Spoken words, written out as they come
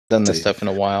done this stuff in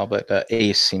a while, but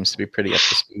Ace seems to be pretty up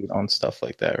to speed on stuff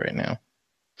like that right now.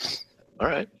 All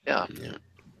right. Yeah.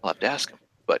 I'll have to ask him.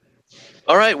 But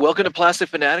all right. Welcome to Plastic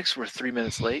Fanatics. We're 3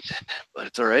 minutes late, but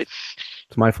it's all right.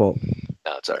 It's my fault.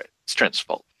 No, it's all right. It's Trent's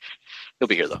fault. He'll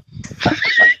be here though.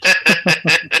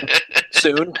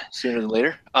 Sooner than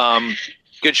later.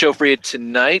 Good show for you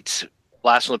tonight.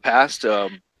 Last one passed. We're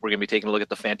going to be taking a look at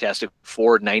the Fantastic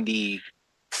Four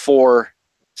 94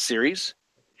 series.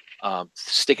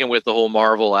 Sticking with the whole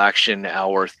Marvel Action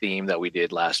Hour theme that we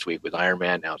did last week with Iron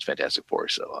Man. Now it's Fantastic Four,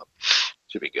 so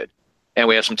should be good. And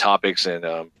we have some topics and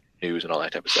news and all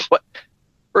that type of stuff. But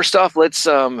first off, let's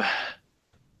go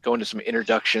into some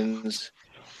introductions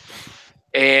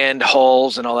and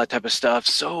hauls and all that type of stuff.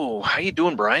 So, how you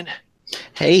doing, Brian?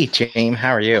 Hey, James, how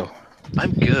are you?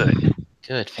 I'm good.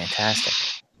 Good, fantastic.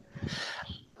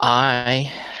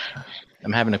 I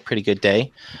am having a pretty good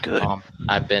day. Good.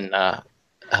 I've been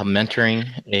mentoring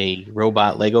a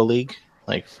robot Lego league,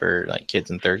 like for like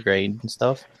kids in 3rd grade and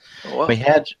stuff. Oh, wow.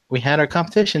 We had our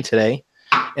competition today,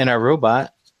 and our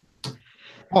robot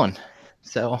won.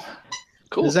 So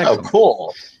Cool. Oh,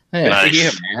 cool. Yeah. Good Nice. for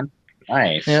you, man.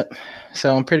 Nice. Yep.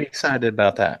 So I'm pretty excited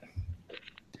about that.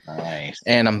 Nice.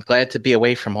 And I'm glad to be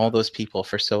away from all those people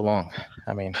for so long.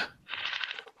 I mean,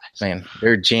 man,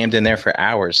 they're jammed in there for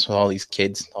hours with all these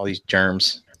kids, all these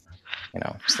germs. You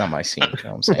know, it's not my scene. You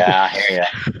know what I'm saying? Yeah, I hear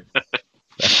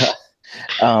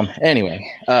you. Anyway,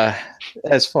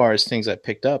 as far as things I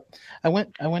picked up, I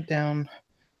went down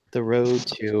the road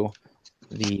to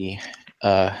the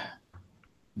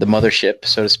mothership,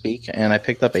 so to speak, and I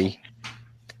picked up a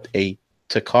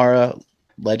Takara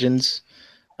Legends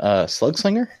Slug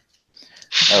Slinger.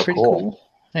 Oh, Pretty cool.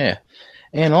 Yeah.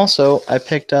 And also I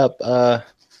picked up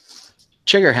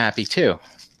Trigger Happy too,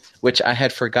 which I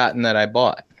had forgotten that I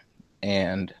bought.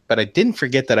 But I didn't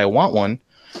forget that I want one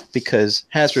because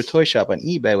Hasbro Toy Shop on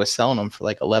eBay was selling them for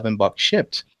like $11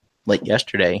 shipped like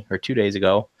yesterday or 2 days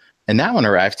ago. And that one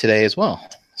arrived today as well.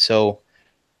 So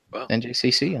Wow.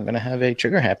 NJCC, I'm going to have a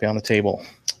Trigger Happy on the table.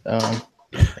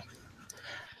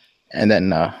 And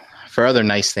then for other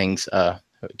nice things, a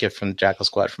gift from the Jackal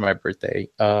Squad for my birthday,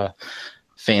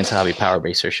 Fans Hobby Power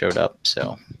Racer showed up.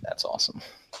 So that's awesome.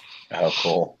 Oh,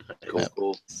 cool.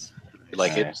 Cool. You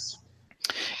like it? Nice.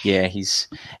 Yeah, he's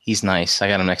nice. I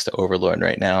got him next to Overlord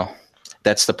right now.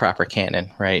 That's the proper canon,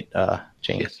 right,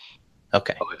 James? Yes.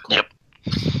 Okay. Oh, cool. Yep.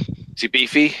 Is he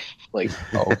beefy? Like,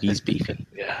 Oh, he's beefy.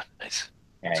 yeah, nice.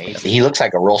 Yeah, he looks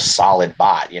like a real solid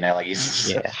bot, you know, like he's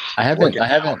Yeah, I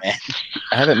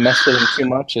haven't messed with him too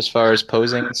much as far as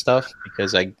posing and stuff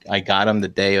because I got him the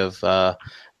day of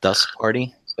Dusk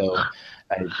Party, so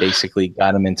I basically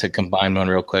got him into combine mode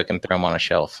real quick and throw him on a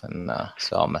shelf, and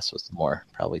so I'll mess with him more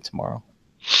probably tomorrow.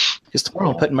 Because tomorrow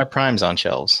I'm putting my primes on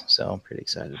shelves, so I'm pretty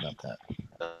excited about that.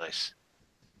 Nice.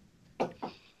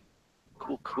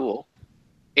 Cool.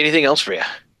 Anything else for you?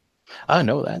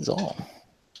 No, that's all.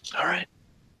 All right.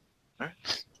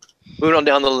 Moving on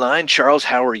down the line, Charles,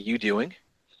 how are you doing?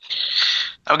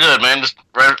 I'm good, man. Just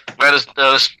right as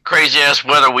this crazy ass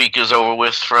weather week is over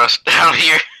with for us down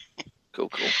here.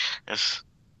 Cool.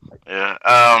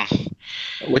 Yeah.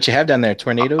 What you have down there?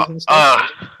 Tornadoes and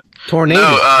stuff? Tornado.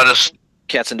 No, just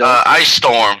Cats and dogs. ice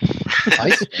storm.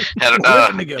 Ice? Had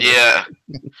Working together. yeah,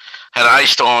 had an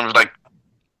ice storm like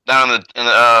down in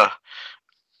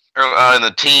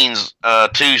the teens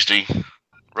Tuesday,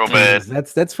 real bad.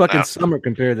 That's fucking Yeah. summer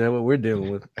compared to what we're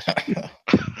dealing with.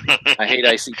 I hate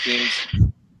icy teens.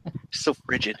 So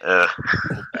frigid. Yeah.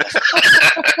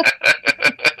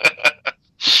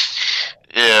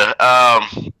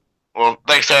 Well,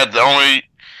 thanks, Dad. The only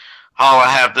haul I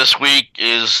have this week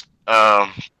is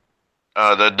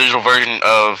the digital version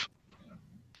of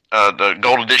the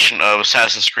gold edition of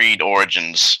Assassin's Creed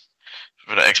Origins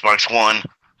for the Xbox One.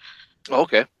 Oh,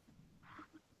 okay.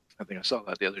 I think I saw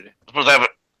that the other day. I'm supposed to have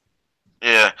it.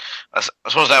 Yeah, I'm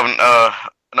supposed to have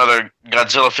another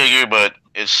Godzilla figure, but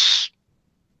it's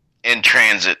in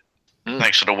transit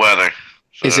thanks to the weather.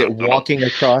 So Is it walking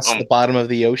across the bottom of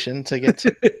the ocean to get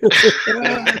to? Cue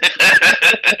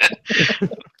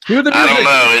the I don't music.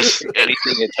 know. It's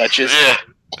Anything it touches. yeah.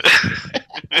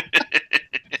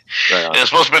 Right on. It's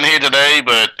supposed to be here today,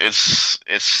 but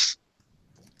it's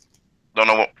don't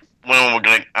know when I'm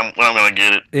gonna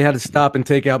get it. They had to stop and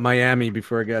take out Miami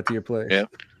before I got to your place. Yeah.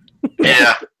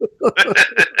 Yeah.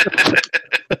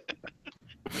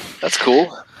 That's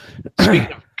cool.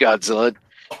 Speaking of Godzilla,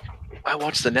 I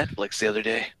watched the Netflix the other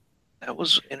day. That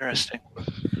was interesting.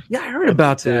 Yeah, I heard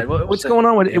about that. What's going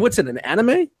on with it? What's it, an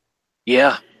anime?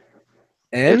 Yeah.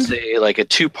 And It's like a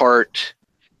 2-part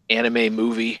anime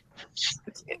movie.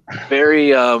 It's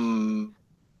very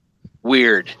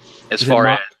weird as Is far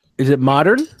it as is it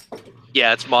modern?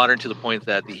 yeah, it's modern to the point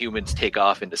that the humans take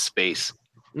off into space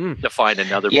Mm. to find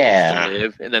another Yeah. place to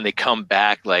live, and then they come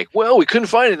back like, well, we couldn't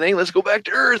find anything. Let's go back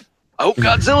to Earth. I hope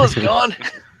Godzilla's gone.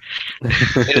 And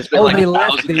it's been like they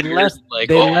 1,000 years. Like,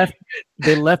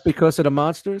 They left because of the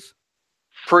monsters.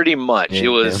 pretty much. Yeah. It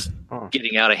was Oh.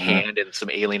 getting out of hand, and some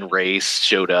alien race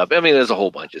showed up. I mean, there's a whole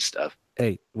bunch of stuff.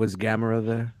 Hey, was Gamera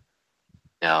there?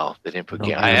 No, they didn't put.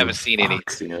 No, I haven't seen fuck.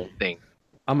 anything.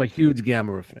 I'm a huge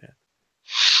Gamera fan.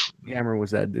 Gamera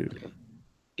was that dude.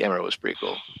 Gamera was pretty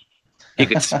cool. He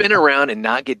could spin around and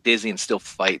not get dizzy and still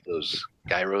fight those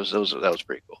gyros. That was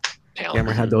pretty cool. Talent.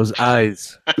 Gamera had those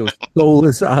eyes, those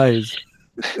soulless eyes.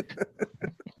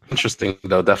 Interesting,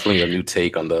 though. Definitely a new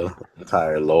take on the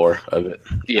entire lore of it.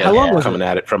 Yeah, How long Yeah. was Coming it?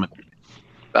 at it from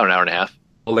about an hour and a half.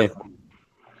 full length.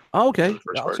 Oh, okay. First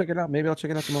I'll part. check it out. Maybe I'll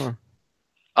check it out tomorrow.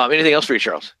 Anything else for you,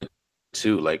 Charles?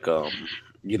 Too, like,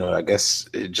 I guess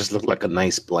it just looked like a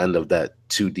nice blend of that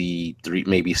 2D,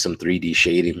 maybe some 3D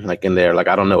shading, like in there. Like,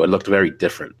 I don't know, it looked very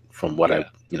different from what I,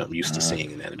 used to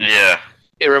seeing in anime. Yeah.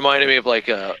 It reminded me of like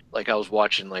I was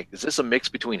watching is this a mix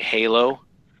between Halo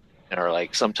or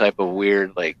like some type of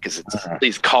weird because it's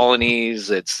these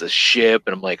colonies, it's the ship,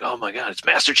 and I'm like, oh my god, it's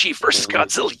Master Chief versus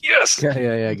Godzilla. Yes.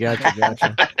 Yeah.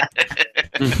 Gotcha.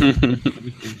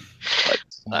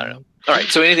 I don't know. All right.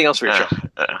 So anything else for you, Charles?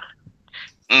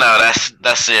 No,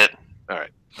 that's it.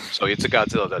 So it's a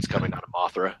Godzilla that's coming out of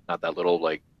Mothra, not that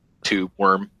little tube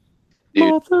worm. Dude.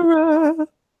 Mothra.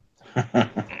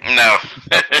 No.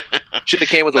 Should have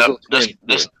came with those No, little this-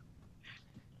 twins.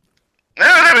 No,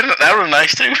 that would be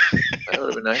nice too. That would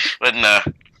have been nice. But no.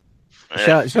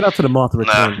 Shout out to the Mothra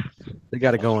Nah. twin. They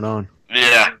got it going on.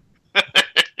 Yeah.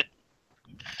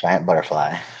 Giant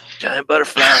butterfly. Giant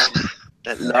butterfly.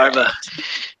 That larva.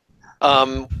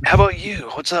 How about you?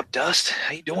 What's up, Dust?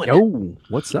 How you doing? Yo,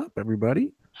 what's up,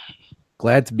 everybody?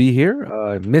 Glad to be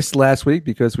here. Missed last week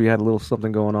because we had a little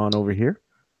something going on over here.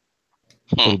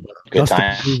 Good Dust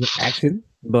time. action,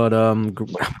 but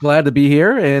glad to be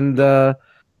here and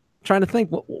trying to think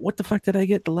what the fuck did I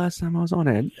get the last time I was on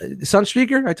it?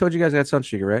 Sunstreaker. I told you guys I got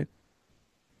Sunstreaker, right?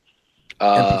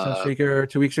 MP Sunstreaker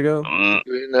 2 weeks ago.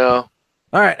 No.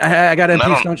 All right, I got MP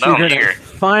I don't Sunstreaker. And I hear.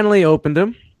 finally opened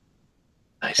him,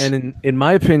 Nice. and in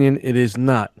my opinion, it is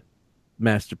not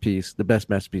masterpiece, the best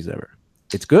masterpiece ever.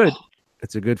 It's good.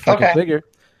 It's a good fucking Okay. figure,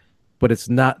 but it's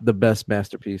not the best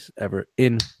masterpiece ever,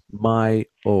 in my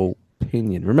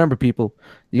opinion. Remember, people,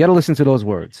 you got to listen to those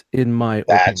words. In my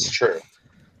That's opinion.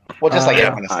 true. Well, just like Uh,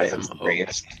 everyone says, it's the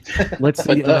greatest. Let's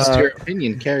see. But thus, your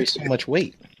opinion carries so much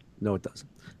weight. No, it doesn't.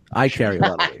 I carry a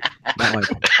lot of weight. Not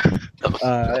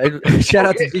my shout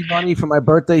out to Big Money for my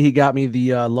birthday. He got me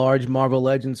the large Marvel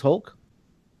Legends Hulk,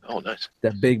 Oh, nice.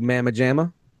 that big mamma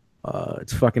jamma.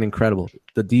 It's fucking incredible.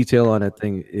 The detail on that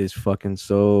thing is fucking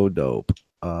so dope.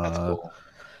 That's cool.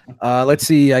 Let's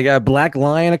see. I got Black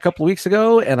Lion a couple weeks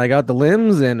ago, and I got the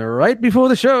limbs, and right before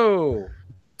the show.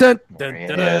 Dun, dun, There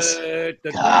dun, he is. dun,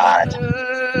 dun, God.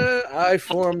 dun, I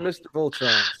formed Mr.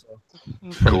 Voltron.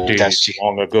 So. Cool. That's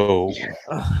long ago.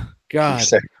 Oh, God.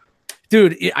 Sick.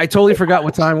 Dude, I totally forgot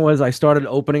what time it was. I started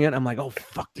opening it. I'm like, oh,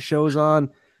 fuck, the show's on.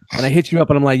 And I hit you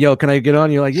up, and I'm like, yo, can I get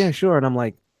on? You're like, yeah, sure. And I'm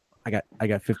like, I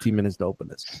got 15 minutes to open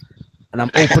this. And I'm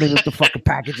opening up the fucking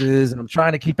packages, and I'm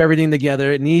trying to keep everything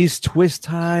together. And these twist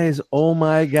ties, oh,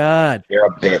 my God. You're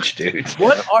a bitch, dude.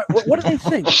 What do they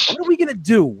think? What are we going to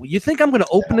do? You think I'm going to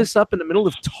open this up in the middle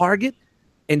of Target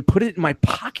and put it in my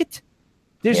pocket?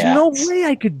 There's Yeah. no way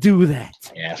I could do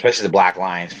that. Yeah, especially the black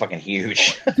line. It's fucking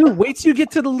huge. Dude, wait till you get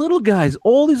to the little guys.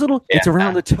 All these little, it's Yeah.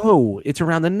 around the toe, it's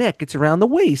around the neck, it's around the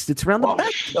waist, it's around the Whoa.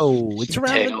 back toe, it's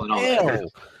around Tail and the all that.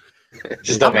 tail.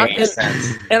 Just don't make any And-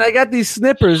 sense. And I got these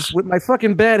snippers with my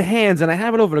fucking bad hands, and I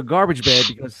have it over the garbage bag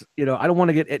because, I don't want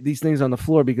to get these things on the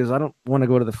floor because I don't want to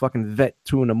go to the fucking vet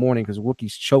 2 a.m. because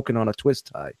Wookiee's choking on a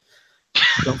twist tie.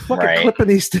 So I'm fucking Right. clipping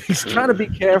these things, trying to be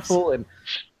careful. And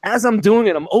as I'm doing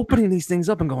it, I'm opening these things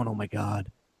up and going, oh my God.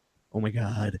 Oh my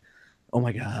God. Oh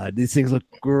my God. These things look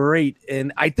great.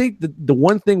 And I think the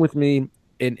one thing with me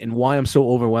and why I'm so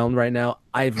overwhelmed right now,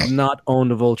 I've not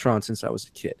owned a Voltron since I was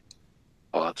a kid.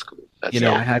 Oh, that's cool. That's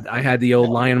I had the old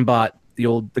Lionbot, the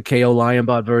KO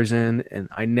Lionbot version, and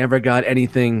I never got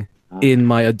anything in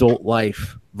my adult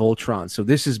life Voltron. So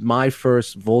this is my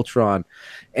first Voltron.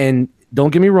 And don't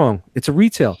get me wrong, it's a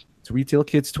retail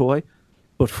kid's toy,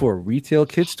 but for a retail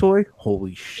kid's toy,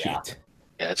 holy shit.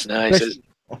 Yeah, it's nice.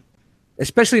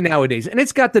 Especially nowadays. And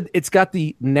it's got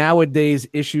the nowadays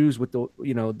issues with the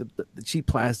cheap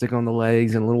plastic on the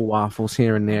legs and little waffles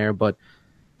here and there, but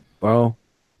bro,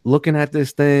 looking at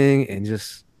this thing and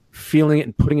just feeling it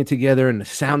and putting it together and the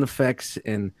sound effects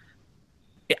and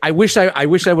I wish I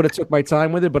would have took my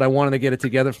time with it, but I wanted to get it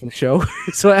together for the show,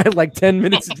 so I had like 10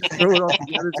 minutes to just throw it all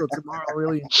together. So tomorrow I'll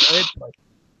really enjoy it.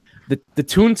 But the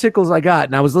tune tickles I got,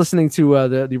 and I was listening to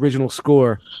the original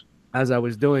score as I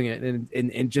was doing it,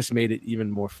 and just made it even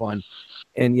more fun.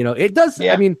 And it does.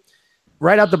 Yeah. I mean,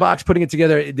 right out the box, putting it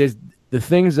together, there's the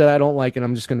things that I don't like, and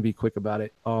I'm just going to be quick about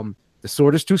it. The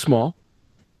sword is too small.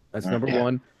 That's number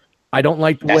one. I don't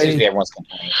like the That's way usually everyone's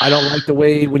complaining. I don't like the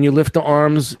way when you lift the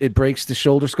arms, it breaks the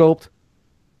shoulder sculpt.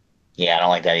 Yeah, I don't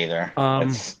like that either.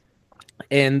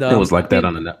 And It was like that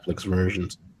on the Netflix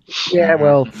versions. Yeah,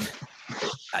 well,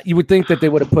 you would think that they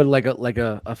would have put like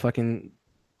a fucking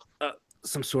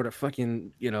some sort of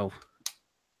fucking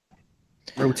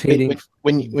rotating.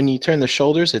 When you turn the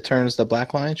shoulders, it turns the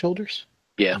Black Lion shoulders.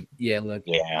 Yeah, look.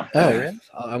 Yeah. Oh, really?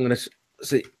 I'm gonna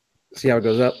see how it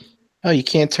goes up. Oh, you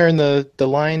can't turn the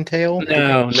lion tail?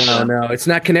 No. It's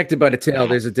not connected by the tail.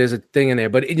 There's a thing in there,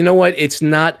 but you know what? It's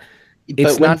not.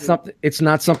 It's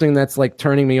not something that's like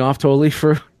turning me off totally.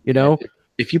 For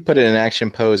if you put it in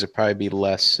action pose, it'd probably be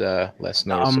less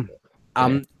noticeable.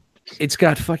 It's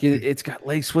got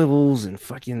leg swivels and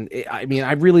fucking. I mean,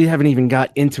 I really haven't even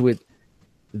got into it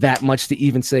that much to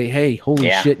even say, "Hey, holy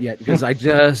shit!" yet, because I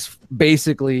just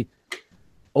basically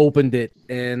opened it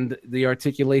and the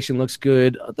articulation looks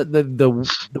good. The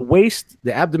waist,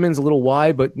 the abdomen's a little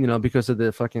wide, but because of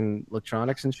the fucking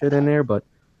electronics and shit in there. But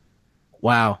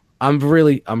wow, I'm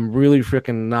really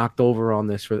freaking knocked over on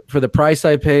this for the price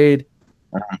I paid.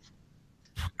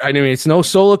 I mean, it's no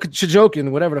Solo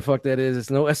Chijokin, whatever the fuck that is. It's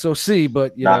no SOC,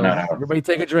 but No. everybody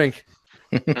take a drink.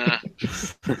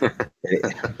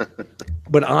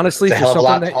 But honestly, It's a hell of a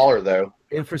lot taller, though.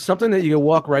 and for something that you can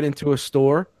walk right into a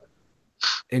store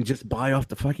and just buy off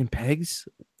the fucking pegs,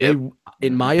 in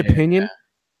my opinion,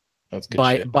 That's good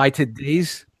shit. by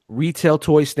today's retail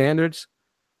toy standards,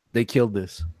 they killed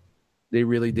this. They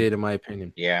really did, in my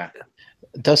opinion. Yeah.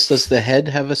 Does the head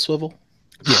have a swivel?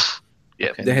 Yeah.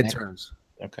 Okay, The head neck. turns.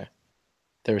 Okay.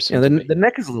 There was some Yeah, the debate.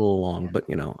 neck is a little long, but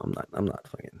I'm not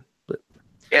fucking. But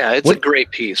Yeah, it's What- a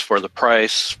great piece for the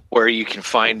price where you can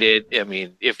find it. I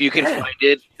mean, if you can find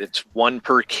it, it's one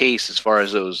per case as far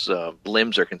as those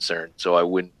limbs are concerned. So I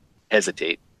wouldn't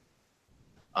hesitate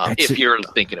That's if it. you're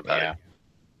thinking about Yeah. it.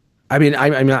 I mean,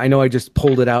 I know I just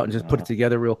pulled it out and just put it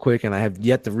together real quick, and I have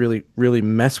yet to really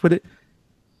mess with it.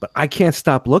 But I can't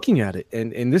stop looking at it,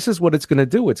 and this is what it's going to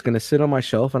do. It's going to sit on my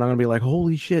shelf, and I'm going to be like,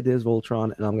 "Holy shit, there's Voltron,"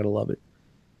 and I'm going to love it.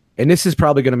 And this is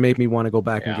probably going to make me want to go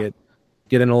back and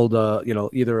get an old,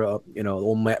 either a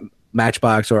old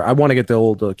Matchbox, or I want to get the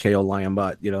old KO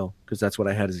Lionbot, because that's what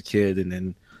I had as a kid. And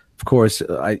then, of course,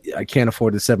 I can't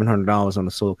afford the $700 on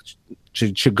the Soul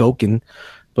Chigokin,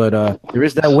 but there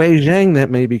is that Wei Zhang that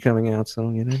may be coming out,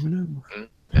 so you never know.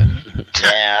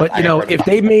 Yeah. But if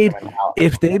they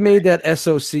made that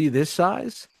SOC this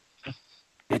size,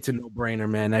 it's a no-brainer,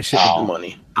 man. That shit. Oh.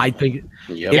 Money. I think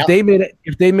Yep.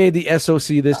 if they made the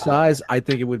SOC this size, I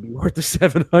think it would be worth the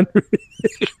 $700.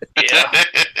 Yeah.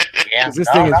 Yeah. This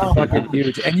thing is fucking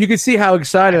huge, and you can see how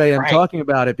excited I am Right. talking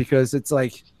about it, because it's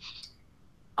like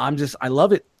I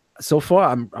love it so far.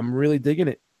 I'm really digging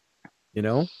it.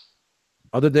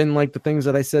 Other than like the things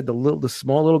that I said, the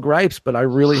small little gripes, but I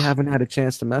really haven't had a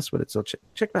chance to mess with it. So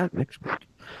check back next week.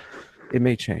 It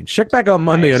may change. Check back on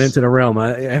Monday on Into the Realm.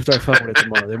 After I fuck with it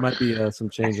tomorrow, there might be some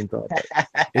change in thought.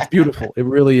 It's beautiful. It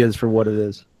really is for what it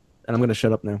is. And I'm going to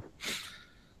shut up now.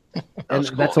 And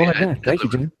Cool. that's all I Yeah, got. Thank you,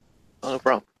 Jimmy. No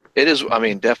problem. It is. I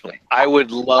mean, definitely. I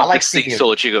would love I like to see seeing-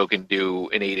 Solo Chigo can do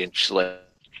an 8-inch sled.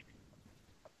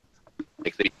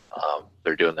 Like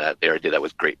they're doing that. They already did that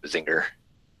with Great Bazinger.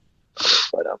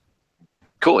 But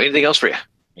cool. Anything else for you?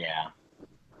 Yeah.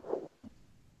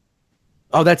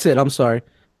 Oh, that's it. I'm sorry.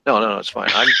 No, it's fine.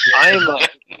 I'm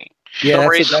Yeah, for some that's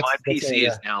reason it. my That's PC it,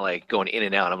 is now like going in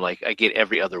and out. I'm like, I get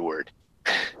every other word.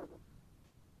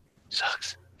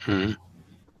 Sucks. Hmm.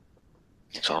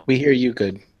 So We hear you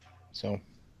good. So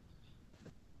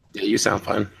Yeah, you sound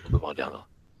fine. move on down though.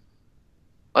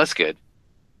 That's good.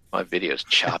 My video's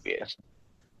choppy as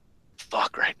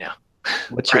fuck right now.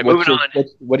 what's Right, your, moving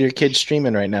what are your kids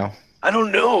streaming right now? I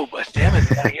don't know, but damn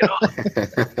it,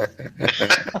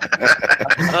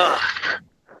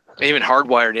 I even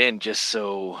hardwired in just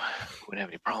so we wouldn't have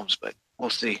any problems, but we'll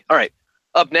see. All right.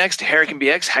 Up next, Hurricane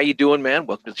BX. How you doing, man?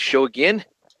 Welcome to the show again.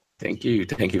 Thank you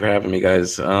for having me,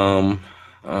 guys.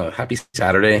 Happy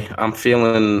Saturday. I'm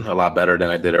feeling a lot better than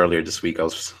I did earlier this week.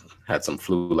 Had some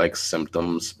flu-like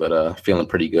symptoms, but feeling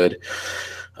pretty good.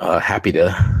 Happy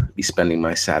to be spending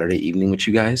my Saturday evening with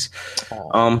you guys.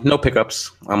 No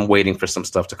pickups. I'm waiting for some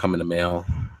stuff to come in the mail.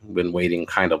 Been waiting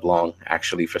kind of long,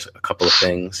 actually, for a couple of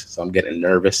things, so I'm getting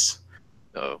nervous.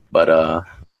 Oh, But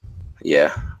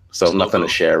Yeah. So Slow nothing boat.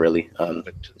 to share really.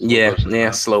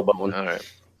 Slow boat. All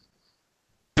right.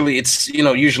 Usually it's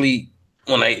usually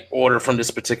when I order from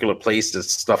this particular place, the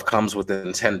stuff comes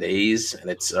within 10 days, and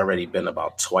it's already been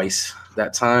about twice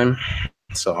that time.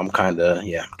 So I'm kind of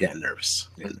getting nervous.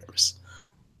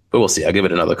 But we'll see. I'll give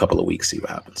it another couple of weeks, see what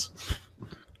happens.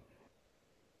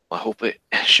 I hope it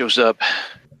shows up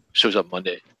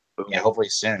Monday. Yeah, hopefully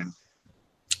soon.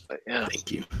 But yeah.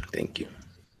 Thank you.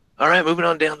 All right, moving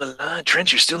on down the line.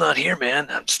 Trent, you're still not here, man.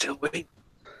 I'm still waiting.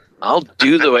 I'll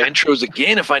do the intros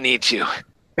again if I need to.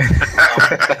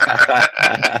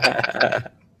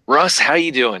 Russ, how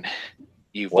you doing?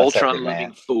 You What's up, Voltron big living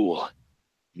man? fool.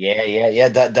 Yeah.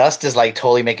 Dust is like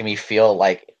totally making me feel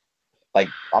like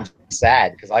I'm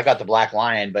sad because I got the Black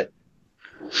Lion, but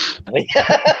I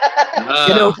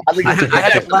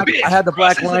had the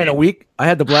Black Lion a week. I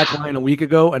had the Black Lion a week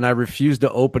ago, and I refused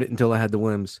to open it until I had the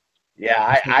limbs.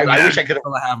 Yeah, I wish I could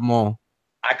Until I have them all.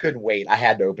 I couldn't wait. I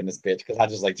had to open this bitch because I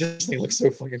just like this thing looks so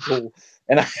fucking cool,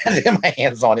 and I had to get my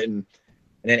hands on it, and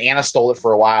then Anna stole it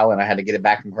for a while, and I had to get it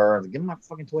back from her. I was like, give me my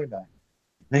fucking toy back.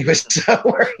 Anyway, so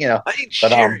I ain't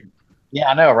but sharing. yeah,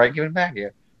 I know, right? Give it back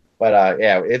here. But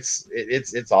yeah,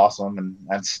 it's awesome, and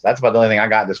that's about the only thing I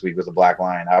got this week was the Black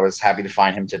Lion. I was happy to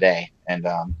find him today, and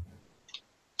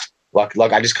luck.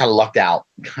 I just kind of lucked out.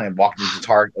 Kind of walked into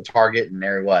Target, and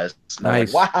there he was. And I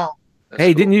was like, wow. That's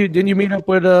Hey, cool. didn't you meet up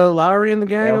with Lowry and the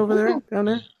gang over there down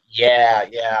there?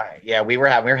 Yeah. We were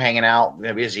hanging out. We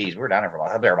were down there for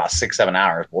about 6-7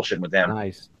 hours, bullshitting with them,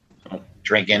 Nice.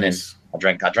 drinking, and I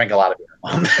drank a lot of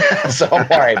beer. So I'm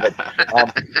all right, but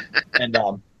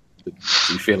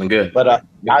You feeling good? but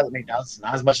not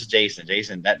as much as Jason.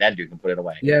 Jason, that dude can put it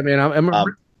away. Yeah, man.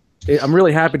 I'm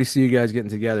really happy to see you guys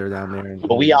getting together down there and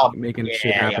But we all making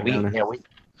shit happen down there.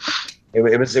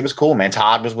 it was cool, man.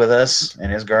 Todd was with us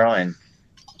and his girl, and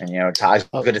Todd.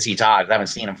 It's good to see Todd. I haven't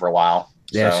seen him for a while.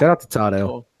 Yeah, so, shout out to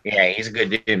Todd. yeah, he's a good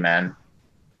dude, man.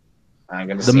 I'm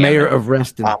gonna The see mayor him. of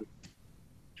Reston.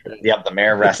 Yep, the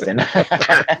mayor of Reston.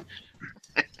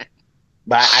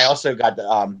 But I also got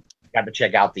to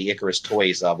check out the Icarus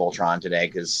Toys Voltron today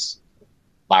because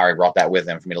Lowry brought that with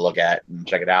him for me to look at and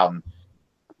check it out. And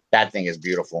that thing is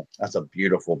beautiful. That's a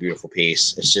beautiful, beautiful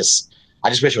piece. It's just, I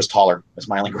just wish it was taller. That's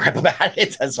my only gripe about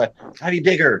it. That's like, gotta be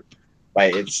bigger.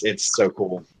 But it's so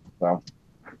cool. So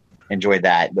enjoyed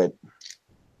that. But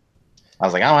I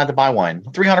was like, I don't have to buy one.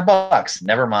 $300.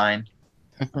 Never mind.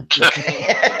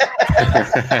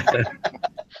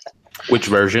 Which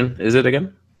version is it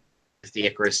again? It's the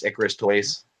Icarus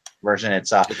Toys version.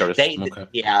 It's Icarus, they okay.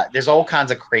 yeah. There's all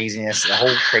kinds of craziness, the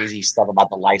whole crazy stuff about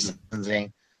the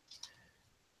licensing.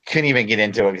 Couldn't even get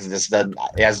into it because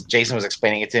as Jason was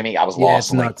explaining it to me, I was lost.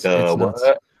 It's nuts. Like, It's nuts.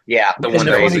 what? Yeah, The it's one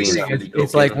crazy. that was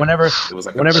It's like whenever it was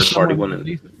like whenever a third-party someone one.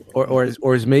 releases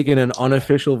or is making an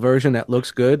unofficial version that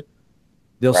looks good,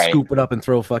 they'll Right. scoop it up and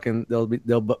throw fucking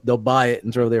they'll buy it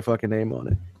and throw their fucking name on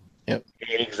it.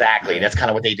 Exactly. That's kind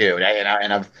of what they do. And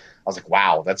I was like,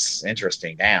 wow, that's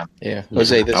interesting. Damn. Yeah,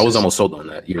 Jose. This I was is, almost sold on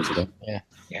that years ago.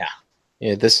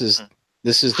 Yeah, this is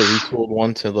the retooled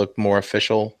one to look more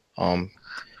official.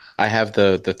 I have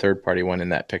the third party one in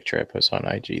that picture I posted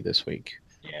on IG this week.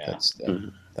 Yeah.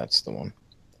 That's the one.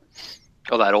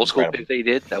 Oh, that old school Incredible. pick they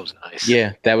did? That was nice.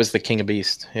 Yeah, that was the King of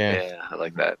Beast. Yeah. Yeah, I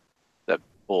like that. That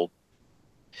old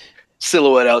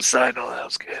silhouette outside. Oh, that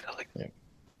was good. I like that.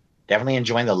 Definitely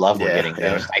enjoying the love we're getting.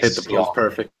 It was nice Hit to the see pose all,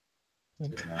 perfect.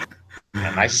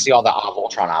 nice to see all the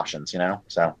Voltron options.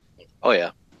 So Oh,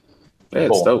 yeah. Yeah, it's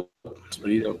Cool. dope. It's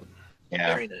pretty dope.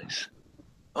 yeah, Very nice.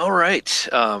 All right.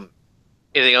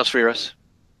 Anything else for you, Russ?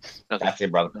 Nothing. that's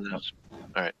it, brother. Nothing else? All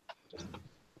right.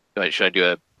 All right, should I do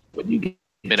a What do you get?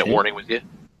 minute warning with you?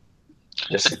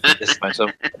 Just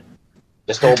Myself?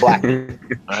 just old black. All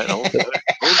right.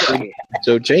 Hold on.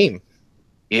 So, James,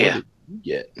 Yeah.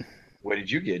 yeah, What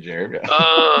did you get, Jared?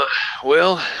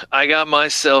 Well, I got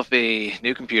myself a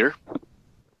new computer,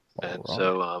 and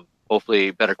so hopefully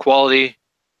better quality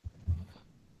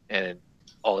and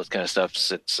all this kind of stuff.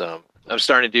 Since I'm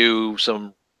starting to do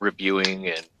some reviewing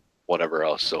and whatever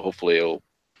else, so hopefully it'll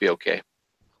be okay.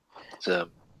 It's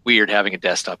weird having a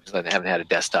desktop because I haven't had a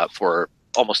desktop for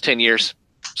almost 10 years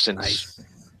since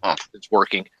it's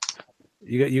working.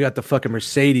 You got the fucking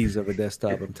Mercedes of a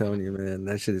desktop. I'm telling you, man,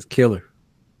 that shit is killer.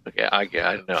 Okay,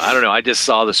 I don't know. I just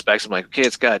saw the specs. I'm like, okay,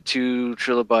 it's got 2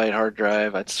 terabyte hard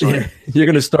drive. That's fine. You're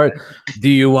gonna start. Do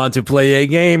you want to play a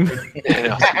game? You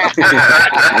know.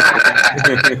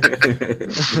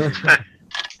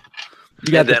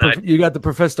 You got the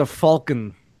Professor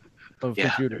Falcon of Yeah.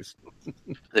 computers.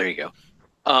 There you go.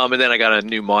 And then I got a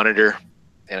new monitor,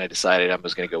 and I decided I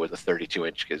was going to go with a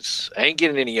 32-inch because I ain't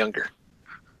getting any younger.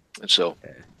 And so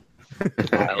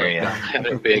I hear ya.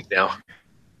 having it big now.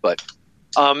 But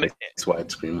It's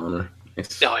widescreen monitor.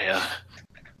 It's, oh yeah.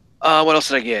 What else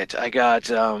did I get? I got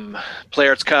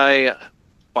Playarts Kai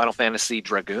Final Fantasy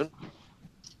Dragoon.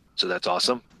 So that's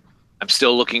awesome. I'm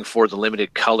still looking for the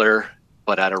limited color,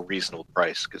 but at a reasonable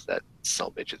price because that son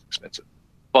of a bitch is expensive.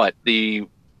 But the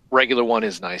regular one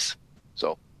is nice.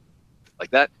 So like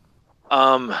that.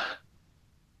 What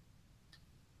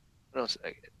else did I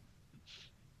get?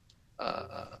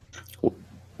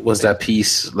 was that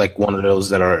piece like one of those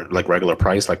that are like regular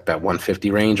price, like that 150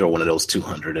 range, or one of those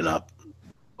 200 and up?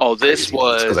 Oh, this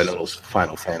was because I know those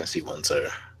Final Fantasy ones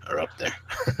are up there.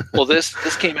 well, this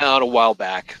came out a while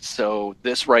back, so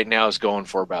this right now is going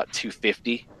for about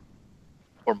 250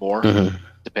 or more,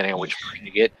 depending on which version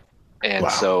you get. And Wow.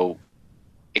 so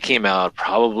it came out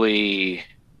probably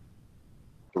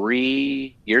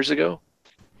 3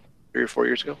 or 4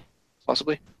 years ago,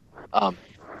 possibly.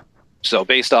 So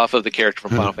based off of the character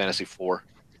from Final Fantasy IV,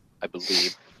 I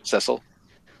believe Cecil,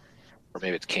 or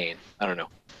maybe it's Kane. I don't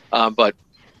know. But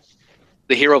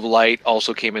the Hero of Light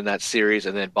also came in that series,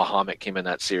 and then Bahamut came in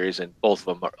that series, and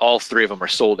all three of them are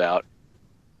sold out.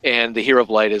 And the Hero of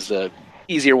Light is the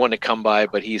easier one to come by,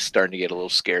 but he's starting to get a little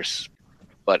scarce.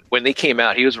 But when they came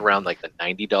out, he was around like the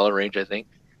 $90 range, I think.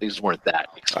 These weren't that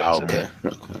expensive. Okay.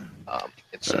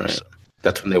 It's, All right.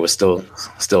 That's when they were still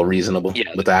reasonable.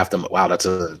 Yeah. With the aftermarket. Wow, that's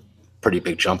a pretty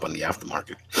big jump on the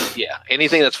aftermarket. yeah,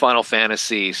 anything that's Final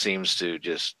Fantasy seems to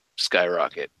just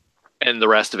skyrocket, and the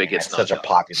rest of it gets It's such a knocked out.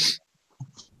 popular.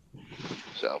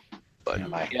 So, but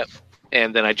Yeah, yep.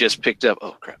 And then I just picked up.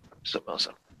 Oh crap! Something else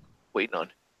I'm waiting on.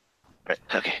 Right.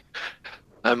 Okay.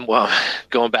 I'm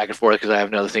going back and forth because I have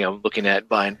another thing I'm looking at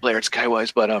buying Blair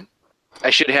Skywise, but I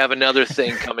should have another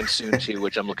thing coming soon too,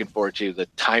 which I'm looking forward to. The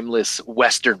Timeless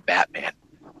Western Batman,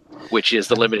 which is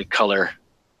the limited color.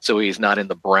 So he's not in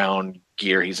the brown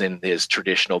gear; he's in his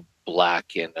traditional black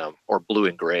and or blue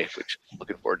and gray, which I'm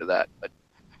looking forward to that. But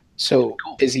So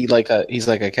is he like a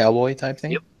cowboy type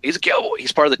thing? yep, he's a cowboy.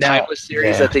 He's part of the Now- Timeless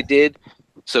series yeah. that they did.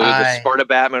 So the I- Sparta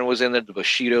Batman was in there, the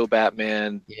Bushido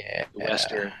Batman, Yeah. the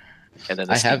Western, and then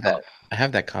the I have Steampunk. that. I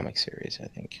have that comic series, I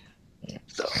think.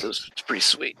 So it's pretty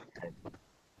sweet.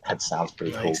 That sounds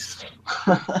pretty Nice.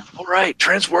 cool. All right,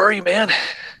 Trans, where are you, man?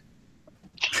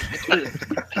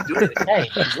 I'm doing it.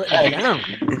 Hey, Down.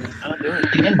 I'm doing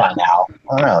it. in by now.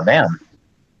 I don't know, damn.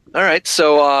 All right,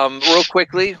 so real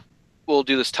quickly, we'll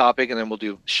do this topic and then we'll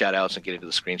do shout outs and get into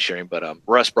the screen sharing. But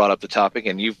Russ brought up the topic,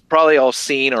 and you've probably all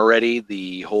seen already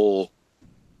the whole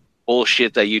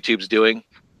bullshit that YouTube's doing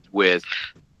with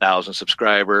 1,000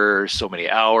 subscribers, so many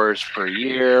hours per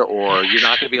year, or you're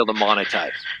not going to be able to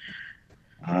monetize.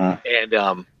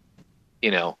 And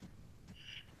you know,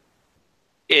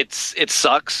 it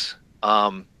sucks.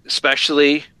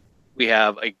 Especially, we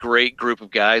have a great group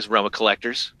of guys, Realm of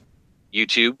Collectors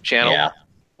YouTube channel. Yeah.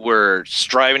 We're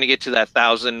striving to get to that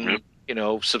 1,000,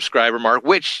 subscriber mark,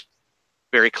 which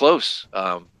very close.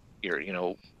 What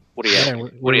do you Yeah, have? we're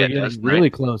What do you getting have, Dustin, really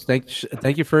right? close.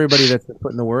 Thank you for everybody that's been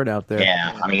putting the word out there.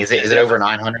 Yeah. I mean, is it over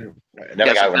 900?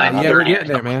 Never got over Yeah, 900. Yeah, we're getting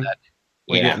there, man.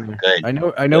 We're Yeah, getting there.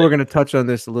 good. I know we're going to touch on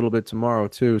this a little bit tomorrow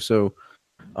too. So,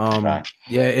 Right.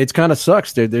 yeah, it's kind of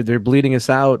sucks. They're bleeding us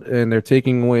out, and they're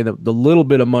taking away the little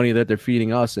bit of money that they're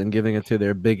feeding us and giving it to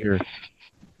their bigger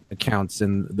accounts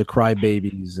and the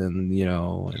crybabies and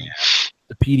and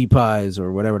the PewDiePies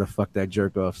or whatever the fuck that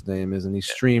jerk off's name is, and these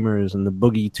streamers and the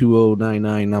Boogie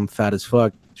 2099 I'm fat as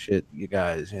fuck shit, you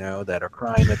guys, that are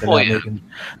crying that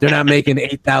they're not making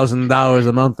 $8,000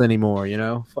 a month anymore,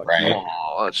 Fuck Right. you.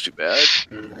 Oh, that's too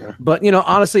bad. But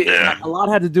honestly, Yeah. a lot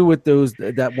had to do with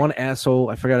that one asshole.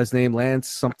 I forgot his name,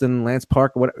 Lance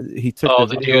Park. What he took Oh,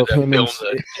 the the video dude of him that in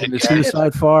filmed the yeah.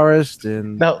 suicide forest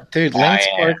and No, dude, Lance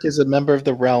yeah. Park is a member of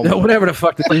the realm. no, whatever the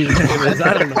fuck the thing's name is.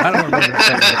 I don't know. I don't remember.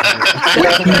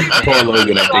 The Paul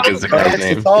Logan, I think, is the guy's Lance,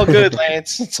 name. it's all good,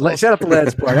 Lance. It's all fucking- Shout out to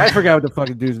Lance Park. I forgot what the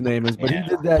fucking dude's name is, but he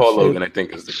did that. Paul shit. Logan, I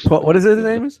think, is the What is his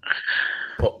name? Is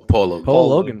Paul Logan. Paul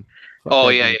Logan. Fuck Oh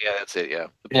that yeah, dude. yeah, that's it. Yeah,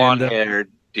 the blonde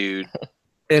haired dude.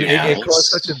 And Yeah. it caused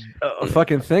such a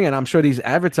fucking thing, and I'm sure these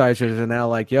advertisers are now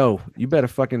like, "Yo, you better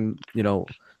fucking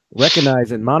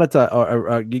recognize and monetize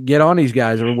or get on these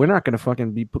guys, or we're not going to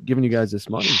fucking be giving you guys this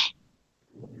money."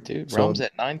 Dude, So- realm's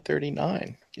at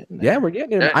 939. Getting there. Yeah, we're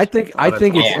getting it. Yeah. I think that's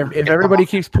if everybody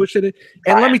keeps pushing it,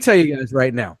 and let me tell you guys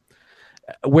right now,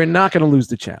 we're not going to lose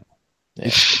the channel. Yeah.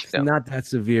 It's No. not that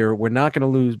severe. We're not going to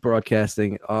lose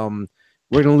broadcasting.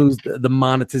 We're going to lose the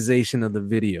monetization of the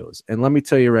videos. And let me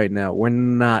tell you right now, we're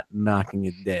not knocking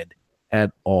it dead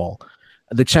at all.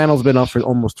 The channel's been up for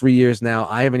almost 3 years now.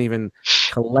 I haven't even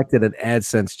collected an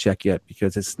AdSense check yet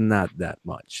because it's not that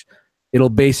much. it'll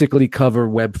basically cover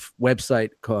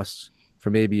website costs for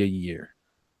maybe a year.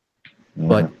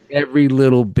 But every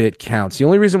little bit counts. The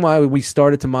only reason why we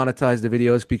started to monetize the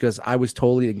videos because I was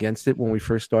totally against it when we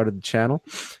first started the channel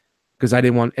because I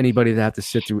didn't want anybody to have to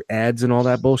sit through ads and all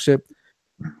that bullshit.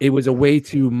 It was a way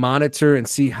to monitor and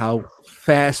see how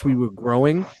fast we were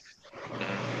growing.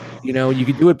 You know, you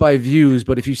could do it by views,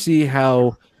 but if you see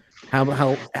how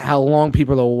long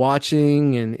people are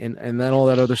watching and then all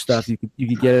that other stuff, you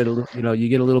could get it. You know, you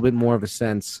get a little bit more of a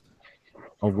sense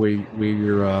of where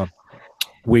you're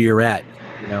at,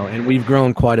 you know, and we've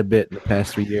grown quite a bit in the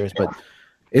past 3 years, but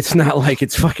it's not like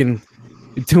it's fucking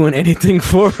doing anything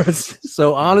for us.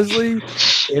 So honestly,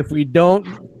 if we don't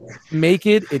make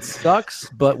it, it sucks,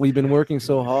 but we've been working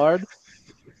so hard.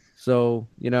 So,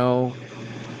 you know,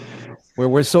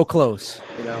 we're so close,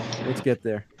 you know, let's get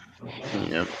there.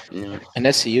 Yeah.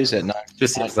 And SCU's at 9.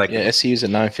 Just seems like SCU's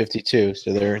at 952,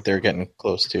 so they're getting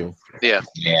close too. Yeah.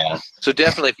 So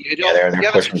definitely, if you don't, they're if you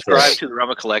haven't pushing subscribed through. to the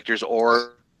Realm of Collectors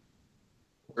or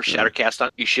Shattercast,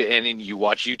 you should, and you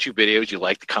watch YouTube videos, you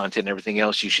like the content and everything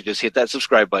else, you should just hit that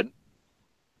subscribe button.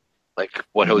 Like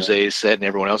what Jose said and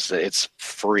everyone else said, it's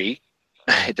free.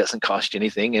 It doesn't cost you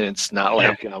anything, and it's not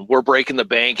like we're breaking the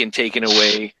bank and taking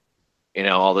away, you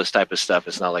know, all this type of stuff.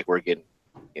 It's not like we're getting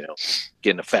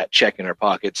a fat check in our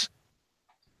pockets,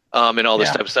 and all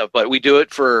this type of stuff. But we do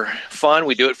it for fun.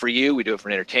 We do it for you. We do it for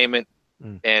entertainment,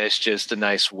 and it's just a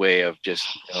nice way of just,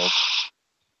 you know,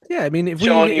 Yeah, I mean, if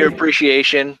showing your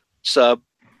appreciation. Sub,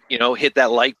 you know, hit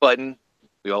that like button.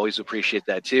 We always appreciate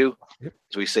that too.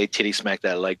 As we say, titty smack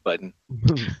that like button,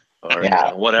 or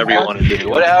whatever you want to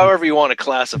do, however you want to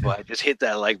classify it. Just hit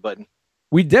that like button.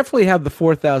 we definitely have the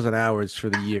 4,000 hours for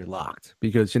the year locked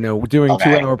because, you know, we're doing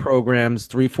 2-hour programs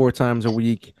 3-4 times a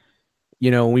week.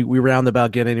 You know, we round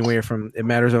about get anywhere from, it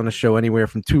matters on the show, anywhere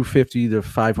from 250 to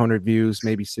 500 views,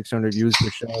 maybe 600 views per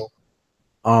show.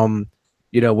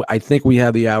 You know, I think we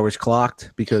have the hours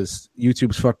clocked because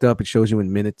YouTube's fucked up. It shows you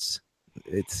in minutes.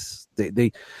 It's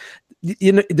they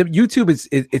you know, the YouTube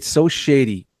it's so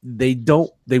shady. They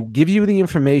give you the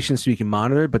information so you can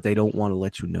monitor it, but they don't want to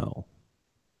let you know.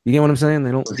 You get what I'm saying?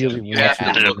 They don't really You want have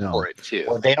you to to look know. for it too.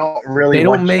 Well, they don't really. They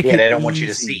don't want make you, it. They don't want you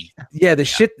to easy. see. Yeah, the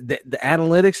shit, the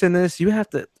analytics in this, you have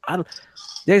to.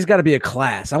 There's got to be a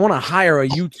class. I want to hire a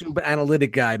YouTube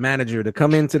analytic guy, manager, to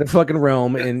come into the fucking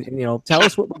realm and you know tell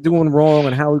us what we're doing wrong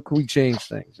and how can we change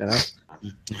things. You know,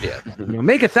 you know,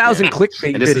 make 1,000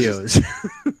 clickbait videos.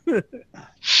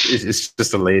 It's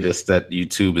just the latest that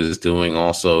YouTube is doing.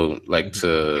 Also, like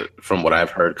from what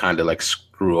I've heard, kind of like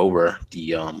screw over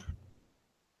the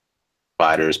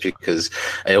providers because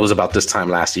it was about this time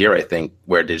last year, I think,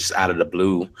 where they just out of the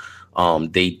blue.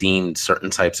 They deemed certain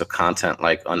types of content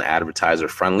like unadvertiser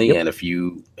friendly, and if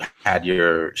you had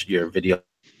your video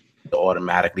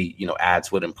automatically, you know,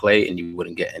 ads wouldn't play and you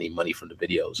wouldn't get any money from the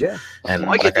videos. Yeah, and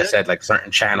like I said, like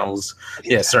certain channels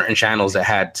that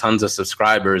had tons of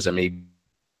subscribers and maybe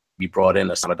brought in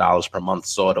 $100 per month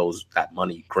saw that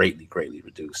money greatly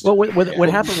reduced. Well, what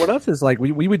happened with us is like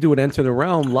we would do an Enter the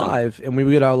Realm live, and we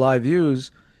would get our live views,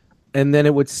 and then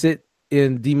it would sit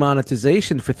in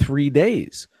demonetization for 3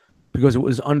 days. Because it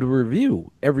was under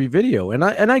review every video, and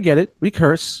I get it. We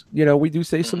curse, you know. We do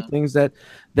say some things that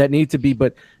need to be,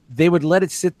 but they would let it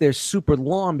sit there super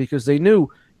long because they knew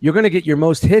you're going to get your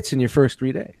most hits in your first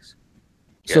 3 days.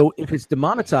 Yeah. So if it's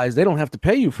demonetized, they don't have to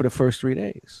pay you for the first 3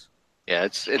 days. Yeah,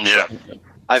 it's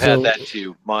I've had that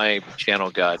too. My channel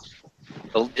got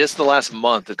just the last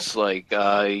month. It's like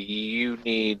you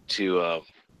need to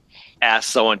ask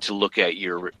someone to look at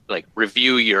your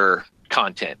review your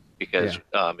content. Because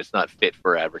it's not fit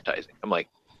for advertising. I'm like,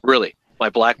 really?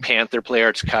 My Black Panther Play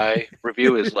Arts Kai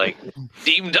review is like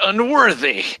deemed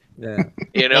unworthy. Yeah,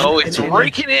 you know, it's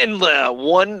raking in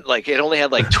one. Like it only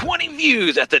had like 20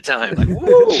 views at the time. Like,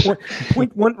 woo,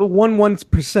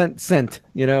 0.11%.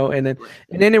 You know, and then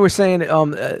they were saying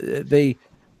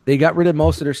they got rid of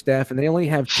most of their staff and they only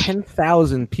have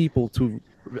 10,000 people to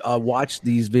watch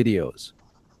these videos.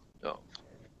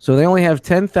 So they only have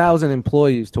 10,000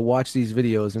 employees to watch these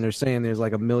videos, and they're saying there's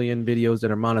like 1 million videos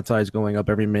that are monetized going up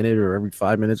every minute or every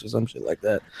 5 minutes or some shit like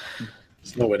that.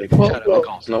 There's no way they can why do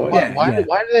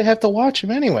they have to watch them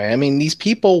anyway? I mean, these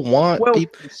people want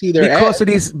people to see their ads.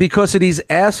 Because of these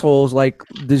assholes like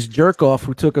this jerk off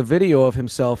who took a video of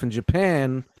himself in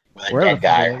Japan. Wherever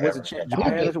guy, was it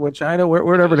Japan or China,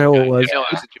 wherever the hell it was.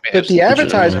 But the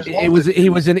advertisers, he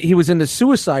was in the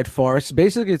suicide forest.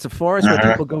 Basically, it's a forest where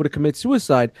people go to commit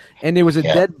suicide, and there was a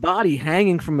dead body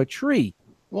hanging from a tree,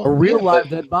 a real live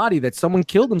dead body that someone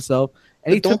killed himself,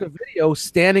 and he took a video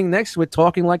standing next to it,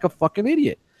 talking like a fucking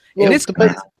idiot. And it's a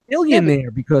billionaire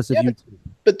because of YouTube.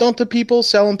 But don't the people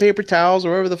selling paper towels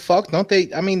or whatever the fuck, don't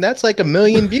they? I mean, that's like 1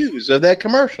 million views of that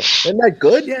commercial. Isn't that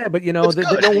good? Yeah, but you know, That's they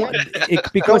good. don't want it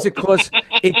because it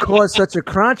caused such a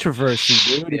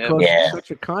controversy, dude. It caused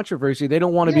such a controversy. They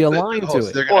don't want to be aligned to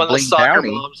it. They're Well, gonna and the blame soccer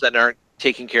Downey. moms that aren't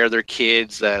taking care of their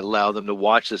kids that allow them to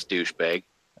watch this douchebag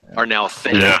are now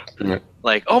offended. Yeah.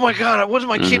 Like, oh my god, what was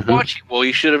my kid watching? Well,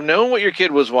 you should have known what your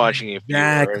kid was watching if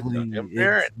Exactly. you were a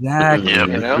parent. Exactly. Yep.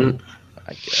 You know?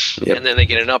 I guess. Yep. And then they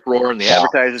get an uproar, and the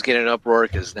advertisers get an uproar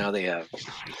because now they have.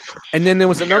 And then there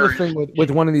was another thing with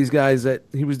one of these guys that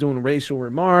he was doing racial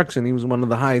remarks, and he was one of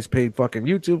the highest paid fucking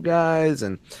YouTube guys,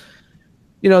 and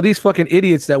you know these fucking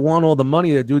idiots that want all the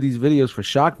money to do these videos for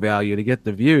shock value to get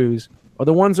the views are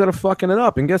the ones that are fucking it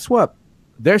up. And guess what?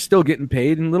 They're still getting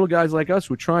paid, and little guys like us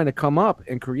who are trying to come up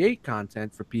and create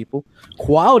content for people,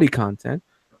 quality content,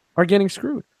 are getting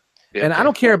screwed. Yeah, And I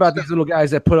don't care about these little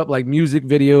guys that put up like music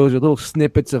videos or little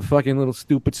snippets of fucking little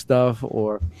stupid stuff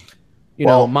or, you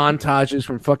know, montages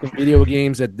from fucking video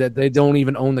games that they don't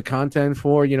even own the content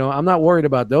for. You know, I'm not worried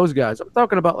about those guys. I'm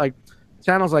talking about like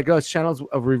channels like us, channels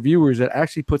of reviewers that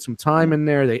actually put some time in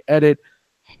there. They edit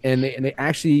and they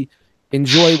actually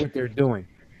enjoy what they're doing.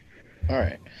 All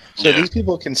right. So these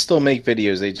people can still make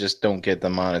videos. They just don't get the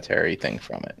monetary thing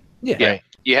from it. Yeah. Right.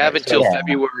 You have Right, until so-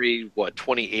 February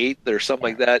 28th or something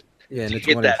like that Yeah, and to it's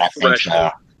get one that of- I think so.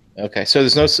 threshold. Okay. So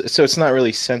there's no. So it's not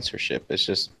really censorship. It's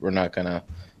just we're not gonna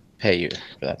pay you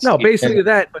for that. no, stuff. basically And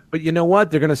that. But you know what?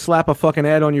 They're gonna slap a fucking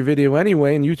ad on your video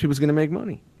anyway, and YouTube is gonna make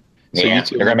money. So Yeah, YouTube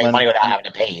they're gonna make will money without having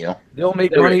to pay you. They'll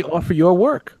make There money off of your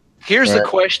work. Here's the Right.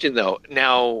 question, though.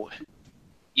 Now,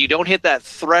 you don't hit that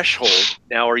threshold.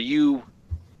 Now, are you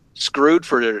screwed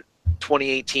for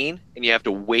 2018, and you have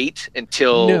to wait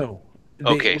until? No.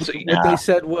 Okay, so you- what they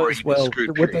said Or was you get screwed,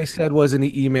 what period. they said was in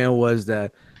the email was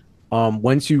that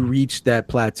once you reach that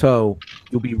plateau,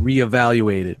 you'll be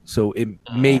reevaluated. So it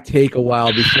may take a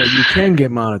while before you can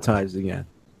get monetized again.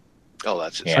 Oh,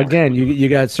 that's it. Yeah. Again, you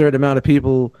got a certain amount of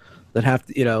people that have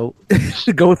to, you know,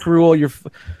 go through all your.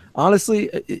 Honestly,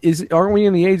 aren't we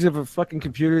in the age of a fucking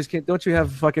computers? Don't you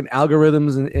have fucking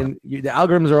algorithms and the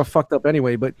algorithms are all fucked up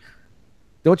anyway? But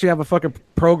don't you have a fucking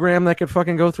program that could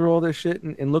fucking go through all this shit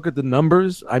and look at the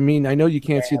numbers? I mean, I know you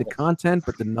can't see the content,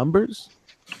 but the numbers.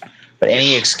 But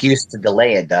any excuse to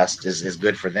delay it, Dust, is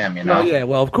good for them, you know. No, yeah,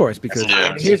 well, of course, because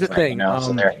Yeah. here's the Right, thing. you know,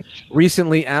 so they're-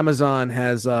 Recently, Amazon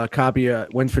has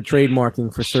went for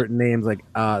trademarking for certain names, like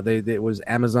it was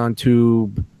Amazon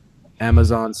Tube,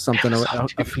 Amazon something.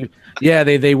 A few, yeah,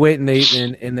 they went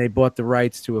and they bought the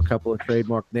rights to a couple of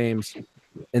trademark names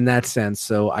in that sense.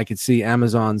 So I could see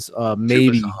Amazon's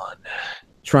maybe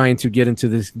trying to get into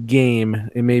this game.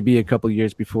 It may be a couple of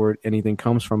years before anything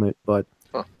comes from it, but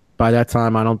by that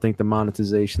time, I don't think the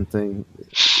monetization thing.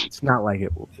 It's not like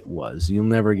it was. You'll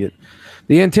never get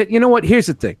the intent. You know what? Here's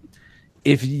the thing: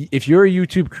 if you're a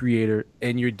YouTube creator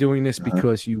and you're doing this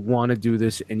because you want to do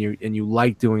this and you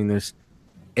like doing this,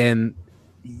 and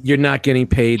you're not getting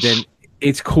paid, then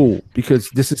it's cool because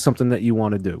this is something that you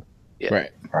want to do.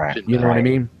 Right. right. You know what I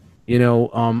mean? You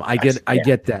know, I get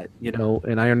Yeah. that. You know,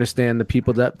 and I understand the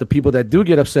people that do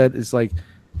get upset is like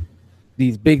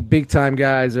these big time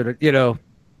guys that are, you know.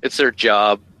 It's their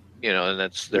job, you know, and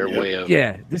that's their way of.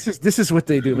 Yeah, this is what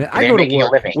they do, man. I They're go to making a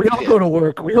work. living. We all go to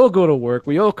work. We all go to work.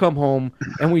 We all come home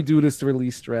and we do this to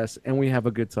release stress and we have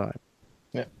a good time.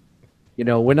 Yeah. You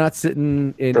know, we're not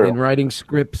sitting True. and writing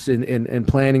scripts and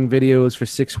planning videos for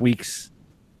 6 weeks,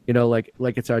 you know, like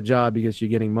it's our job because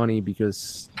you're getting money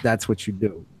because that's what you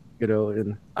do. You know,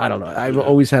 and I don't know. I've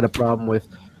always had a problem with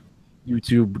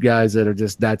YouTube guys that are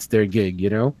just that's their gig,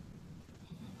 you know?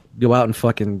 Go out and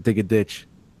fucking dig a ditch.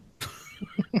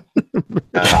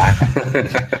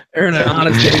 Earn an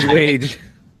honest day's wage.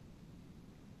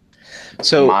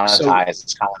 So monetize.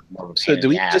 It's kind of more of a so pain do in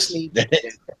we the just ass. need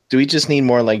do we just need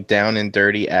more like down and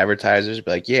dirty advertisers?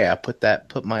 Be like, yeah, put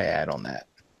my ad on that.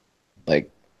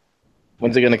 Like,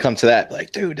 when's it gonna come to that?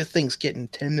 Like, dude, this thing's getting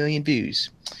 10 million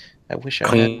views. I wish I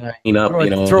had my. Clean up, you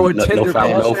know. Throw a no Tinder foul,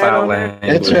 Plus no ad foul on there.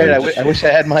 language. That's right. I wish I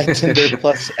had my Tinder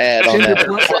Plus ad on Tinder that.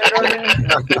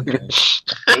 Plus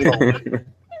ad on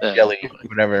there? Jelly,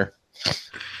 whatever.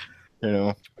 You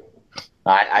know.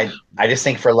 I just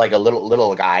think for like a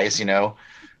little guys, you know,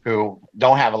 who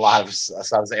don't have a lot of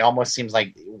subs, it almost seems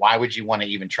like why would you want to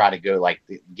even try to go like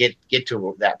get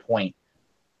to that point?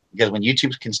 Because when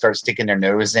YouTube can start sticking their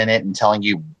nose in it and telling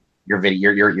you your video,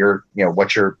 your you know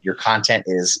what your content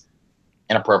is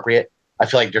inappropriate, I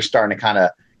feel like they're starting to kind of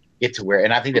get to where,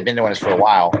 and I think they've been doing this for a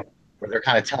while, where they're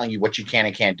kind of telling you what you can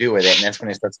and can't do with it, and that's when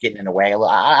it starts getting in the way.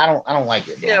 I don't like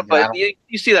it. man. Yeah, I but don't-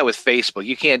 you see that with Facebook.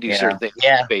 You can't do Yeah. certain things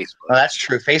Yeah. with Facebook. No, that's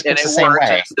true. And Facebook's it the same works.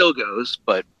 way. It still goes,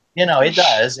 but You know, it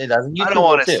does. It does. I don't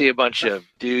want to see a bunch of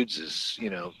dudes as,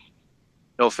 no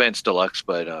offense, Deluxe,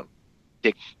 but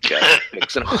dick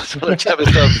pics and all this other type of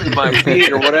stuff in my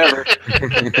feed or whatever.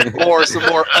 Or some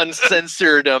more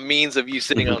uncensored means of you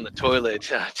sitting on the toilet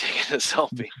taking a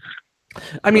selfie.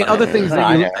 I mean, other things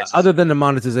that other than the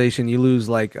monetization, you lose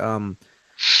like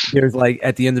there's like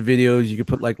at the end of videos you could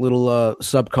put like little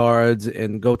sub cards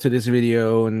and go to this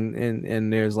video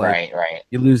and there's like right.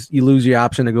 you lose your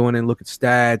option to go in and look at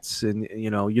stats and you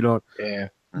don't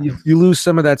you lose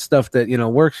some of that stuff that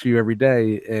works for you every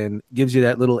day and gives you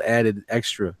that little added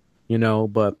extra,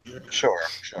 but sure.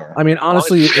 I mean,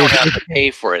 honestly, you don't have to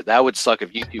pay for it. That would suck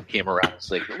if YouTube came around.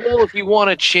 It's like, well, if you want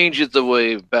to change it the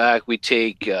way back, we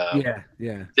take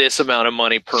this amount of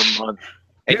money per month.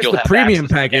 And here's you'll the have premium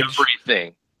package.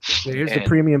 Everything. Here's the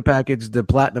premium package, the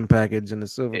platinum package, and the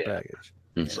silver package.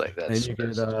 It's like that. And you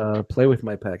can play with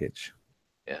my package.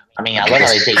 Yeah. I mean, I love how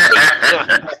they take.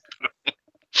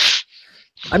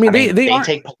 They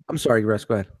take. I'm sorry, Russ.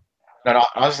 Go ahead. No,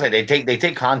 I was gonna say they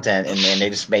take content and then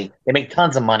they just make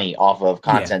tons of money off of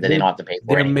content that they don't have to pay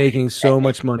for. They're making so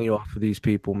much money off of these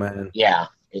people, man. Yeah,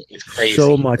 it's crazy.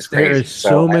 So much. There is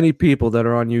so many people that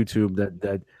are on YouTube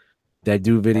that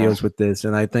do videos with this,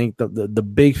 and I think the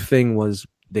big thing was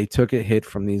they took a hit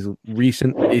from these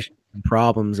recent issues and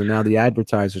problems, and now the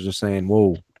advertisers are saying,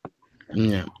 "Whoa,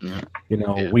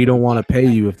 we don't want to pay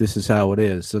you if this is how it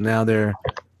is." So now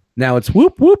it's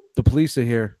whoop whoop, the police are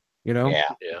here. And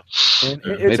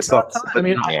it's about time. I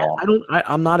mean,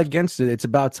 I'm not against it. It's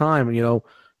about time.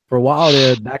 For a while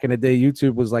there, back in the day,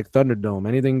 YouTube was like Thunderdome.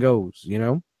 Anything goes.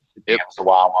 It's a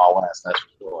Wild Wild West, that's for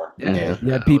sure. Yeah.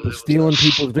 You had people stealing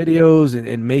people's videos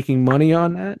and making money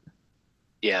on that.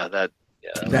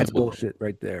 That's bullshit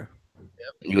right there.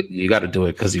 You got to do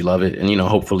it because you love it, and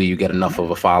hopefully you get enough of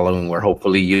a following where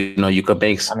hopefully you could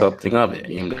make something of it.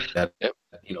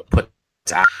 Put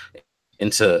out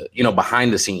into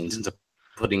behind the scenes into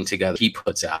putting together he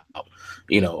puts out.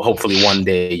 Hopefully one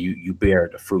day you bear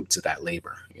the fruits of that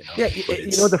labor.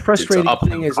 The frustrating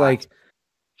thing is like.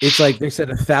 It's like they said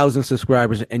 1,000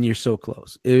 subscribers and you're so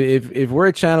close. If we're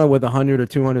a channel with 100 or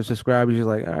 200 subscribers, you're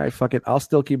like, all right, fuck it. I'll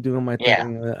still keep doing my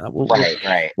thing.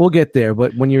 We'll get there.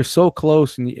 But when you're so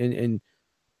close and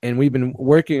we've been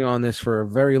working on this for a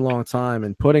very long time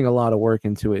and putting a lot of work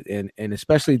into it and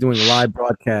especially doing live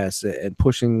broadcasts and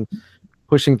pushing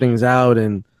things out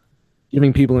and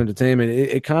giving people entertainment,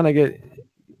 it kind of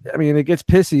it gets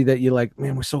pissy that you're like,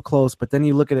 man, we're so close. But then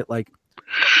you look at it like,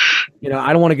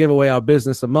 I don't want to give away our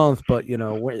business a month, but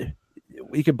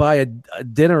we could buy a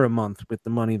dinner a month with the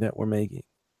money that we're making.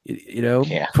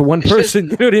 For one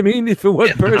person, you know what I mean? For one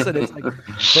person, it's like,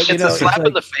 it's a slap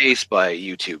in the face by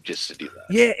YouTube just to do that.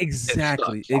 Yeah,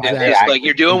 exactly. It's like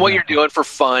you're doing what you're doing for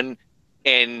fun,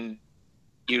 and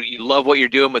you love what you're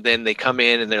doing, but then they come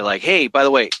in and they're like, "Hey, by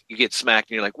the way," you get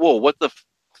smacked, and you're like, "Whoa, what the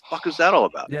fuck is that all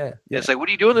about?" Yeah. It's like, what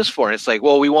are you doing this for? And it's like,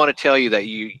 well, we want to tell you that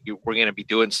we're going to be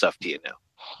doing stuff to you now.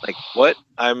 Like, what?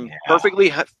 I'm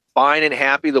perfectly fine and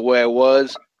happy the way I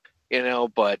was,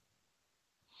 but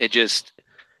it just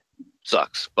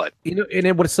sucks. But and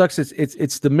then what sucks is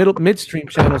it's the midstream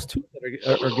channels too that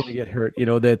are going to get hurt.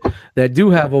 That do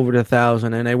have over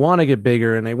 1,000 and they want to get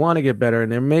bigger and they want to get better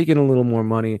and they're making a little more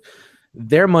money.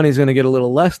 Their money's going to get a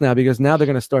little less now because now they're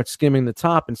going to start skimming the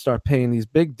top and start paying these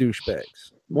big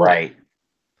douchebags. Right.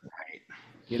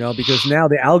 Because now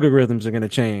the algorithms are going to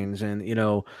change and,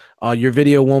 your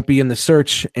video won't be in the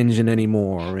search engine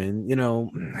anymore. And,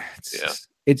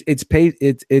 it's pay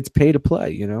to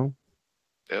play,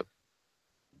 Yep.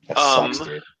 That sucks,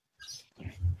 dude.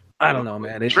 I don't know,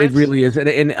 man. It really is.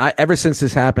 And ever since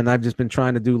this happened, I've just been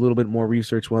trying to do a little bit more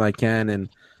research when I can. And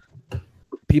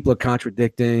people are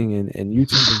contradicting and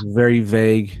YouTube is very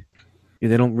vague.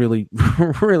 They don't really,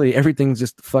 everything's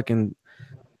just fucking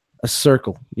a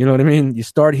circle. You know what I mean? You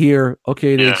start here,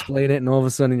 okay, to explain it, and all of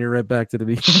a sudden you're right back to the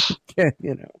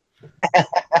beginning.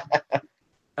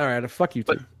 All right, fuck you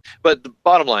too. But the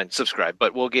bottom line, subscribe.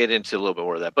 But we'll get into a little bit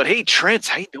more of that. But hey, Trent,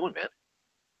 how you doing, man?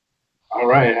 All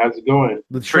right, how's it going?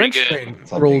 The Trent train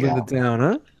rolled into town,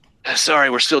 huh? Sorry,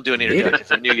 we're still doing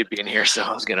introductions. I knew you'd be in here, so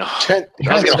I was gonna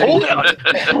hold out.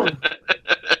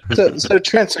 So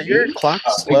Trent, so your clock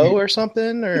slow or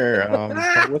something, or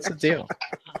what's the deal?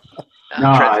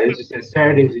 No, it's just that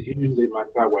Saturdays is usually my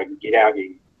time where I can get out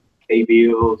and pay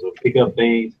bills or pick up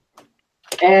things.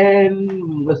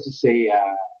 And let's just say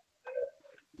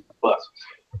bus.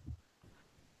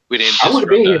 We didn't. I would have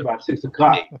been here by 6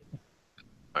 o'clock.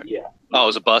 Right. Yeah. Oh, it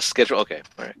was a bus schedule? Okay.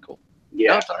 All right, cool.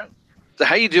 Yeah. No, it's all right. So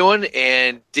how you doing?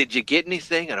 And did you get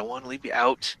anything? I don't want to leave you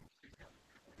out.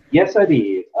 Yes, I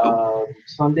did.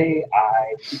 Sunday,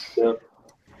 I picked up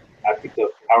I picked up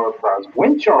Power Prize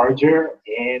Wind Charger,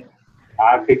 and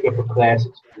I picked up a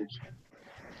classic solution.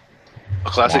 A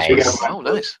classic. Nice. Oh,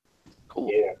 nice. Cool.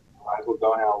 Yeah, might as well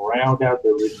go ahead and round out the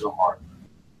original art.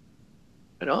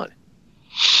 Right on.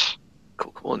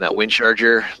 Cool. And that Wind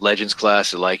Charger Legends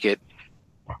class, I like it.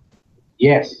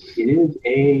 Yes,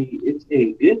 it's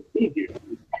a good figure.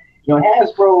 You know,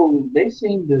 Hasbro, they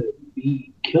seem to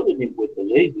be killing it with the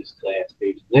Legends class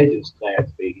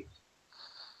figures.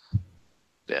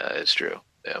 Yeah, it's true.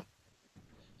 Yeah.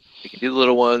 You can do the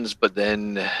little ones, but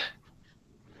then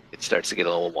it starts to get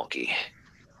a little wonky.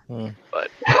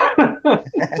 But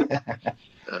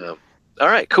all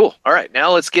right, cool. All right,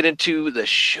 now let's get into the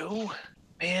show.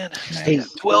 Man, Hey,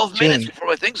 12 minutes James. before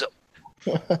my thing's up.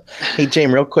 Hey,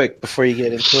 James, real quick before you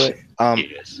get into it,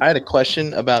 Yes. I had a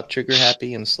question about Trigger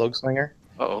Happy and Slugslinger.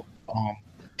 Uh-oh.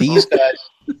 These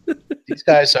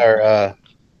guys are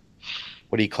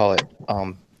what do you call it?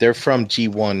 They're from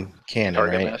G1 canon,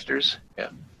 Target right? Masters. Yeah.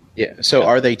 Yeah. So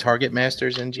are they Target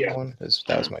Masters in G1?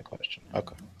 That was my question.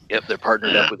 Okay. Yep, they're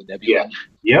partnered up with the Nebula.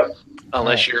 Yep.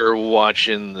 Unless you're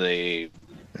watching the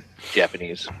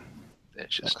Japanese.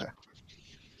 It's just Okay.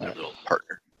 their little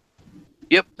partner.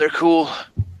 Yep, they're cool.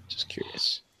 Just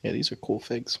curious. Yeah, these are cool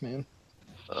figs, man.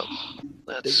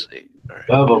 Let's see. All right.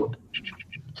 Love them.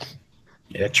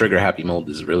 Yeah, Trigger Happy mold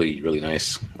is really, really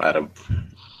nice.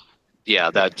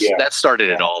 Yeah, that started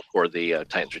it all for the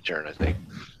Titans Return, I think.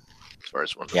 As far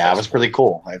as one of the Yeah, it best. was pretty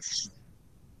cool. It's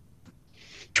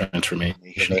Transformation.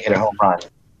 they hit a home run.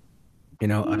 You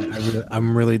know,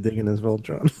 I'm really digging this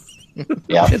Voltron.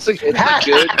 Yeah. It's a good.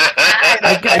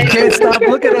 I can't stop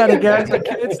looking at it, guys. I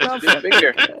can't stop. Good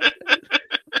figure.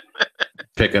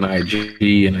 Pick an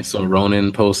IG, and I saw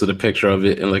Ronan posted a picture of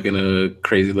it in a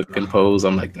crazy looking pose.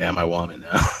 I'm like, damn, I want it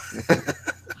now.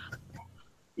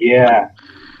 Yeah.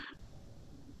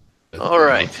 All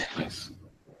right. Nice.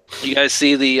 You guys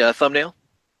see the thumbnail?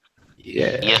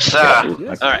 Yeah. Yes, sir. All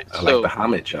right, I so- like the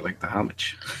homage. I like the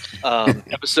homage.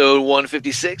 Episode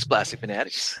 156, Plastic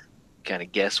Fanatics. Kind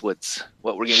of guess what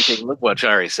we're going to be taking a look. Well, I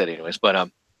already said anyways, but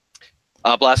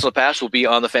Blast from the Past will be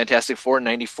on the Fantastic Four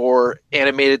 94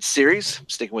 animated series,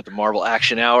 sticking with the Marvel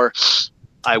Action Hour.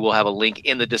 I will have a link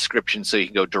in the description so you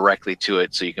can go directly to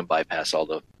it, so you can bypass all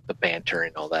the banter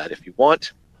and all that if you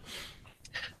want.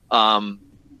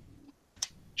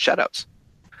 Shoutouts.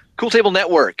 Cool Table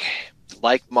Network,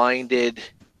 like-minded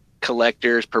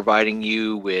collectors providing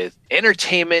you with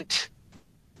entertainment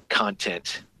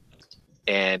content,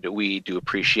 and we do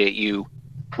appreciate you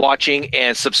watching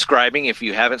and subscribing. If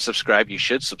you haven't subscribed, you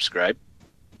should subscribe.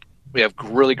 We have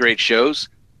really great shows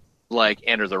like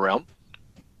Enter the Realm.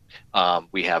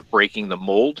 We have Breaking the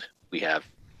Mold. We have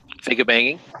Figure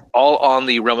Banging, all on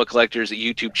the Realm of Collectors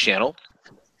YouTube channel.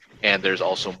 And there's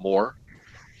also more,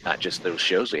 not just those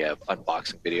shows. We have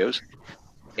unboxing videos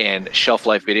and shelf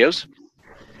life videos.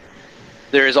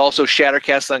 There is also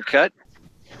Shattercast Uncut.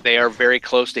 They are very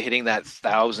close to hitting that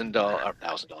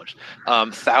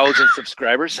 $1,000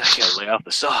 subscribers. I gotta lay off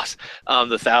the sauce. The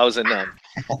 1,000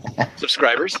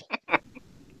 subscribers.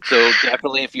 So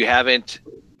definitely, if you haven't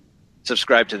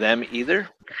subscribed to them either,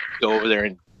 go over there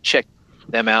and check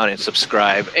them out and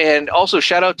subscribe. And also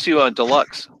shout out to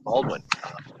Deluxe Baldwin.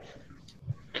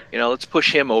 Let's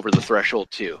push him over the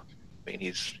threshold too. I mean,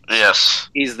 he's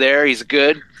there. He's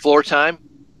good. Floor time.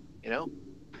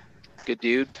 Good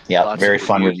dude. Yeah, Lots very of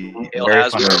fun reviews. review. Dale Very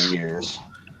Hasbro. fun reviews.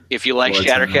 If you like Floor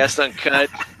time. Shattercast Uncut,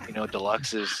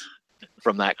 Deluxe is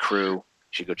from that crew. You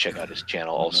should go check out his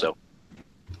channel also.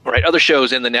 All right, other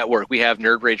shows in the network. We have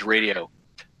Nerd Rage Radio,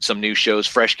 some new shows,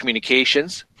 Fresh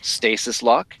Communications, Stasis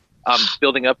Lock.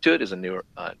 Building Up to It is a new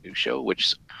show,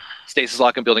 which Stasis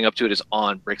Lock and Building Up to It is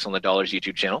on Bricks on the Dollars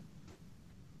YouTube channel.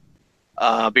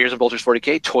 Beers and Bolters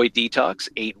 40K, Toy Detox,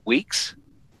 8 weeks.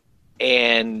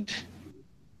 And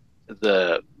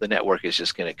the network is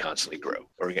just going to constantly grow.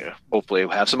 We're going to hopefully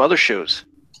have some other shows,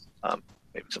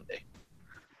 maybe someday.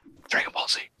 Dragon Ball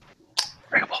Z,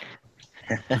 Dragon Ball.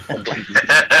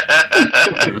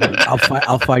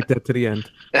 I'll fight that to the end.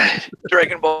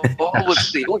 Dragon Ball. Let's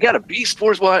see. We got a Beast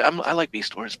Wars. Well, I like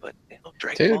Beast Wars, but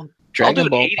Dragon Dude, Ball. Dragon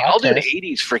Ball I'll do an podcast.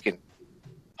 80s freaking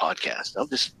podcast. It's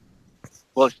just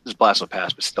blast from the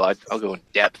past, but still, I'll go in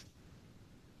depth.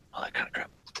 All that kind of crap.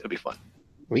 It'll be fun.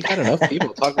 We got enough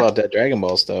people to talk about that Dragon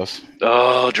Ball stuff.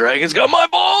 Oh, Dragon's got my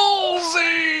balls!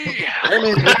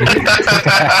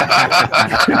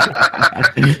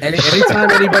 Anytime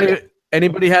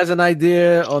anybody has an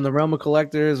idea on the Realm of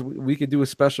Collectors, we could do a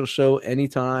special show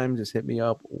anytime. Just hit me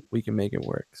up. We can make it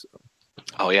work. So.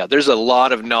 Oh yeah, there's a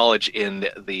lot of knowledge in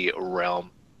the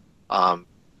realm.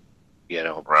 You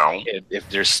know, Wrong. if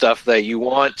there's stuff that you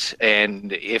want,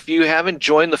 and if you haven't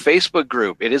joined the Facebook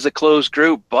group, it is a closed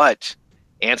group, but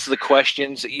answer the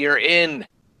questions you're in.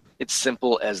 It's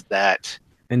simple as that.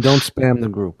 And don't spam the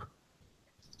group.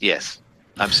 Yes.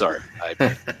 I'm sorry.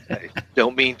 I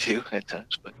don't mean to at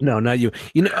times, but No, not you.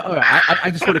 You know, all right,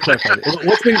 I just want to clarify.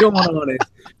 What's been going on is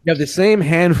you have the same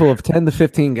handful of 10 to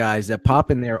 15 guys that pop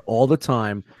in there all the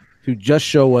time who just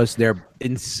show us their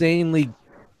insanely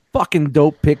fucking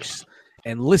dope picks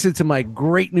and listen to my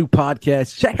great new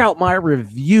podcast. Check out my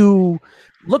review.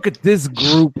 Look at this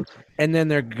group, and then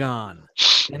they're gone.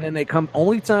 And then they come.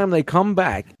 Only time they come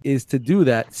back is to do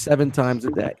that 7 times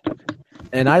a day.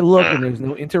 And I look, and there's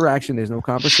no interaction. There's no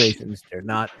conversations. They're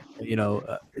not,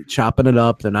 chopping it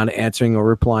up. They're not answering or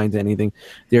replying to anything.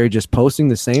 They're just posting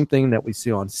the same thing that we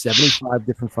see on 75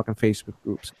 different fucking Facebook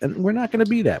groups. And we're not going to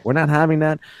be that. We're not having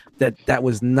that. That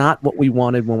was not what we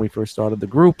wanted when we first started the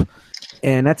group.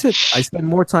 And that's it. I spend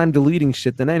more time deleting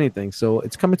shit than anything. So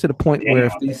it's coming to the point where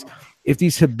if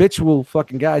these habitual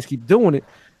fucking guys keep doing it,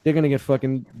 they're going to get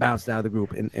fucking bounced out of the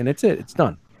group. And it's it. It's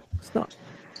done. It's done.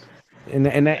 And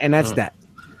that's that.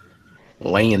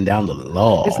 Laying down the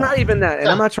law. It's not even that, and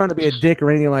I'm not trying to be a dick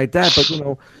or anything like that,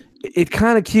 but it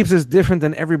kind of keeps us different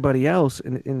than everybody else,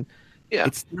 and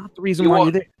it's not the reason why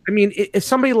you're there. I mean, if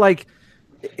somebody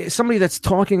that's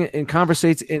talking and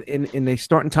conversates and they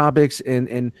starting topics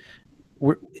and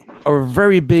are a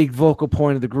very big vocal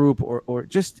point of the group, or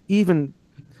just even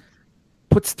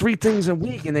puts 3 things a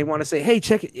week, and they want to say, "Hey,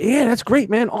 check it, yeah, that's great,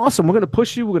 man, awesome, we're gonna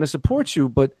push you, we're gonna support you,"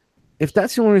 but if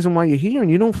that's the only reason why you're here and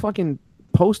you don't fucking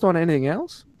post on anything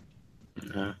else,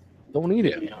 don't need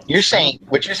it.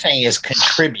 What you're saying is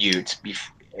contribute.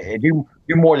 Do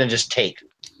more than just take.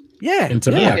 Yeah,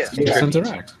 interact. Yeah. Just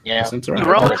interact. Yeah. Just interact.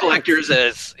 Realm Collectors,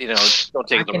 as don't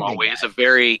take it the wrong way, it's a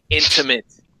very intimate.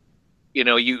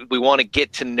 We want to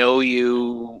get to know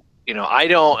you.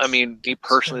 Me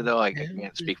personally though, I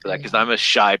can't speak for that because I'm a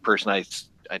shy person. I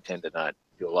tend to not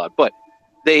do a lot, but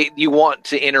you want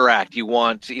to interact. You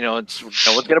want no one's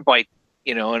gonna bite.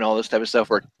 And all this type of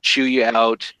stuff, or chew you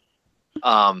out. We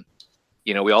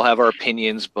all have our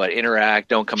opinions, but interact.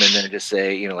 Don't come in there and just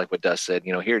say, like what Dust said,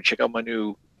 here, check out my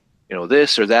new,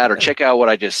 this or that, or check out what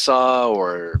I just saw,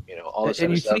 or, all this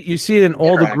and stuff. you see it in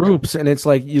all the groups, and it's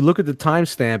like, you look at the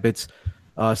timestamp, it's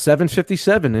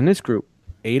 7:57 in this group,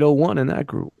 8:01 in that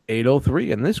group,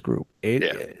 8:03 in this group.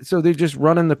 So they're just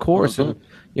running the course. And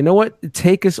you know what?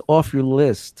 Take us off your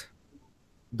list.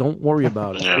 Don't worry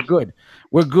about it.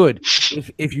 We're good.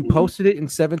 If you posted it in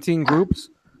 17 groups,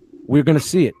 we're gonna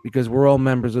see it because we're all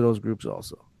members of those groups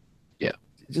also. Yeah.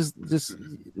 Just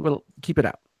keep it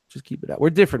out. Just keep it out.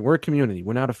 We're different. We're a community.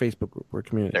 We're not a Facebook group. We're a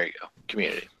community. There you go.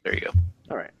 Community. There you go.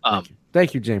 All right.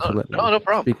 Thank you, James, for letting me no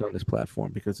problem. speak on this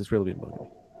platform because it's really been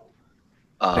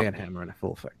fan hammer in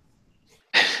full effect.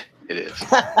 It is.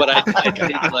 But I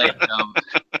did like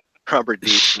Robert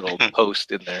D's little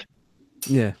post in there.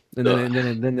 Yeah, and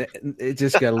then it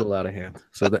just got a little out of hand.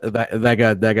 So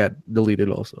that got deleted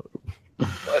also.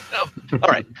 But, all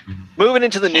right, moving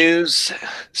into the news,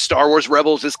 Star Wars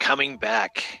Rebels is coming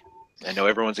back. I know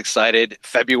everyone's excited.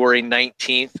 February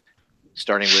 19th,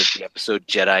 starting with the episode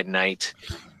Jedi Knight.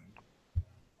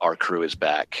 Our crew is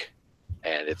back,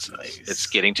 and it's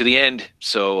getting to the end.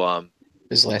 So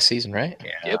this is last season, right?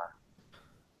 Yeah. Yep.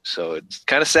 So it's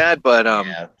kind of sad, but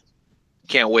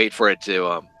can't wait for it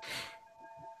to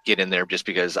get in there just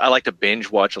because I like to binge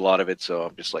watch a lot of it, so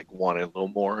I'm just like wanting a little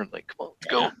more and like, come on,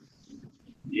 let's go.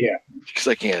 Yeah. Because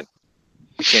I can't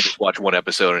just watch one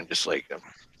episode and just like,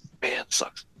 man, it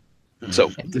sucks. So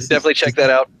definitely check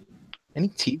that out. Any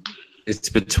teasers? It's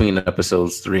between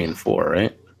episodes 3 and 4,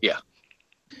 right? Yeah.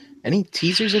 Any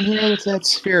teasers in here with that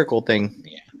spherical thing?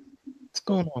 Yeah. What's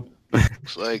going on?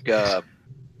 Looks like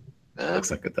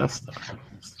Looks like a Death Star.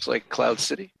 Looks like Cloud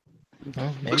City.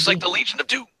 Oh, Looks like the Legion of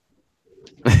Doom.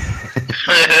 yeah.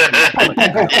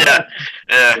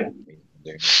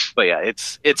 But yeah,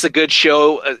 it's a good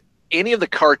show. Any of the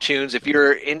cartoons, if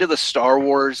you're into the Star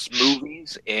Wars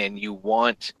movies and you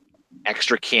want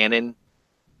extra canon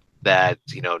that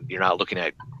you're not looking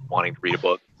at wanting to read a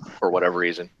book for whatever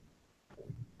reason,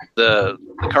 the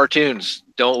cartoons,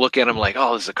 don't look at them like,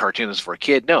 oh, this is a cartoon, this is for a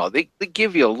kid. No, they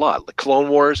give you a lot. The Clone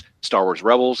Wars, Star Wars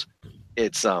Rebels,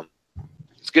 it's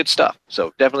good stuff.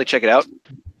 So definitely check it out.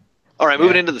 All right,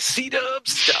 moving into the C-Dub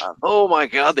stuff. Oh my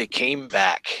God, they came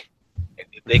back.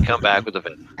 They come back with a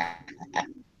vengeance.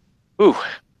 Ooh.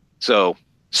 So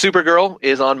Supergirl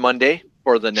is on Monday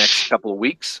for the next couple of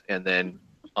weeks, and then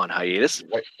on hiatus.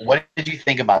 What did you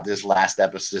think about this newest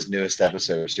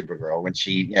episode of Supergirl when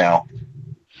she,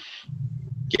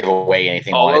 give away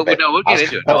anything Oh, on it. But we'll get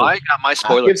into it. No, I got my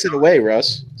spoiler. Gives it away,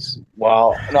 Russ.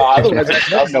 well, no, otherwise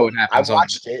I know what happens. I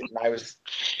watched it and I was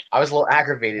a little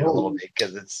aggravated a little bit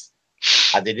because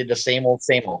they did the same old.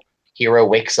 Hero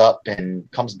wakes up and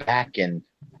comes back and.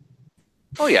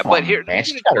 Oh yeah, but here man,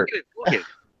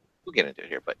 we'll get into it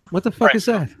here. But What the fuck is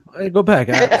that? Hey, go back.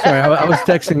 Sorry, I was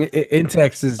texting. In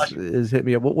text is hit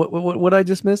me up. What I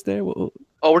just missed there?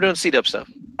 we're doing C-Dub stuff.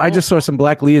 I just saw some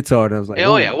black leotard. And I was like,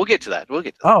 Oh yeah, we'll get to that.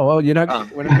 Oh, well, you're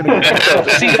not. We're not going to.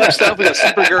 C-Dub stuff. We got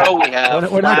Supergirl. We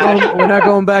have. We're not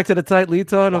going back to the tight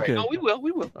leotard. Okay. No, we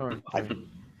will. All right.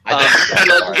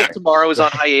 Legends of Tomorrow is on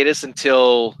hiatus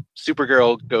until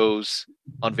Supergirl goes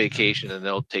on vacation, and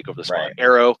they'll take over the spot. Right.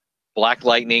 Arrow, Black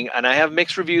Lightning, and I have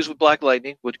mixed reviews with Black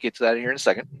Lightning. We'll get to that here in a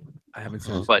second. I haven't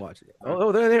seen But- watch it.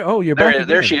 Oh, there. Oh, you're back.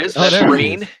 There again. she is. Oh, That's there she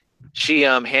Rain. is. She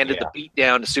handed the beat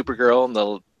down to Supergirl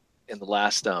in the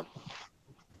last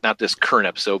not this current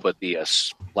episode, but the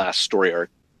last story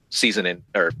arc season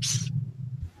or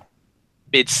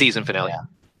mid-season finale. Yeah.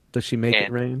 Does she make it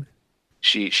And- rain?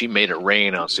 She made it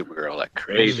rain on Supergirl like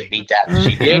crazy. She beat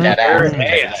that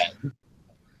ass.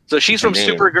 So she's from Damn.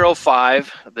 Supergirl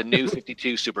 5, the new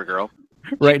 52 Supergirl.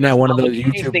 Right now, one of those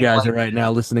Anything YouTube guys like- are right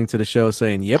now listening to the show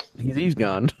saying, "Yep, he's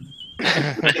gone."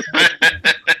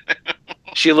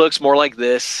 She looks more like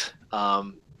this,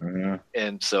 Mhm.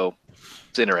 and so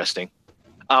it's interesting.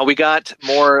 We got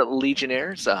more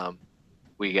Legionnaires.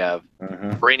 We have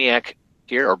Mhm. Brainiac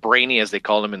here, or Brainy as they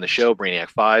call him in the show, Brainiac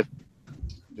 5.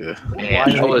 Yeah.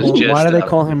 And it was just, why do they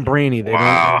call him Brainy? They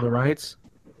Wow. don't own the rights.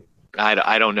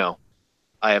 I don't know.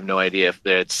 I have no idea if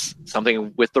it's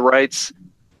something with the rights,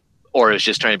 or it's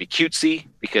just trying to be cutesy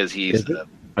because he's the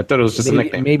I thought it was just a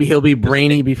nickname. Maybe he'll be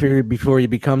Brainy before he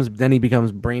becomes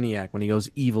Brainiac when he goes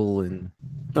evil and.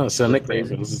 No, it's a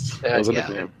nickname. It was a yeah.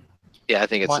 nickname. Yeah, I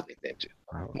think it's What? a nickname too.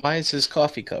 Why is his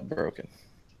coffee cup broken?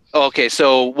 Okay,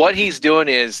 so what he's doing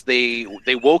is they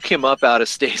woke him up out of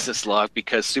stasis lock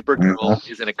because Supergirl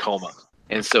is in a coma,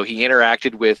 and so he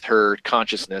interacted with her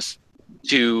consciousness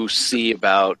to see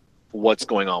about what's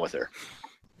going on with her.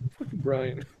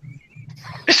 Brian.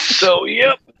 So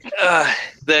yep,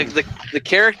 the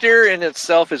character in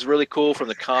itself is really cool from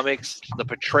the comics. The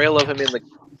portrayal of him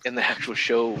in the actual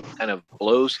show kind of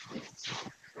blows.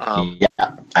 Yeah,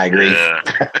 I agree. Yeah.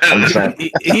 100%.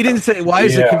 He didn't say why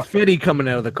is the Yeah. confetti coming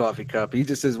out of the coffee cup. He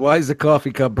just says why is the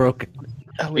coffee cup broken?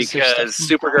 Because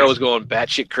Supergirl was going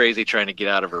batshit crazy trying to get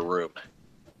out of her room.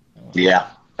 Yeah.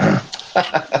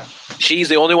 She's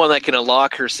the only one that can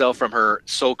unlock herself from her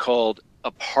so-called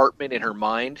apartment in her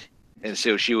mind, and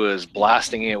so she was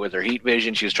blasting it with her heat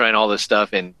vision. She was trying all this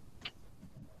stuff, and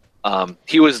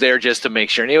he was there just to make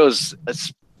sure. And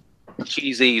it's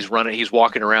cheesy. He's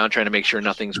walking around trying to make sure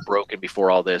nothing's broken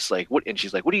before all this. Like what? And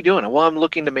she's like, "What are you doing?" Well, I'm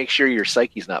looking to make sure your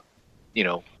psyche's not,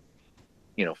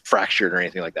 fractured or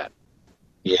anything like that.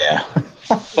 Yeah.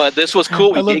 But this was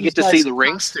cool. I We love did get this to see guy's the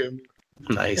rings. costume.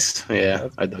 Nice. Yeah,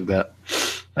 I dug that.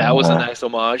 That was a nice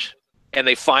homage. And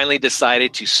they finally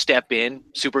decided to step in.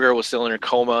 Supergirl was still in her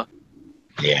coma.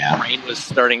 Yeah. Rain was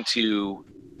starting to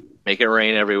make it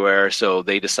rain everywhere. So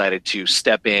they decided to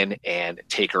step in and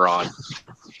take her on,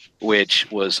 which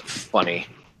was funny.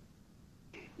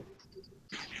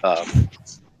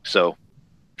 So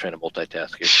trying to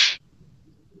multitask here.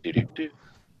 Do-do-do.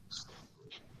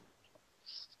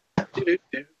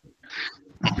 Do-do-do.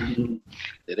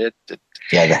 Do-do-do.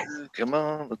 Yeah. Come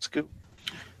on, let's go.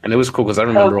 And it was cool because I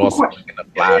remember cool also question. like in the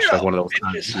Flash, like one of those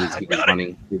times he was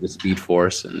running through the Speed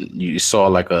Force, and you saw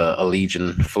like a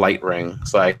Legion flight ring.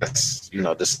 So I guess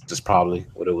this is probably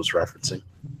what it was referencing.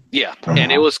 Yeah,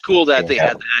 and it was cool that they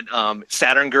had that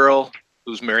Saturn girl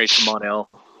who's married to Mon-El.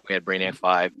 We had Brainiac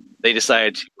 5. They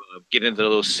decided to get into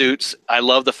those suits. I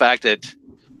love the fact that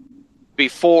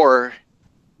before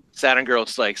Saturn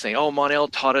girl's like saying, "Oh, Mon-El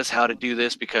taught us how to do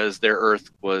this because their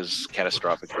Earth was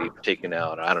catastrophically taken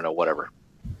out." I don't know, whatever.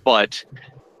 But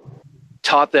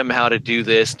taught them how to do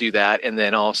this, do that, and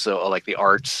then also like the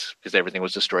arts because everything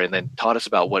was destroyed. And then taught us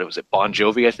about what was it, Bon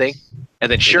Jovi, I think.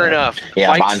 And then sure enough, Yeah,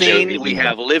 fight Bon scene, Jovi. we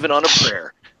have "Living on a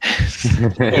Prayer."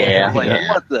 Yeah. Like, Yeah.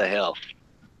 what the hell?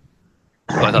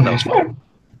 So I thought that was fun.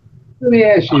 Let me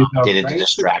ask you, Did it to Rain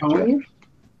distract you. Kryptonian?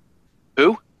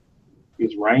 Who?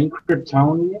 Is Rain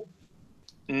Kryptonian?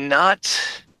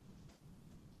 Not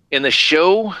in the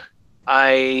show.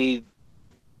 I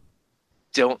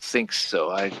don't think so.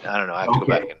 I don't know. I have to go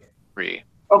Okay. back and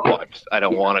re-watch. Okay. I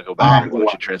don't want to go back and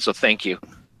watch it, Trent. So thank you.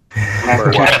 I have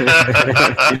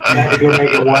to go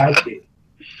back and watch it.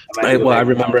 I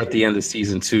remember at the end of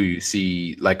season 2, you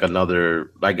see like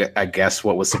another, like I guess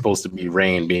what was supposed to be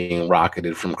Rain being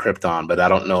rocketed from Krypton, but I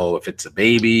don't know if it's a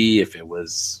baby, if it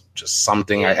was just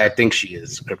something. I think she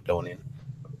is Kryptonian.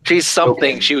 She's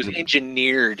something. Okay. She was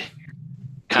engineered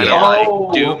kind Yeah. of like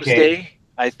Oh, Doomsday, okay.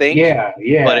 I think. Yeah.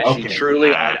 But is Okay. she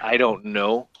truly? I don't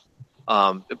know.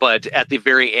 But at the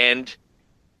very end,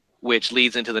 which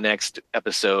leads into the next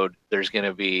episode, there's going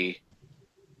to be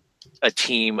a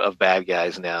team of bad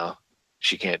guys now.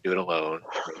 She can't do it alone.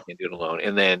 She can't do it alone.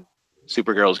 And then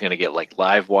Supergirl's going to get like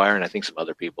Livewire and I think some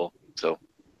other people. So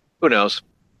who knows?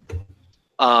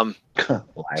 So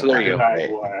there you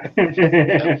go.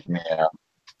 Yeah.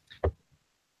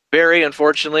 Barry,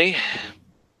 unfortunately,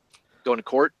 going to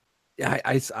court. Yeah,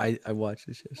 I watched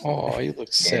this. Yesterday. Oh, you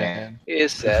look sad.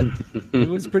 Is sad. It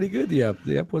was pretty good. The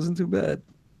app wasn't too bad.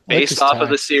 Based this off of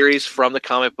time. the series from the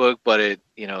comic book, but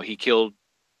he killed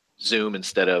Zoom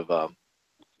instead of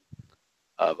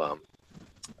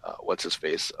what's his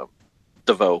face,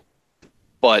 DeVoe.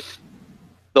 But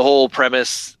the whole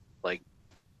premise, like,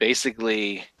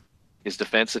 basically, his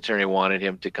defense attorney wanted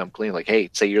him to come clean, like, hey,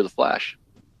 say you're the Flash,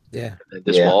 Yeah. and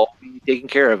this will all be taken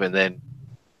care of, and then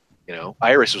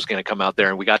Iris was going to come out there,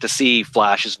 and we got to see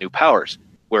Flash's new powers,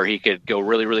 where he could go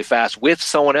really, really fast with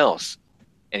someone else.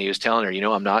 And he was telling her,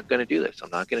 I'm not going to do this. I'm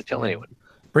not going to tell anyone.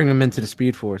 Bring him into the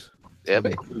Speed Force. Yeah,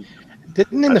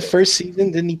 Didn't in the first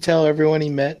season? Didn't he tell everyone he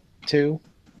met too?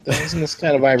 Isn't this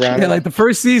kind of ironic? Yeah, like the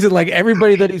first season, like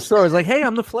everybody that he saw was like, "Hey,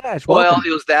 I'm the Flash." well, Welcome."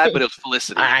 it was that, but it was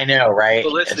Felicity. I know, right?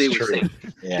 Felicity It's was true. saying,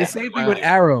 The Yeah. same thing with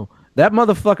Arrow. That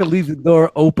motherfucker leaves the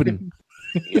door open.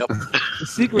 yep. The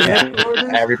secret headquarters,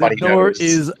 Everybody the door knows.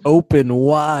 is open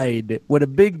wide with a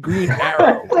big green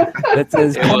arrow that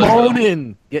says, It "Come was, on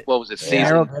in." Get What was it, season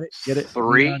arrow, get it?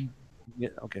 3? Yeah,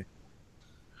 okay.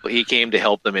 But he came to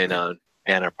help them in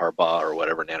Nana Parbat or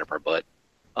whatever, Nana Parbat,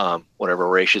 whatever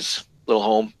Raish's little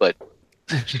home, but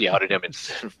she outed him in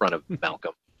front of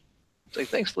Malcolm. It's like,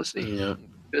 thanks, Felicity. Yeah.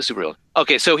 It was super real.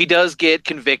 Okay, so he does get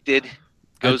convicted, I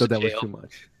goes to thought that was jail, too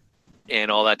much.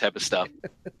 and all that type of stuff.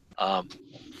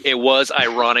 It was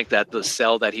ironic that the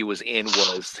cell that he was in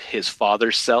was his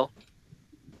father's cell.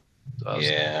 So that was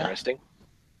interesting.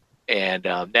 And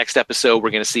next episode,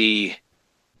 we're going to see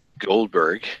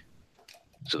Goldberg.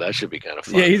 So that should be kind of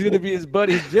fun. Yeah, he's gonna be his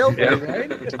buddy's jail buddy,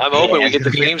 right? I'm hoping we get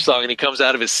the theme song and he comes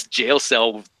out of his jail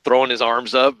cell throwing his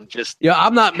arms up and just. Yeah,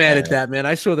 I'm not mad at that, man.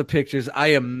 I saw the pictures. I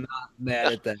am not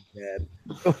mad at that, man.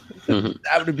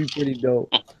 That would be pretty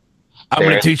dope. I'm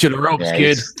gonna teach you the ropes, Yeah,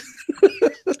 kid.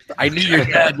 I knew your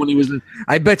dad when he was in.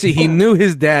 I bet you he knew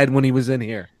his dad when he was in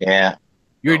here. Yeah.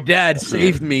 Your dad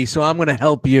saved me, so I'm gonna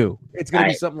help you. It's gonna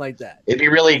be something like that. It'd be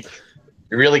really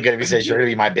good if he says, "You're gonna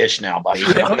be my bitch now, buddy."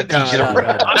 I'm gonna teach you the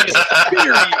ropes.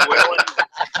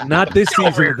 Not this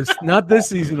season. Not this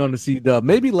season on the C-Dub.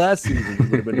 Maybe last season he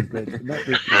would have been his bitch. Not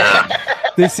this season.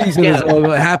 This season is all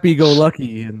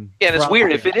happy-go-lucky and. Yeah, and it's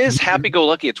weird. If it is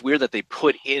happy-go-lucky, it's weird that they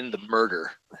put in the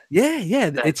murder. Yeah.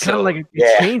 It's kind of like it's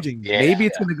Yeah. changing. Yeah. Maybe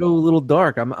it's gonna go a little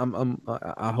dark.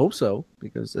 I hope so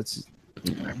because that's.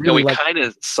 I really We like. kind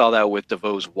of saw that with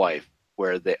DeVoe's wife,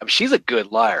 where she's a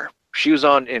good liar. She was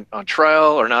on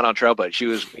trial, or not on trial, but she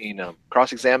was being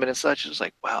cross-examined and such. It was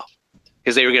like, wow,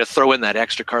 because they were going to throw in that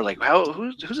extra card, like,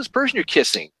 who's this person you're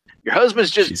kissing? Your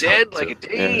husband's just She's dead hot, like a too.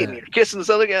 day, Yeah. and you're kissing this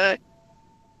other guy.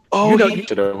 Oh, You know,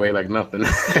 Took it away like nothing.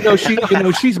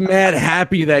 she's mad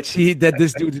happy that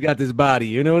this dude's got this body.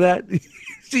 You know that?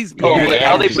 She's oh, mad. but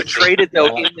how they portrayed it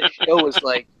though in the show was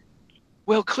like,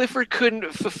 well, Clifford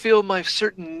couldn't fulfill my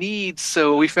certain needs,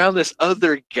 so we found this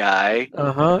other guy,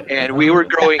 and we were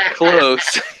growing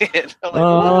close. And I'm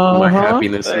like, My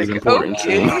happiness is Like, important.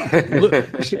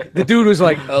 okay. The dude was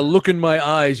like, "Look in my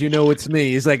eyes, you know it's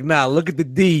me." He's like, "Nah, look at the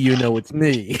D, you know it's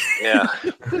me." yeah.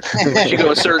 She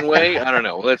go a certain way. I don't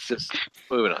know. Let's just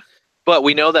moving on. But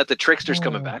we know that the trickster's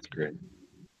coming back, and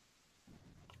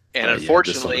Yeah,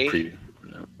 unfortunately, just on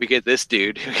the preview. we get this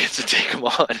dude who gets to take him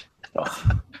on.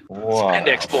 Whoa.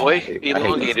 Spandex boy,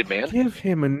 elongated man. Give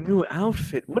him a new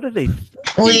outfit. What are they?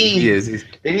 Please. He is.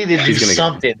 They need to do He's gonna-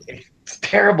 something. It's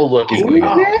terrible looking. He's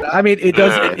gonna Oh, get- I mean, it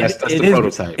does. That's It the is.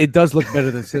 prototype. It does look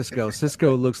better than Cisco.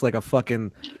 Cisco looks like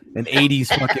an '80s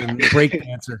fucking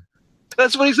breakdancer.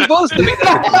 That's what he's supposed to be.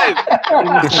 That's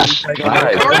Like,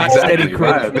 Right, steady exactly,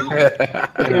 crowd.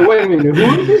 right. Hey, wait a minute.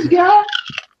 Who is this guy?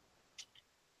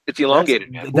 It's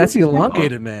elongated man. That's the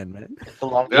elongated man.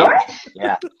 Yep.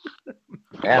 Yeah.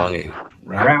 Yeah.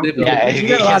 Elongated. Yeah, You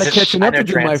got a lot of it's- catching I up know to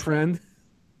do, my Trent. friend.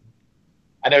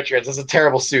 I know, Trent. This is a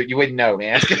terrible suit. You wouldn't know,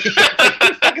 man.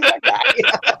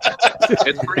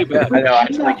 It's pretty bad. I know. I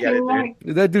totally get it,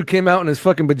 dude. That dude came out in his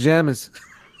fucking pajamas.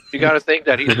 You got to think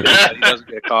that he doesn't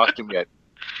get a costume yet.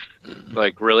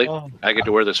 Like, really? I get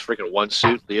to wear this freaking one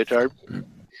suit leotard Do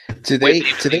with they?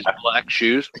 these black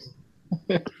shoes,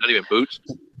 not even boots.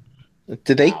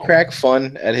 Did they crack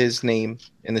fun at his name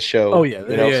in the show? Oh, yeah.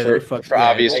 You know, Yeah, for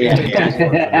obvious reasons.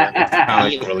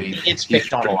 Comic relief. It's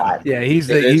picked on a lot. Yeah, he's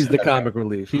the comic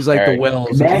relief. He's like All the right.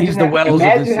 Wells. Imagine He's the Wells of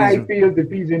this imagine how he season. feels if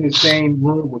he's in the same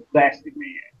room with Plastic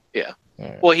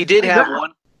Man. Well, he did have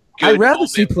one good I'd rather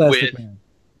see moment Plastic with Man.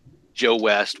 Joe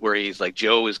West where he's like,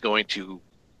 Joe is going to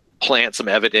plant some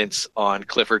evidence on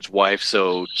Clifford's wife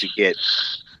so to get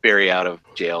Barry out of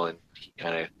jail, and he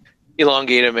kind of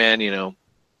elongate him and,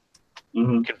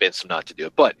 convince him not to do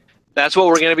it. But that's what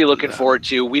we're going to be looking forward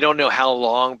to. We don't know how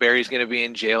long Barry's going to be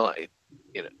in jail. It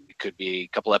could be a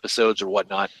couple episodes or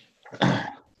whatnot.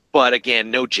 But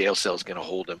again, no jail cell is going to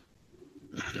hold him.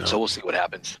 No. So we'll see what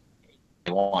happens.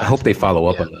 I hope they follow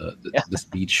up on the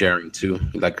speed sharing too,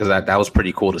 like because that was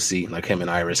pretty cool to see, like him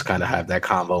and Iris kind of have that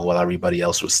combo while everybody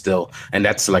else was still, and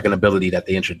that's like an ability that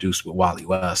they introduced with Wally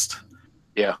West.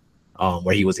 Yeah.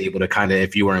 Where he was able to kind of,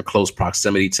 if you were in close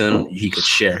proximity to him, he could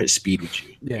share his speed with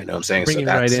you. Yeah. You know what I'm saying? Bring So it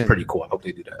that's right in. pretty cool. I hope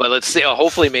they do that. But let's see.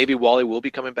 Hopefully, maybe Wally will be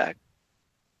coming back.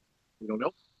 We don't know.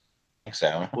 I think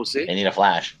so. We'll see. They need a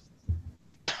Flash.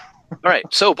 All right.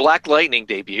 So Black Lightning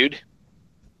debuted,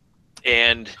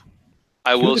 and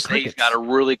I will the say he's crickets. got a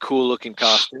really cool looking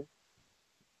costume.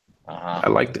 Uh-huh. I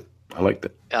liked it.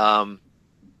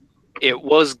 It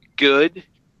was good,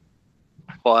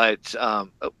 but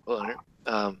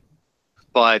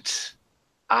but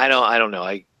I don't know.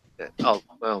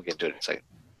 I'll get to it in a second.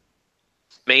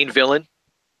 Main villain,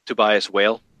 Tobias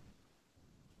Whale.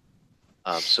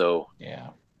 So Yeah.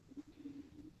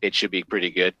 it should be pretty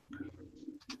good.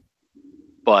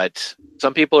 But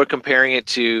some people are comparing it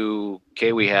to,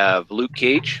 we have Luke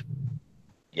Cage,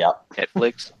 Yep.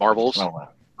 Netflix, Marvel's, Oh,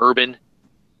 Urban,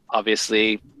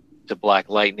 obviously, to Black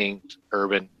Lightning,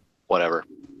 Urban, whatever.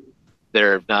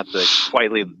 They're not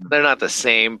they're not the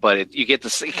same, but you get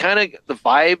the kind of, the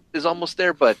vibe is almost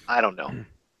there, but I don't know.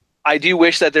 I do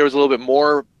wish that there was a little bit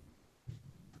more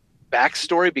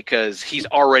backstory because he's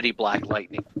already Black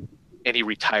Lightning and he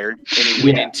retired and he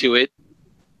went into it,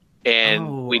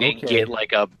 and we didn't get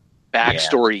like a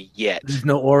backstory yet. There's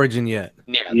no origin yet.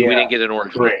 Yeah, we didn't get an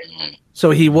origin. Correct.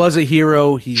 So he was a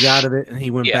hero. He got it, and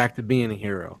he went back to being a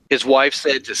hero. His wife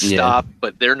said to stop,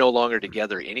 but they're no longer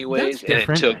together anyways, and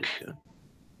it took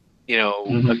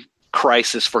a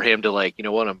crisis for him to like, you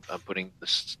know what, I'm putting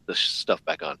this stuff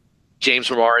back on. James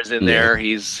Remar is in there.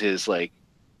 He's his like,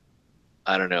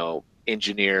 I don't know,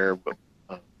 engineer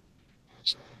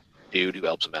dude who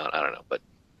helps him out. I don't know, but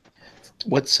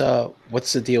What's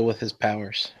the deal with his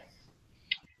powers?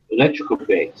 Electrical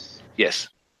base. yes,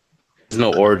 There's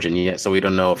no origin yet, so we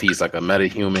don't know if he's like a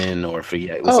metahuman or if he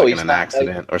was Oh, like he's in an not,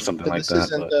 accident or something like This that.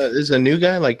 isn't But this is a new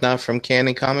guy, like not from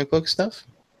canon comic book stuff.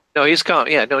 no, he's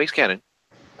he's canon.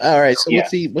 All right, so Yeah.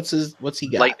 what's he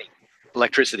got? Lightning,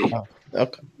 electricity. Oh.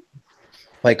 Okay,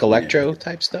 like electro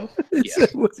type stuff.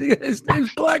 His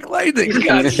name's Black Lightning. He's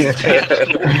got-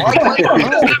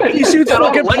 He shoots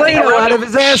fucking Play-Doh out of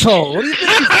his asshole. What do you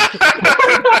think?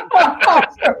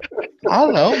 I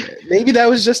don't know. Maybe that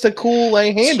was just a cool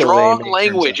like handle. Strong they made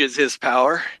language for is his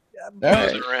power.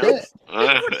 himself. All right. Around.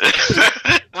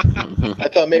 Yeah. I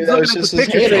thought maybe that was just his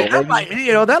handle.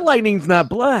 Maybe- That lightning's not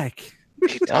black.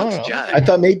 He I tells don't know. John. I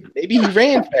thought maybe he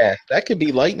ran fast. That could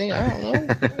be lightning. I don't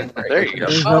know. There you go.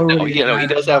 There's Oh, no no, reason he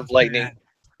does have lightning.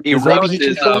 He Is that rubs what he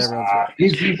his controls?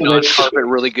 He's carpet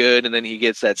really good, and then he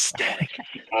gets that static.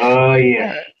 Oh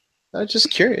yeah. I was just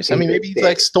curious. I mean, maybe he's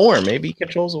like Storm. Maybe he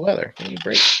controls the weather. Can you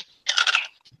break?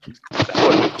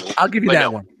 I'll give you But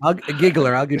that no. one.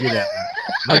 Giggler, I'll give you that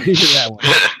one. I'll give you that one.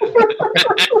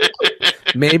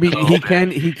 Maybe he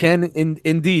can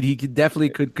indeed. He definitely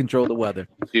could control the weather.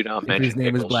 Do not If mention his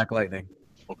name is pickles. Black Lightning.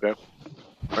 Okay.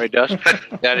 All right, Dust.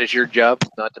 That is your job,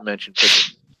 not to mention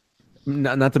pickles.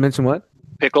 Not to mention what?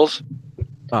 Pickles.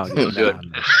 Oh, Do it. no.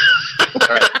 All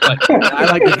right. But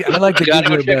I like the you gotta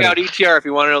go Giggler check better. out ETR if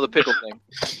you want to know the pickle thing.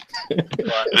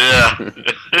 Yeah.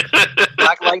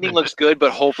 Black Lightning looks good,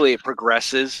 but hopefully it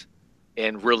progresses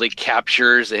and really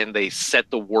captures and they set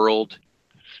the world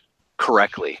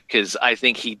correctly, because I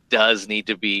think he does need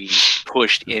to be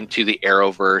pushed into the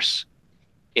Arrowverse,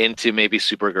 into maybe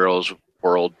Supergirl's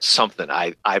world, something.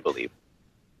 I believe.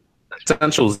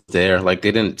 potential's there. Like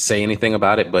they didn't say anything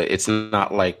about it, but it's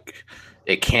not like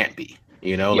it can't be.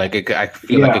 You know, like I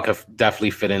feel like it could definitely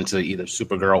fit into either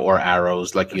Supergirl or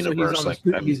Arrow's like universe.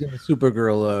 He's in the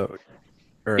Supergirl.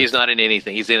 Earth. He's not in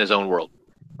anything. He's in his own world.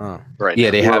 Oh. Right. Yeah,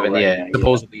 they haven't. right Yeah, now,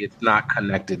 supposedly it's not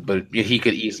connected, but he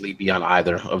could easily be on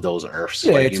either of those Earths.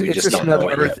 Yeah, Like, it's we just don't know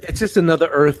another it Earth. yet. It's just another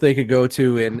Earth they could go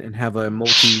to and have a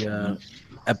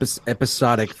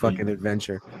episodic fucking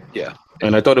adventure. Yeah.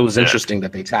 And I thought it was interesting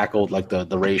that they tackled like the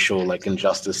racial like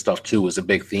injustice stuff too was a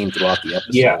big theme throughout the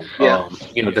episode. Yeah.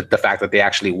 The fact that they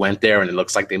actually went there and it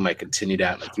looks like they might continue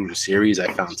that like through the series,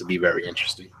 I found to be very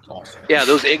interesting. Also. Yeah,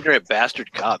 those ignorant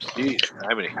bastard cops. Jeez,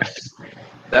 I mean,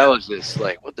 that was just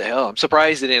like, what the hell? I'm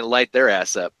surprised they didn't light their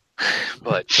ass up.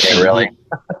 But Yeah, really.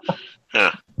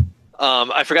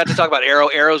 I forgot to talk about Arrow.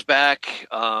 Arrow's back.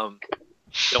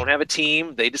 Don't have a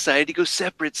team. They decided to go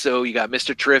separate. So you got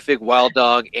Mr. Terrific, Wild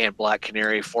Dog, and Black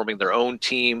Canary forming their own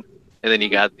team. And then you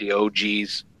got the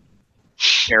OGs,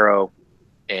 Arrow,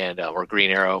 and or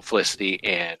Green Arrow, Felicity,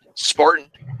 and Spartan,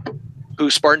 who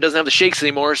Spartan doesn't have the shakes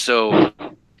anymore. So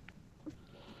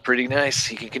pretty nice.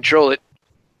 He can control it.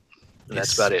 And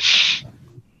that's about it.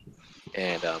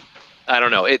 And I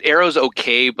don't know. Arrow's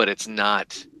okay, but it's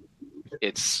not.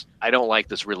 I don't like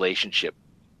this relationship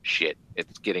shit.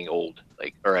 It's getting old.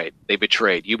 Like, all right, they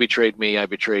betrayed. You betrayed me. I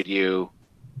betrayed you.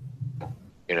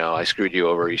 You know, I screwed you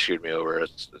over. You screwed me over.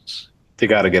 It's They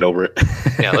got to get over it.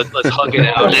 yeah, let's hug it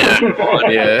out.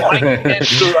 Yeah.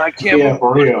 I can't Yeah,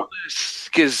 for real.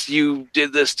 because you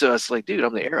did this to us. Like, dude,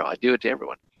 I'm the Arrow. I do it to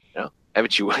everyone. You know,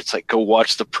 haven't you? It's like, go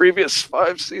watch the previous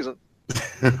 5 seasons.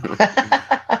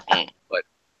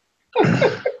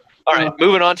 All right,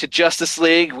 moving on to Justice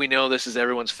League. We know this is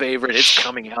everyone's favorite. It's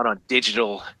coming out on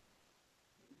digital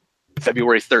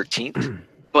February 13th.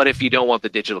 But if you don't want the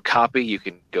digital copy, you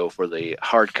can go for the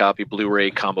hard copy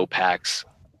Blu-ray combo packs.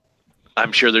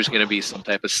 I'm sure there's going to be some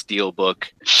type of steelbook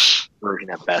version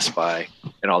at Best Buy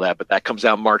and all that, but that comes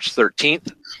out March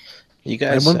 13th. You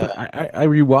guys, I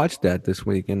rewatched that this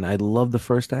week, and I love the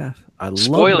first half. I love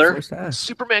Spoiler, the first half.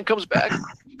 Superman comes back.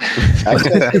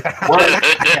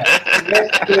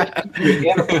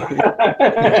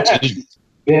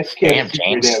 Best Damn, kept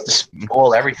James, secret ever.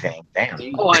 spoil everything. Damn.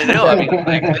 Oh, I know. I mean,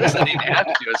 like, this I didn't have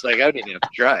to. It's like, I didn't have to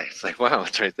try. It's like, wow,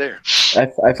 it's right there. I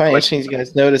find it interesting. You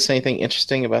guys notice anything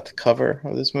interesting about the cover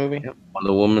of this movie?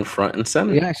 Wonder Woman front and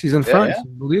center. Yeah, she's in front. Yeah.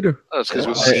 She's the leader. Oh, it's because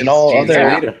we've And seen all She's other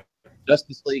the leader.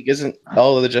 Justice League isn't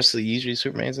all of the Justice League usually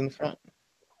Superman's in the front.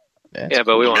 It's Yeah,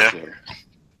 but we cool. want to see her.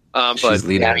 But She's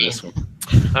leading yeah, in this one.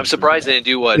 I'm surprised they didn't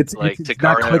do what It's not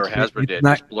Takara or clickbait. Hasbro It's did.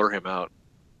 not- Just blur him out.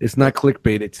 It's not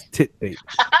clickbait. It's titbait.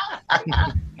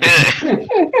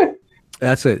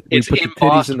 That's it. We It's put the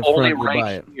embossed titties in the only front. You buy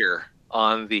right it. here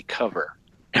on the cover.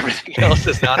 Everything else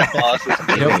is not embossed.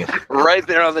 It's right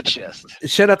there on the chest.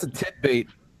 Shout out to titbait.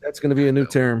 That's going to be a new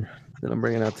term that I'm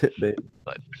bringing out. Titbait.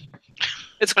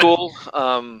 It's cool.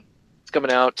 It's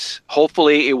coming out.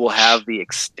 Hopefully, it will have the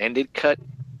extended cut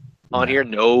on here.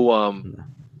 No,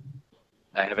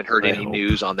 I haven't heard I any hope.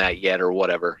 news on that yet or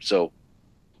whatever. So,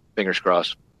 fingers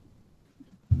crossed.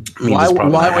 I mean, Why, it's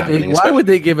probably why not would they? happening, Why would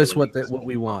they especially- give us what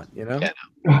we want? You know. Yeah.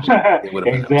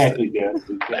 Exactly,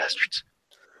 Dustin. Bastards.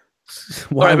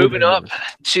 Why All right, would moving they up give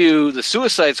us- to the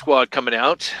Suicide Squad coming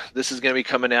out. This is going to be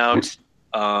coming out.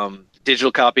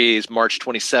 Digital copy is March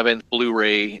 27th.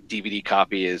 Blu-ray DVD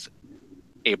copy is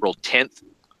April 10th.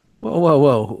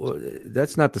 Whoa!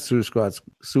 That's not the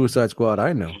Suicide Squad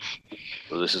I know.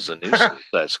 So this is a new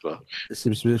Suicide Squad.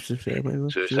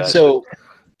 Suicide So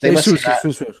they Say must have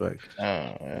Suicide.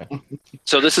 yeah.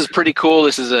 So this is pretty cool.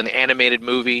 This is an animated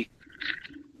movie.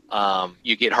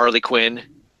 You get Harley Quinn.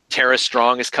 Tara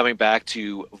Strong is coming back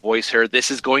to voice her. This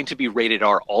is going to be rated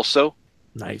R also.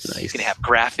 Nice. It's going to have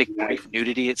graphic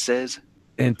nudity, it says,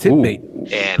 And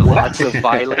titbait. and lots of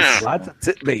violence. Lots of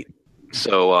titbait.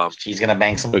 So, She's gonna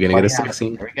bang some. We're gonna get a fucking sex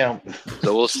scene. Here we go.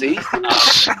 so we'll see.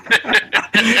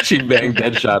 She banged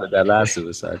Deadshot at that last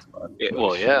Suicide Squad.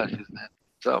 Well, yeah.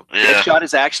 So Yeah. Deadshot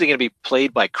is actually going to be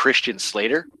played by Christian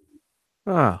Slater.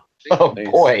 Ah, Oh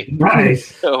boy.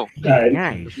 Nice. So Nice.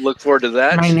 nice. look forward to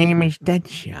that. name is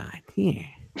Deadshot. Yeah.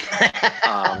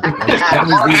 That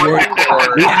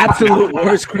was the absolute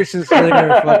worst Christian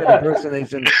Slater fucking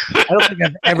impersonation. I don't think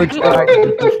I've ever tried.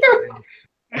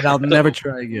 And I'll never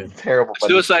try again. Terrible.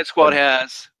 Buddy. Suicide Squad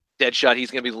has Deadshot. He's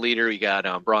going to be the leader. You got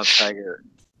Bronze Tiger.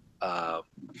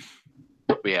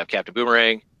 We have Captain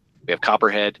Boomerang. We have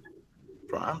Copperhead.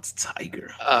 Bronze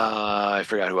Tiger. I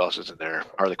forgot who else is in there.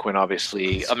 Harley Quinn,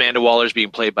 obviously. Amanda Waller's being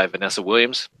played by Vanessa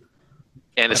Williams.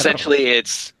 And essentially,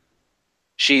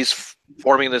 she's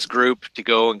forming this group to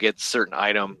go and get a certain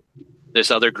item.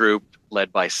 This other group,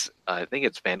 led by, I think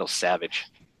it's Vandal Savage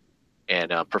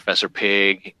and Professor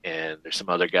Pig, and there's some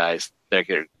other guys that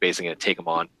are basically going to take them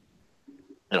on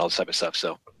and all this type of stuff.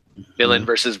 So, villain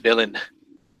versus villain.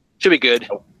 Should be good.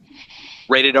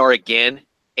 Rated R again.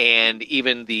 And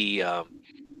even the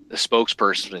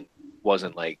spokesperson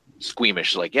wasn't like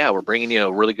squeamish. Like, yeah, we're bringing you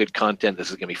really good content. This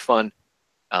is going to be fun.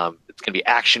 It's going to be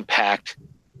action packed.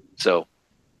 So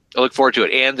I look forward to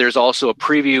it. And there's also a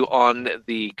preview on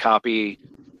the copy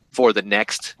for the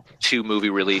next 2 movie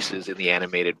releases in the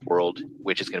animated world,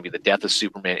 which is going to be The Death of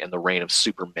Superman and The Reign of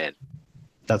Supermen.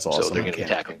 That's awesome. So they're going to be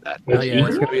tackling that. Oh, yeah,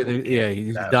 it's gonna be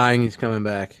he's dying. He's coming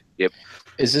back.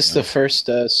 Is this the first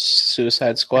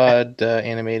Suicide Squad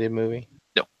animated movie?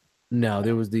 No,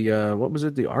 there was the what was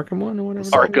it? The Arkham one or whatever.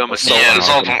 Arkham Assault. Yeah,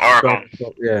 Assault on Arkham.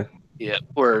 Yeah. Yeah,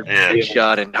 where Yeah.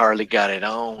 Deadshot and Harley got it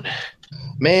on.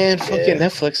 Man, fucking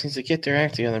Netflix needs to get their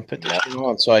act together and put that thing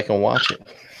on so I can watch it.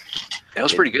 That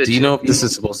was pretty good. Do you know if this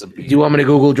is supposed to Do be? you want me to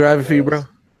Google Drive it for you, bro?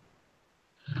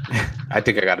 I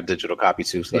think I got a digital copy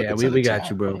too. So I Yeah, can we send it to got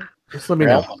you, bro. Just let me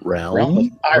know.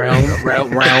 Realm.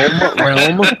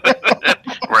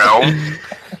 Realm.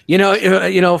 You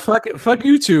know, fuck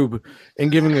YouTube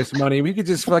and giving us money. We could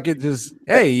just fucking just,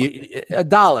 hey,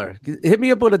 $1. Hit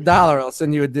me up with $1. I'll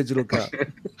send you a digital copy.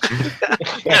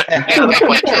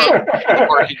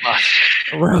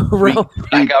 Realm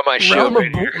I got my show of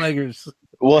right here. bootleggers.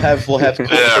 We'll have cool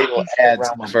little ads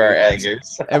for our ads.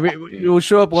 It will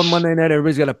show up one Monday night.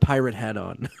 Everybody's got a pirate hat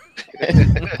on.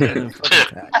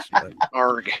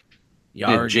 Arg.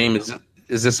 Yeah, James,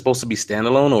 is this supposed to be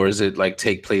standalone, or is it like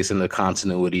take place in the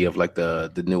continuity of like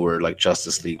the newer like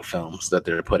Justice League films that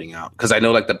they're putting out? Because I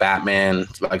know like the Batman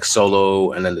like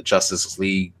Solo and then the Justice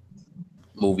League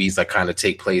movies that kind of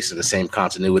take place in the same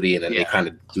continuity, and then they kind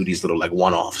of do these little like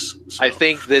one-offs. So. I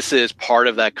think this is part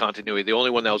of that continuity. The only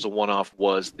one that was a one-off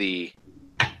was the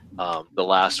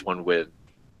last one with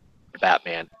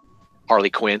Batman, Harley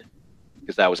Quinn,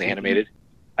 because that was animated.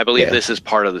 I believe this is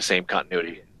part of the same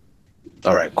continuity.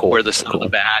 All right, cool. Where the Son of the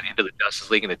Bat into the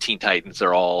Justice League and the Teen Titans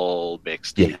are all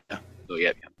mixed. Yeah. So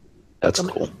yeah. That's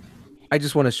cool. I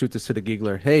just want to shoot this to the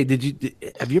giggler. Hey,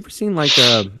 have you ever seen like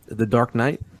the Dark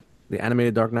Knight, the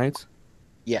animated Dark Knights?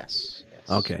 Yes.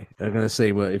 Okay, I'm gonna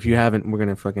say, well, if you haven't, we're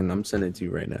gonna I'm sending it to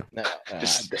you right now. No,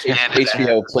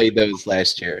 HBO played those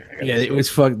last year. Yeah, it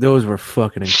was those were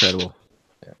fucking incredible.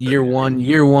 Year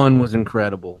one was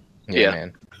incredible. Yeah.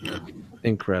 Man.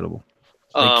 Incredible.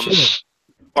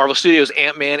 Marvel Studios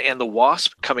Ant-Man and the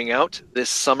Wasp coming out this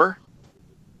summer.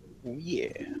 Yeah.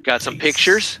 Got some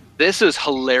pictures. This is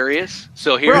hilarious.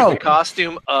 So here's the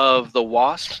costume of the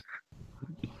Wasp.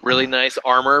 Really nice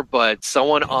armor, but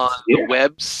someone on the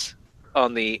webs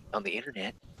on the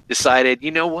internet decided,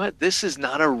 you know what? This is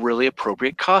not a really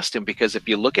appropriate costume because if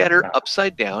you look at her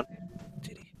upside down,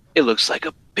 it looks like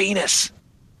a penis.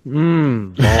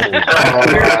 The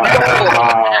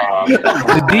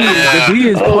D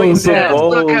is pointing down.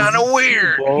 Look kind of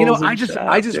weird. You know, I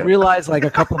just realized like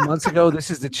a couple of months ago, this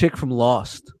is the chick from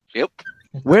Lost. Yep.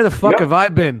 Where the fuck have I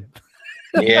been?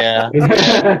 Yeah.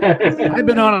 I've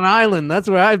been on an island. That's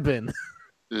where I've been.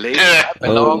 Ladies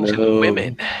belong to the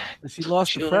women. She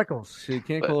lost the freckles. She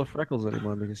can't call her freckles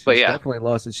anymore because she But yeah. definitely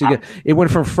lost it. It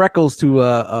went from freckles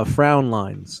to frown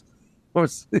lines.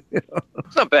 It's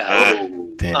not bad.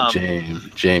 Damn,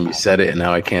 James, you said it, and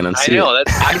now I can't unsee I know it.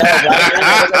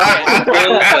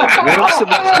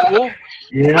 That's cool.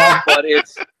 Yeah. But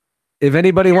it's If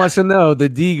anybody wants to know, the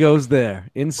D goes there.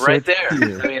 Insert right there.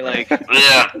 here. I mean, like,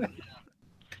 Yeah.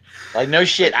 Like, no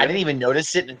shit. I didn't even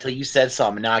notice it until you said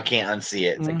something. Now I can't unsee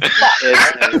it. It's like,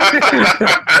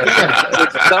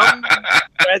 it's some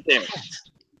right there.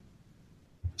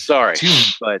 Sorry,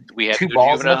 but we have two two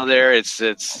balls juvenile up. there. It's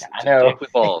I know. dick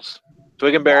with balls.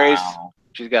 Twig and berries. Wow.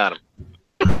 She's got them.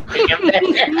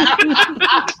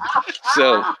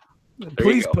 So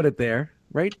Please put it there.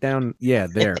 Right down. Yeah,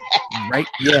 there. Right.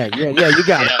 Yeah. You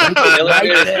got it. the Right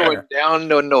elevator's there. going down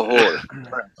to no hole.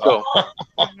 So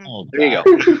Oh, there you go.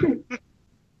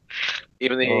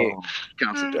 Even the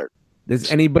concept art.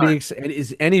 Is anybody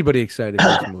excited for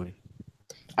this movie?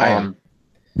 I am.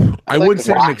 I like wouldn't the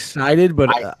say I'm Rock. excited, but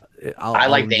I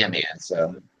like Ant-Man,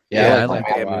 so. Yeah, I like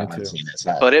I Ant-Man haven't too. seen it,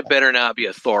 so. But it better not be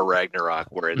a Thor Ragnarok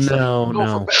where it's No.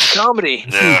 for best comedy.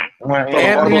 Yeah. From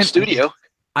Marvel Studio.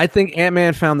 I think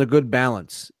Ant-Man found the good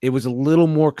balance. It was a little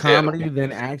more comedy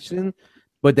than action,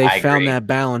 but they I found agree. that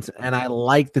balance, and I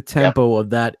like the tempo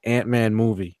of that Ant-Man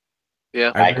movie.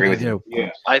 Yeah. I agree with you.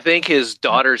 Yeah. I think his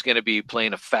daughter's going to be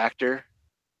playing a factor.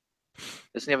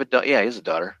 Doesn't he have a daughter? Yeah, he has a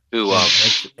daughter who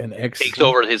An ex takes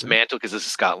over his mantle because this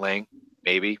is Scott Lang.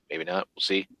 Maybe, maybe not. We'll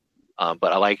see.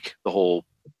 But I like the whole.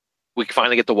 We can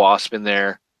finally get the Wasp in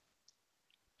there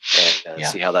and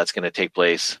see how that's going to take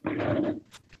place.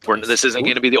 This isn't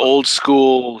going to be the old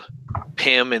school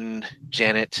Pym and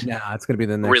Janet Nah, it's gonna be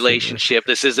the next relationship.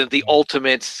 This isn't the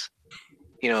ultimate,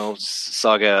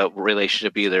 saga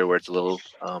relationship either, where it's a little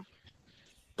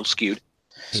skewed.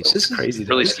 This is crazy.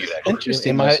 Really skewed. Actually.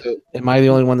 Interesting. Am I the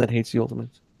only one that hates the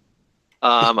Ultimates?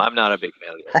 I'm not a big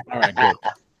fan of it. All right, good.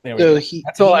 There we So go.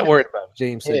 That's all I worried about.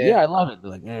 James said, Yeah. "Yeah, I love it."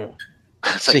 Like,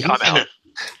 It's So like, he's I'm out.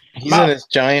 He's in his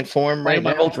giant form right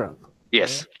my now, Voltron.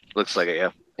 Yes, looks like it.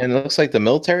 Yeah. and it looks like the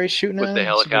military's shooting With at the him.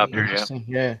 It's helicopter, yeah. interesting.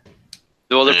 Yeah.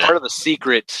 Well, they're Yeah. part of the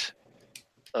secret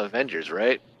Avengers,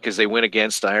 right? Because they went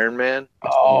against Iron Man.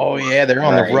 Oh yeah, they're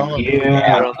on Right. the run. Yeah.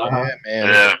 Yeah, man.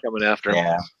 Yeah. Coming after him.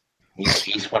 Yeah.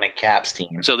 He's one of Cap's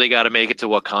team. So they got to make it to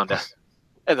Wakanda,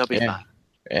 and they'll be Yeah. fine.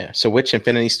 Yeah. So which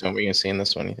Infinity Stone are we gonna see in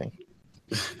this one? You think?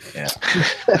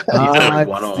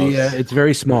 It's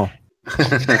very small.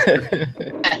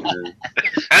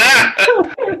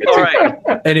 All right,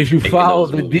 And if you follow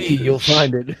the D, you'll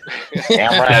find it.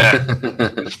 Damn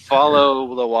right.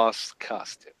 follow the Wasp's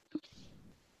costume.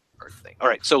 Thing. All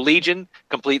right, so Legion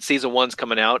complete season 1's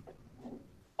coming out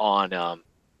on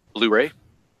Blu-ray,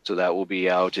 so that will be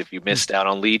out if you missed out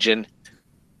on Legion,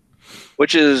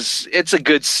 it's a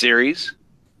good series.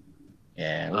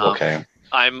 Yeah, it was okay.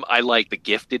 I like The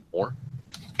Gifted more,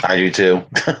 I do too.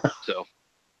 so,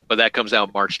 but that comes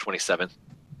out March 27th.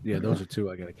 Yeah, those are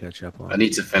two I gotta catch up on. I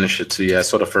need to finish it too. Yeah, I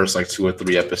saw the first like 2 or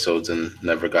 3 episodes and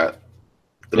never got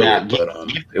through Yeah, it,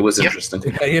 but it was interesting.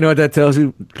 You know what that tells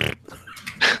you?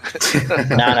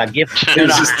 No, gift. It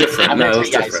was just different. I'm No, gonna it was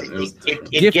tell you guys,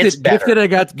 different. It gets better.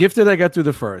 Gifted. I got through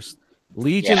the first.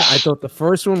 Legion. Yeah. I thought the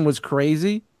first one was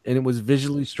crazy and it was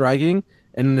visually striking,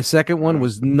 and the second one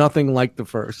was nothing like the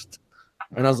first.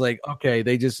 And I was like, okay,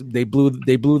 they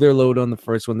blew their load on the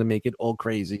first one to make it all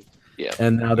crazy. Yeah.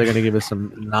 And now they're gonna give us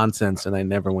some nonsense, and I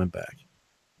never went back.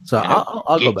 So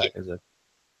I'll go back.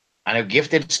 I know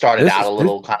Gifted started This out is- a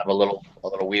little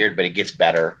weird, but it gets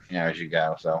better, as you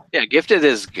go. So Yeah, Gifted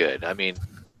is good. I mean,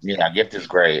 yeah, Gifted's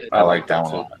great. I like that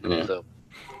one. Yeah. so.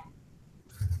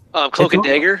 Cloak and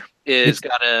It's- Dagger is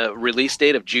got a release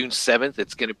date of June 7th.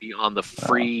 It's going to be on the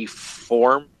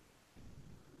Freeform,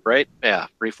 right? Yeah,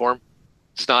 Freeform.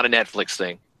 It's not a Netflix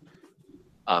thing.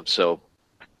 So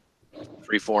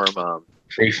Freeform.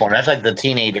 Freeform. That's like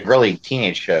the early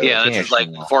teenage show. Yeah, teenage this is like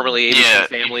thing. formerly ABC Yeah.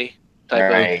 Family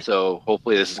type Right. of. So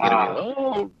hopefully this is going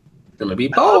to be. Gonna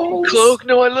be Oh, Cloak!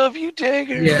 No, I love you,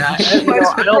 Dagger. Yeah,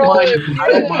 I don't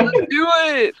mind. Do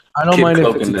it. I don't Kid mind if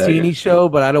Cloak it's and a Dagger. teeny show,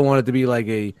 but I don't want it to be like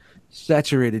a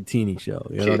saturated teeny show.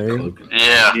 You know what I mean?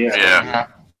 Yeah.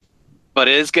 But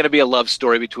it is going to be a love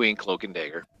story between Cloak and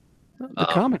Dagger. The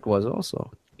comic was also.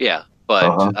 Yeah, but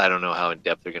Uh-huh. I don't know how in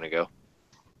depth they're going to go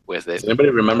with it. Does anybody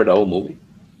remember the old movie?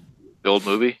 The old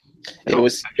movie. It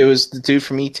was the dude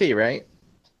from ET, right?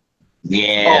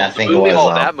 Yeah, I the think movie, it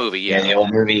was. that movie. Yeah, Yeah, the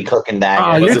old movie Cloak and Oh,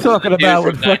 Dagger. you're Was it talking The dude about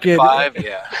from with fucking 95,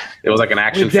 Yeah. It was like an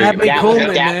action with Dabney figure.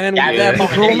 Coleman, Yeah, man. yeah, With yeah, Dabney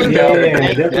yeah. Coleman. Yeah,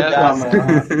 Yeah. that's what I'm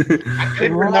talking about. I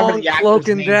couldn't remember the actor's Cloak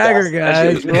and name, Dagger,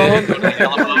 Dustin.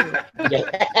 guys.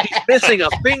 He's missing a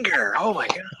finger. Oh my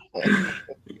god.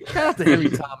 Shout out to Henry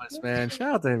Thomas, man.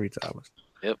 Shout out to Henry Thomas.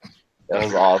 That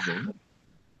was awesome.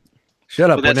 Shut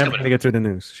up. But We're that's never coming going to get through the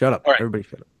news. Shut up. All right. Everybody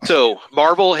shut up. So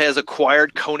Marvel has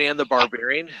acquired Conan the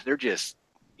Barbarian. They're just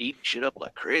eating shit up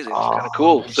like crazy. It's kind of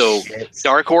cool. So shit.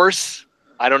 Dark Horse.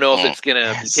 I don't know if it's going to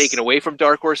Yes. be taken away from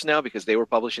Dark Horse now because they were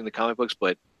publishing the comic books,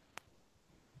 but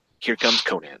here comes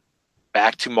Conan.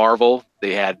 Back to Marvel.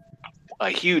 They had a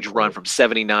huge run from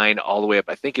 79 all the way up.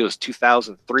 I think it was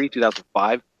 2003,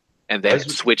 2005, and then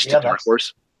That's- switched yeah, to Dark that's-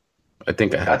 Horse. I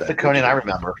think I had That's that. the Conan I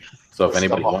remember. So if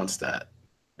anybody Stuff. wants that.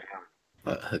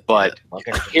 But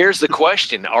Okay. here's the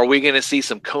question. Are we going to see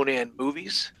some Conan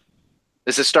movies?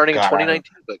 This is starting in God, I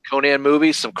 2019, but Conan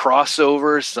movies, some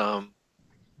crossovers, some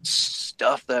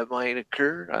stuff that might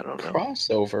occur. I don't know.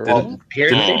 Crossover. Well, here,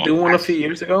 Didn't they do one a few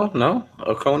years ago? No?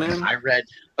 A Conan? I read.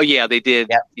 Oh, yeah, they did.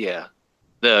 Yep. Yeah.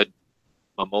 The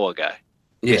Momoa guy.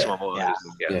 Jason Momoa. Yeah.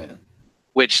 Yeah.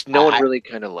 Which no one I- really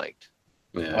kind of liked.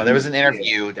 Yeah. Well, there was an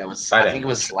interview that was, I think it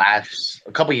was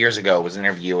a couple years ago, it was an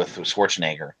interview with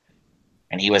Schwarzenegger.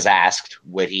 And he was asked,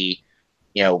 would he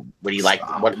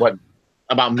like, what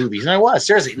about movies? And I was,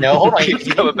 seriously. No, hold on.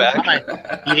 He's coming back.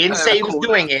 He didn't say he was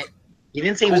doing it. He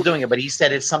didn't say he was doing it, but he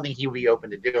said it's something he would be open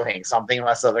to doing. Something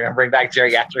myself. They're gonna bring back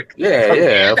geriatric.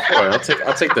 Yeah, of course.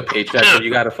 I'll take the paycheck, but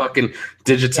you gotta fucking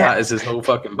digitize his whole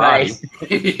fucking body.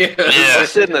 Yeah. I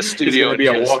sit in the It's studio gonna and be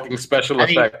a just- walking special I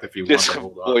mean, effect if you want just to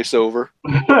hold on. voiceover.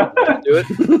 Do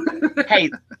it. Hey,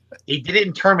 he did it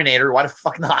in Terminator. Why the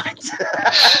fuck not?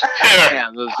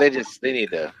 Yeah, they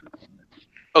need to.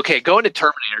 Okay, going to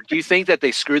Terminator. Do you think that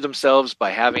they screwed themselves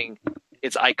by having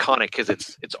it's iconic because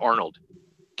it's Arnold?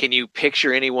 Can you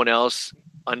picture anyone else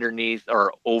underneath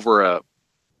or over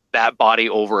that body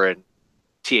over a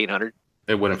T800?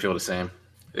 It wouldn't feel the same,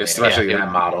 especially Yeah.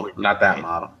 that model, not that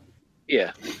model.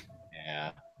 Yeah,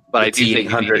 Yeah. but The I do think you need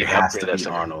T800 to has upgrade to that be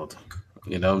somewhere. Arnold.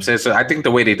 You know what I'm saying? So I think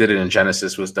the way they did it in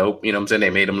Genesis was dope. You know what I'm saying? They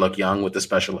made him look young with the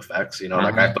special effects. You know,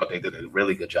 like I thought they did a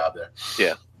really good job there.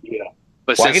 Yeah. Yeah.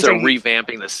 But Well, I since can they're tell you-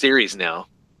 revamping the series now,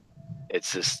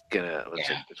 it's just gonna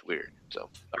it's weird. So all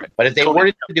right. But if they Conan.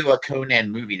 were to do a Conan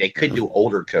movie, they could do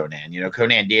older Conan. You know,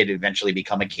 Conan did eventually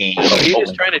become a king. Are you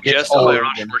just trying to Gets justify old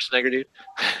Arnold and- Schwarzenegger, dude?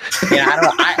 Yeah, I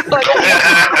don't know.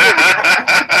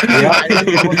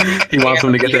 He wants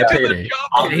him to get that payday.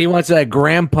 He wants that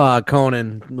Grandpa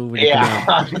Conan movie. To come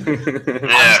out. Yeah, I'm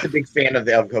Yeah. just a big fan of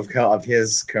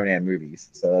his Conan movies,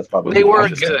 so that's probably They were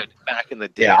interesting. good back in the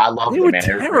day. Yeah, I love They them, were man.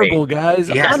 They were terrible, great. guys.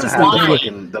 He has to Honestly, have they the were-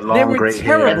 fucking the they long were gray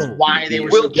hair. terrible. That's why they were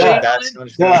Will so good. Chamberlain?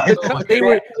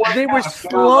 they were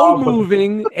slow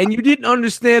moving, and you didn't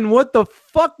understand what the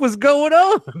fuck was going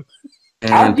on.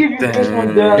 I'll give you this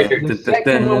one. The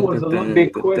second one was a little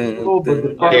bit questionable, but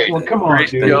the first one, come on,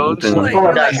 dude. Jones. The Like, first you're like,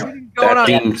 one. what is going That on?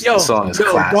 theme Yo, song is yo,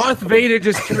 classic. Darth Vader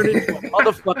just turned into a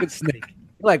motherfucking snake.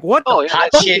 Like, what the Oh, yeah. Hot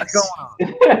fuck is chicks,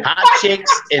 going on? hot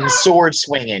chicks, and sword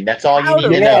swinging. That's all you How need the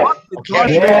to know. fuck did Darth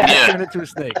Okay. Vader Yeah. turn into a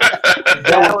snake?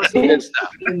 That was Good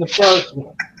stuff. in the first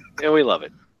one. And we love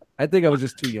it. I think I was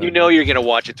just too young. You know you're gonna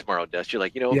watch it tomorrow, Dust. You're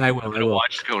like, Yeah, I will, I'm I gonna will.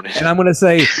 watch Conan. And I'm gonna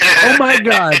say, oh my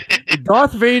god,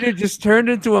 Darth Vader just turned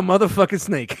into a motherfucking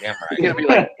snake. Yeah, You're gonna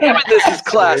be like, damn it, this is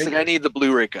classic. I need the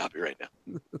Blu-ray copy right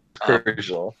now. right.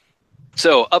 Crucial.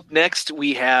 So up next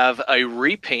we have a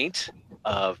repaint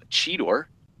of Cheetor.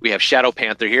 We have Shadow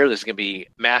Panther here. This is gonna be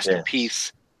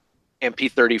Masterpiece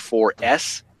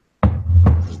MP34S.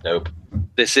 This is dope.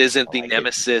 This isn't the I like it.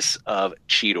 nemesis of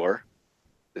Cheetor.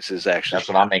 This is actually That's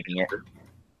what I'm making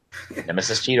it.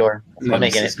 Nemesis Cheetor. That's what I'm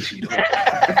making it.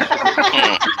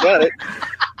 got it.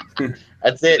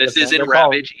 That's it. This That's isn't what they're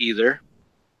called. Ravage either.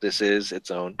 This is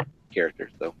its own character.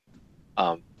 So,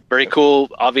 very cool.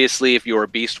 Obviously, if you're a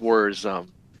Beast Wars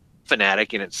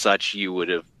fanatic and it's such, you would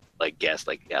have like guessed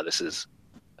like, yeah, this is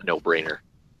a no-brainer.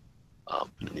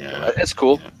 Yeah. That's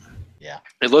cool. Yeah.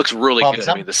 It looks really Well, good. I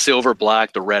some- mean, the silver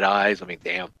black, the red eyes. I mean,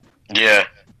 damn. Yeah.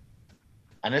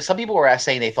 I know some people were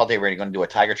saying they thought they were going to do a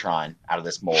Tigertron out of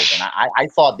this mold, and I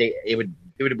thought it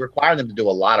would require them to do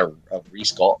a lot of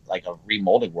resculpt, like a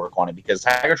remolding work on it, because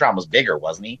Tigertron was bigger,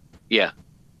 wasn't he? Yeah.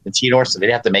 Than Cheetor, so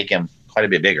they'd have to make him quite a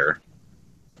bit bigger.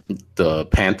 The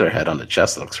panther head on the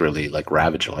chest looks really like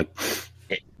Ravage. Like,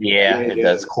 Yeah, it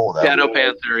does. Cool though. Shadow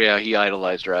Panther. Yeah, he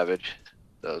idolized Ravage.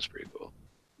 That was pretty cool.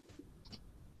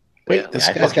 Wait, Yeah, this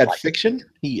I guy's fucking got like it. fiction?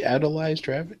 He idolized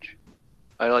Ravage?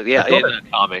 I like. Yeah, I thought in the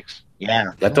comics.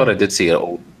 Yeah, I thought I did see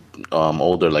an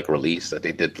older like release that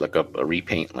they did like a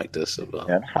repaint like this of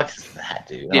yeah. What's that,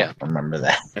 dude? I Yeah. don't remember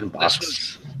that. in This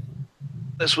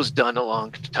box. was done a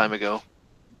long time ago,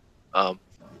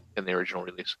 in the original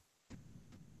release.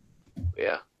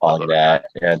 Yeah. Oh, look at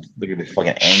that. Yeah, look at this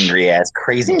fucking angry ass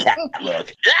crazy cat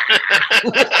look.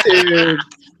 Dude,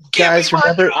 guys,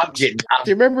 remember? I'm getting. Do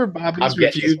you remember Bobby's I'm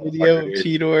getting review this video of motherfucker,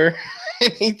 Cheetor?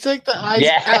 And he took the eyes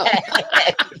Yeah.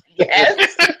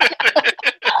 Yes.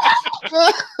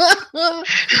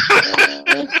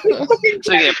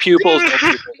 So yeah, pupils, no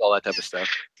pupils, all that type of stuff.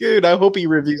 Dude, I hope he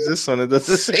reviews this one and does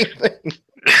the same thing.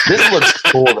 This looks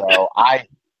cool though.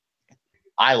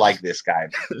 I like this guy.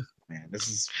 Man, this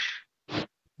is.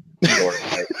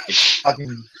 It's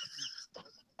fucking.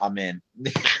 I'm in.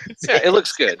 Yeah, it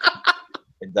looks good.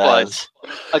 It does.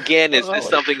 But again, is this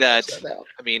something that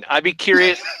I mean? I'd be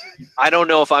curious. I don't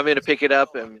know if I'm going to pick it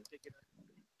up, and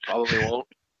probably won't.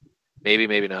 Maybe,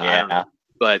 maybe not. I don't know. Yeah.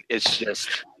 But it's just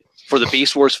for the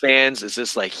Beast Wars fans. Is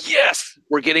this like, yes,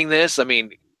 we're getting this? I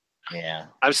mean, Yeah.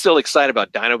 I'm still excited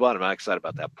about Dinobot. I'm not excited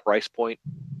about that price point.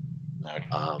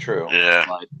 No, true. Yeah.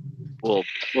 But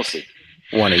we'll see.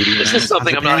 180. This is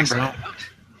something I'm not excited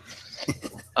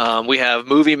about. We have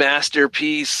movie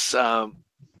masterpiece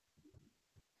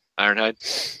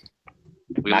Ironhide.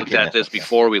 We Not looked getting at it. this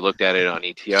before. We looked at it on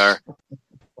ETR.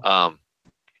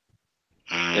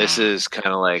 This is kind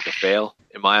of like a fail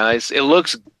in my eyes. It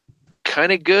looks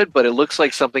kind of good, but it looks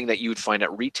like something that you would find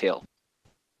at retail.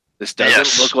 This doesn't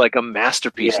Yes. look like a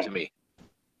masterpiece to me.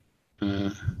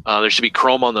 There should be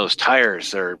chrome on those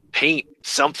tires or paint,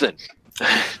 something.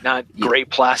 Not great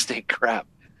plastic crap.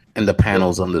 And the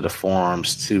panels under the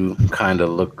forearms too kind of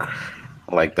look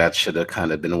like that should have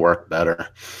kind of been worked better.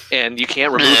 And you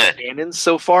can't remove the cannons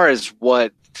so far, is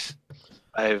what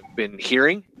I've been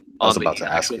hearing I was on about the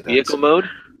to ask actual you that. vehicle mode.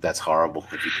 That's horrible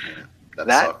if you can. That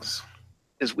That- sucks.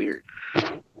 Is weird.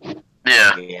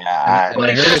 Yeah. Yeah. But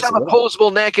it does have a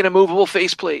posable neck and a movable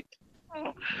faceplate.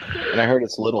 And I heard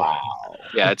it's little. Wow.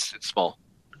 Yeah, it's small.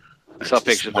 I saw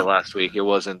pictures of it last week. It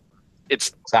wasn't.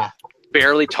 It's So,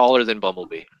 barely taller than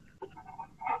Bumblebee.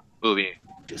 Movie.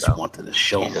 Just wanted to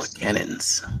show them the Jesus.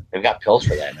 cannons. they've got pills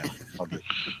for that now. ugly.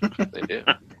 They do.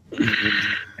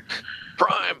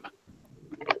 Prime.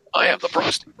 I have the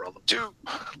prostate problem too.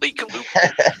 Leak a loop.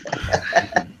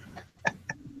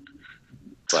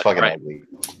 It's fucking ugly.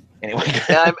 Anyway,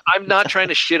 Yeah, I'm not trying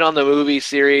to shit on the movie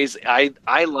series. I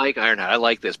like Ironheart. I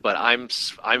like this, but I'm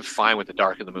fine with the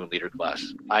Dark of the Moon leader class.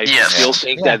 I still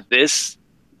think that this,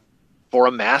 for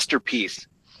a masterpiece,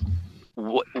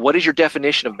 what is your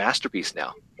definition of masterpiece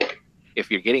now? If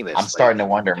you're getting this, I'm starting to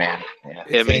wonder, man.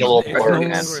 Yeah. I mean, a little It's no blurry, longer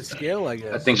man. a scale, I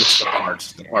guess. I think it's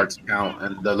the arts count,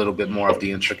 and a little bit more of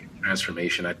the intricate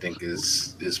transformation. I think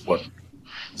is what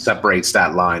separates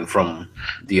that line from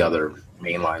the other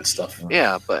mainline stuff.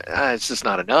 yeah, but it's just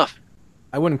not enough.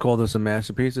 I wouldn't call this a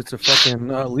masterpiece. It's a fucking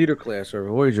leader class or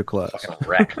a Voyager class. Fucking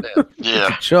wreck.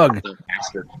 Yeah. Chug.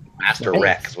 Master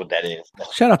wreck is what that is.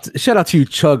 Shout out to you,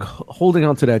 Chug, holding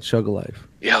on to that Chug life.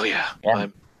 Oh yeah. Yeah.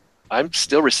 I'm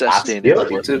still resuscitating Still,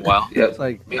 every once in a while. Yeah. It's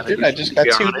like, Dude, I just got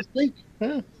Be 2 honest. this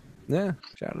week. yeah,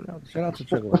 shout out to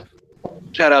Chug life.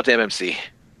 Shout out to MMC,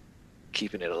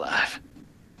 keeping it alive.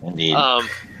 Indeed.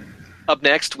 Up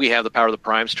next, we have the Power of the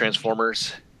Primes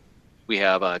Transformers. We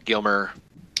have Gilmer,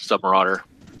 Submarauder.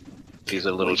 These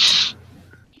are little.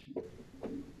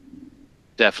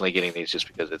 Definitely getting these just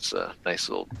because it's a nice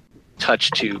little touch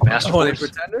to Master Oh, they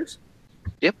Force. pretenders?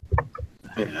 Yeah.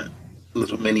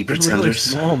 Little mini They're really pretenders.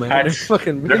 small, man. They're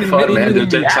fucking They're mini, fun, mini, man. mini,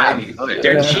 They're mini. tiny.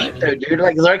 They're Yeah. cheap, though, dude.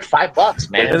 Like they're like $5,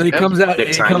 man. And then he comes out. They're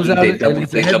He tiny. comes out, They and double-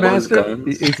 he's the they double his headmaster.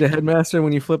 guns. He's the headmaster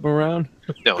when you flip him around.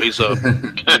 No, he's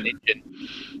an engine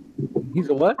He's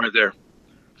a what? right there.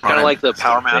 Kind of like the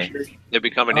Power Master. They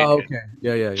become an Oh, engine.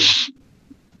 okay. Yeah.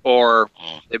 Or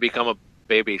they become a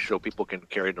baby so people can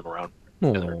carry them around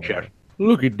in their Oh, chest.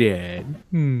 look at that.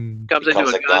 Comes into Becomes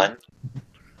a a gun. gun.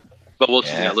 But we'll see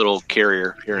Yeah. that little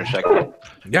carrier here in a second.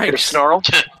 Here's Yikes. Snarl.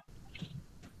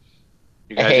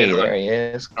 You guys Hey, in on there he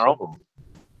is. Snarl?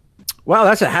 Wow,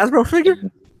 that's a Hasbro figure?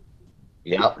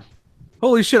 Yep.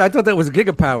 Holy shit, I thought that was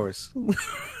Gigapowers.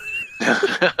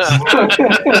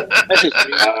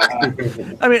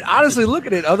 I mean, honestly, look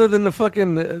at it. Other than the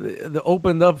fucking the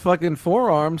opened up fucking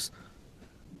forearms,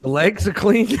 the legs are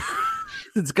clean.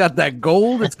 It's got that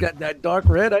gold. It's got that dark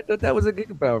red. I thought that was a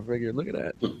Gigapower figure. Look at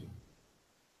that.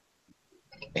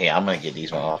 Hey, I'm gonna get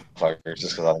these motherfuckers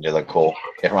just because I think they look cool.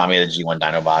 They remind me of the G1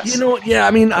 Dinobots. You know what? Yeah,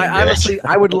 I mean, I Yeah. honestly,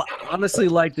 honestly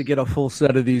like to get a full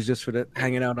set of these just for the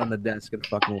hanging out on the desk and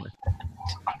fucking with.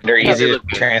 They're Yeah, easy they to look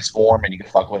good. transform, and you can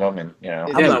fuck with them, and you know.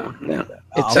 I'm not-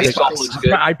 It's It's- looks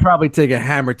good. I'd probably take a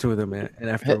hammer to them and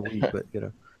after a week, but you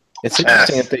know. It's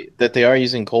interesting that they are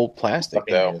using gold plastic,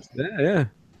 though. Yeah.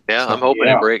 Yeah, I'm hoping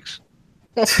Yeah. it breaks.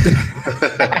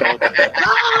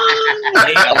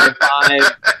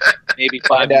 Maybe five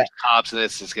Find out. years tops, and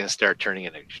this is going to start turning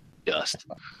into dust.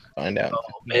 Find out. Oh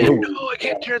man, no, I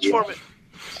can't transform it.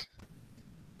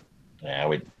 Yeah, I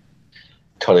would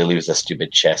totally lose the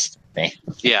stupid chest thing.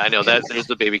 Yeah, I know that. There's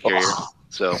the baby carrier,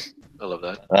 so I love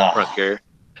that Ugh. front carrier.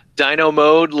 Dino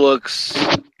mode looks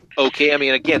okay. I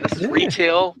mean, again, this is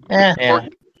retail. Yeah.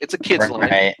 It's a kid's line.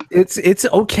 Right. It's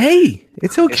okay.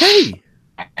 It's okay.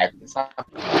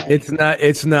 It's not-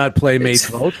 It's not Playmates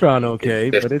Voltron okay,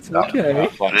 but it's okay.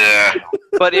 Yeah.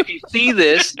 But if you see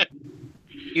this,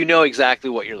 you know exactly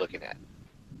what you're looking at.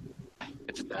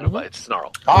 It's a Dinobot. It's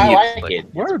Snarl. Oh, I Immediately. like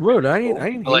it. Word. I ain't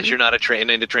Unless you're not into I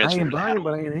ain't Transformers. buying,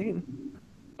 but I ain't hating.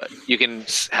 But you can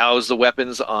house the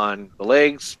weapons on the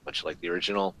legs, much like the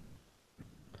original,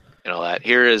 and all that.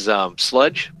 Here is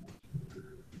Sludge.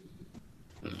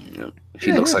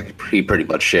 He looks like he pretty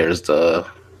much shares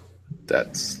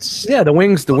that's Yeah, the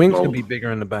wings could be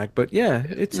bigger in the back, but yeah,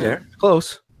 it's there.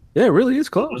 Close. Yeah, it really is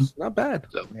close. Not bad.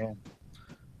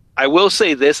 I will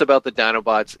say this about the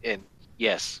Dinobots, and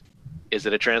yes, is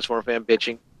it a Transformer fan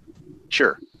bitching?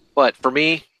 Sure. But for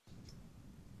me,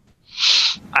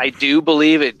 I do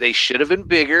believe it. They should have been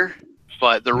bigger,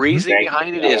 but the reason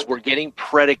behind it is we're getting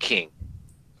Predaking,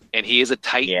 and he is a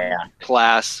Titan Yeah.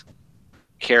 class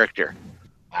character.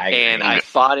 And I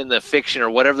thought in the fiction or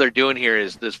whatever they're doing here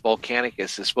is this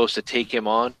Volcanicus is supposed to take him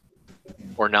on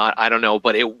or not. I don't know,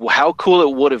 but how cool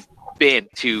it would have been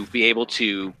to be able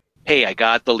to, hey, I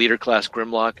got the leader class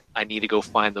Grimlock. I need to go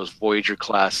find those Voyager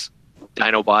class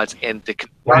Dinobots and to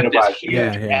confront this Dinobots, huge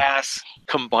yeah. ass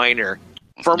combiner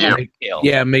from Yeah. retail.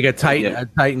 Yeah, make a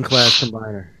Titan class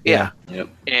combiner. Yeah. Yep.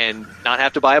 And not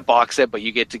have to buy a box set, but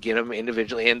you get to get them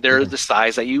individually, and they're the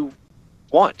size that you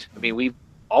want. I mean, we've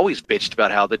always bitched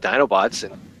about how the Dinobots,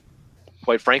 and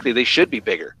quite frankly, they should be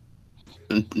bigger.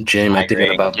 Jim, I think agree.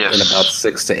 in about Yes.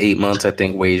 6 to 8 months, I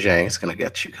think Wei Zhang is gonna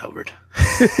get you covered. I'm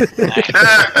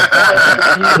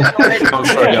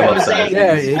sure they'll say.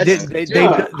 Yeah, they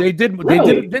did.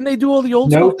 Didn't they do all the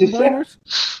old Note school to self. combiners?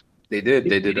 They did.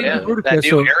 Yeah, Vertica, that new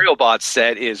so- aerial bot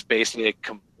set is basically a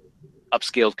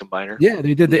upscaled combiner. Yeah,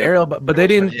 they did the aerial, but they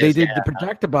didn't. They Yes, did yeah. the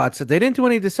projector bots. They didn't do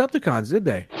any Decepticons, did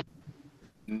they?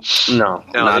 No, No,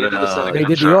 not they at did the all. Senate. They did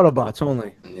the Sure. Autobots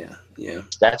only. Yeah.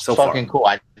 That's So fucking cool.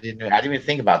 I didn't even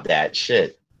think about that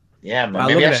shit. Yeah, man, Wow,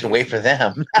 maybe look I at should that. wait for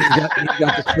them. He's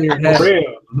got the clear For head,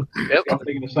 real. Yep. I'm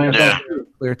thinking the same Yeah. thing. Too.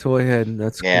 clear toy head.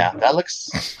 That's Yeah, cool. that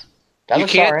looks. That You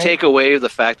looks can't alright. take away the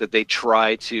fact that they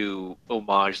try to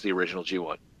homage the original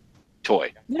G1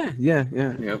 toy. Yeah. Yep. I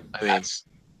mean, That's-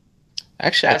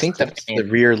 Actually, I That's think the that's main- the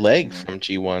rear leg from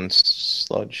G1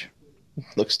 Sludge.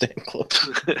 Looks damn close.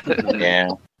 yeah.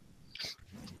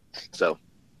 so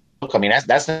Look, I mean,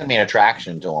 that's the main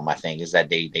attraction to them. I think is that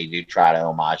they do try to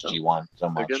homage G1 so they're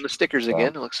much. doing the stickers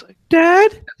again. It looks like.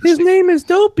 Dad, his name is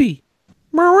Dopey.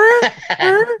 Nobody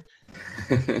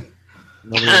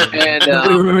And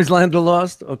nobody remembers Land of the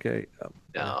Lost. Okay,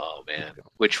 oh man,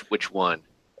 which one?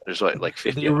 There's like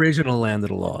 50. the of them. original Land of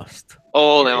the Lost,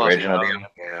 Oh, The no, original yeah. deal.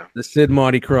 Yeah. the Sid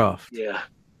Marty Croft. Yeah.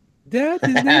 Dad,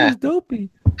 his name is Dopey.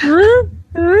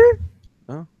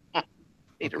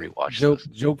 Need to rewatch Joke, this.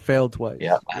 joke failed twice.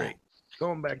 Yeah. Great.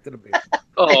 Going back to the base.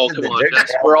 Oh, The come on. dick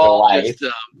That's, out we're of all life.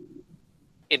 just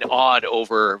in awed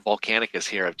over Volcanicus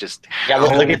here of just Yeah,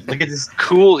 how look at this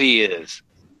cool he is.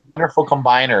 wonderful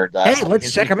combiner. Hey,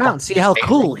 let's check him out and see how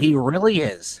cool he really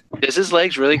is. Does his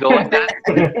legs really go like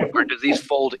that? Or does these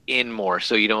fold in more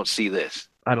so you don't see this?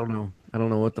 I don't know. I don't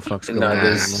know what the fuck's going No, on.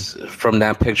 this from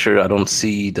that picture, I don't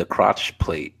see the crotch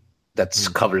plate that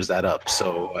covers that up.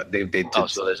 So they did. Oh,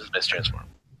 so this is mistransformed.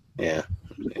 Yeah.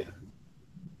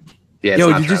 Yeah, it's Yo,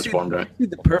 not did you see transformed, right?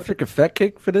 the perfect effect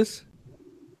kick for this?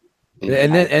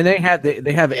 And then they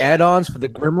have add-ons for the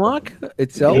Grimlock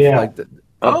itself. Yeah. Like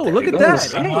oh, there look it at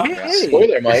that! goes. Hey, hey,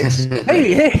 Spoiler, Mike's.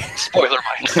 hey, hey! Spoiler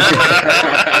Mike.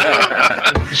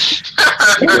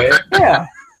 Yeah,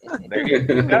 There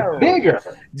you go. Bigger.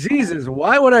 Jesus,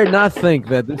 why would I not think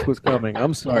that this was coming?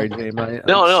 I'm sorry, James.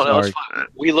 No, it's fine.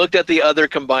 We looked at the other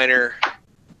combiner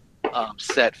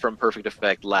set from Perfect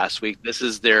Effect last week. This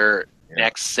is their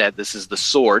next set. This is the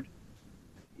sword.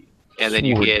 And then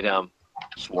you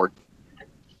Sword.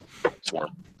 get sword.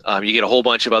 You get a whole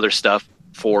bunch of other stuff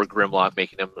for Grimlock,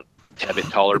 making them a bit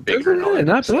taller, bigger. and all that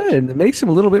Not stuff. bad. It makes him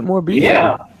a little bit more beefy.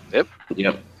 Yeah. Yep.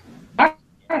 I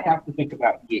have to think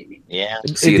about getting it. Yeah.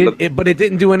 See, But it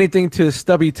didn't do anything to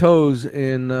stubby toes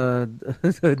in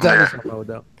Dinosaur mode,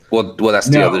 though. Well, that's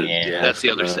the No. other. Yeah. That's the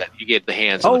other set. You get the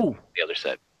hands. Oh, the other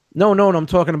set. no, I'm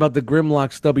talking about the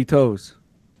Grimlock stubby toes.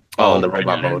 Oh, in the right.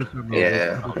 robot mode.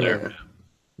 Yeah. Oh, there.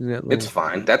 It's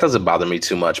fine. That doesn't bother me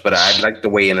too much, but I like the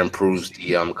way it improves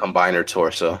the combiner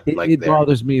torso. It there.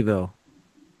 bothers me though.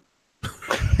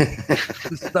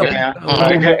 Yeah.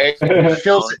 It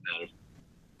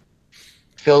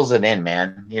fills it in,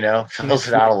 man. You know, fills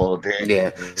it out a little bit. Yeah.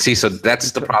 See, so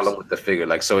that's the problem with the figure.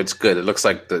 Like, so it's good. It looks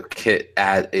like the kit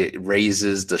it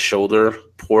raises the shoulder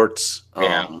ports.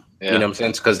 Yeah. You know what I'm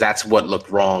saying? Because that's what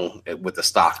looked wrong with the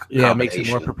stock. Yeah, it makes it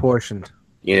more combination. proportioned.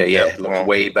 Yeah, it looks Well,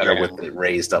 way better yeah. with it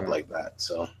raised up like that.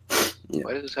 So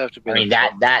Why does this have to be? I mean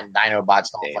that and Dinobots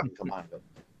don't fucking come on.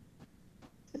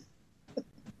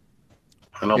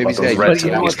 I don't know Maybe about he's those got- red but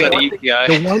you know toes. He's got to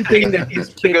EPI. The one thing that this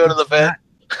to kit go to the vet.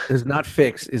 does not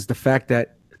fix is the fact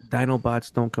that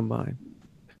Dinobots don't combine.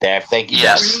 There, thank you.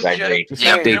 Yes. That's great.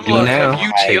 Yep, they do now.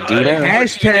 They do now.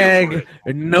 Hashtag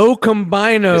no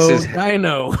combino This is-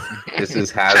 dino. This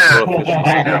is Hasbro official.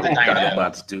 Now the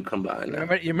Dinobots do combine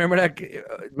now. You remember that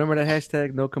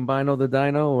hashtag no combino the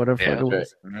dino or whatever Yeah, fuck it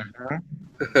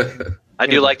was? I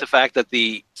do like the fact that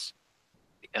you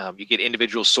get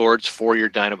individual swords for your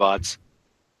Dinobots,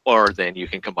 or then you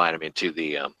can combine them into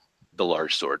the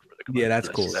large sword. For the Yeah, that's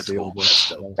cool. That's The cool. old one.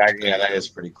 Yeah, that is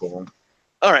pretty cool.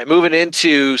 All right, moving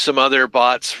into some other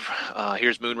bots.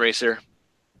 Here's Moonracer.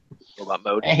 Robot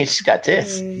mode. Hey, she's got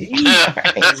this.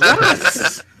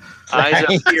 Eyes up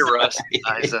here, Russ.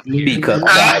 Eyes up here. B cup.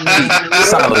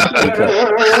 Solid B cup.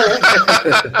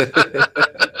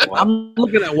 I'm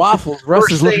looking at waffles. Russ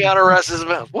First is thing looking out of Russ's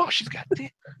mouth. Whoa, she's got this.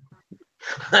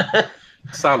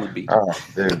 Solid B. Oh,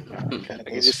 dude.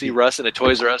 You just see Russ in a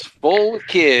Toys R Us full of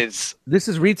kids. This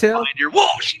is retail. Behind your, whoa,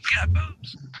 she's got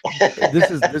boobs.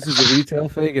 This is a retail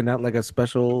thing and not like a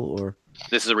special or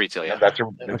This is a retail, yeah. That's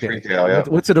okay. retail, yeah.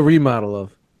 What's it a remodel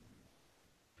of?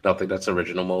 I don't think that's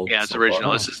original mold. Yeah, it's so original.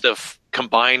 far. This is the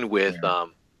combined with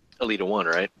Elita 1,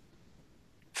 right?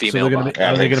 So Female they're gonna bot. make,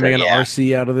 are they gonna make an Yeah.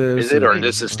 RC out of this? Is it, or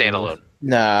this is standalone?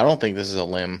 Nah, I don't think this is a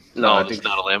limb. No, I it's think.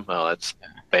 not a limb. Oh, that's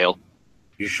fail.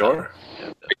 You sure?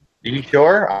 Are you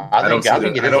sure? I don't see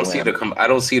the. I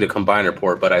don't see the combiner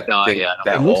port, but I No, think yeah, I don't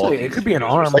that It looks all like it these could be an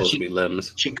figures are arm. supposed to be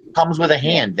limbs. She comes with a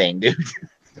hand thing, dude.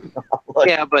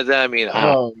 Yeah, but I mean,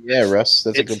 Oh yeah, Russ.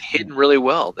 That's a it's good. hitting really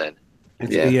well then.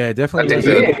 Yeah, definitely. I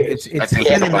think Yeah. It's I think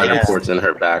thin the enough. spinal cord's in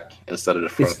her back instead of the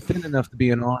front. It's thin enough to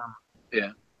be an arm.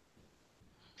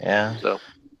 Yeah. So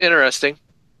interesting.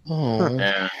 Oh.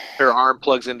 Yeah. Her arm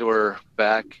plugs into her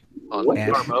back on What?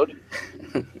 VR mode.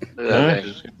 Look at that Yeah.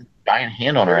 thing. Giant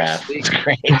hand on her ass. It's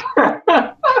great.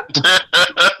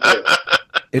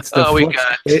 It's the Oh, we flux.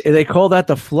 got- They call that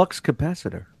the flux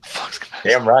capacitor.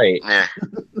 Damn right. Yeah.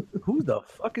 Who the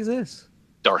fuck is this?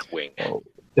 Darkwing,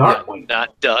 Darkwing.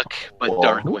 not Duck, but Whoa.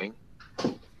 Darkwing.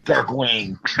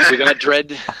 Darkwing. We got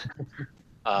Dread.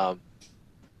 Oh,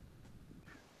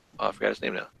 I forgot his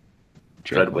name now.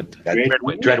 Dreadwood.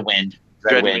 Dreadwind. Dreadwind.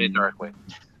 Dreadwind and Darkwing.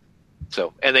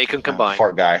 So, and they can combine.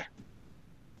 Fart guy.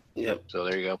 Yep. So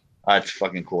there you go. That's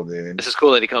fucking cool, dude. This is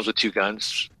cool that he comes with 2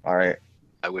 guns. All right.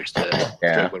 I wish that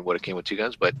Yeah. Dreadwind would have came with 2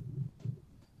 guns, but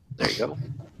there you go.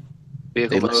 They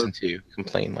Vehicle mode. listened to you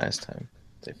complain last time.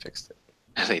 They fixed it.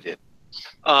 They did.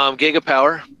 Giga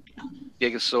Power,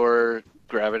 Gigasaur,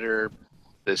 Gravitor.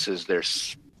 This is their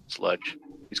sludge.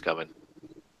 He's coming.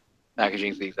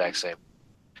 Packaging's the exact same.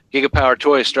 Giga Power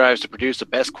Toys strives to produce the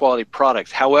best quality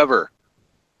products. However,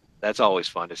 that's always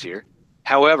fun to hear.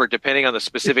 However, depending on the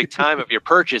specific time of your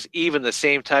purchase, even the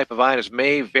same type of items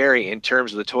may vary in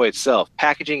terms of the toy itself.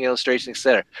 Packaging, illustration,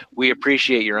 etc. We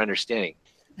appreciate your understanding.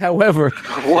 However,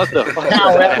 What the fuck?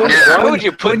 However. Why would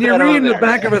you put when that you're on reading the there?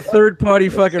 back of a third-party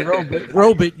fucking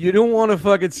robot, you don't want to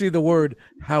fucking see the word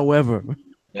 "however."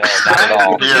 No, not at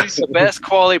all. Produce the best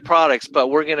quality products, but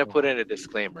we're going to put in a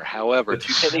disclaimer. However,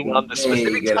 depending on the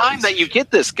specific get time it. that you get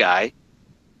this guy,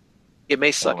 it may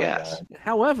Oh suck my ass. God.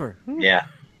 However, Yeah.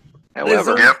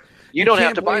 However, Yep. you don't have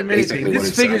can't to buy blame this. anything. Basically what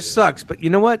This it figure says. sucks, but you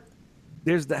know what?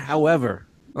 There's the "however"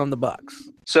 on the box.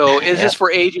 So is this for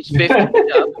ages 50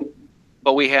 and up?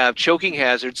 But we have choking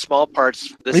hazards, small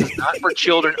parts. This is not for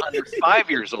children under 5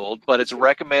 years old, but it's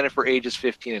recommended for ages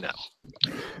 15 and up.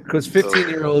 Because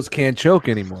 15-year-olds can't choke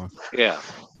anymore. Yeah.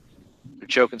 You're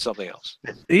choking something else.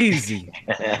 Easy.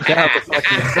 Shout out to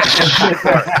fucking.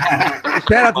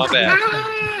 Shout out My to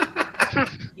bad.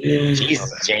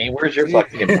 Jesus, Jane, where's your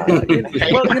fucking Well, you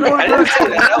know I what? didn't say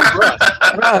that. That was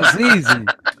rough. Russ, easy.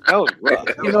 That was rough.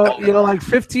 You know, like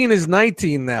 15 is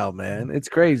 19 now, man. It's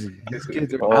crazy. These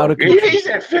kids are Oh, out of control. he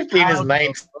said 15 is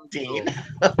 19.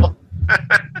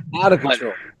 Out of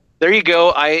control. There you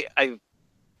go.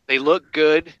 They look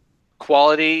good.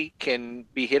 Quality can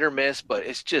be hit or miss, but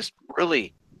it's just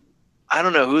really, I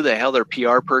don't know who the hell their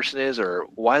PR person is, or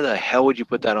why the hell would you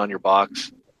put that on your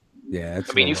box? Yeah, it's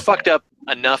I mean, you fucked up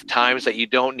enough times that you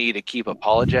don't need to keep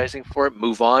apologizing for it.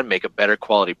 Move on, make a better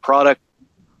quality product,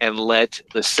 and let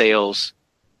the sales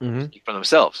Mhm. speak for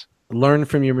themselves. Learn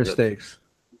from your mistakes.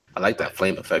 I like that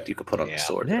flame effect you could put on Yeah. the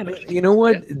sword. Yeah, man, you know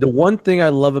what? The one thing I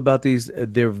love about these,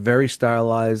 they're very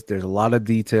stylized. There's a lot of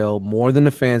detail, more than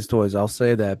the fans' toys. I'll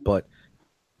say that, but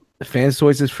the fans'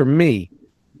 toys is for me.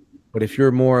 But if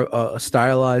you're more a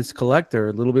stylized collector,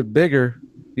 a little bit bigger,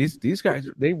 these guys,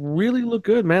 they really look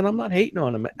good, man. I'm not hating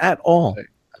on them at all.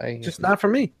 Just not for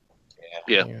me.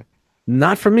 Yeah.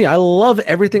 Not for me. I love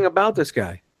everything about this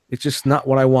guy. It's just not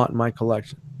what I want in my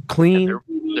collection. Clean.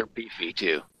 They're beefy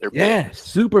too. They're Yeah, big.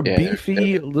 super Yeah,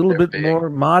 beefy, a little they're bit big. more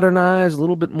modernized, a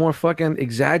little bit more fucking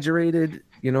exaggerated,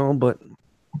 you know, but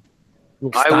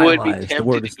I would be stylized. The tempted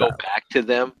word to is go stylized. back to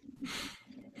them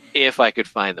if I could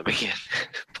find them again,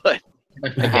 but I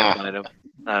can't find them.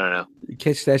 I don't know. You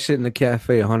catch that shit in the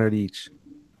cafe, 100 each.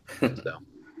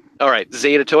 All right,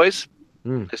 Zeta Toys.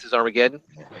 Mm. This is Armageddon.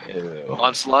 Ew.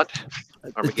 Onslaught.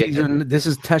 These Armageddon. are- This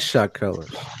is test shot colors.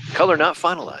 Color not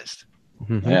finalized.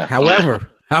 Yeah. However,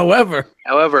 However,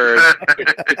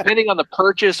 depending on the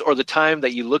purchase or the time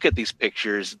that you look at these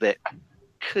pictures, that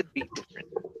could be different.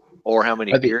 Or how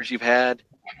many Are the- beers you've had.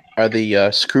 Are the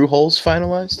screw holes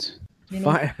finalized?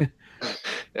 fi-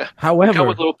 Yeah. however, Come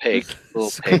with little peg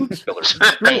fillers.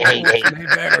 Hey. they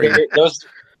vary. Those,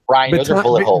 Brian, those are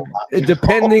bullet holes.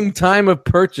 Depending time of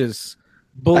purchase,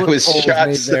 I bullet was holes shot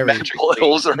may vary. symmetrically Bullet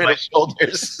holes are in my in-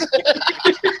 shoulders.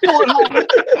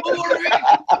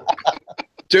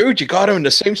 Dude, you got him in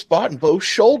the same spot in both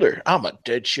shoulder. I'm a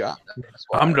dead shot.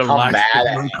 I'm the I'm last mad of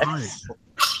at mankind.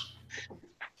 It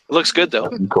looks good though.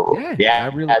 Cool. Yeah, Yeah,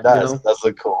 I really, it does. you know, Does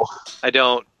look cool. I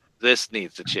don't. This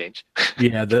needs to change.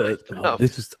 yeah. Oh.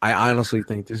 This is. I honestly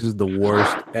think this is the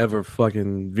worst ever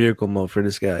fucking vehicle mode for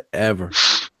this guy ever.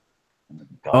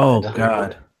 Oh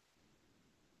God.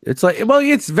 It's like, well,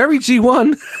 it's very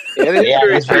G1. Yeah,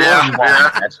 that's very Yeah, G1.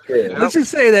 yeah. That's true. Let's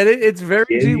just say that it's very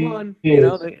It G1. is. You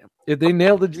know, if they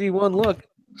nailed the G1 look,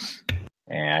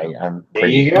 Yeah, I'm There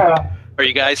pretty. you go. Are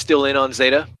you guys still in on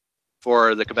Zeta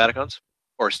for the Combaticons?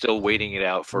 or still waiting it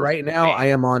out for Right now, I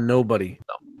am on nobody.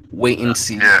 Wait and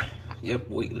see. Yeah. Yep,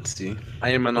 wait and see.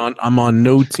 I'm on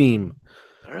no team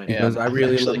All right. because Yeah, I I'm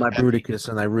really love actually my happy. Bruticus,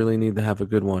 and I really need to have a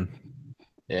good one.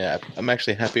 Yeah, I'm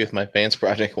actually happy with my Fans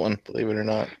Project one, believe it or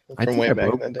not, I from think way I back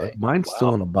broke. in the day. Mine's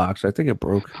still in a box. I think it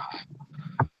broke.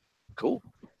 Cool.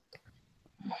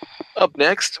 Up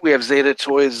next, we have Zeta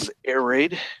Toys Air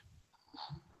Raid.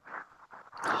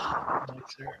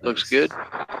 Looks good.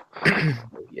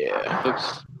 Yeah.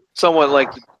 Looks somewhat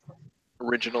like the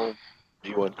original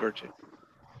G1 cartoon.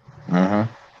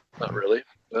 Mm-hmm. Not really.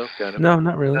 Well, kind of. No,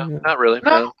 not really. No, not really.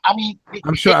 No, I mean,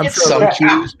 I'm sure- It I'm hits sure- some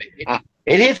cues.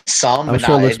 It hits some. I'm but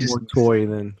sure it not- looks it just more toy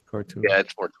than cartoon. Yeah,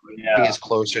 it's more. it is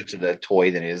closer to the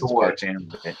toy than it is the Toy.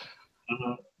 cartoon. But,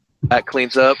 That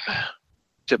cleans up.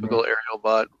 Typical aerial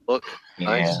bot look.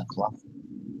 Nice. yeah.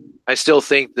 I still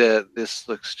think that this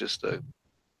looks just a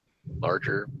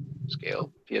larger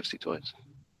scale TFC toys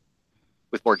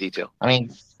with more detail. I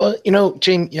mean, Well, you know,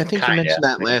 James, I think Kinda. you mentioned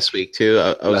that last week too. I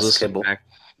was Less listening kibble. back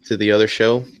to the other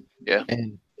show. Yeah.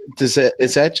 And is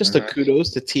that just a Mhm. kudos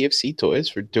to TFC Toys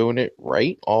for doing it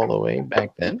right all the way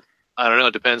back then? I don't know.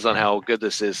 It depends on how good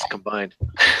this is combined.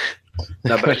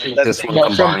 No, but I think this one No,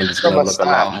 from- combined is from going a to look a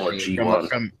lot style, more from- G1.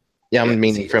 Yeah, Yeah, I'm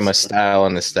meaning from a TFC. style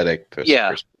and aesthetic Yeah.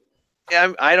 perspective.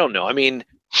 Yeah, I don't know. I mean,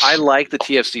 I like the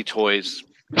TFC toys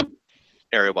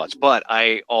aerial bots, but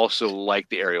I also like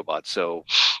the aerial bots. So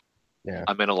Yeah.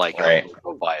 I'm gonna like Right. it.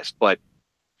 I'm biased, but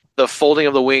the folding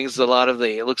of the wings, a lot of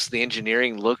the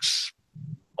engineering looks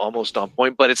almost on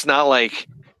point, but it's not like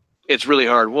it's really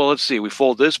hard. Well, let's see. We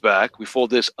fold this back. We fold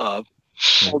this up.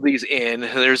 Fold these in.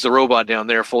 There's the robot down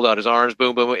there. Fold out his arms.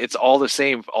 Boom, boom. It's all the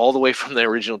same, all the way from the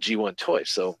original G1 toy.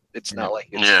 So it's not like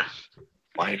it's Yeah.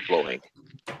 mind blowing.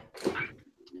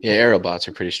 Yeah, Aerobots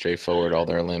are pretty straightforward, all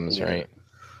their limbs, right?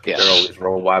 Yeah. They're always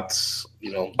robots,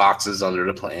 boxes under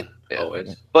the plane. Yeah.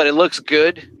 Always. But it looks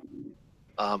good.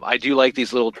 I do like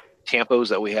these little tampos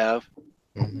that we have.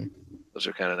 Mhm. Those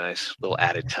are kind of nice. Little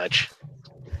added touch.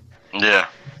 Yeah.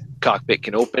 Cockpit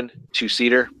can open,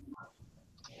 2-seater.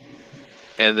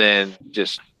 And then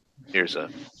just here's a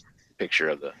picture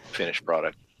of the finished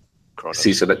product. Chronos.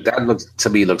 See, so that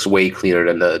looks way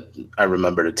cleaner than I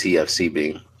remember the TFC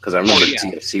being, because I remember the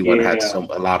TFC one had Yeah.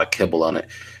 a lot of kibble on it.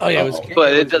 Oh yeah, it was.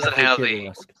 But it was doesn't have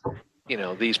definitely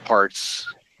the these parts,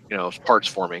 parts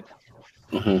forming.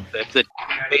 Hmm That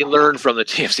they learn from the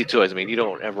TFC toys. I mean, you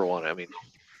don't ever want to. I mean,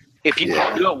 if you Yeah.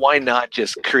 can do it, why not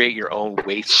just create your own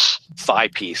waist thigh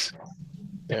piece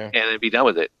Yeah. and then be done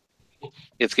with it?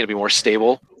 It's going to be more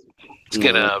stable. It's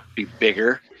going to be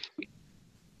bigger.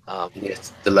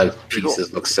 Yes, the leg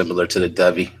pieces look similar to the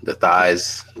Devi, the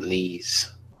thighs,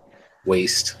 knees,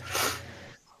 waist.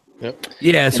 Yep.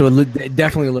 Yeah, so it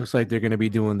definitely looks like they're going to be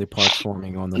doing the parts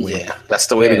forming on the wing. Yeah, that's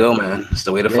the way to go, man. It's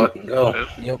the way to fucking go.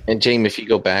 And James, if you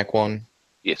go back one,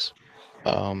 Yes.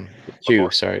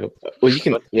 sorry. Well, you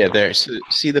can. Yeah, there. So,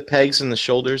 see the pegs in the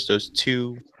shoulders? Those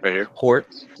two Right here.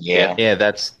 ports. yeah. Yeah,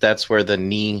 that's where the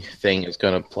knee thing is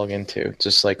going to plug into,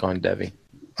 just like on Devi.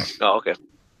 Oh, okay.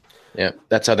 Yeah,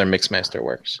 that's how their Mixmaster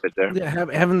works. Right there. Yeah,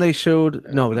 haven't they showed?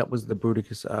 No, that was the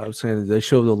Bruticus. I was saying they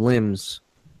showed the limbs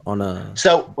on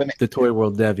So, wait a minute. the Toy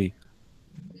World Devi.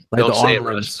 Like Don't the say it, arm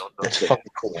Russ. limbs. Don't That's say it.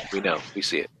 fucking cool. We know. We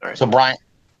see it. All right. So, Brian,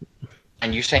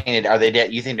 and you're saying it? Are they?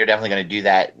 You think they're definitely going to do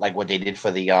that, like what they did for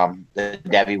the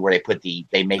Devi, where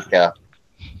they make the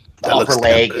That looks upper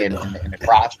damn leg good, and the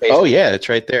crotch. Oh basically? yeah, it's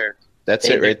right there. That's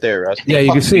They- it right there, Russ. Yeah,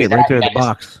 you can see it right there in the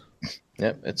box.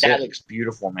 Yep, that's That it. looks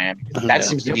beautiful, man. That Yeah.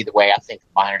 seems to be the way I think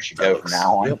miners should go from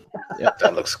now on.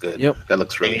 That looks good. Yep. That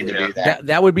looks They really need to good. do that.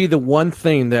 That would be the one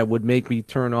thing that would make me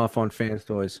turn off on Fans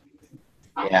Toys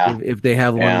Yeah. if they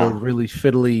have one Yeah. of those really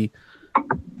fiddly.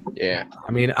 Yeah.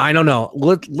 I mean, I don't know.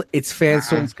 It's Fans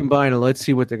Toys combined, and let's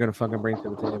see what they're gonna fucking bring to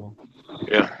the table.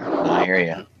 I hear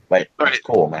you. But All it's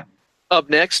cool, man. Up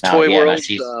next, No, Toy yeah, no, World,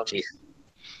 she's-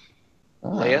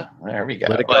 Leia? There we go.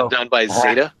 Let it go. but done by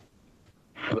Zeta.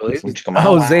 I believe. Come on.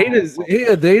 Oh, Zeta's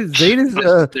Zeta's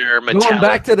They're going metallic.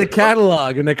 back to the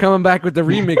catalog, and they're coming back with the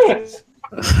remixes.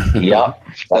 Yep.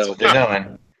 That's what they're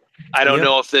doing. I don't Yep.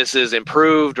 know if this is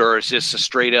improved or it's just a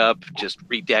straight up just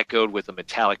redecoed with a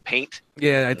metallic paint.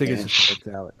 Yeah, I think it's just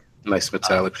metallic. Nice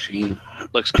metallic sheen.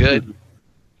 Looks good.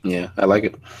 Yeah, I like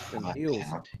it. You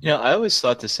know, I always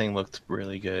thought this thing looked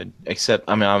really good. Except,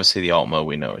 I mean, obviously the alt mode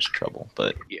we know is trouble,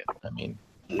 but Yeah. I mean,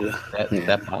 Yeah.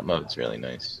 that pop mode's really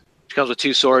nice. It comes with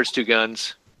 2 swords, 2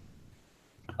 guns,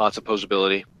 lots of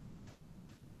posability.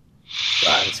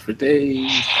 Rides for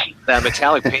days. That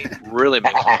metallic paint really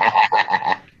makes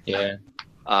Yeah.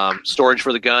 storage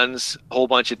for the guns, a whole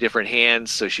bunch of different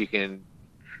hands so she can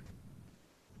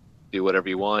do whatever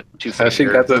you want. Two How she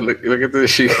got the look at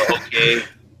this? She okay.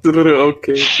 the little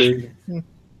okay thing.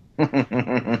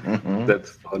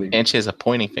 That's funny. And she has a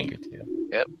pointing finger too.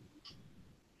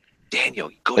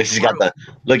 Daniel, you go. She's got the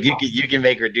look. You can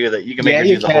make her do that. You can make Yeah, her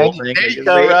you do the can. whole thing. There you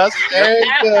go, Russ. There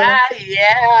you go.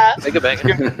 Yeah. Take it back.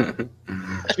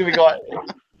 She could be going.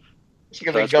 She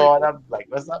could be That's going. I'm like,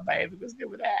 what's up, baby? What's good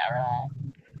with that? Right?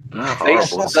 Not Face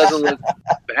horrible. doesn't look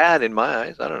bad in my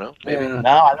eyes. I don't know. Maybe. Yeah. No,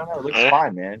 I don't know. It looks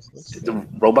fine, man. The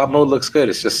robot mode looks good.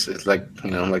 It's like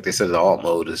like they said, the alt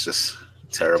mode is just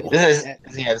terrible. This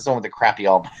is one with the crappy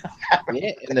all.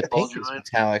 Yeah, and the pink is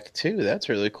metallic too. That's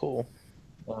really cool.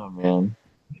 Oh man.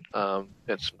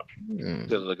 It's good.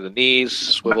 Look at the knees,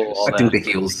 swivel, all I that. think the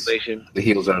heels. Sensation. The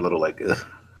heels are a little like,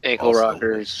 Ankle also.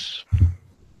 rockers.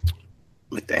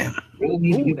 like damn,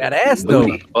 Ooh, that ass though.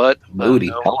 moody, But moody.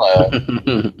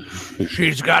 Hello.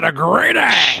 She's got a great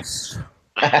ass.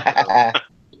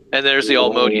 and there's the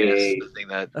alt mode. Yes, the thing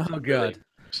that Oh god.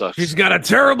 sucks. She's got a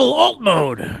terrible alt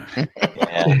mode.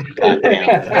 Yeah.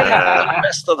 Goddamn.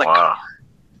 Best of the Wow.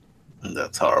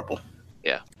 That's horrible.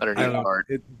 yeah I underneath don't know. hard.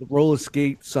 The roller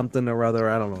skate something or other.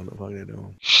 I don't know what the fuck they're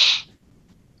doing.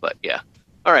 But yeah.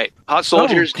 All right, Hot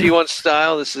Soldiers G1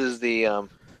 style. This is the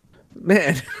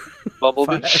Man,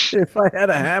 Bumblebee. if I had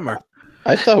a hammer,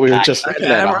 I thought we were just I'd looking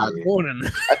at a hammer hot. in the morning.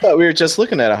 I thought we were just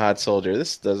looking at a hot soldier.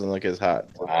 This doesn't look as hot.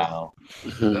 Wow.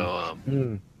 So,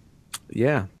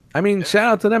 Yeah. I mean, shout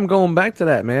out to them going back to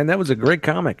that, man. That was a great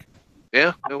comic.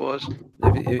 yeah, it was.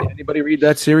 If anybody read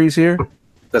that series here?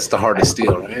 That's the hardest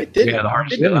deal, right? It did. Yeah, the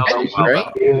hardest it did deal. finish, Wow. right?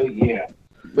 Hell yeah.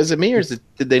 Was it me or did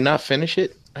they not finish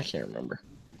it? I can't remember.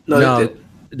 No, they did.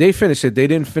 They finished it. They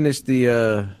didn't finish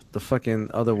the fucking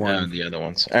other one. The other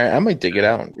ones. All right, I might dig it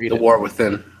out and read The it. War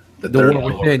Within. The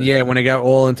War Within, yeah, when it got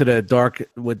all into the dark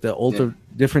with the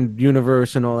different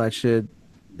universe and all that shit.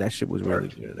 That shit was really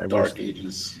good. I Dark wish-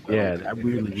 Ages. Yeah, I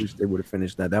really wish they would have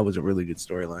finished that. That was a really good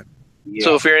storyline. Yeah.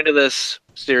 So if you're into this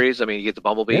series, I mean, you get the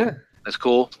Bumblebee. Yeah. That's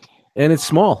cool. And it's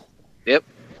small. Yep.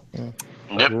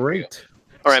 Yep. Great.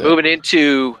 All right, So- moving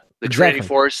into the Exactly. Trinity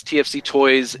Force TFC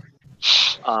Toys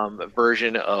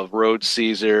version of Road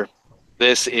Caesar.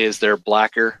 This is their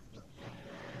blacker.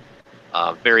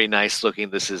 Very nice looking.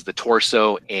 This is the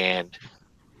torso and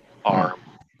arm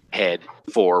head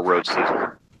for Road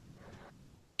Caesar.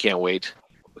 Can't wait.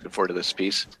 Looking forward to this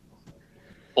piece.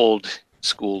 Old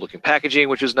school looking packaging,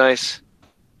 which is nice.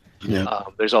 Yeah.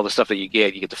 There's all the stuff that you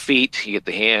get. You get the feet, you get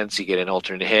the hands, you get an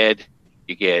alternate head,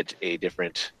 you get a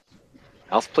different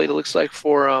mouth plate, it looks like,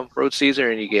 for Road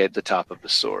Caesar, and you get the top of the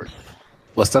sword.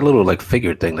 What's that little like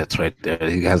figure thing that's right there?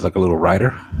 He has like a little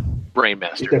rider.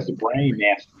 Brainmaster. That's the brain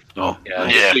master. Oh, Yeah,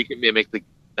 nice. Yeah. so you can mimic the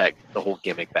whole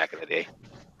gimmick back in the day.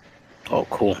 Oh,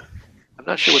 cool. I'm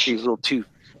not sure what these little two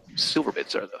silver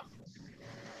bits are, though.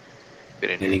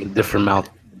 Fit in And you here. get a different mouth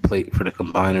plate for the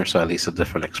combiner, so at least a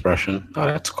different expression. Oh,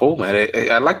 that's cool, man.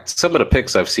 I like some of the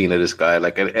pics I've seen of this guy.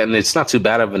 Like, and it's not too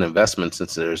bad of an investment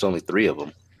since there's only 3 of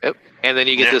them. Yep. And then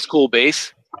you get Yeah. this cool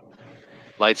base.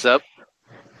 Lights up.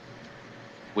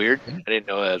 Weird. I didn't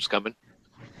know that was coming.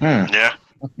 Yeah.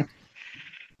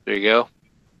 There you go.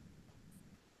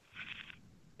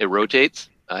 It rotates.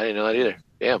 I didn't know that either.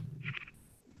 Damn.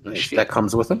 Nice. Shit. That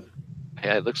comes with him.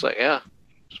 Yeah, it looks like, yeah.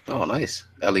 Oh, nice.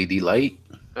 LED light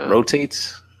Uh,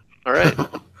 rotates. All right.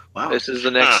 Wow. This is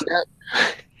the next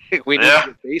step. We need Yeah. to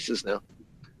get bases now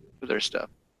with their stuff.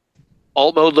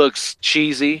 Alt mode looks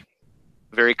cheesy,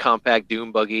 very compact,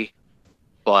 doom buggy,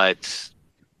 but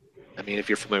I mean, if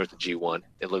you're familiar with the G1,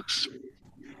 it looks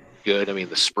good. I mean,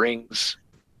 the springs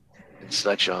and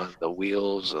such on the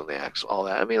wheels and the axle, all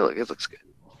that. I mean, look, it looks good.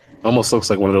 Almost looks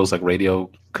like one of those like radio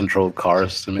controlled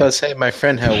cars to me. Let's say my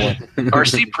friend had one.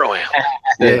 RC Pro Am.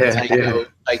 Tyco,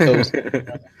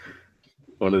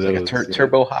 One of like those. a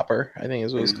turbo hopper, I think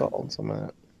is what it's called. Something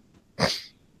like that.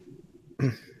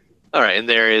 All right, and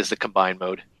there is the combined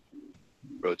mode.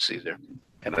 Road Caesar.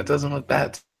 And it doesn't look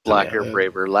bad. Blacker, Yeah.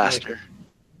 braver, laster.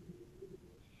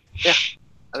 Yeah,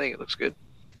 I think it looks good.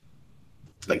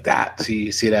 Like that. See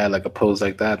that like a pose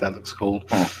like that? That looks cool.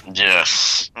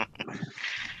 Yes.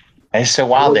 And so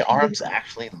wow, the arms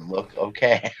actually look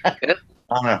okay. I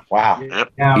don't know. Wow.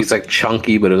 Now, He's like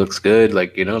chunky, but it looks good.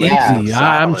 Like, you know, like, Yeah. Easy.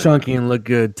 I'm solid. chunky and look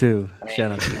good too.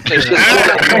 Shout out to you. It's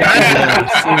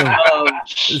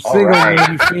just- Single right.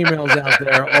 lady females out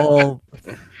there all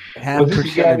have Well, this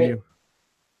percent guy of that- you.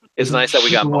 It's nice that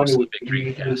we got most of the big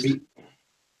Dream Dreamcast.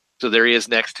 So there he is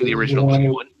next to the This is original the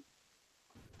one- G1.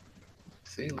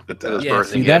 See, look at Those that. Yeah, birthing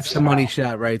see, that's gifts. the money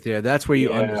shot right there. That's where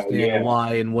you Yeah, understand yeah.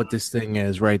 why and what this thing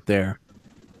is right there.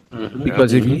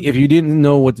 Because if you didn't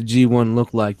know what the G1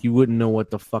 looked like, you wouldn't know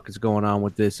what the fuck is going on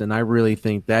with this. And I really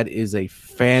think that is a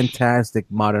fantastic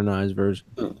modernized version.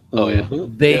 Oh yeah,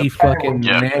 They fucking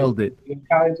nailed it.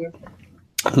 Kaiser.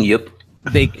 Yep.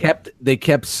 They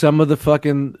kept some of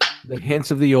the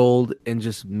hints of the old and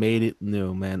just made it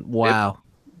new, man. Wow.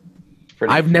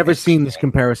 I've never seen this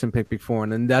comparison pic before,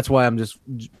 and that's why I'm just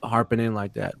harping in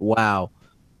like that. Wow.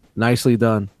 Nicely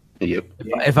done. Yep.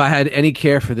 If I had any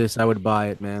care for this, I would buy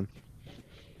it, man.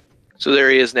 So there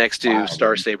he is next to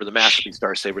Star Saber, the Masterpiece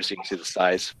Star Saber, so you can see the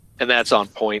size. And that's on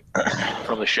point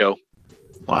from the show.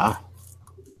 Wow.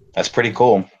 That's pretty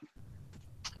cool.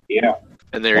 Yeah.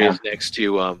 And there he is next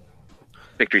to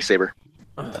Victory Saber.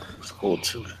 It's cool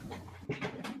too.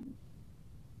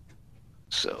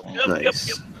 So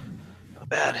Nice. not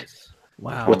bad.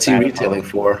 Wow. What's he retailing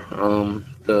for?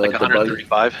 The Like the buggy?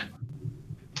 135.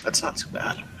 That's not too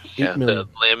bad. Yeah, the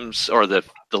limbs or the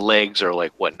legs are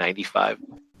like what 95.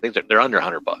 I think they're under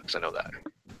 $100. I know that.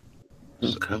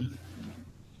 Okay.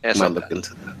 That's Might not look bad.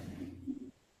 into that.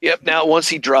 Yep. Now once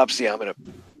he drops, I'm gonna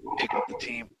pick up the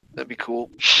team. That'd be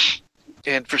cool.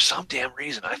 And for some damn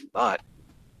reason, I thought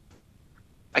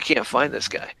I can't find this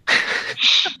guy.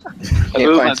 I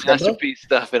moved my Masterpiece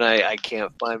stuff, and I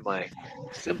can't find my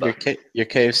Simba. Your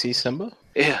KFC Simba?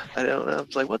 Yeah, I don't know.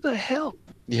 It's like, what the hell?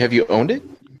 Have you owned it?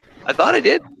 I thought I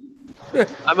did.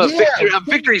 I'm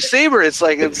Victory Saber. It's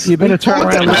like You better turn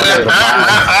around.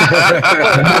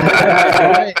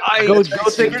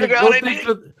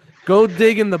 Go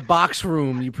dig in the box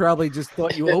room. You probably just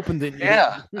thought you opened it.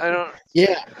 Yeah, I don't.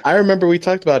 Yeah, I remember we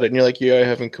talked about it, and you're like, "Yeah, I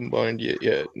haven't combined it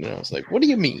yet." And I was like, "What do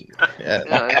you mean?"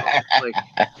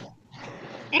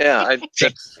 Yeah,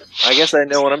 I guess I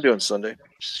know what I'm doing Sunday.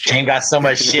 Shane got so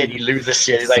much shit, he loses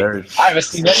shit. He's like, I haven't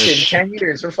seen that shit in 10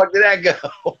 years. Where the fuck did that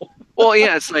go? Well,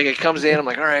 yeah, it's like it comes in. I'm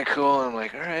like, all right, cool. I'm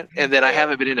like, all right, and then I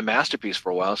haven't been into Masterpiece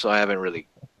for a while, so I haven't really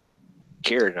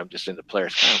cared. I'm just into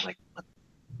Player's Guide. I'm like, what?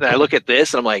 Then I look at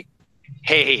this, and I'm like,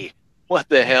 hey, what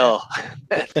the hell?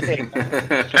 That thing.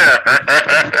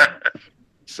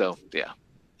 So yeah,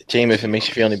 James, if it makes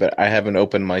you feel any better, I haven't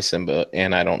opened my Simba,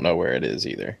 and I don't know where it is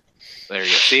either. There you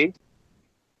go. See?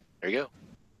 There you go.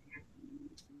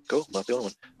 Cool. Not the only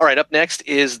one. All right. Up next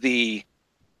is the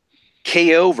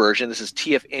KO version. This is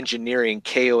TF Engineering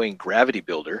KOing Gravity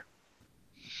Builder.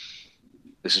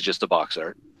 This is just the box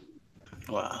art.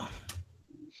 Wow.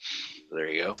 So there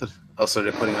you go. Also,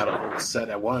 they're putting out a whole set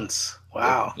at once.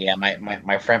 Wow. Yeah,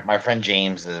 my friend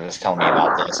James was telling me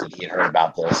about this. He had heard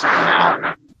about this.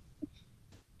 Now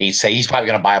he said he's probably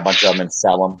going to buy a bunch of them and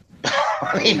sell them.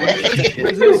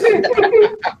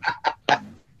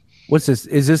 What's this?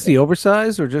 Is this the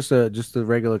oversized or just a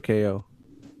regular KO?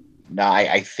 No,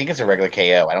 I think it's a regular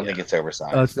KO. I don't think it's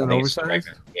oversized. Oh, it's I not think it's oversized?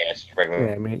 it's regular.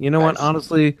 Yeah, man. You know what?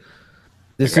 Honestly,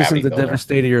 this Gravity isn't the Builder.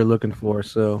 Devastator you're looking for.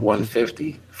 So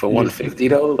 150 for 150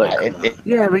 though. Like,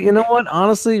 yeah, but you know what?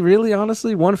 Honestly, really,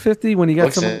 honestly, 150 when you got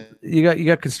What's it? you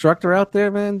got constructor out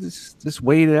there, man. Just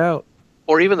wait it out.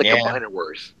 Or even the Yeah. combiner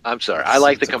wars. I'm sorry. I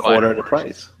like the it's a quarter combiner of the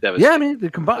wars. price. Yeah, I mean the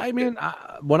combine. I mean,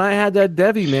 when I had that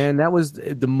Devi, man, that was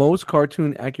the most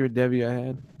cartoon accurate Devi I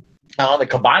had. No, the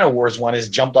Combiner Wars one has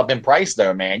jumped up in price,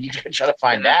 though, man. You can try to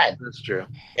find that. That's true.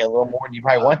 A little more than you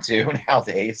probably want to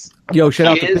nowadays. Yo, shout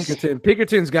out to He is- Pinkerton.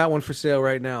 Pinkerton's got one for sale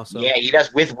right now. So Yeah, he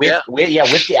does with Yeah. with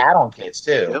the add-on kits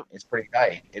too. Yep. It's pretty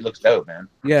tight. It looks dope, man.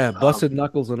 yeah, busted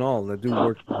knuckles and all. That do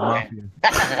work for Mafia.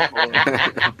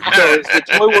 So is the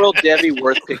Toy World Devi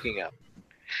worth picking up?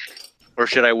 Or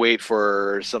should I wait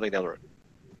for something down the road?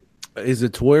 Is the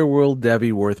Toy World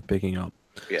Devi worth picking up?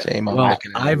 Yeah. Same. I'm Well,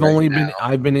 looking at it I've right only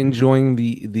now. been enjoying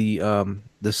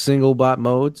the single bot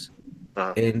modes,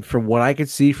 Uh-huh. and from what I could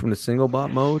see from the single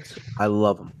bot modes, I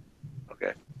love them.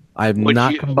 Okay. I have Would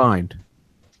not you- combined.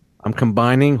 I'm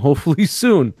combining hopefully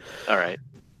soon. All right.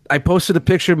 I posted a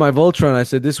picture of my Voltron. I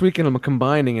said this weekend I'm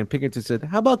combining, and Pinkerton said,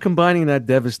 "How about combining that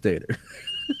Devastator?"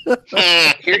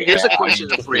 Here's a question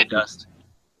for you, Dust.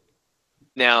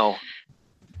 Now,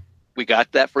 we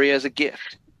got that for you as a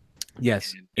gift.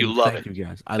 Yes, You and love thank it. you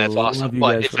guys. I That's love awesome. you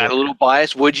But guys is for that it. a little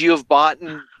biased? Would you have bought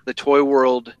the Toy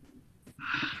World,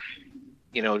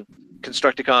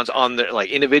 Constructicons on the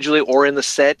individually or in the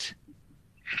set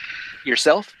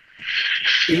yourself?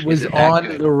 It was it that on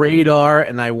good? the radar,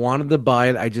 and I wanted to buy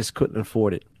it. I just couldn't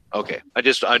afford it. Okay. I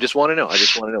just want to know. I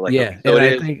just want to know. Like, Yeah, so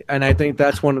and I think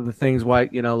that's one of the things why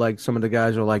some of the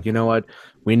guys are like, you know what,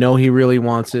 we know he really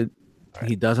wants it.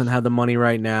 He doesn't have the money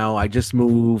right now. I just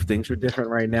moved. Things are different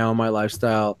right now in my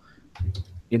lifestyle.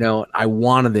 I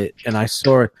wanted it, and I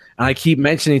saw it, and I keep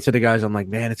mentioning to the guys, I'm like,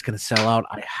 man, it's gonna sell out.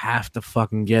 I have to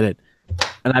fucking get it.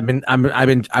 And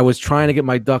I was trying to get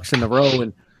my ducks in a row,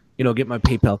 and get my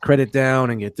PayPal credit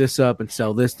down and get this up and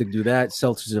sell this to do that,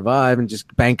 sell to survive, and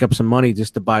just bank up some money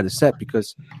just to buy the set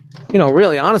because,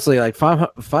 really, honestly, like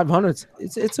 500,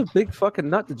 it's a big fucking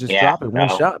nut to just drop in one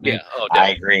shot. Man. Yeah, I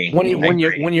agree. When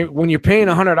you're paying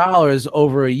 $100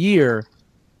 over a year,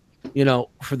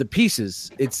 for the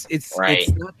pieces, it's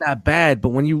not that bad. But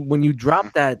when you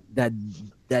drop that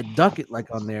ducat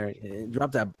like on there, and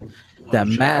drop that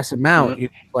mass amount,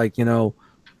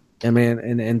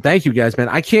 and thank you guys, man.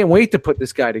 I can't wait to put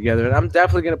this guy together, and I'm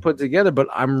definitely gonna put it together. But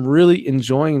I'm really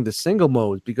enjoying the single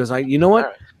mode because you know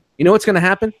what? You know what's gonna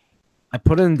happen? I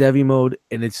put it in Devi mode,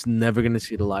 and it's never gonna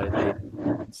see the light of day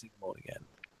in single mode again.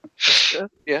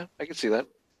 Yeah, I can see that.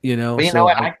 But know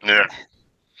what?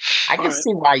 I can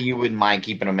see why you wouldn't mind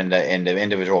keeping them in the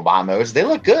individual bot modes. They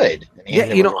look good.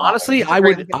 Honestly, I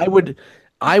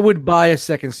would buy a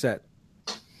second set.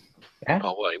 Yeah.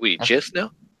 Oh, what? We just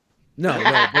now? No.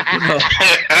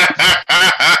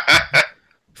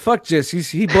 Fuck Jis.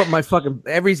 He bought my fucking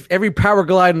every power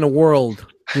glide in the world.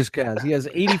 This guy. He has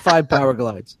 85 power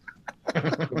glides.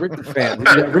 Rick the fan.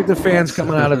 Rick the fan's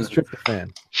coming out of his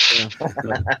tryptophan.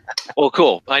 Yeah. Well,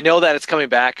 cool. I know that it's coming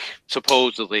back.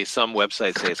 Supposedly, some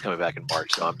websites say it's coming back in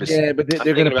March. So I'm just but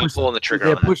they're going to pulling the trigger.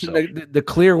 They're pushing the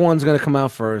clear one's going to come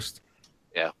out first.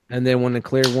 Yeah, and then when the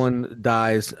clear one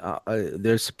dies,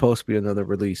 there's supposed to be another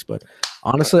release. But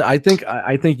honestly, I think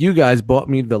you guys bought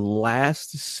me the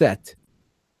last set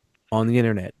on the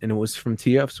internet, and it was from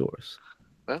TF Source.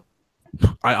 Well,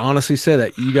 I honestly say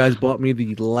that you guys bought me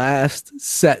the last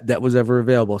set that was ever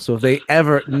available. So if they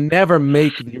never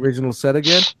make the original set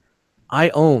again, I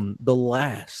own the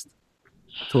last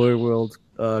Toy World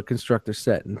Constructor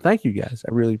set. And thank you guys.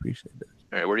 I really appreciate that.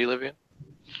 All right, where do you live in?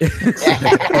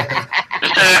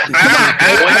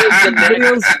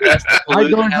 My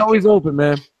door's always open,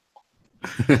 man.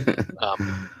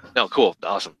 No, cool,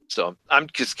 awesome. So I'm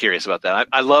just curious about that.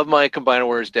 I love my Combiner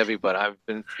Wars Devi, but I've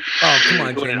been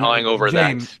hawing over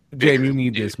James, you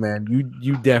need this, man.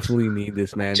 You definitely need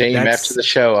this, man. James, after the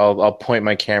show, I'll point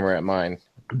my camera at mine.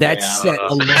 That set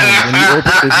alone, when you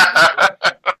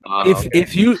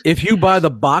open if you buy the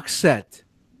box set,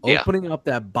 opening up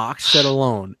that box set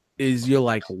alone you're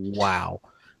like, wow,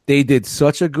 they did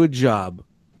such a good job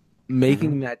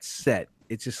making that set.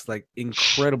 It's just like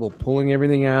incredible, pulling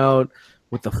everything out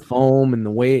with the foam and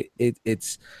the way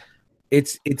it's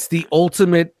the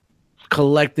ultimate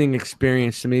collecting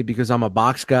experience to me because I'm a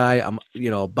box guy.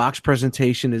 Box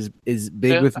presentation is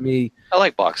big with me. I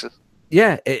like boxes.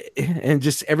 Yeah, and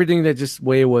just everything that just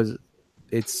way was,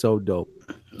 it's so dope.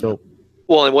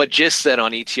 Well, and what Gist said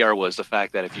on ETR was the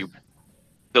fact that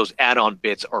those add-on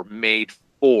bits are made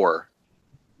for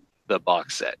the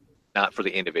box set, not for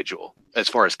the individual. As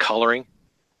far as coloring,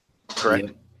 correct?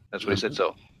 Yeah. That's what he said.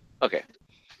 So, okay,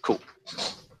 cool.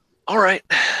 All right,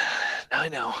 now I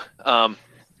know.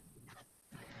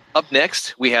 Up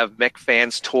next, we have Mech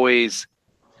Fans Toys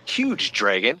Huge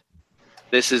Dragon.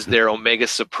 This is their Omega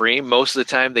Supreme. Most of the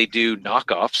time, they do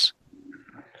knockoffs,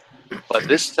 but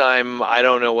this time I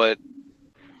don't know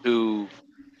who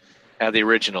had the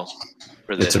original.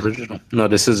 It's original. No,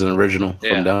 this is an original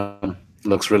from down.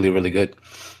 Looks really, really good.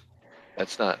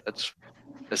 That's now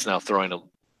throwing me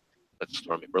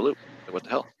for a loop. What the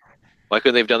hell? Why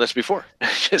couldn't they have done this before?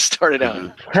 Just started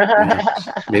out.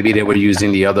 Maybe they were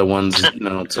using the other ones,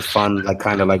 to fund, like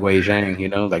kind of like Wei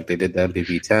Zhang, like they did the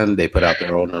MPV 10. They put out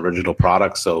their own original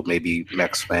product, so maybe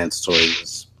Mech Fans Toys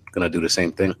is gonna do the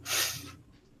same thing.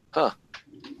 Huh.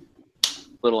 A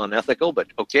little unethical, but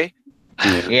okay.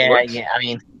 Yeah. I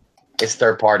mean, it's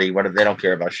third party. What if they don't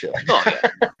care about shit? Oh,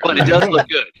 yeah. But it does look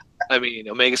good. I mean,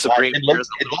 Omega Supreme. It looks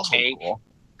cool.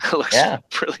 It looks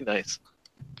really nice.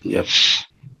 Yep.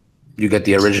 You get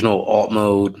the original alt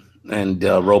mode and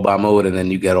robot mode, and then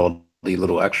you get all the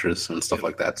little extras and stuff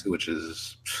like that too, which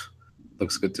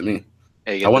looks good to me.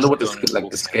 Hey, I wonder what the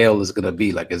scale is gonna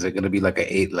be. Like, is it gonna be like an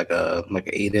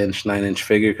 8-inch, 9-inch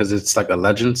figure? Because it's like a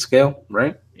legend scale,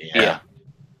 right? Yeah.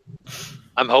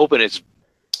 I'm hoping it's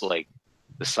like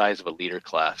the size of a leader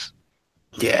class.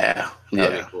 Yeah.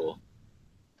 That'd be cool.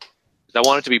 I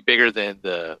want it to be bigger than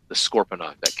the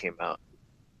Scorponok that came out.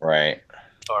 Right.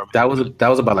 That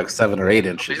was about like 7 or 8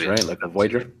 inches, right? Like a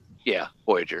Voyager. Yeah,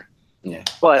 Voyager. Yeah.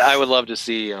 But I would love to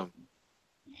see a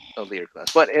leader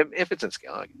class. But if it's in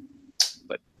scale,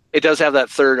 but it does have that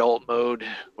third alt mode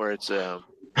where it's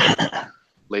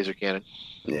laser cannon.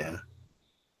 Yeah.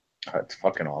 That's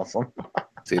fucking awesome.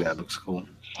 See, that looks cool.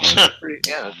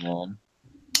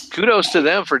 Kudos to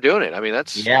them for doing it. I mean,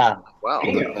 that's wow.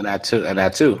 And that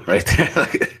too, right there.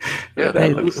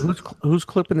 Hey, who's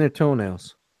clipping their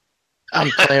toenails? I'm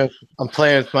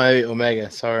playing with my Omega.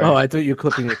 Sorry. Oh, I thought you were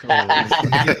clipping your phone.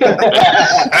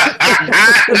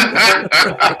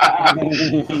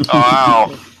 Oh,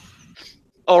 wow.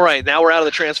 All right, now we're out of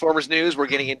the Transformers news. We're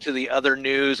getting into the other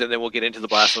news, and then we'll get into the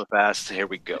Blast from the Past. Here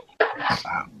we go.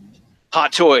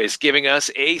 Hot Toys giving us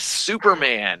a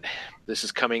Superman. This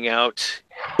is coming out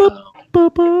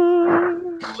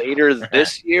later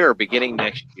this year or beginning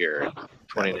next year,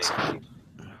 2019.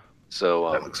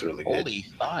 So That looks really good. Holy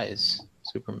thighs,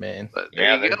 Superman. but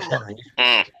there you go.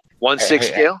 Mm. 1/6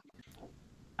 scale.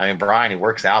 I mean, Brian, he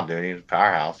works out, dude. He's a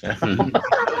powerhouse.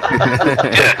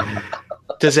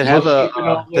 Does it have Most people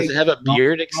a don't Does it have a wait-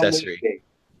 beard don't accessory? wait.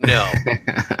 No,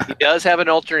 he does have an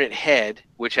alternate head,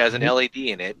 which has an LED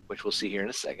in it, which we'll see here in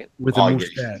a second. With Oh, a you're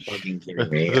mustache. fucking kidding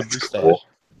me. The That's mustache. cool.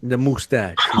 The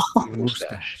mustache.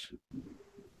 Mustache.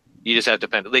 You just have to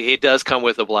pen. It does come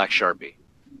with a black Sharpie.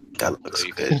 That So looks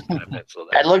you good. can kind of pencil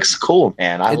That that. looks cool,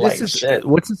 man. I And like this is it.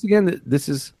 what's this again? This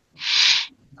is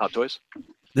Hot Toys.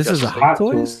 a Hot Hot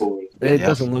Toys. Toys. It Yeah.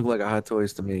 doesn't look like a Hot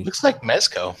Toys to me. Looks like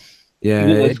Mezco. Yeah,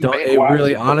 It looks it, don't, big. it Why-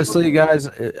 really, honestly, guys,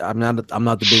 I'm not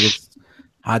the biggest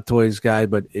Hot Toys guy,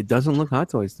 but it doesn't look Hot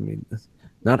Toys to me. It's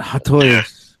not Hot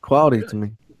Toys quality to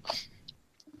me.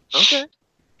 Okay.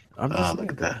 I'm Oh, just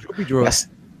look at that. Droopy Drawers.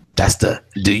 That's the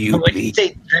do you Like, bleed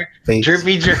say, face.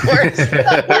 Droopy drawers.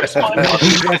 Where's my money?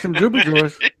 You got some Droopy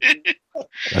Drawers.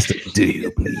 That's the do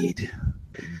you bleed.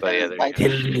 But yeah, there you Like- go.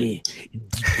 Tell me.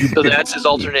 So that's his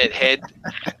alternate head.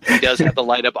 He does have the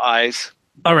light up eyes.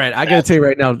 All right, I gotta tell you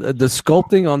right now, the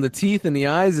sculpting on the teeth and the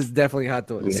eyes is definitely Hot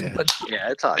Toys. Yeah. But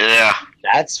Yeah, it's hot. Yeah.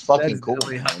 That's fucking that's cool.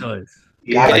 definitely Hot man. Toys.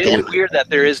 Yeah, It like is it. weird that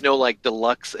there is no like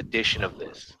deluxe edition of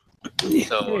this. So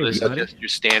Hey, this is buddy. just your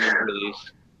standard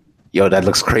release. Yo, that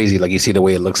looks crazy. Like you see the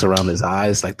way it looks around his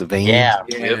eyes, like the veins. Yeah.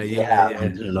 Yeah.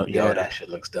 Yo, that shit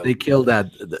looks dope. They killed that.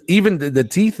 Even the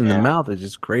teeth in the Yeah. mouth is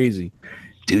just crazy.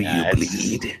 Do Yeah, you it's-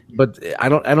 bleed? But I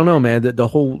don't know, man. The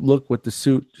whole look with the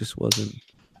suit just wasn't.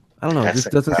 I don't know. It That's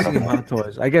just doesn't seem incredible. Hot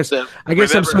Toys. I guess So, I'm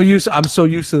remember, so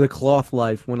used to the cloth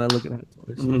life when I look at Hot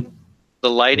Toys. the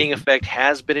lighting effect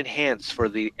has been enhanced for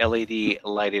the LED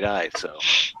lighted eyes, so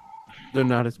They're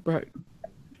not as bright.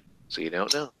 you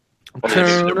don't know.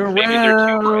 Turn maybe they're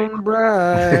too around,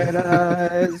 bright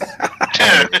eyes.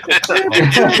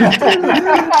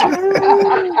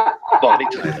 Bonnie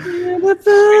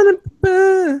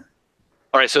Tyler.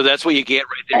 All right, so that's what you get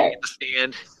right there. You get the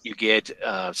stand. You get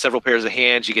several pairs of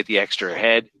hands. You get the extra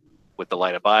head with the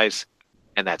light up eyes,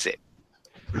 and that's it.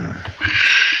 That's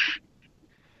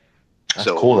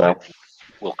So- cool though.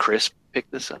 Will Chris pick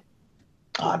this up?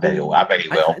 I bet he will. I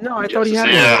No, I thought he had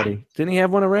Yeah. one already. Didn't he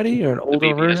have one already, or an The older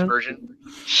BBS version? version?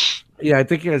 Yeah, I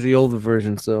think he has the older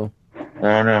version. So I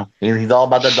don't know. He's all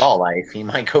about the doll life. He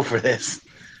might go for this.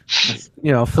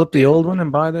 flip the old one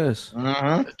and buy this.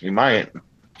 Mm-hmm. You might.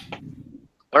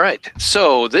 All right,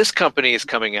 so this company is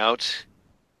coming out,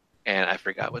 and I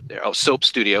forgot what they're. Oh, Soap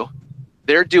Studio.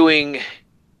 They're doing.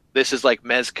 This is like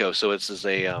Mezco, so this is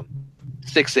a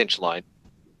 6-inch line.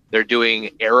 They're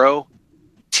doing Arrow,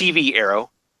 TV Arrow,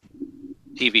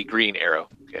 TV Green Arrow,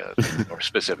 okay, that's more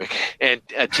specific, and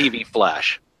a TV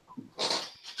Flash.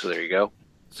 So there you go.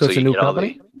 So it's a you new get all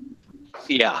company.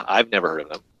 Yeah, I've never heard of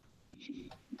them.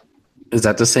 Is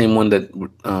that the same one that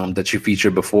that you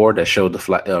featured before that showed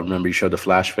the remember you showed the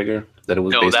Flash figure that it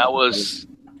was? No, based that on?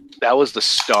 was the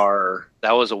Star.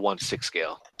 That was a 1/6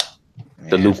 scale.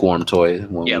 the lukewarm toy.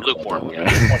 one Yeah, we call lukewarm, that yeah, one,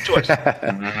 right? lukewarm choice.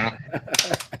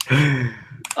 Mhm.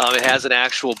 It has an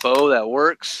actual bow that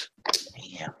works.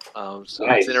 Yeah. So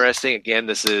Nice. it's interesting. Again,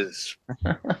 this is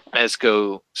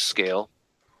Mezco scale,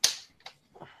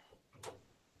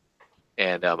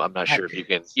 and I'm not sure if you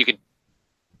can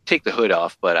take the hood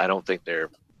off, but I don't think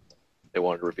they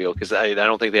wanted to reveal because I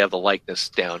don't think they have the likeness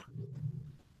down.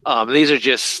 These are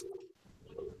just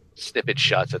snippet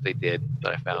shots that they did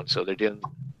that I found. So they're doing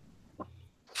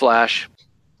flash,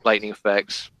 lightning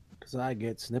effects, Because I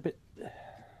get snippet.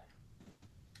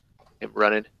 him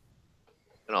running,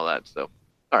 and all that. So,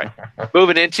 all right,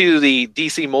 moving into the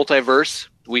DC multiverse.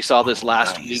 We saw this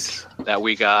last week that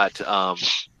we got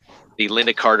the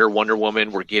Linda Carter Wonder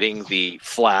Woman. We're getting the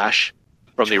Flash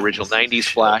from the original '90s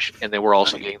Flash, and then we're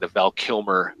also getting the Val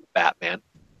Kilmer Batman,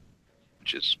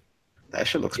 which is. That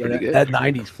shit looks Yeah, pretty good. that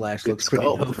 '90s Flash Good looks pretty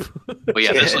sculpt. dope. But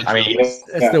yeah, this looks. I mean,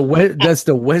 That's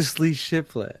the Wesley Ship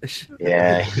Flash.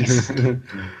 yeah.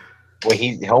 Well,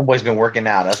 homeboy's been working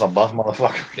out. That's a buff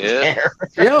motherfucker. Yeah.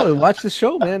 Yo, watch the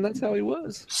show, man. That's how he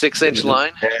was. 6-inch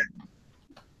line.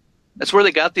 That's where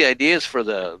they got the ideas for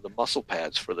the muscle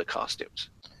pads for the costumes,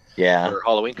 Yeah. for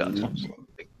Halloween costumes.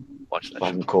 Watch that.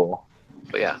 Fucking Show. cool.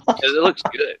 But yeah, it looks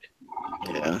good.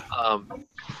 Yeah.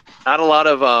 Not a lot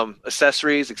of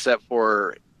accessories except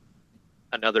for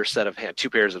another set of two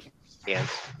pairs of hands.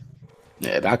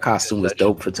 Yeah, that costume was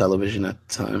dope for television at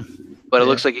the time. But it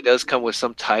looks like he does come with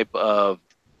some type of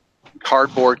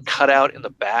cardboard cutout in the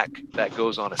back that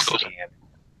goes on a stand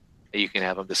that you can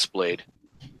have him displayed.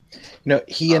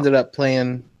 He ended up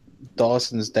playing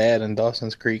Dawson's dad in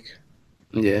Dawson's Creek.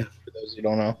 Yeah. For those who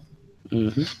don't know.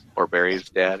 Mm-hmm. Or Barry's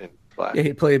dad in Flash. Yeah,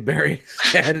 he played Barry's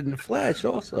dad in the Flash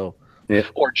also. Yeah.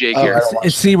 Or Jake here.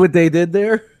 And see what they did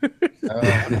there?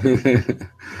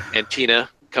 And Tina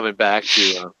coming back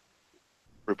to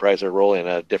reprise her role in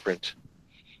a different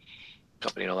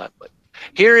company and all that. But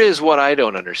here is what I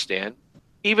don't understand.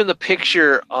 Even the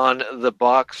picture on the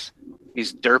box,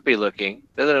 he's derpy looking.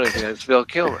 Doesn't look like it's Val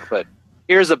Kilmer. But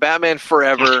here's a Batman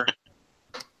Forever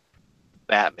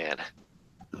Batman.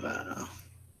 Wow.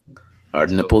 Are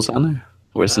nipples on there?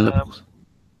 Where's the nipples?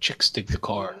 Chicks dig the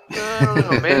car. I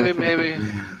don't know. Maybe.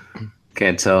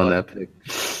 Can't tell in that pic.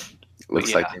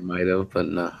 Looks like they might have, but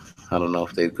no. I don't know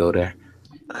if they'd go there.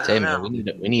 Say, man, we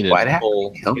need a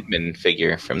whole Kidman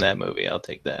figure from that movie. I'll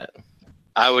take that.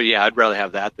 I'd rather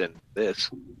have that than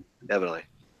this. Definitely.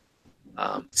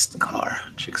 It's the car.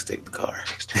 Chicks take the car.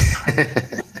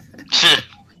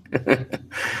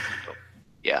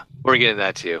 Yeah, we're getting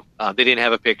that too. They didn't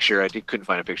have a picture. I couldn't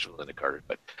find a picture of Linda Carter.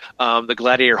 But the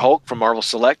Gladiator Hulk from Marvel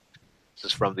Select. This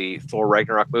is from the Thor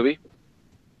Ragnarok movie.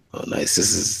 Oh, nice.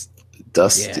 This is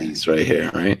Dusty's right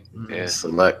here, right? Yeah.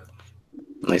 Select.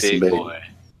 Nice Big and big. boy.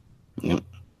 Yep.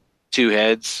 2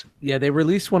 heads. Yeah, they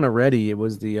released one already. It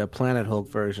was the Planet Hulk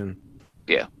version.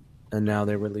 Yeah. And now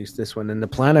they released this one. And the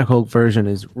Planet Hulk version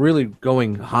is really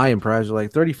going high in price.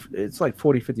 Like 30, it's like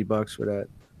 $40-$50 for that,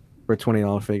 for a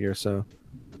 $20 figure. So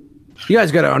you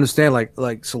guys got to understand,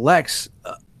 like Selects,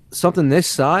 something this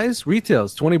size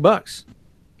retails $20.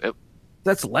 Yep.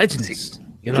 That's Legends.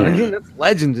 You know what I mean? That's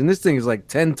Legends. And this thing is like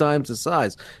 10 times the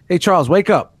size. Hey, Charles,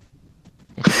 wake up.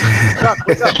 Wake up.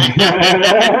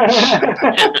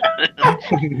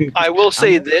 I will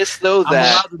say this though, I'm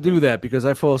that allowed to do that because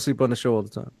I fall asleep on the show all the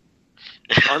time.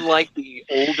 unlike the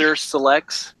older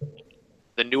selects,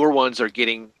 the newer ones are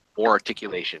getting more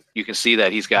articulation. You can see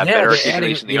that he's got better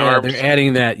articulation in the arms. They're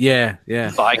adding that. Yeah.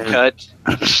 Thigh cut.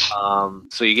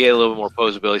 So you get a little more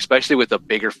posability, especially with a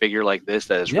bigger figure like this.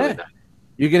 That is really nice.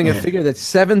 You're getting a figure that's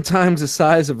 7 times the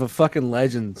size of a fucking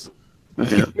Legends.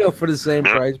 For the same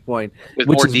price point, with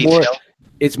more detail.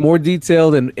 It's more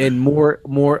detailed and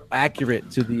more accurate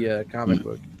to the comic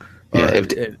book.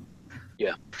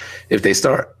 If they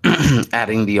start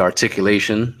adding the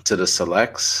articulation to the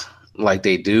selects like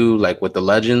they do, like with the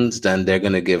Legends, then they're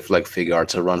gonna give like Fig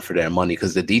Arts a run for their money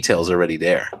because the detail's already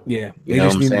there. Yeah, you know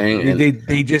what I'm saying?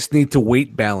 They just need to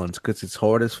weight balance because it's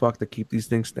hard as fuck to keep these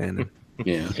things standing.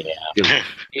 Yeah.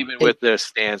 Even with the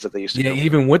stands that they used to. Yeah,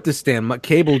 even with the stand, my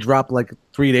cable dropped like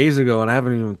 3 days ago, and I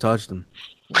haven't even touched them.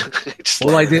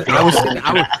 Well, I did.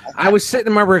 I was sitting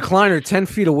in my recliner 10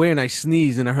 feet away, and I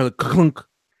sneezed, and I heard a clunk.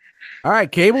 All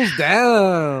right, cable's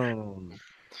down.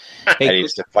 Hey, I need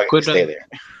to fucking stay there.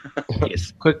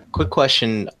 Yes. Quick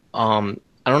question. I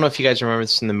don't know if you guys remember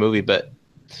this in the movie, but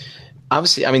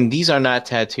obviously, I mean, these are not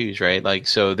tattoos, right? Like,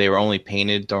 so they were only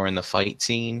painted during the fight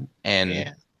scene,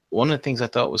 and one of the things I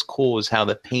thought was cool is how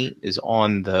the paint is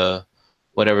on the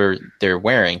whatever they're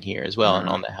wearing here as well, and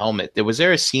on the helmet. Was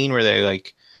there a scene where they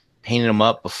like painted them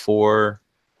up before?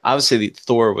 Obviously,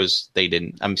 Thor was they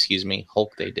didn't.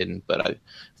 Hulk they didn't, but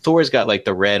Thor's got like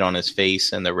the red on his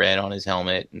face and the red on his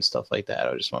helmet and stuff like that.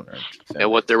 I was just wondering. And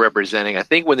what they're representing, I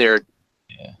think when they're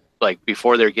like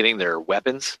before they're getting their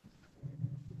weapons,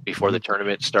 before the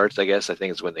tournament starts, I guess I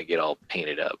think it's when they get all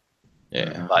painted up.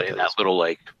 Yeah, but in that little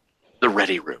like the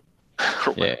ready room.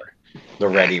 Yeah, the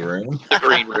ready room, the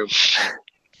green room.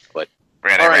 But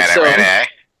ready.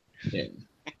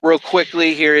 Real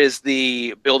quickly, here is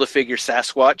the Build-A-Figure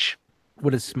Sasquatch.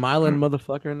 With a smiling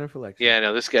motherfucker in there for like. Yeah,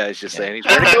 no, this guy's just saying he's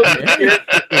ready to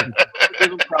go.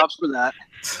 Give him props for that.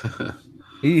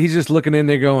 He's just looking in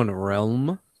there going,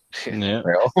 Realm. Yeah.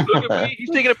 Look at me.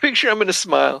 He's taking a picture. I'm going to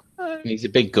smile. He's a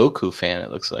big Goku fan, it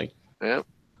looks like. Yeah.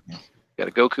 Got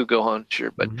a Goku Gohan,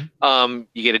 sure. But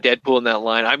you get a Deadpool in that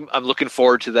line. I'm looking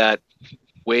forward to that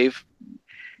wave.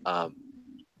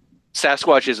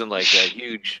 Sasquatch isn't like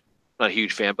not a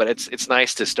huge fan, but it's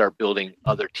nice to start building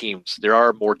other teams. There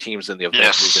are more teams than the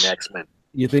Avengers and X-Men.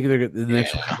 You think the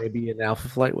next one may be an Alpha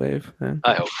Flight wave?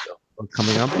 I hope so.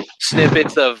 Coming up?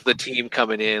 Snippets of the team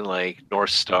coming in, like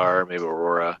North Star, maybe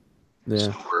Aurora.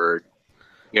 Yeah. Sword.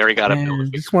 You already got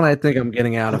this one I think I'm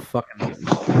getting out of fucking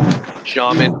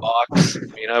Shaman box. I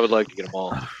mean, I would like to get them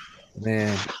all.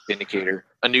 Man. Vindicator.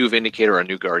 A new Vindicator or a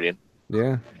new Guardian.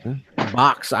 Yeah.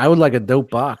 Box. I would like a dope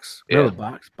Box. Yeah. Remember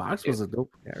Box? Box was a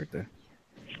dope character.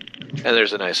 And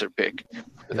there's a nicer pick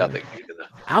without the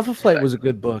Alpha Flight was a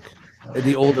good book.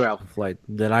 The older Alpha Flight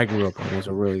that I grew up on was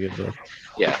a really good book.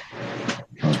 Yeah.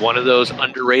 It's one of those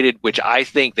underrated, which I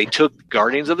think they took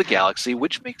Guardians of the Galaxy,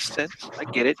 which makes sense. I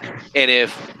get it. And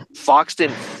if Fox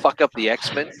didn't fuck up the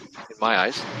X-Men, in my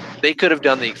eyes, they could have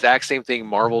done the exact same thing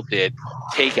Marvel did.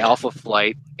 Take Alpha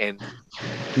Flight and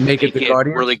Make it the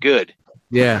Guardians? really good.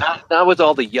 Yeah. Not with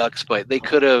all the yucks, but they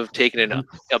could have taken a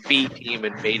B team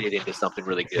and made it into something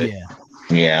really good. Yeah.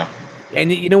 Yeah.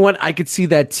 And you know what? I could see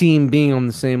that team being on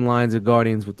the same lines of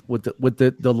Guardians with the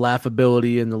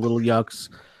laughability and the little yucks.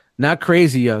 Not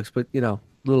crazy yucks, but little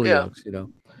yucks,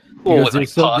 Well,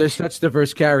 Because there's such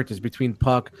diverse characters between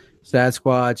Puck,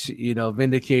 Sasquatch,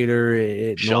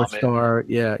 Vindicator, North Star,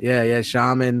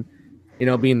 Shaman,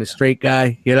 being the straight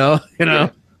guy,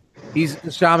 He's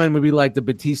the Shaman would be like the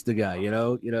Batista guy,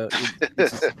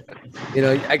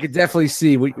 I could definitely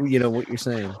see what you're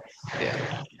saying.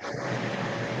 Yeah.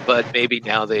 But maybe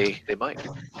now they might.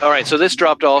 All right, so this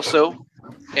dropped also,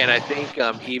 and I think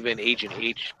even Agent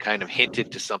H kind of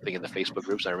hinted to something in the Facebook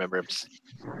groups. I remember him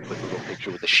with a little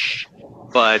picture with the shh.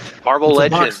 But Marvel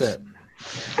Legends,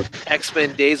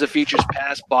 X-Men Days of Futures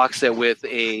Past box set with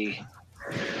a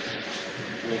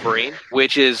Wolverine,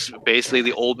 which is basically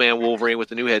the old man Wolverine with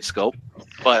the new head sculpt,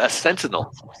 but a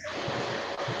Sentinel.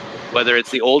 Whether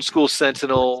it's the old school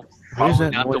Sentinel, probably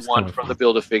not the one from the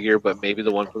Build-A-Figure, but maybe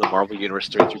the one from the Marvel Universe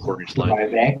 3 3/4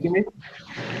 line.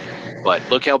 But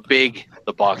look how big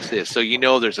the box is, so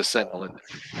there's a Sentinel in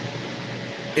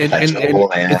there. And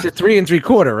it's a 3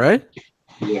 3/4, right?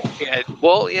 Yeah.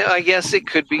 Well, I guess it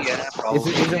could be. Yeah,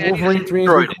 probably. Is it Wolverine 3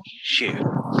 3/4? Shoot.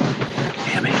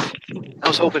 Damn it. I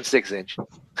was hoping 6-inch.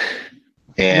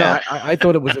 Yeah. No, I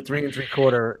thought it was a 3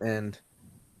 3/4, and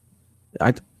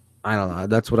I don't know.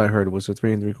 That's what I heard. It was a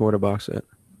 3 3/4 box set.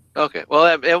 Okay. Well,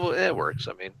 it works.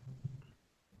 I mean,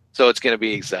 so it's going to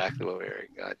be exactly what we already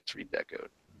got. Let's read that code.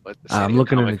 I'm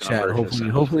looking in the chat.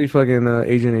 Hopefully, fucking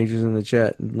Agent H is in the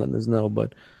chat and letting us know.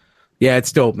 But yeah,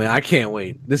 it's dope, man. I can't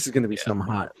wait. This is going to be some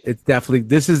hot.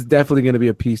 This is definitely going to be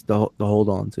a piece to hold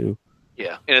on to.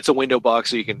 Yeah, and it's a window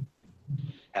box, so you can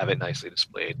have it nicely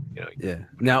displayed. Yeah.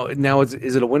 Now, is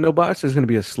it a window box? Or is it going to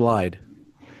be a slide?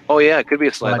 Oh yeah, it could be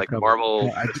a slide like cover.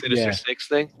 Marvel Sinister Six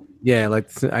thing. Yeah,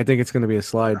 I think it's going to be a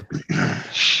slide.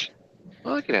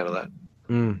 Well, I can handle that.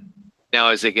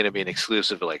 Now, is it going to be an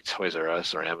exclusive to like Toys R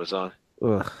Us or Amazon?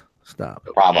 Ugh, stop.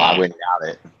 Probably, I wouldn't doubt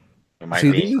it.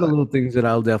 See, these are the little things that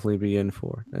I'll definitely be in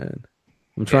for, man.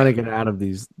 I'm trying to get out of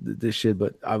this shit,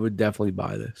 but I would definitely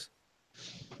buy this.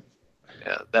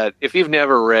 Yeah, that if you've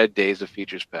never read Days of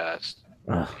Futures Past,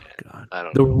 oh god, I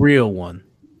don't the know. real one.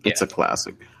 It's a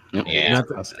classic. Yeah.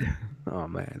 Oh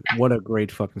man, what a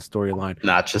great fucking storyline!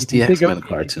 Not just the X-Men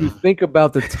cartoon. You think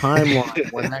about the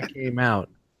timeline when that came out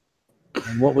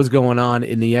and what was going on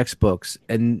in the X books,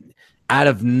 and out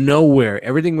of nowhere,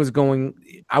 everything was going.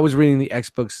 I was reading the X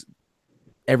books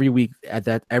every week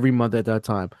every month at that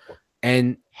time,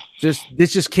 and this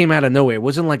just came out of nowhere. It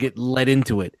wasn't like it led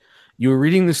into it. You were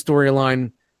reading the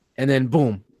storyline, and then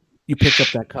boom, you picked up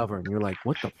that cover, and you're like,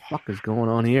 "What the fuck is going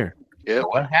on here?" Yeah,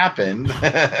 what happened?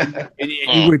 And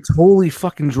you were totally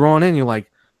fucking drawn in. You're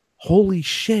like, "Holy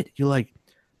shit!" You're like,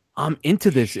 "I'm into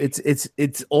this.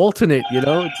 It's alternate.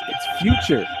 It's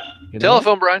future."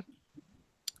 Telephone, Brian.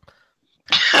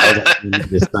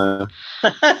 It's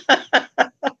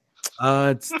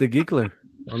the Geekler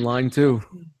on line 2.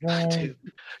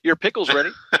 Your pickle's ready.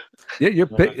 Yeah, your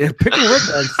pickle Rick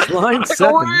on line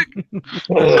 7.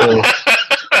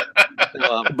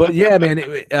 But yeah, man,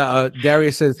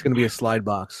 Darius says it's going to be a slide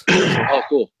box. Oh,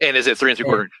 cool. And is it 3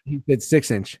 3/4? He said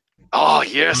 6-inch. Oh,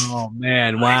 yes. Oh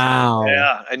man, wow.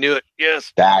 Yeah, I knew it.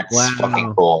 Yes. That's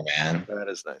fucking cool, man. That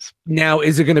is nice. Now,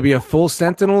 is it going to be a full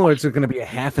Sentinel, or is it going to be a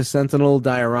half a Sentinel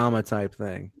diorama type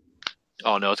thing?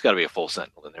 Oh no, it's got to be a full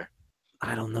Sentinel in there.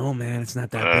 I don't know, man. It's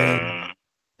not that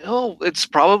big. No, it's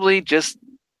probably just.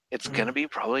 It's going to be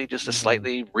probably just a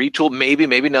slightly retooled,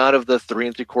 maybe not of the 3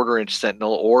 3/4-inch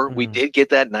Sentinel, or we did get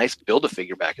that nice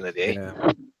Build-A-Figure back in the day.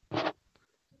 Yeah.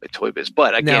 The Toy Biz.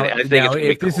 But again, I think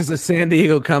if this is a San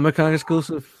Diego Comic-Con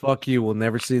exclusive, fuck you. We'll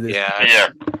never see this.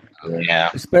 Yeah.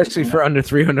 Especially for under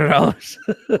 $300.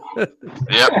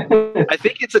 Yep. I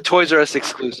think it's a Toys R Us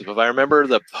exclusive. If I remember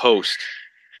the post,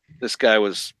 there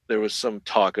was some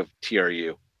talk of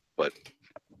TRU, but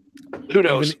who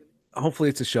knows? Hopefully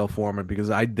it's a shelf warmer because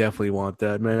I definitely want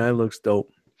that, man. That looks dope.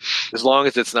 As long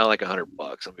as it's not like $100,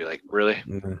 I'll be like, really?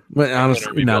 Yeah. But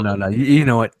honestly, no. You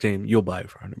know what, James? You'll buy it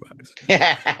for $100.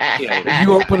 If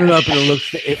you open it up and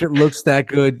if it looks that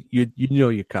good, you know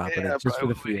you're confident just for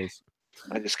the feels.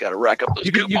 I just got to rack up those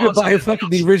You coupons. could buy a fucking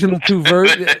the original two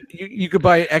version. You could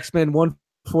buy X-Men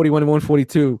 141 and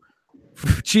 142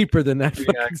 cheaper than that.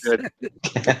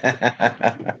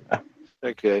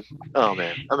 They're good. Oh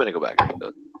man, I'm gonna go back and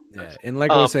look. Yeah, and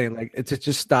like I was saying, like it's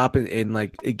just stop and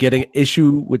like get an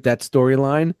issue with that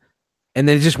storyline, and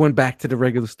then it just went back to the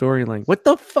regular storyline. What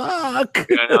the fuck?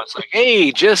 I know, it's like,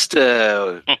 hey, just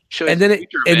show and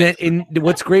then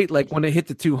what's great, like when it hit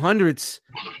the 200s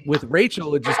with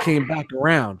Rachel, it just came back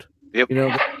around. Yep. You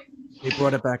know, they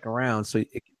brought it back around, so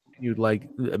it continued like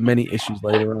many issues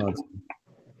later on.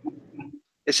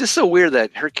 It's just so weird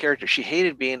that her character, she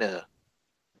hated being a,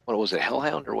 what was it,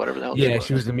 Hellhound or whatever the hell? Yeah,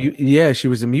 she was a mutant. Yeah, she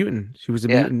was a mutant. She was a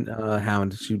mutant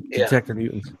hound. She detected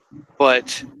mutants.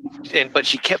 But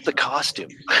she kept the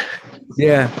costume.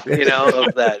 Yeah, you know,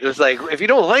 of that. It was like, if you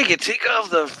don't like it, take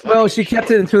off the. Well, she kept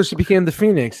it until she became the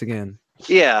Phoenix again.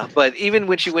 Yeah, but even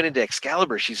when she went into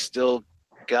Excalibur, she still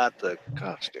got the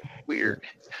costume. Weird.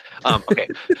 Okay,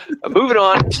 moving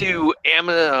on to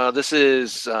this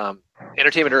is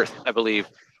Entertainment Earth, I believe,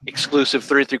 exclusive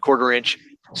 3¾ inch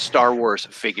Star Wars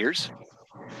figures.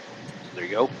 There you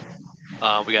go.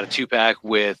 We got a 2-pack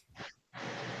with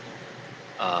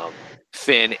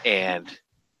Finn and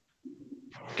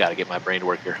gotta get my brain to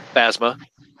work here. Phasma.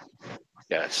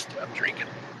 Gotta stop drinking.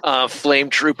 Flame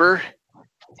Trooper.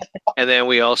 And then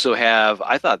we also have,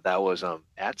 I thought that was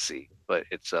Atsy, but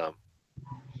it's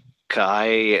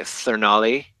Kai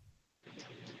Thernali.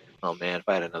 Oh man, if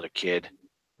I had another kid.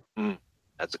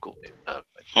 That's a cool name.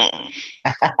 All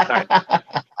right.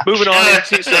 Moving on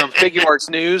into some figure arts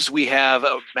news. We have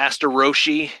Master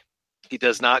Roshi. He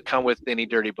does not come with any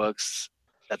dirty books.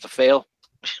 That's a fail.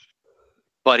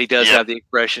 But he does have the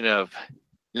expression of,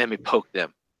 let me poke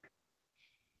them.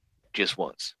 Just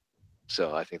once.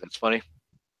 So I think that's funny.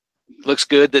 Looks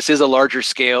good. This is a larger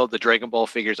scale. The Dragon Ball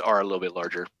figures are a little bit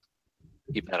larger.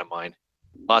 Keep that in mind.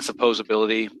 Lots of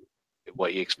posability.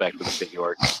 What you expect with the figure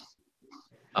art.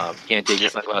 Can't take your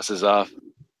sunglasses off.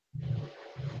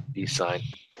 Peace sign.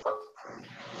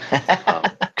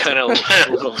 Kind of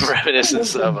a little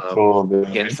reminiscence of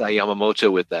Gensai Yamamoto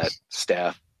with that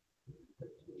staff.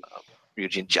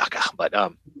 Ryujin Jaka. But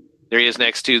there he is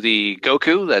next to the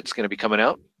Goku that's going to be coming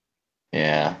out.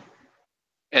 Yeah.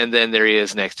 And then there he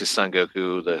is next to Son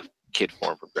Goku, the kid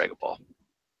form from Dragon Ball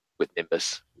with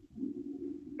Nimbus.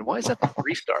 And why is that the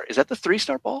 3-star? Is that the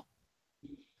 3-star ball?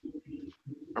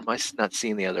 Or am I not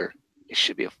seeing the other? It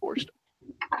should be a 4-star.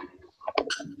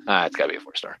 It's got to be a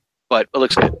 4-star. But it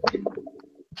looks good.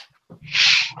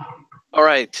 All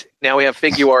right. Now we have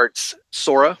Figuarts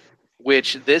Sora,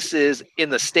 which this is in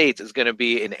the States is going to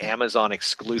be an Amazon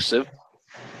exclusive.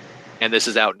 And this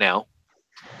is out now.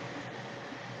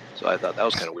 So I thought that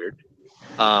was kind of weird.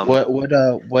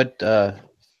 What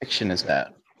fiction is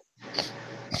that?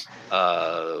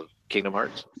 Kingdom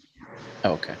Hearts.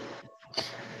 Oh, okay.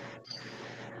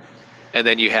 And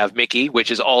then you have Mickey, which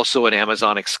is also an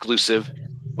Amazon exclusive,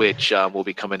 which will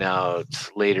be coming out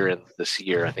later in this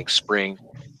year. I think spring,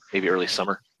 maybe early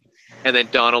summer. And then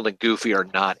Donald and Goofy are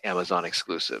not Amazon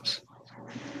exclusives.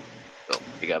 So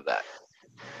you have that.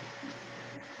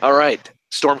 All right.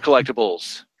 Storm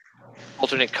Collectibles.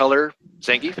 Alternate color,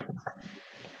 Zangief.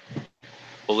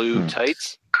 Blue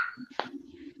tights.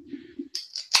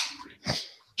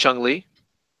 Chun-Li,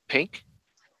 pink.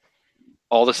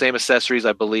 All the same accessories,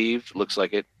 I believe, looks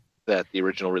like it, that the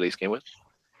original release came with.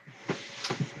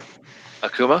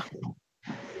 Akuma,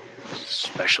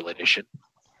 special edition,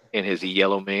 in his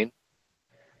yellow mane.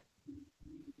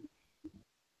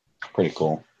 Pretty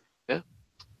cool. Yeah.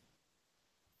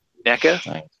 NECA,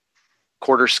 Nice.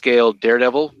 quarter scale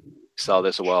Daredevil. Saw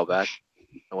this a while back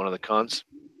at one of the cons.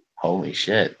 Holy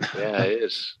shit. Yeah, it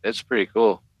is. It's pretty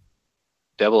cool.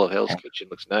 Devil of Hell's Kitchen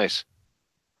looks nice.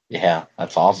 Yeah,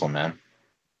 that's awesome, man.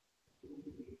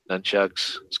 Nunchucks,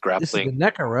 it's This is grappling. the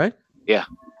NECA, right? Yeah.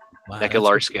 Wow, NECA that's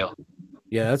large good. scale,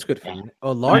 Yeah, that's good for you.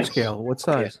 Oh, large Nice. scale. What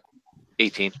size?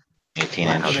 18. 18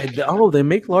 Wow, inch. they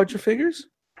make larger figures?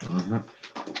 Mhm.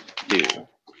 Dude.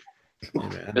 Yeah,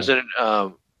 man, Doesn't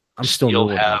I'm still you'll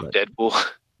new have about it. Deadpool?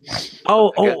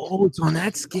 Oh, it's on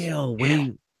that scale.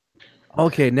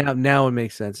 Okay, now it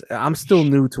makes sense. I'm still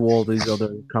new to all these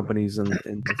other companies and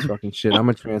this fucking shit. I'm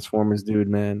a Transformers dude,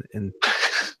 man. And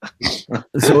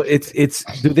so it's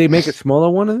do they make a smaller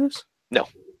one of this? No.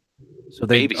 So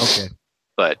they Maybe. okay.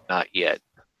 But not yet.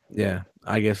 Yeah,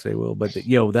 I guess they will. But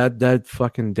that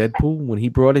fucking Deadpool when he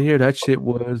brought it here, that shit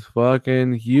was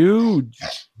fucking huge.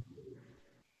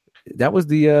 That was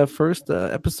the first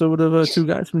episode of Two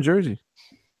Guys from Jersey.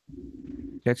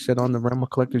 Catch that on the Realm of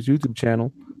Collectors YouTube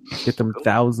channel. Get them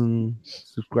 1,000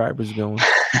 subscribers going.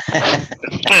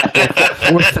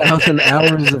 4,000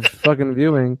 hours of fucking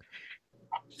viewing.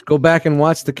 Just go back and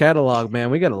watch the catalog, man.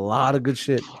 We got a lot of good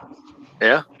shit.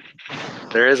 Yeah,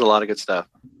 there is a lot of good stuff.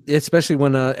 Especially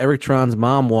when Eric Tron's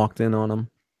mom walked in on him.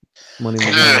 When he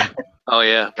was Oh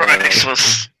yeah,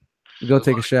 Priceless. go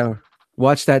take a shower.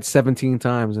 Watch that 17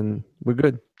 times, and we're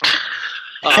good.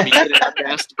 You get a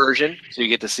fast version, so you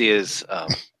get to see his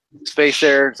face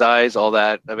there, his eyes, all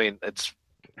that. I mean, it's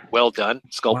well done.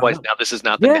 Sculpt wise. Wow. Now, this is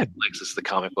not the Yeah. Netflix. This is the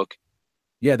comic book.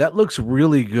 Yeah, that looks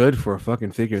really good for a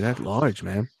fucking figure that large,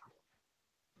 man.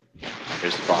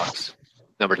 Here's the box.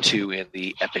 Number 2 in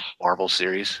the epic Marvel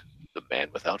series, The Man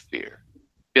Without Fear.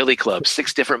 Billy Club,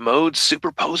 6 different modes,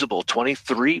 superposable,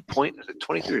 23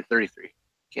 or 33?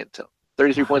 Can't tell.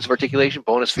 33 points of articulation,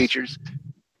 bonus features,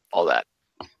 all that.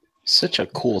 Such a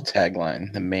cool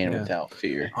tagline, the man Yeah. without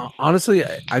fear. Honestly,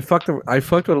 I fucked with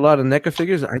a lot of NECA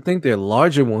figures. I think their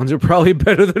larger ones are probably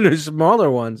better than their smaller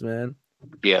ones, man.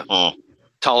 Yeah. Hmm.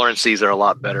 Tolerances are a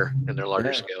lot better in their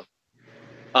larger Yeah. scale.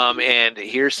 And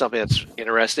here's something that's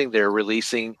interesting. They're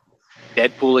releasing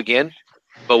Deadpool again,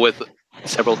 but with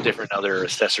several different other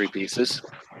accessory pieces.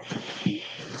 As you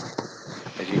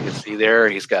can see there,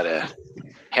 he's got a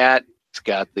hat. It's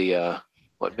got the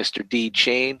Mr. D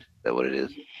chain. Is that what it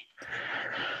is?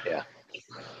 Yeah.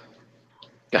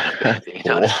 Got a band-aid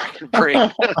on his freaking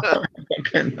brain.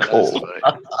 Fucking That's cool.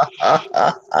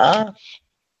 funny.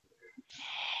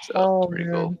 So Oh, pretty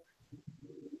man. cool.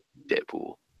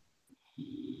 Deadpool.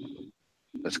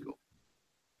 That's cool.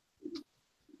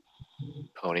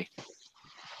 Pony.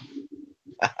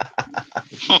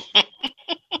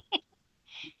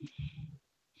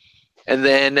 And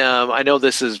then I know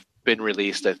this has been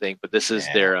released, I think, but this is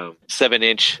their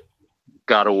 7-inch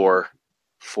God of War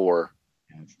 4.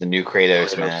 It's the new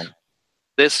Kratos, man.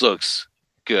 This looks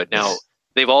good. Now,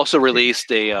 they've also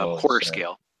released a Oh, quarter shit.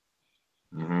 scale,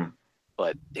 hmm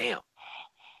but damn.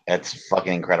 That's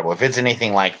fucking incredible. If it's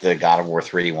anything like the God of War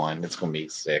 3 one, it's gonna be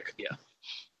sick. Yeah.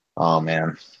 Oh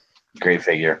man, great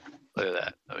figure. Look at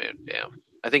that. I mean, damn.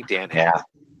 I think Dan had Yeah. it.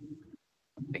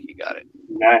 I think he got it.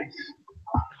 Nice.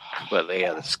 But they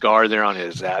have the scar there on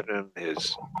his abdomen,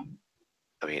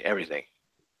 everything.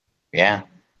 Yeah.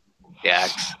 The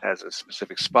axe has a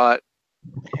specific spot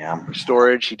Yeah. for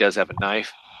storage. He does have a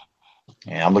knife.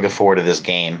 Yeah. I'm looking forward to this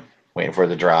game. Waiting for it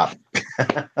to drop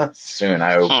soon.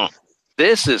 I hope. Hmm.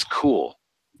 This is cool.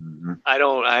 Mhm. I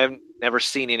have never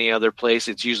seen any other place.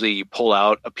 It's usually you pull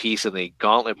out a piece in the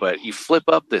gauntlet, but you flip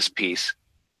up this piece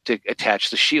to attach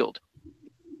the shield.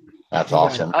 That's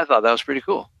awesome. I thought that was pretty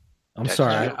cool. I'm That's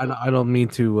sorry. true. I don't mean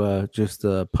to just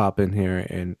pop in here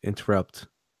and interrupt.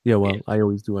 Yeah, well, I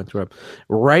always do interrupt.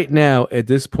 Right now, at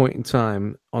this point in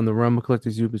time, on the Rumble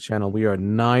Collectors YouTube channel, we are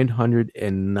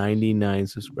 999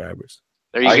 subscribers.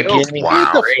 There Are you you go. kidding me? Wow.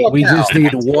 Get the fuck We out. just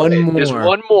need one There's more.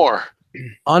 one more.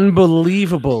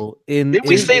 Unbelievable. Didn't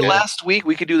we say last week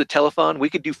we could do the telethon? We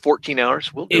could do 14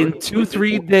 hours. We'll do in it.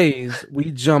 2-3 days,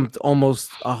 we jumped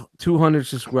almost 200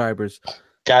 subscribers.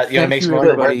 God, you know, it Thank makes you, me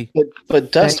everybody.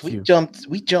 But Dust, Thank you.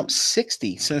 we jumped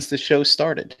 60 since the show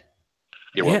started.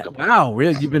 You're Yeah, welcome. wow,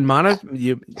 really? You've been monetizing?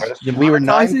 We were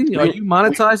monetizing? Are nine. you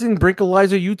monetizing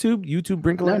Brinkalizer YouTube? YouTube No,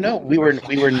 Brinkalizer? no, we were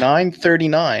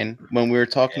 939 when we were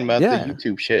talking about Yeah. the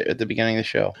YouTube shit at the beginning of the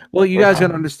show. Well, you guys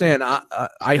gotta understand.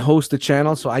 I host the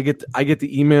channel, so I get the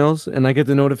emails and I get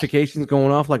the notifications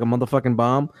going off like a motherfucking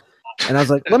bomb. And I was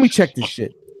like, let me check this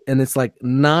shit. And it's like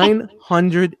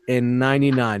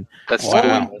 999. That's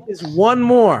Wow. There's one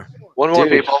more. one more,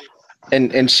 Dude. people.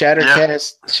 And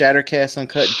Shattercast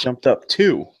Uncut jumped up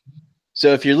 2.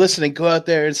 So if you're listening, go out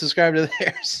there and subscribe to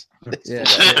theirs. Yeah.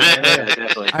 Yeah,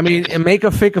 definitely. I mean, and make a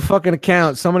fucking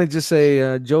account. Somebody just say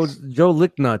Joe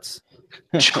Licknuts.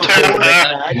 I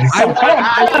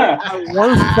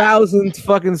want 1,000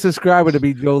 fucking subscriber to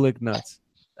be Joe Licknuts,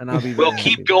 and I'll be. We'll very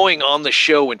keep happy. going on the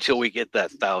show until we get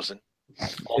that 1,000.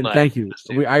 All And night. thank you.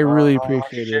 I really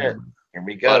appreciate shit. it. Here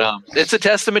we go. But it's a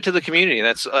testament to the community.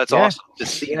 That's Yeah. awesome to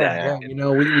see Yeah, that. you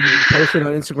know, we posted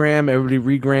on Instagram. Everybody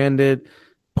rebranded,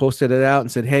 posted it out, and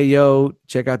said, "Hey, yo,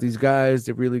 check out these guys.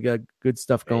 They really got good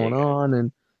stuff going on."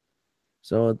 And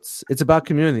so it's about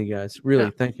community, guys. Really, Yeah.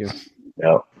 thank you. Yep.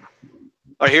 All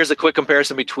right, here's a quick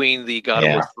comparison between the God of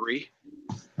Yeah. War 3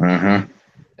 Mm-hmm.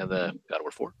 and the God of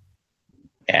War 4.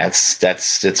 Yeah,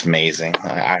 it's amazing.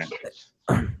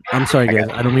 I'm sorry, guys.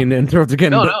 I don't mean to interrupt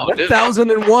again. No, but no, dude.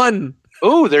 1001.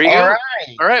 Oh, there you All go. right.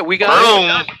 All right, we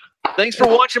got it. Thanks for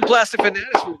watching Plastic Fanatics.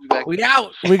 We'll be back. We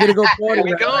out. We're gonna go party.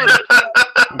 We gone.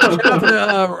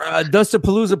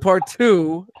 Dustapalooza Part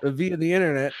 2 via the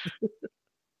internet.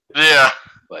 Yeah.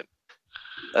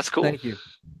 That's cool. Thank you.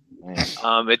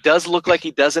 It does look like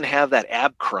he doesn't have that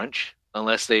ab crunch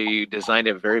unless they designed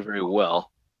it very, very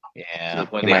well. Yeah.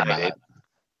 When he they might made it.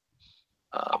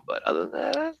 not. But other than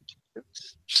that,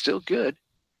 it's still good.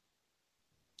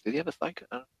 Did he have a thigh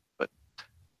cut? But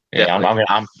Yeah,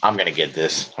 I'm gonna get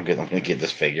this. I'm gonna get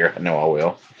this figure. I know I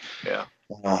will. yeah.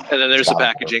 And then there's the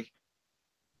packaging.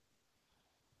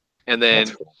 And then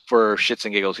for shits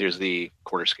and giggles, here's the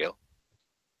quarter scale.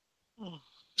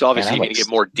 So obviously you're gonna get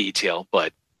more detail,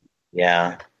 but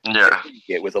yeah, you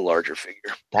get with a larger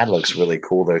figure. That looks really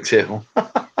cool though too.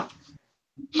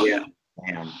 Yeah.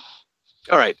 Damn.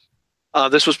 All right.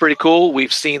 This was pretty cool.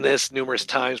 We've seen this numerous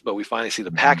times, but we finally see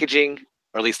the packaging,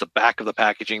 or at least the back of the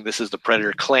packaging. This is the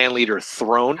Predator Clan Leader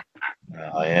Throne.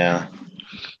 Oh, yeah.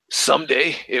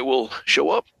 Someday it will show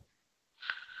up.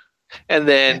 And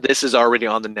then this is already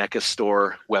on the NECA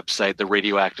store website, the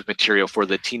radioactive material for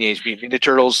the Teenage Mutant Ninja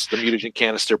Turtles, the mutagen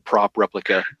canister prop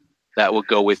replica that will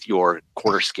go with your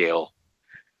quarter scale.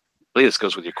 I believe this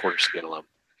goes with your quarter scale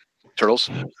turtles.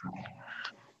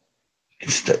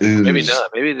 It's the ooze. Maybe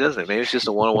not. Maybe it doesn't. Maybe it's just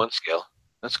a 1-on-1 scale.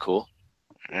 That's cool.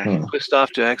 Twist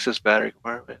off to access battery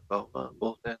compartment.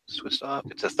 Both ends twist off.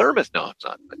 It's a thermos. No, it's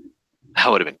not. But that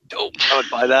would have been dope. I would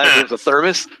buy that if it was a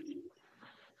thermos.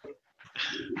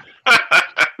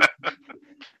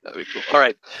 That'd be cool. All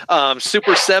right.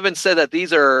 Super 7 said that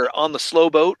these are on the slow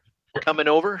boat coming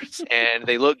over, and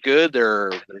they look good.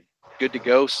 They're good to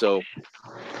go. So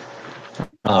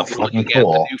we're looking at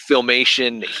the new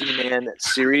Filmation He-Man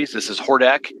series. This is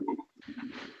Hordak.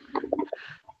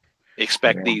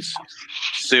 Expect these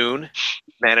soon.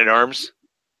 Man-at-Arms.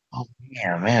 Oh,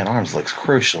 yeah, Man-at-Arms looks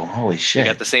crucial. Holy shit. They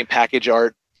got the same package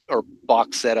art or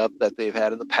box setup that they've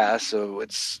had in the past, so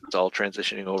it's all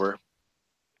transitioning over.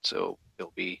 So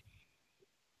it'll be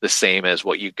the same as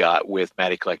what you got with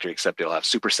Matty Collector, except it'll have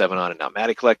Super 7 on it, not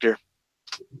Matty Collector.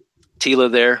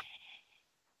 Tila there.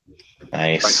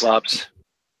 Nice. Cyclops.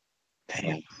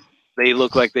 Damn. They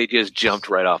look like they just jumped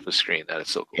right off the screen. That is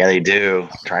so cool. Yeah, they do.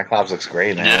 Triclops looks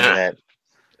great, man. Yeah.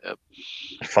 That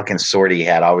fucking sword he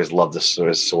had. I always loved this.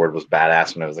 His sword was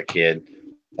badass when I was a kid.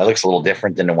 That looks a little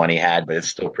different than the one he had, but it's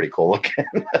still pretty cool looking.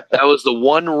 That was the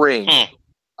one ring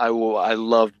I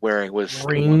loved wearing. Was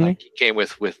the one that he came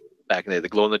with back in the day, the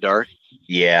glow in the dark.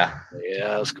 Yeah. Yeah,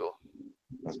 that was cool.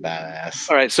 That's badass.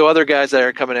 All right, so other guys that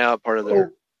are coming out, part of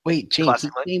their wait, James,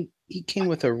 he came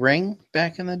with a ring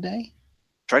back in the day?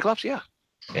 Triclops, yeah.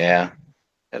 Yeah.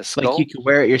 Had a skull. Like you could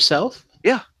wear it yourself?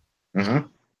 Yeah. Mm-hmm.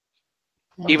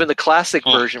 Even the classic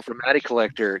version from Matty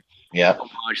Collector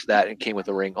homaged that and came with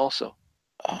a ring also.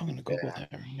 Oh, I'm gonna Google that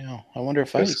right now. I wonder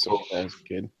if I saw that as a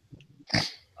kid.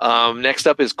 Next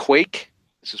up is Quake.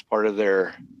 This is part of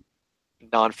their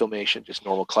non-filmation, just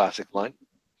normal classic line.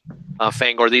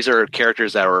 Fangor. These are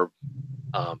characters that were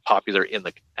popular in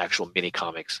the actual mini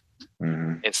comics,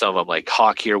 and some of them, like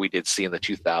Hawk here, we did see in the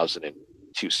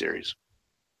 2002 series,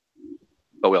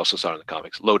 but we also saw it in the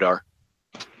comics. Lodar.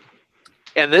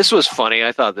 And this was funny.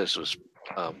 I thought this was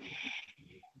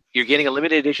you're getting a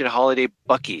limited edition holiday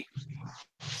Bucky.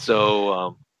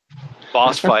 So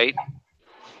Boss Fight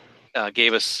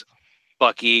gave us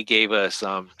Bucky, gave us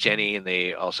Jenny, and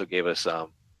they also gave us I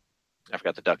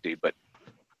forgot the duck dude, but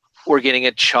we're getting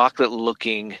a chocolate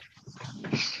looking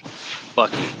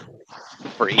Bucky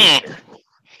for Easter.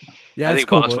 Yeah, I think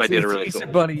cool. Boss Fight did a really Easter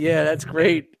cool. Bunny. Yeah, that's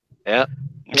great. Yeah.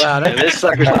 Wow, And this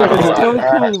sucker's that's so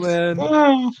cool, man.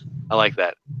 I like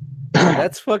that.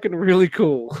 That's fucking really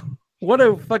cool. What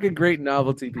a fucking great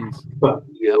novelty piece. That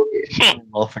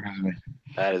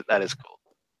is cool.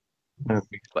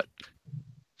 But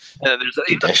and there's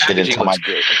the that shit packaging into looks my-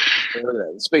 good.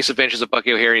 The Space Adventures of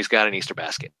Bucky O'Hare. He's got an Easter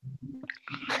basket.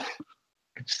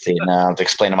 See, now I have to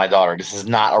explain to my daughter, this is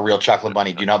not a real chocolate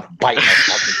bunny. Do not bite my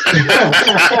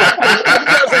It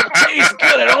doesn't taste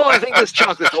good at all. I think this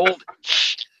chocolate's old.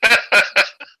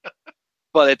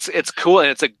 But it's cool, and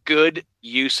it's a good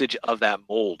usage of that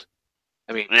mold.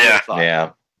 I mean,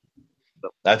 Yeah.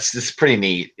 That's pretty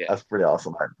neat. Yeah. That's pretty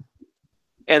awesome.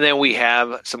 And then we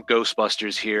have some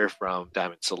Ghostbusters here from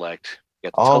Diamond Select.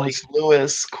 You got the Oh, Tully. it's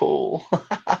Lewis. Cool.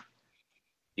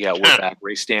 You got Whipback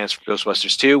race stance from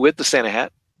Ghostbusters 2 with the Santa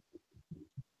hat.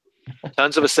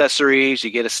 Tons of accessories. You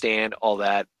get a stand, all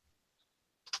that.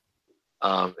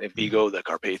 And Vigo, the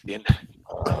Carpathian.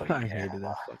 I hated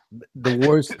that. The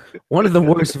worst, one of the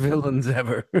worst villains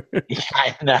ever. Yeah,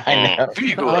 I know.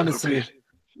 Vigo, Honestly.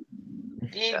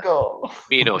 Eagle.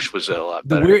 Minosh was a lot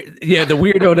The better. the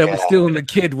weirdo that was stealing the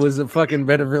kid was a fucking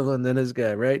better villain than this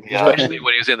guy, right? Yeah. Especially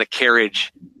when he was in the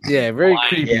carriage. Yeah, very Why?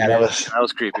 creepy. Yeah, man. that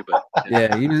was. Creepy, but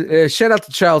Yeah, he was, shout out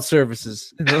to Child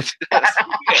Services. all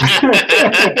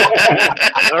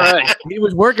right. He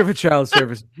was working for Child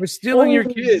Services. We're stealing your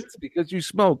kids because you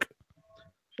smoke.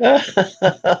 All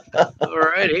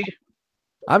righty.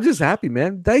 I'm just happy,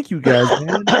 man. Thank you guys,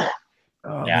 man.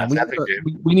 Oh, Yeah, man, we, it's epic,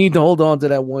 dude. we need to hold on to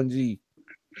that 1G.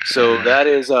 So that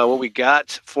is what we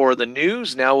got for the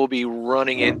news. Now we'll be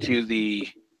running into the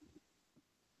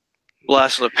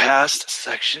Blast from the Past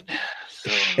section. So,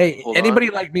 Hey, hold anybody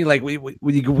on. like me? Like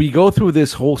we go through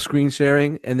this whole screen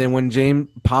sharing, and then when James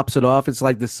pops it off, it's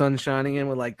like the sun shining in.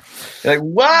 We're like, Like,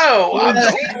 whoa!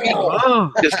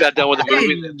 oh. just got done with the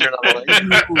movie. Then turn on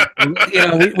the light.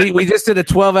 You know, we just did a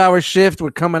 12-hour shift.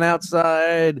 We're coming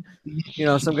outside. You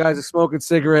know, some guys are smoking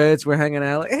cigarettes. We're hanging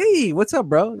out. Like, hey, what's up,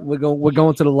 bro? We're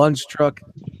going to the lunch truck.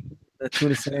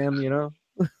 Tuna Sam, you know.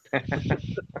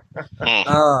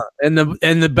 And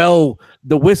the bell,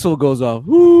 the whistle goes off.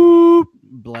 Whoop!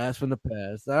 Blast from the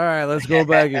past. All right, let's go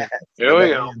back in. Here we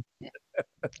go.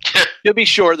 You'll be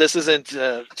short. This isn't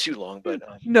too long, but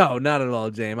No, not at all,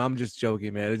 James. I'm just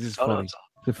joking, man. It's just oh, no, funny. it's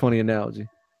It's a funny analogy.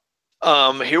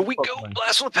 here we go. man.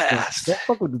 Blast from the Past. Don't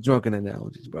fuck with the drunken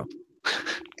analogies, bro.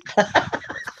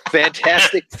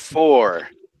 Fantastic Four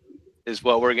is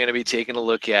what we're going to be taking a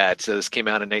look at. So this came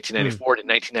out in 1994 to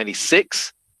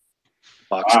 1996.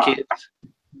 Fox Wow. Kids,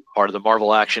 part of the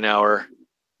Marvel Action Hour.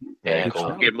 Very And cool.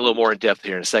 we'll get a little more in depth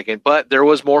here in a second. But there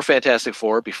was more Fantastic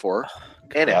Four before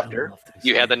and God, I after. love this.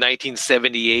 You had the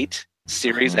 1978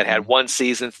 series that had one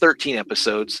season, 13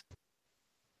 episodes.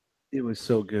 It was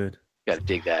so good. Got to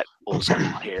dig that old school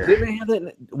here. Didn't they have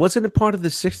that? Wasn't it part of the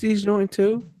 '60s joint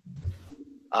too?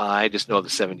 I just know the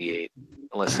 78,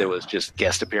 unless it was just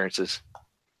guest appearances.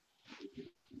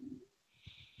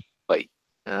 But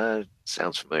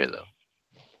sounds familiar though.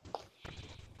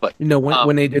 You know,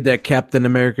 when they did that Captain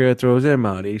America throws him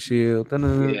out, shield. Yeah.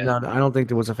 No, I don't think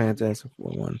there was a Fantastic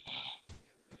Four one.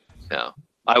 No,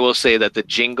 I will say that the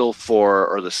jingle for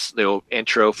or the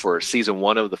intro for season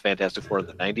 1 of the Fantastic Four in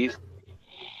the 90s,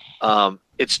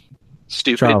 it's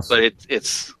stupid, Charles. but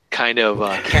it's kind of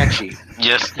catchy.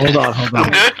 Yes. Hold on. I'm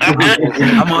good. I'm good.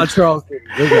 I'm on Charles.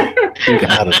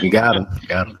 You got him.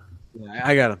 Yeah,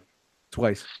 I got him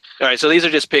twice. All right, so these are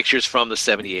just pictures from the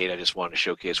 78. I just wanted to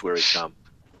showcase where it's come.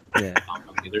 Yeah.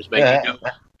 I mean, there's Magneto,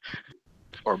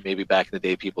 or maybe back in the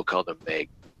day people called him Magneto.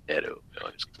 No,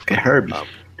 I'm just kidding. Herbie.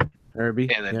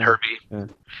 Herbie. And then yeah. Herbie. Yeah.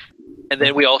 And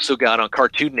then we also got on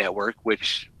Cartoon Network,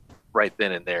 which right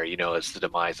then and there, is the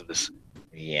demise of this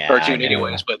Yeah. cartoon I know.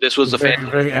 anyways. But this was the Very-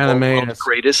 Fantastic very Four, one of the animated.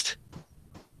 greatest.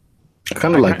 I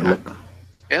kind of like the look.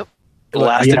 The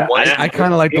lasted Yeah, one. I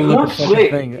kind of like the It look of looks fucking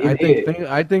slick. thing. It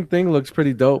I think thing looks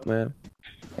pretty dope, man.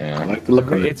 I Yeah. like the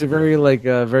look of it. It's a very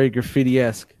very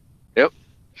graffiti-esque.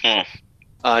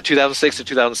 2006 to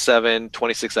 2007,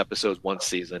 26 episodes, one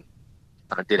season.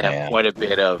 Did have Yeah. quite a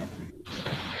bit of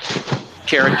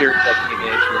characters that came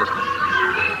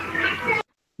in.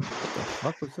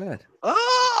 What was that?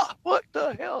 What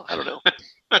the hell? I don't know.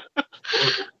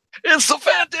 It's the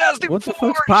Fantastic What the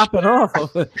Four. fuck's popping off?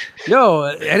 Yo,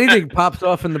 anything pops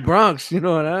off in the Bronx, you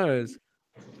know what I is.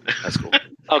 That's cool.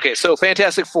 Okay, so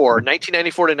Fantastic Four,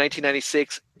 1994 to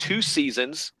 1996, 2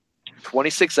 seasons,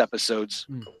 26 episodes.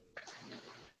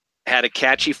 Had a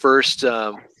catchy first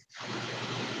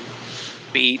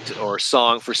beat or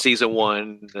song for season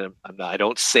 1. I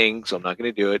don't sing, so I'm not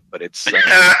going to do it, but it's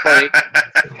funny.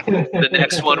 The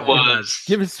next one was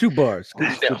Give us 2 bars. Give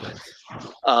us 2 No.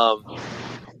 bars.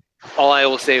 all I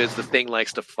will say is the Thing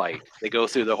likes to fight. They go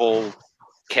through the whole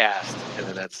cast, and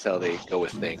then that's how they go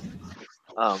with Thing.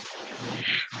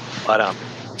 But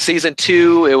season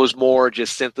 2, it was more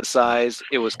just synthesized.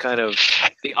 It was kind of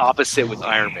the opposite with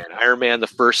Iron Man. Iron Man, the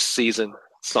first season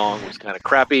song was kind of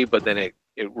crappy, but then it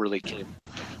really came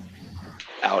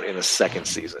out in the second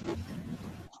season.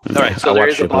 All right, so I there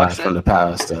watched is a your box blast set. from the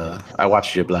past. I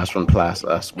watched your blast from the past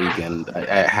last weekend.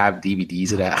 I have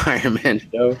DVDs of that Iron Man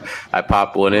show. I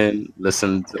popped one in,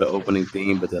 listened to the opening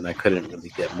theme, but then I couldn't really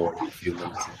get more than a few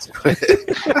minutes into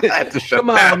it. I had to shut Come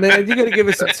on, man. You got to give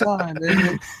us some time,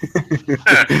 man.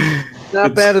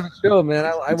 Not bad of a show, man.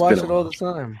 I It's watch been a it all the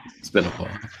time. It's been a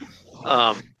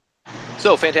while.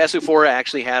 So Fantastic Four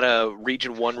actually had a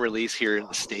Region 1 release here in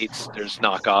the States. There's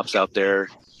knockoffs out there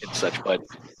and such, but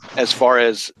as far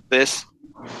as this,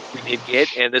 we did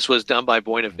get, and this was done by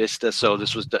Buena Vista, so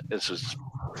this was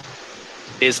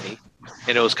Disney,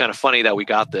 and it was kind of funny that we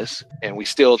got this, and we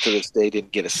still to this day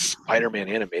didn't get a Spider-Man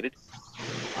animated,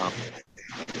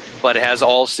 but it has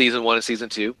all season 1 and season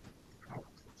 2.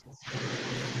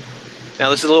 Now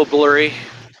this is a little blurry,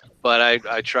 but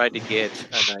I tried to get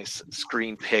a nice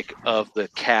screen pic of the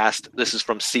cast. This is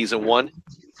from season 1.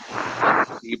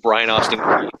 Brian Austin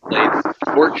Green played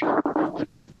Torch.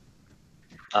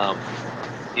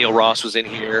 Neil Ross was in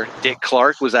here. Dick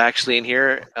Clark was actually in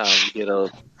here. He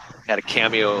had a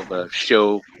cameo of a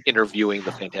show interviewing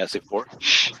the Fantastic Four.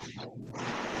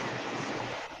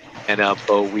 And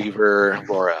Bo Weaver,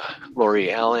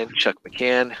 Laurie Allen, Chuck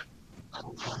McCann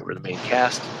were the main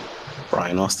cast.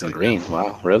 Brian Austin Green.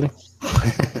 Wow, really?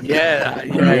 Yeah.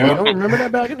 You don't remember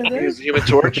that back in the He day? was the Human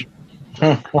Torch.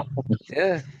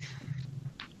 Yeah.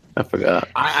 I forgot.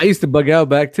 I used to bug out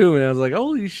back too, and I was like,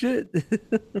 "Holy shit!"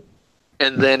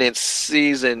 And then in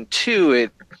season 2,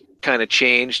 it kind of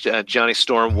changed. Johnny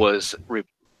Storm was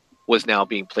now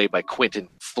being played by Quentin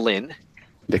Flynn.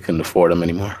 They couldn't afford him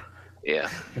anymore. Yeah.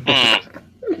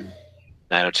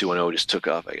 90210 just took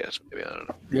off, I guess. Maybe, I don't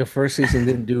know. Your first season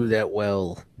didn't do that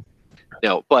well.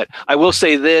 No, but I will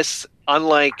say this: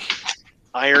 unlike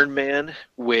Iron Man,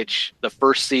 which the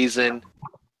first season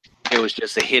it was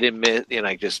just a hit and miss, and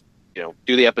I just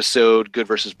do the episode, good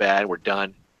versus bad, we're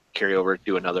done. Carry over,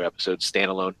 do another episode,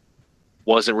 standalone.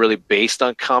 Wasn't really based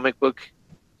on comic book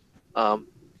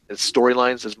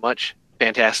storylines as much.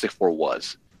 Fantastic Four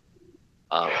was.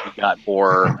 We got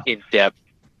more in depth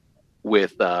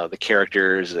with the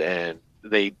characters, and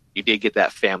you did get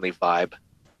that family vibe,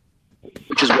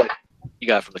 which is what you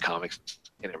got from the comics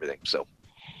and everything. So,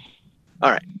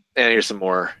 all right, and here's some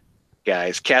more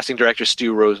guys. Casting director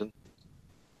Stu Rosen.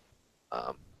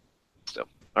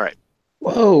 All right.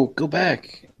 Whoa, go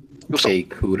back. Jay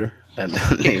Cooter.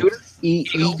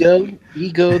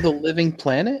 Ego, the Living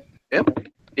Planet. Yep.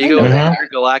 Ego,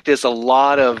 Galactus, a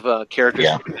lot of characters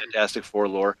from Fantastic Four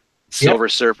lore. Silver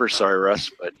Surfer, sorry Russ,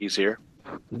 but he's here.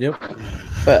 Yep.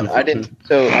 But I didn't.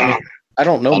 So I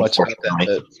don't know much about that.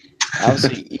 But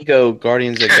obviously, Ego,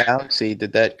 Guardians of the Galaxy.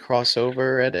 Did that cross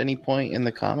over at any point in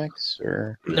the comics,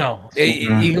 or No,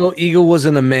 Eagle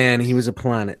wasn't a man; he was a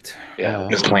planet. Yeah,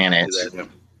 His planet.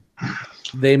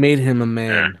 They made him a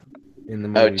man in the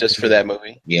movie. oh, just for that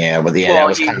movie? Yeah, but that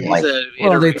was kind of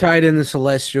like They tied in the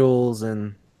Celestials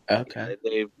and Okay.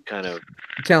 They kind of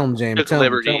tell him, James. took Tell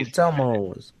liberties. him how it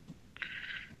was.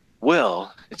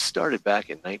 Well, it started back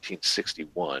in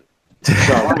 1961.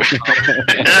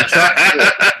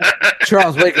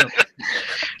 Charles, wake up.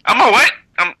 I'm all right.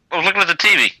 I was looking at the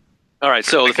TV. All right,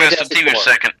 so the Looking at the Fantastic TV a Four.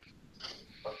 second.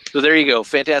 So there you go.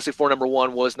 Fantastic Four #1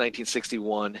 was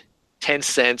 1961. 10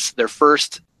 cents. Their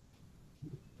first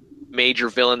major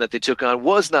villain that they took on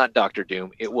was not Doctor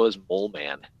Doom. It was Mole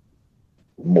Man.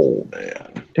 Mole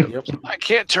Man. I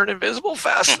can't turn invisible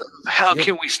fast enough. How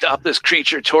can we stop this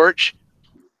creature, Torch?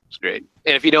 It's great.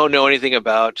 And if you don't know anything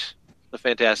about the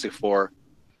Fantastic Four,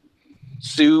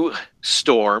 Sue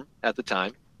Storm at the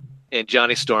time and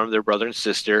Johnny Storm, their brother and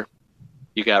sister.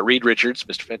 You got Reed Richards,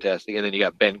 Mr. Fantastic, and then you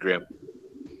got Ben Grimm.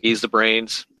 He's the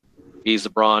brains. He's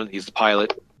the brawn. He's the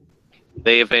pilot.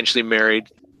 They eventually married,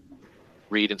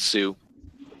 Reed and Sue.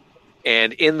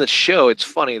 And in the show, it's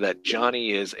funny that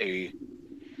Johnny is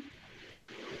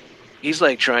he's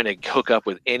like trying to hook up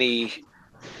with any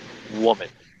woman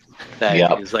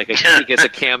that is like he gets a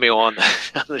cameo on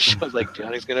the show. Like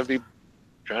Johnny's going to be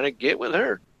trying to get with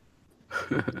her.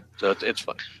 So it's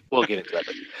fun. We'll get into that.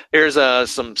 But here's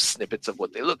some snippets of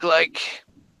what they look like.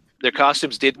 Their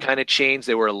costumes did kind of change.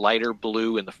 They were a lighter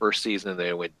blue in the first season, and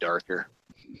they went darker.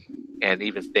 And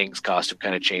even Thing's costume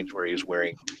kind of changed, where he was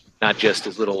wearing not just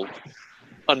his little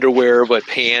underwear, but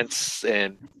pants,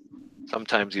 and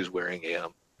sometimes he was wearing a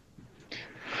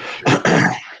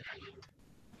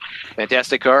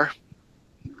Fantastic car.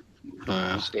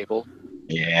 Staple.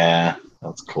 Yeah,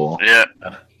 that's cool. Yeah.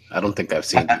 I don't think I've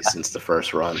seen these since the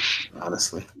first run,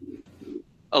 honestly.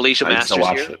 Alicia I used to Masters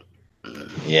watch here.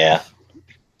 it. Yeah.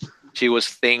 She was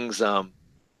Thing's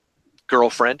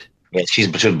girlfriend. Yeah, she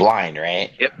was blind,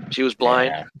 right? Yep, she was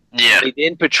blind. Yeah. They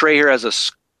didn't portray her as a.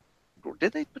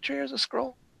 Did they portray her as a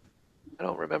Skrull? I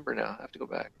don't remember now. I have to go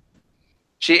back.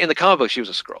 In the comic book, she was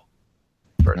a Skrull.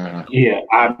 Yeah,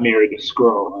 I married a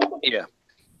Skrull. Yeah.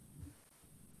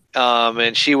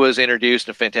 And she was introduced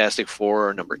in Fantastic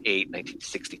Four #8,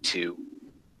 1962.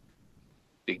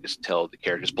 You can just tell the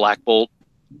characters. Black Bolt.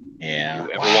 Yeah.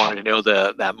 Whoever wanted to know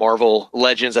that Marvel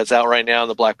Legends that's out right now in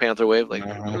the Black Panther wave, like,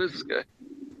 who is this guy?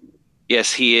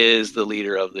 Yes, he is the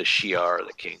leader of the Shi'ar,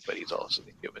 the king, but he's also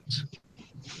the humans.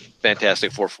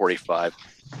 Fantastic 445.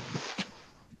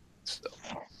 So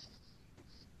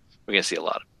we're gonna see a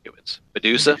lot of humans.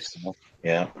 Medusa.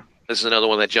 Yeah. This is another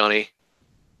one that Johnny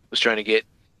was trying to get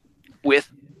with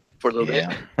for a little bit.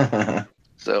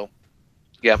 So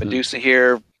you got Medusa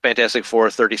here. Fantastic Four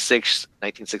 36,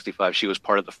 1965. She was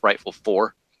part of the Frightful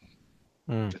Four.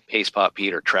 With Pace Pot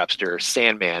Peter, Trapster,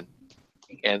 Sandman,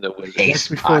 and the Wizard. That's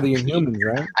before the Inhumans,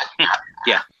 right?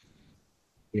 Yeah.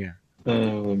 Yeah.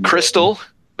 Crystal,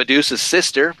 Medusa's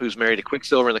sister, who's married to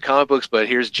Quicksilver in the comic books, but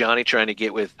here's Johnny trying to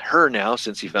get with her now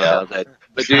since he found out that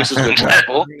Medusa's with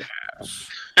Marvel.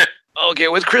 I'll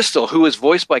get with Crystal, who is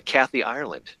voiced by Kathy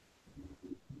Ireland.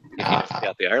 If you know who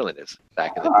Kathy Ireland is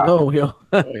back in the day. Oh, yo.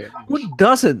 Who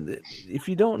doesn't? If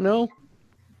you don't know.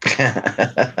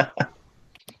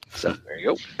 So there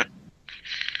you go.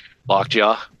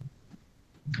 Lockjaw.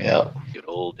 Yeah. Good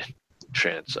old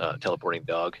teleporting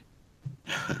dog.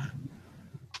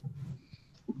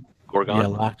 Gorgon. Yeah,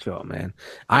 Lockjaw, man.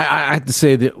 I have to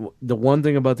say that the one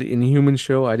thing about the Inhuman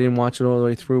show, I didn't watch it all the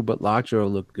way through, but Lockjaw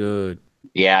looked good.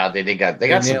 Yeah, they got some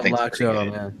nailed things. Lockjaw,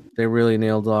 man. They really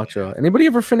nailed Lockjaw. Anybody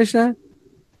ever finish that?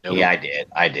 Nope. Yeah,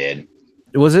 I did.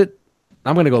 Was it?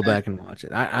 I'm gonna go back and watch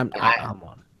it. I'm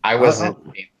on it. I wasn't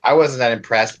that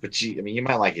impressed, but you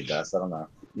might like it, Dust. I don't know.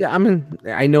 Yeah,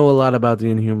 I know a lot about the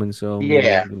Inhumans, so maybe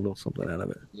Yeah. I'll get a little something out of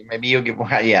it. Maybe you'll get more.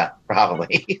 Yeah,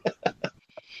 probably.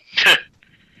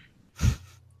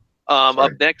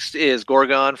 Up next is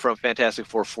Gorgon from Fantastic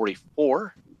Four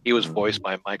 44. He was voiced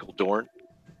by Michael Dorn.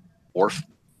 Worf.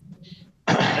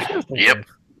 Yep.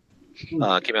 Came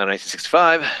out in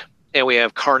 1965. And we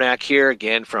have Karnak here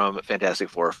again from Fantastic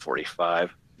Four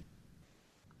 45.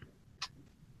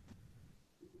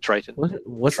 Triton.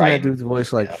 What's Triton. that dude's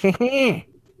voice like?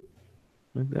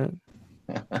 Like that?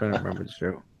 I'm trying to remember the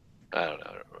show. I don't know.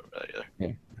 I don't remember that either.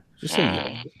 Yeah. Just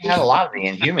say They had a lot of the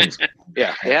Inhumans.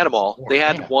 Yeah, they had them all. They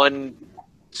had one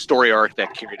story arc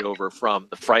that carried over from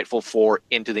the Frightful Four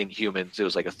into the Inhumans. It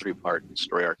was like a 3-part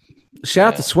story arc.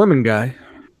 Shout out to Swimming Guy.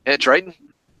 Yeah, Triton.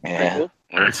 Yeah.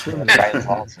 Swimming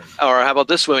Or how about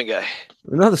this swimming guy?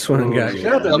 Another Swimming Guy.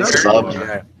 Shout out to another Love Swimming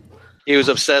Guy. He was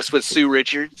obsessed with Sue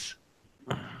Richards.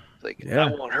 Like, Yeah.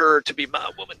 I want her to be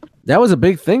my woman. That was a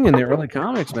big thing in the early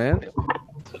comics, man.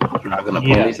 Not gonna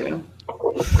Yeah. police it.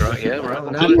 Yeah,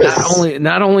 right.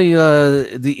 Not only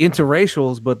the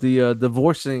interracials, but the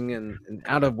divorcing and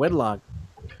out of wedlock.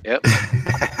 Yep.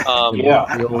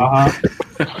 Yeah.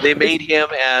 They made him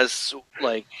as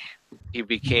like he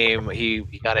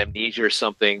got amnesia or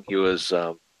something. He was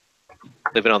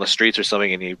living on the streets or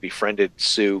something, and he befriended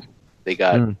Sue. They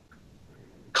got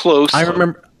close. I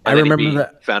remember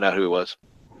that. Found out who he was.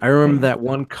 I remember that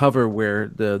one cover where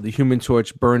the Human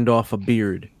Torch burned off a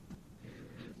beard.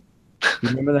 You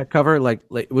remember that cover? Like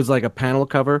it was like a panel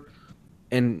cover,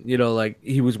 and like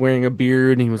he was wearing a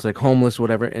beard and he was like homeless,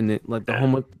 whatever. And like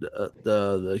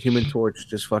the Human Torch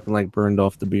just fucking like burned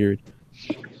off the beard.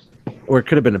 Or it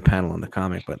could have been a panel in the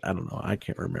comic, but I don't know. I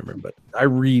can't remember. But I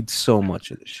read so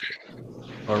much of this shit,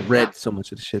 or read so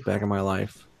much of the shit back in my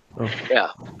life. Oh. Yeah,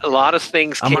 a lot of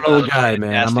things. I'm an old guy,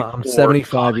 man. I'm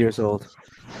 75 years old.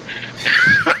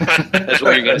 That's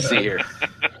what you're going to see here.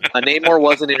 Namor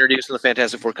wasn't introduced in the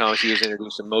Fantastic Four comics. He was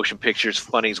introduced in Motion Pictures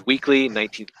Funnies Weekly in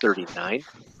 1939.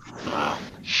 Wow.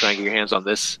 Try and get your hands on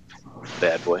this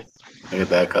bad boy. Look at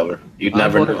that cover. You'd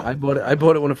never know. I bought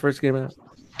it when it first came out.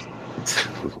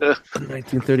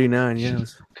 1939, yeah.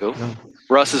 Cool. No.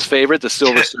 Russ's favorite, the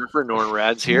Silver Surfer, Norman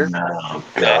Rad's here. Oh,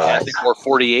 Fantastic Four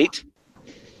 48.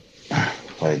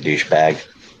 What a douchebag.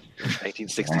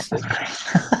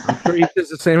 1966. I'm sure he says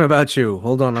the same about you.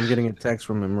 Hold on, I'm getting a text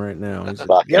from him right now. He's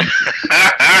like, Yep.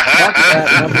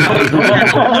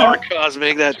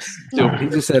 Cosmic, he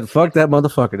just said, "Fuck that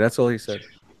motherfucker." That's all he said.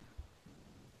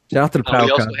 Shout out to the power.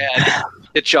 We also had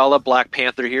T'Challa, Black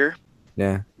Panther here.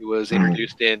 Yeah. He was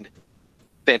introduced in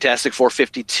Fantastic Four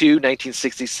 52,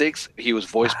 1966. He was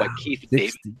voiced by Keith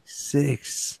David.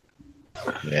 66.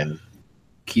 Yeah.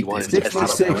 Keith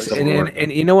 66.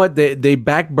 And you know what? They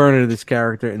backburnered this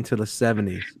character into the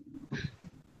 70s.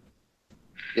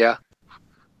 Yeah.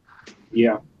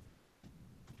 Yeah.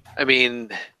 I mean,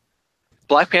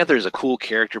 Black Panther is a cool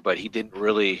character, but he didn't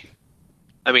really.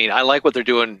 I mean, I like what they're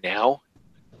doing now,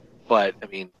 but I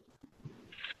mean,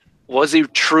 was he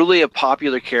truly a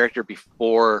popular character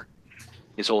before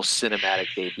his whole cinematic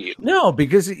debut? No,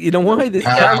 because you know why? This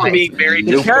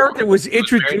character was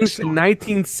introduced in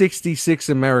 1966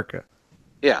 America.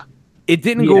 Yeah. It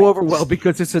didn't go over well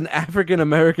because it's an African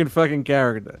American fucking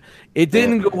character. It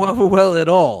didn't go over well at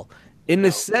all. In the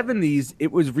 70s,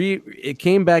 it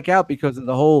came back out because of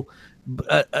the whole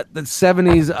the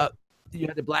 70s. You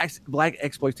had the black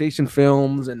exploitation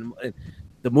films and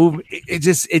the movie. It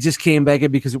just came back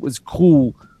in because it was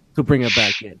cool to bring it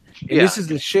back in. And this is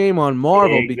a shame on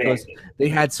Marvel because they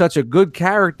had such a good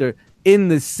character in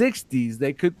the 60s.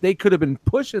 They could have been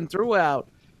pushing throughout,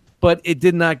 but it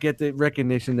did not get the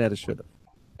recognition that it should have.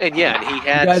 And yeah, and he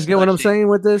had. You guys get what I'm saying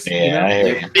with this? Yeah, I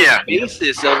hear you. Yeah.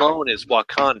 Basis alone is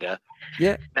Wakanda.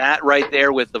 Yeah. That right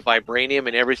there with the vibranium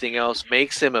and everything else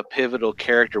makes him a pivotal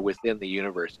character within the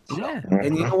universe itself. Yeah.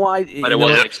 And you know why? But it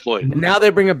wasn't exploited. Now they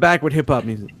bring it back with hip hop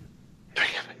music.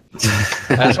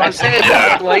 That's what I'm saying.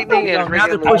 Black Lightning and Now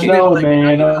they're freaking pushing I know, it.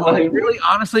 man. Really,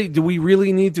 honestly, do we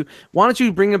really need to? Why don't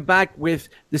you bring it back with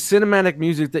the cinematic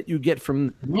music that you get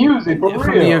from Music for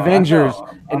from real. the Avengers, I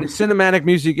know. and the cinematic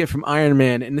music you get from Iron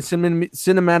Man, and the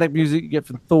cinematic music you get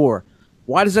from Thor?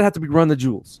 Why does it have to be Run the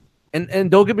Jewels?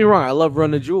 And don't get me wrong, I love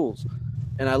Run the Jewels,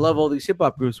 and I love all these hip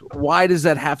hop groups. Why does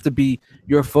that have to be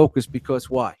your focus? Because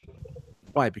why?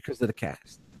 Why? Because of the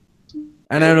cast.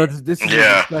 And I know this is a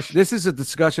discussion. This is a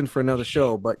discussion for another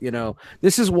show, but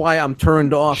this is why I'm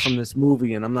turned off from this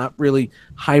movie, and I'm not really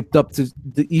hyped up to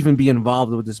even be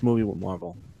involved with this movie with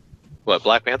Marvel. What,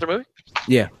 Black Panther movie?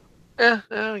 Yeah. Yeah,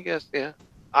 I guess. Yeah,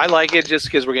 I like it just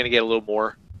because we're gonna get a little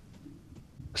more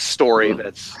story.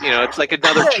 That's it's like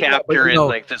another chapter in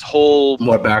like this whole.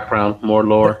 More background, more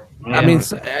lore. I mean,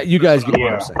 you guys get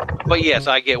what I'm saying. But yes,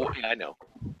 I get. I know,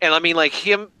 and I mean, like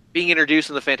him being introduced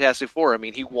in the Fantastic Four. I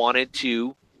mean, he wanted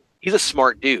to. He's a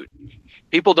smart dude.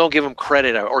 People don't give him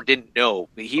credit or didn't know.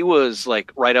 He was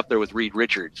like right up there with Reed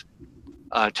Richards,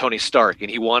 Tony Stark, and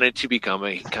he wanted to become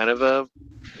a kind of a.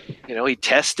 He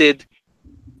tested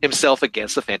himself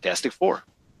against the Fantastic Four.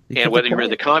 And whether you read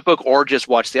the comic book or just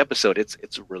watch the episode, it's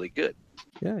really good.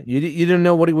 Yeah, you didn't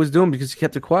know what he was doing because he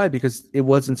kept it quiet because it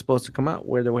wasn't supposed to come out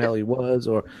where the hell he was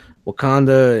or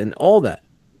Wakanda and all that.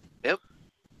 Yep.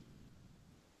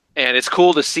 And it's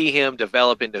cool to see him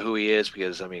develop into who he is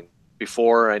because, I mean,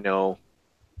 before I know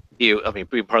being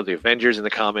part of the Avengers in the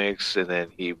comics, and then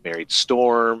he married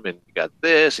Storm, and you got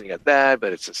this and you got that,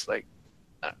 but it's just like,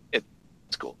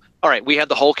 it's cool. All right, we had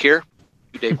the Hulk here,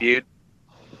 who debuted.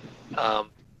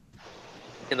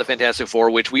 In the Fantastic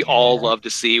Four, which we all love to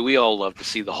see. We all love to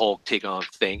see the Hulk take on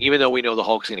Thing, even though we know the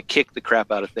Hulk's going to kick the crap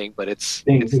out of Thing, but it's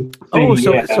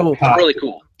really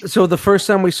cool. So the first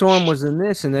time we saw him was in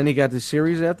this, and then he got the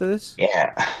series after this?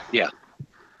 Yeah.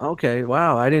 Okay,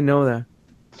 wow, I didn't know that.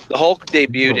 The Hulk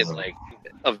debuted in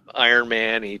of Iron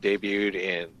Man, he debuted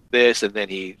in this, and then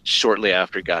he shortly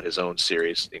after got his own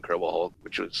series, The Incredible Hulk,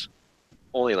 which was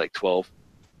only like 12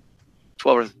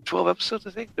 episodes,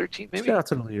 I think, 13 maybe. Shout out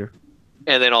to the leader.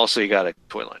 And then also you got a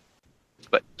toy line.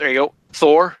 But there you go.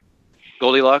 Thor,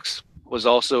 Goldilocks, was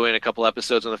also in a couple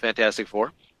episodes on the Fantastic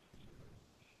Four.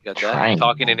 You got that?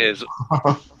 Talking in his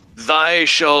 "Thy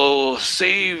shall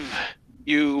save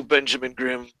you, Benjamin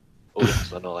Grimm."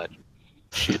 Oh, and all that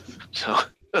shit. So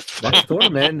that's Thor,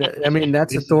 man. I mean,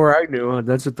 that's the Thor I knew.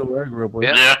 That's the Thor I grew up with.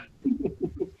 Yeah.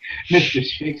 Mr.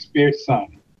 Shakespeare's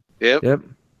son. Yep.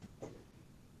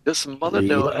 This mother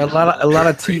knows. A lot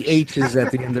of THs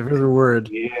at the end of every word.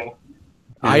 Yeah.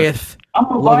 I'm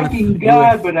a Viking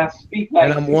guy, but I speak like.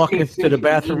 And I'm walking to the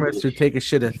bathroom to take a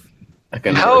shit. I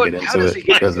can never get into it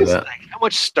because of that. How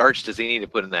much starch does he need to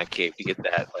put in that cake to get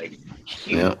that?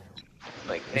 Yeah.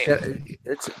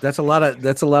 That's a lot of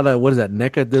what is that?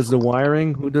 NECA does the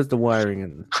wiring. Who does the wiring?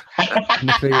 And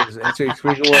who does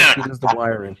the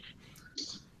wiring?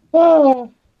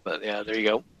 But yeah, there you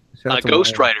go.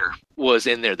 Ghost Rider was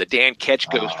in there. The Dan Ketch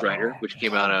Ghost Rider, which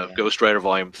came out of Ghost Rider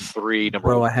Volume 3,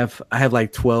 number 1. I have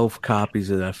like 12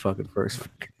 copies of that fucking first.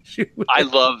 I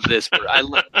love this.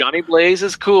 Johnny Blaze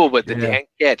is cool, but the Dan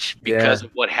Ketch, because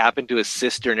of what happened to his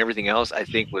sister and everything else, I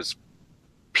think was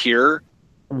pure.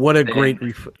 What a great,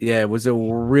 it was a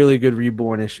really good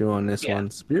Reborn issue on this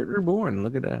one. Spirit Reborn,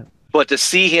 look at that. But to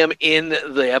see him in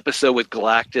the episode with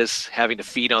Galactus having to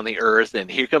feed on the Earth,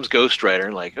 and here comes Ghost Rider,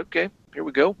 and like, okay, here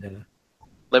we go. Yeah.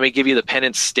 Let me give you the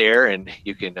penance stare, and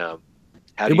you can.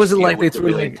 It wasn't like they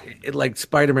threw like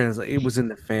Spider-Man. It was in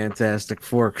the Fantastic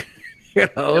Four.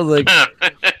 Like,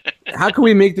 how can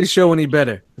we make this show any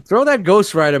better? Throw that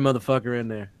Ghost Rider motherfucker in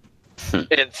there.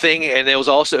 And Thing, and it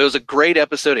was a great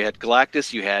episode. You had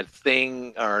Galactus, you had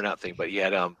Thing, or not Thing, but you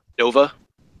had Nova,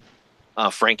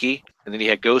 Frankie. And then you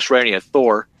had Ghost Rider and you had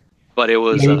Thor, but it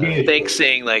was Thing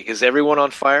saying like, "Is everyone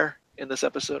on fire in this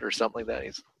episode?" or something like that.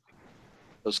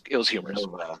 It was humorous. It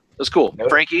was cool.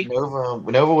 Frankie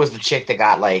Nova was the chick that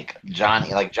got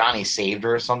Johnny saved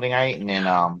her or something, right? And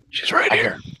then she's right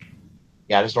here.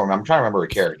 Yeah, I just don't remember. I'm trying to remember her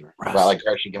character. About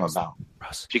how she came about.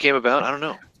 She came about. I don't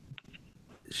know.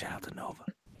 Shout out to Nova.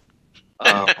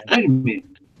 Wait a minute.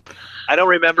 I don't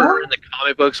remember in the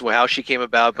comic books how she came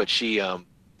about, but she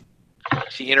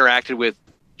interacted with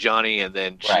Johnny, and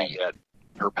then she got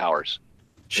her powers.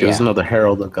 She was another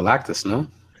Herald of Galactus, no?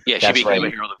 Yeah, she became a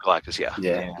Herald of Galactus.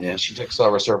 Yeah. She took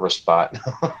Silver Surfer's spot.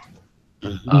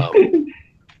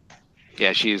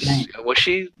 Yeah, was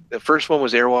she The first one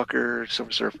was Airwalker,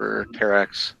 Silver Surfer,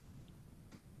 Terrax,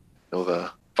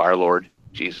 Nova, Firelord.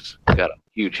 Jesus, got a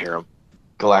huge harem.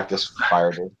 Galactus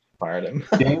fired him.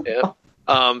 Yeah.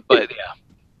 But yeah,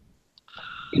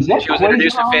 Is that she was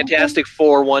introduced in Quasar? Fantastic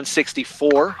Four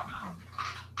 164,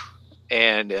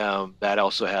 and that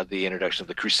also had the introduction of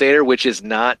the Crusader, which is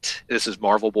not. This is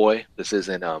Marvel Boy. This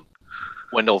isn't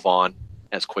Wendell Vaughn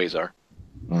as Quasar.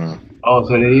 Oh,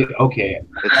 so they okay.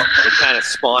 It kind of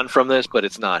spawned from this, but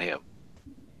it's not him.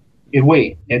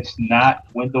 Wait, it's not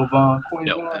Wendell Vaughn Quasar?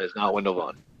 No, that is not Wendell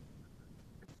Vaughn.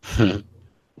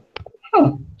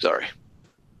 Sorry.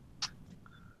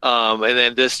 And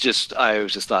then I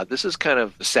was just thought this is kind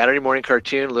of a Saturday morning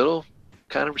cartoon, little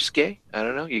kind of risque. I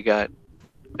don't know.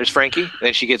 There's Frankie,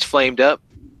 then she gets flamed up.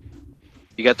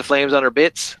 You got the flames on her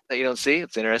bits that you don't see.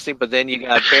 It's interesting. But then you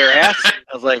got bare ass.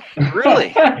 I was like,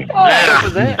 really? What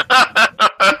was that?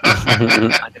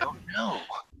 I don't know.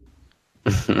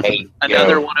 Hey,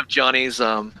 Another one of Johnny's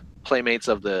playmates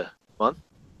of the month.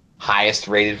 Highest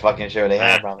rated fucking show they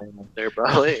have, probably. They're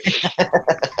probably.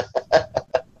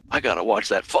 I gotta watch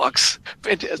that Fox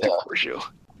Fantastic Four show.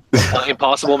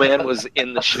 Impossible Man was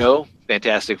in the show.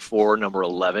 Fantastic Four number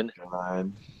 11.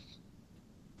 God.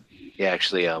 He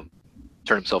actually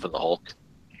turned himself into the Hulk.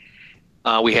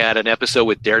 We had an episode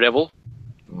with Daredevil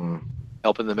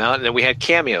helping them out, and then we had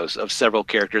cameos of several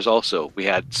characters. Also, we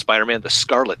had Spider-Man, the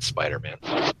Scarlet Spider-Man.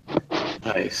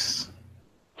 Nice.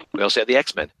 We also had the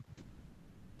X-Men.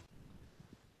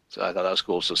 So I thought that was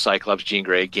cool. So Cyclops, Jean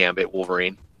Grey, Gambit,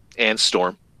 Wolverine, and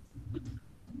Storm.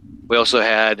 We also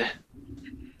had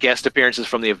guest appearances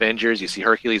from the Avengers. You see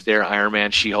Hercules there, Iron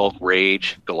Man, She-Hulk,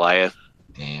 Rage, Goliath.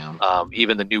 Damn.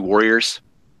 Even the New Warriors.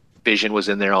 Vision was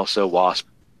in there also, Wasp.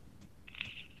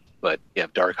 But you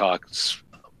have Darkhawk,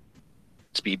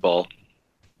 Speedball.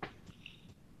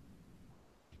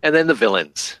 And then the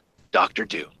villains. Doctor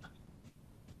Doom.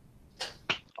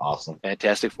 Awesome.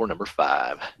 Fantastic Four number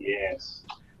 5. Yes.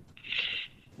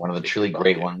 One of the truly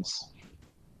great ones.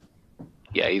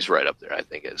 Yeah, he's right up there, I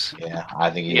think. Yeah,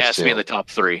 I think he has to be in the top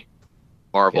 3.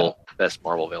 Marvel, best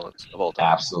Marvel villains of all time.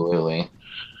 Absolutely.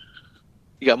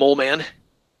 You got Mole Man.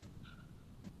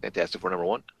 Fantastic Four number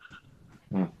 1.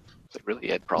 Hmm. So really,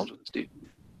 you had problems with this dude.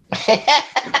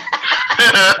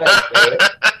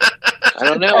 I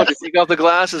don't know. Just take off the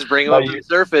glasses, bring him up to the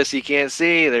surface. He can't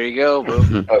see. There you go.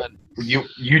 Boom.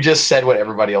 You just said what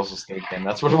everybody else was thinking.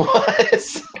 That's what it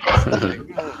was.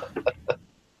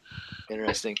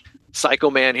 Interesting. Psycho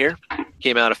Man here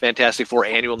came out of Fantastic Four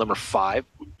Annual number 5,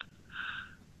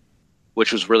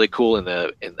 which was really cool in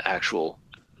the actual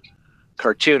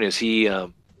cartoon. Is he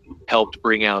helped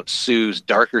bring out Sue's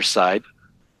darker side.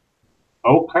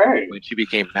 Okay. When she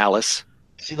became Malice.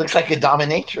 She looks like a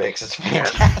dominatrix. It's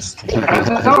fantastic.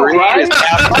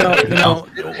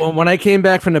 When I came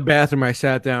back from the bathroom, I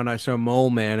sat down. I saw Mole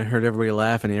Man. I heard everybody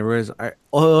laughing.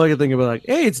 All I could think about,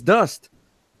 hey, it's Dust.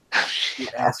 You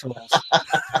assholes.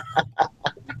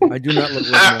 I do not look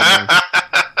like Mole Man.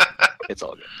 It's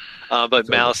all good. But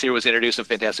Malice here was introduced in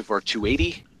Fantastic Four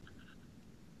 280,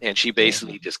 and she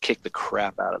basically just kicked the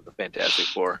crap out of the Fantastic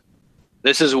Four.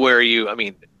 This is where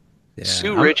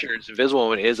Sue Richards, Invisible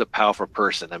Woman, is a powerful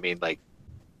person. I mean, like,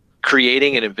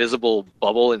 creating an invisible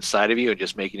bubble inside of you and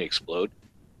just making it explode.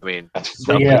 I mean,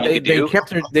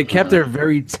 they kept her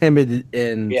very timid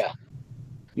and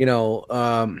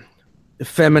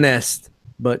feminist,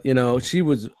 but she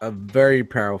was a very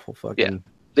powerful fucking. Yeah,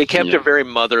 they kept her very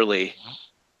motherly.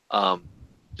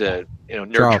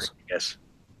 Nurturing, Charles. I guess.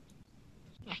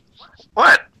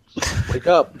 What? Wake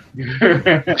up.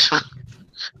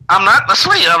 I'm not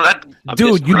asleep.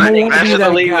 Dude, you don't want to be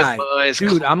that leave guy. boys.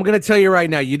 Dude, I'm going to tell you right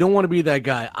now, you don't want to be that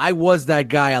guy. I was that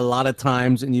guy a lot of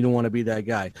times, and you don't want to be that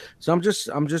guy. So I'm just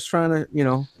trying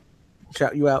to,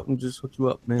 shout you out and just hook you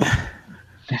up, man.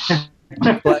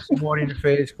 Splash some water in your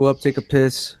face, go up, take a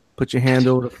piss, put your hand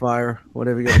over the fire,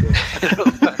 whatever you got to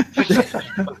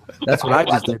do. That's what I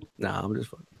just did. Nah, I'm just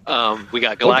fucking. We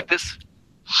got Galactus.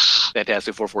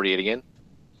 Fantastic 448 again.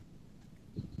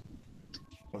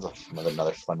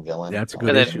 Another fun villain. That's a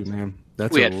good issue, man.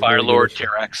 We had Firelord,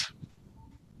 Terrax.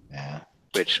 Yeah.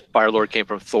 Which Firelord came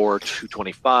from Thor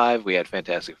 225. We had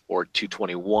Fantastic Four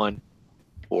 221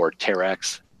 for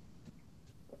Terrax.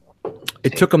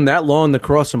 It took them that long to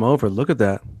cross them over. Look at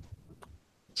that.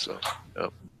 So,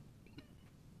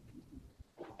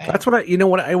 that's what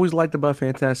what I always liked about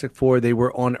Fantastic Four. They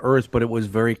were on Earth, but it was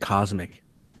very cosmic.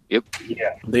 Yep.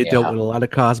 Yeah. They dealt with a lot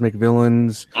of cosmic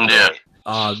villains. Yeah.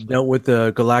 Dealt with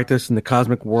the Galactus and the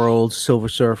Cosmic World, Silver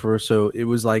Surfer. So it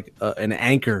was like an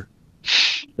anchor.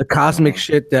 The cosmic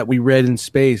shit that we read in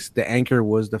space, the anchor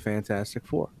was the Fantastic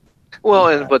Four.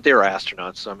 But they were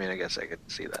astronauts, so I mean, I guess I could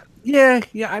see that. Yeah.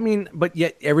 I mean, but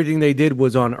yet everything they did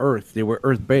was on Earth. They were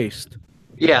Earth based.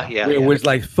 Yeah. It was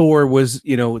like Thor was,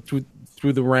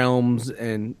 through the realms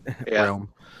and realm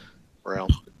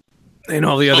and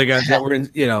all the other guys that were in,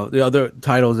 the other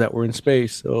titles that were in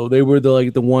space. So they were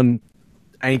the one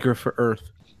anchor for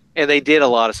Earth. And they did a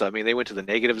lot of stuff. I mean, they went to the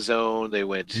negative zone. They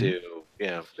went to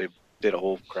they did a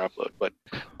whole crap load. But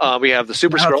we have the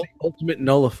Super Skrull, ultimate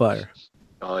nullifier.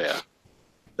 Oh yeah,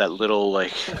 that little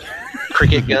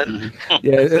cricket gun.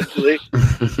 Yeah,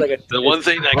 it's like the one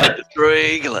thing that can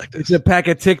destroy Galactus. It's a pack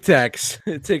of Tic Tacs.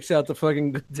 It takes out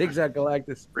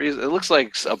Galactus. It looks like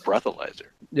a breathalyzer.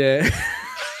 Yeah.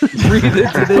 Breathe into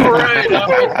this. Breathe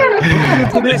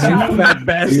into this, you fat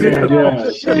bastard.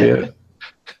 Yeah.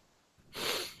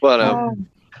 But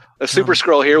the Super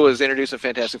Skrull here was introduced in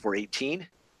Fantastic Four 18.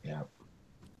 Yeah.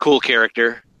 Cool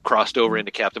character. Crossed over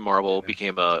into Captain Marvel,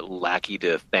 became a lackey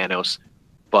to Thanos.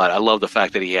 But I love the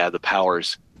fact that he had the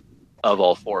powers of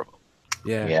all four of them.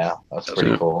 Yeah. Yeah, that's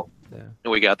pretty cool. Yeah.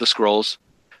 And we got the Skrulls.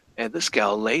 And this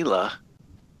gal, Layla,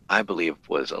 I believe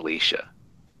was Alicia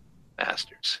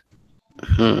Masters.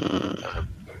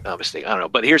 No mistake. I don't know.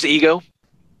 But here's Ego.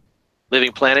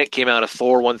 Living Planet came out of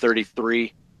Thor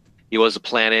 133. He was a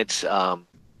planet.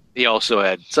 He also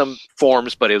had some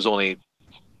forms, but it was only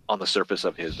on the surface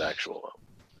of his actual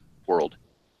world.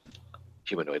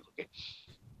 Humanoid looking.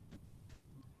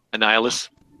 Annihilus,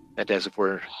 Fantastic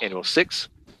Four Annual 6.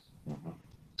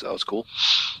 So that was cool.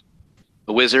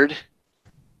 The Wizard,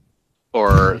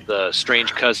 or the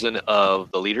strange cousin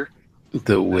of the leader.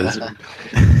 The Wizard.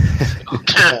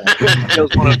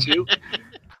 Kills 102.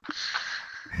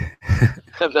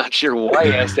 I'm not sure why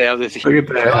he has to have this. Look at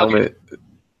that helmet.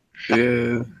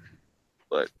 Yeah.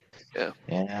 But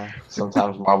yeah.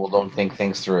 Sometimes Marvel don't think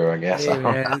things through. I guess. Hey,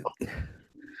 man.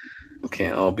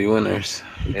 Can't all be winners.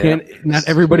 Not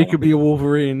everybody could be a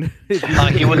Wolverine.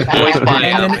 He was voiced by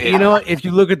and then, if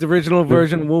you look at the original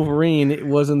version of Wolverine, it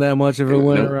wasn't that much of a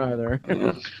winner either.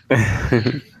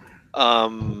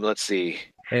 Let's see.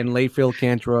 And Layfield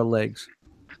can't draw legs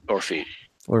or feet.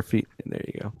 There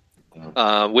you go.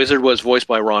 Wizard was voiced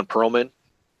by Ron Perlman.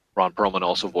 Ron Perlman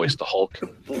also voiced the Hulk.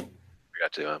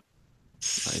 Forgot to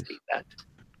state that.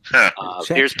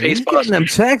 Here's Pace He's getting them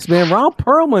checks, man. Ron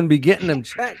Perlman be getting them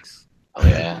checks. Oh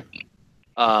yeah.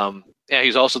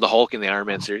 He's also the Hulk in the Iron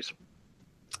Man series.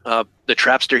 The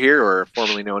Trapster here, or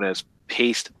formerly known as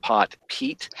Paste Pot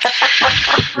Pete.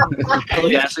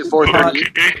 Fantastic Four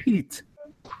Pete.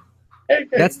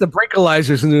 That's the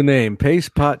Brinkalizer's new name,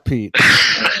 Paste Pot Pete.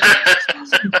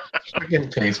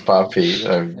 Freaking Paste Pot Pete.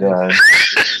 Oh god.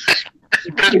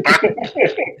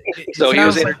 So he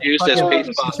was introduced as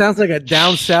Paste Pot. Sounds like a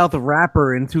down south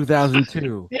rapper in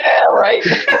 2002. Yeah, right.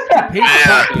 Paste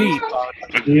Pot Pete.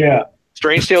 Yeah.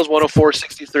 Strange Tales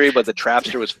 104.63, but the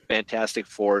Trapster was Fantastic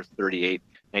Four 38,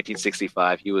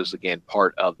 1965. He was again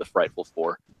part of the Frightful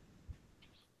Four.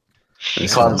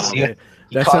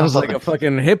 That sounds like a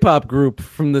fucking hip hop group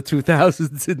from the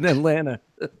 2000s in Atlanta.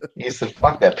 He said,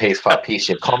 "Fuck that Paste Pot Pete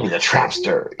shit. Call me the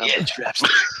Trapster." Yeah, Trapster.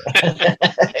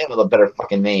 With a better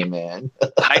fucking name, man.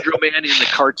 Hydro Man in the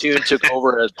cartoon took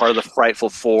over as part of the Frightful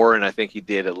Four, and I think he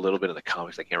did a little bit in the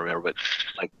comics. I can't remember, but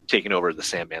like taking over the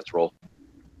Sandman's role.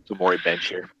 So Maury Bench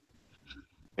here.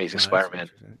 Amazing Spider-Man.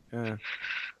 Yeah.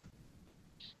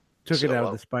 Took it out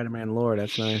of the Spider-Man lore.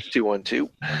 That's nice. 212.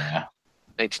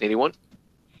 1981.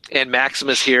 And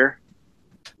Maximus here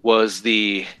was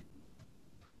the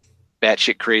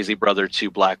batshit crazy brother to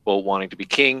Black Bolt wanting to be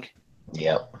king.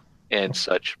 Yep. And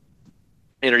such.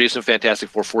 Introduced in Fantastic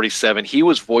Four 47. He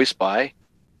was voiced by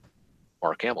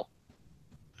Mark Hamill.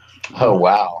 Oh,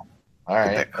 wow. All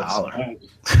right. That collar.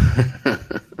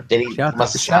 Did he Shout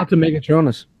must out to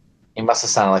Megatronus. He must have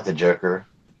sounded like the Joker.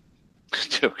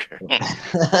 Joker.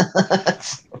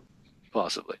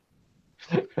 Possibly.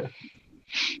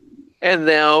 And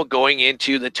now going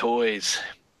into the toys.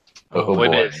 Oh Boy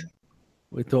boy. Biz.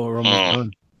 We thought we're almost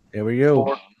done. There we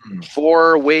go.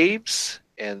 Four waves,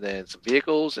 and then some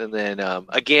vehicles, and then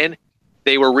again,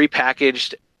 they were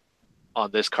repackaged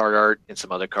on this card art and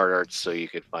some other card arts, so you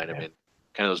could find them in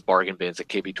kind of those bargain bins at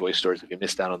KB Toy Stores if you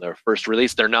missed out on their first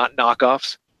release. They're not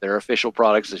knockoffs; they're official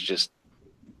products. It's just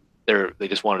they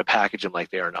just wanted to package them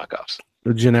like they are knockoffs.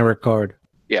 The generic card.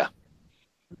 Yeah,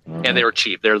 and they were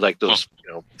cheap. They're like those,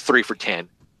 3 for $10.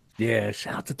 Yeah,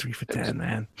 shout out to 3 for $10,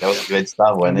 man. That was good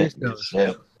stuff, wasn't it?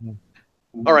 Yeah.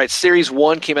 All right, Series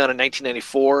 1 came out in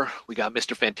 1994. We got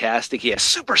Mr. Fantastic. He has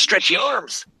super stretchy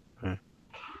arms. The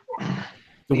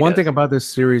one thing about this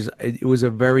series, it was a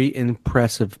very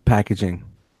impressive packaging.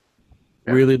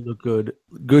 Yeah. Really looked good.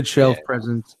 Good shelf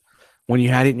presence. when you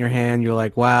had it in your hand, you're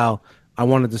like, wow, I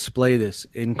want to display this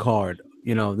in card.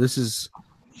 You know, this is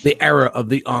the era of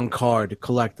the on-card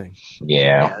collecting.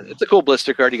 Yeah. It's a cool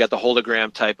blister card. You got the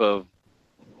hologram type of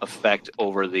effect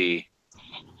over their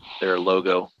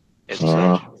logo and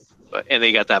such. And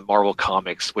they got that Marvel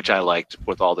Comics, which I liked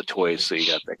with all the toys, so you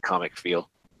got that comic feel.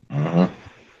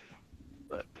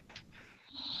 But,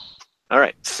 all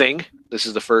right, Thing. This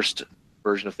is the first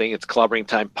version of Thing. It's Clobbering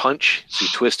Time Punch. So you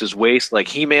twist his waist like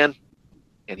He-Man,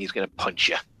 and he's going to punch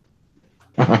you.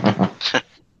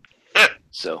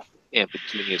 So, Aunt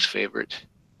Petunia's favorite.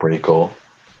 Pretty cool.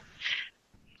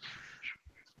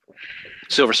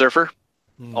 Silver Surfer,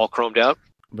 all chromed out.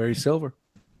 Very silver.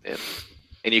 Yeah.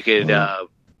 And you could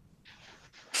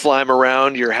fly him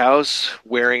around your house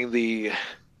wearing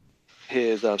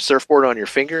his surfboard on your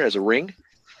finger as a ring.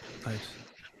 Nice.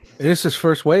 This is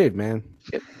first wave, man.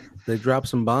 Yep. They dropped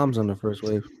some bombs on the first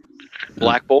wave.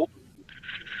 Black Bolt.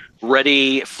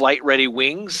 Flight ready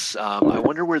wings. I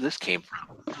wonder where this came from.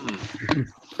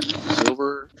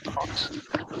 Silver Fox.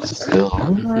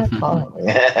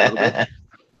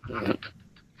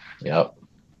 Yep.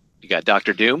 You got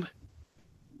Dr. Doom,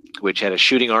 which had a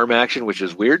shooting arm action, which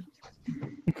is weird.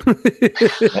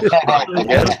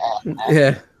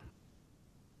 Yeah.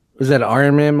 Was that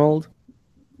Iron Man mold?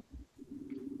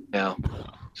 No.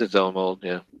 It's its own mold,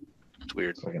 yeah. It's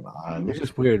weird. It's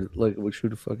just weird. Like, we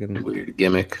should have fucking weird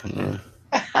gimmick. Yeah.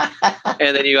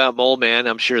 And then you got Mole Man.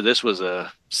 I'm sure this was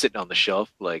sitting on the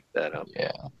shelf like that.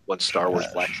 One Star Wars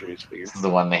Black Series figure. This is the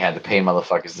one they had to pay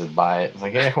motherfuckers to buy it. It's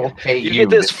like, yeah, we'll pay you. Get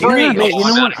this free. Yeah, man, you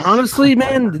know what? Honestly,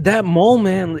 man, that Mole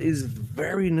Man is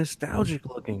very nostalgic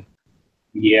looking.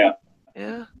 Yeah.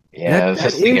 Yeah. Yeah.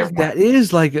 That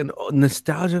is like a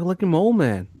nostalgic looking Mole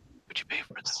Man. What'd you pay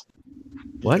for this?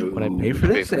 What? Would I pay for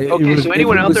this? Okay, so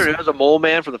anyone out there who has a Mole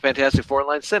Man from the Fantastic Four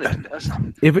line, send it to us.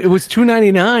 If it was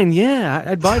 $2.99, yeah,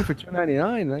 I'd buy it for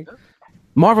 $2.99. Like,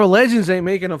 Marvel Legends ain't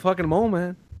making a fucking Mole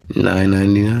Man.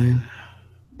 $9.99.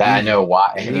 I know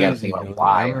why. You got to think about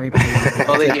why.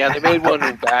 They made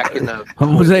one back in the.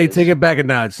 Jose, take it back a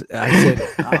notch. I said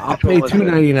I'll pay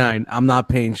 $2.99. I'm not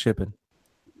paying shipping.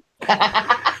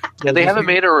 Yeah, they haven't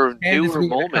made a newer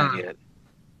Mole Man yet.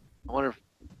 I wonder if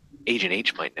Agent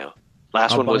H might know.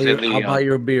 Last one was in the. I'll buy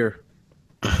you a beer.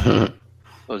 What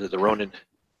was it? The Ronin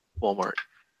Walmart.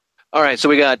 All right, so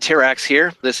we got Terrax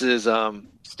here. This is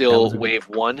still wave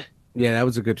one. Yeah, that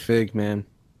was a good fig, man.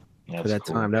 Yeah, for that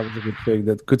cool. time, that was a good fig.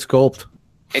 That good sculpt.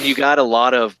 And you got a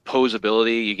lot of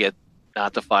posability. You get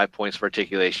not the 5 points for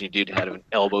articulation. You did have an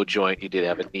elbow joint. You did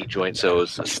have a knee joint. So it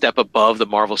was a step above the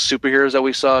Marvel superheroes that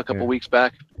we saw a couple weeks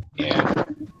back. Yeah.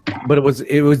 But it was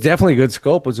definitely a good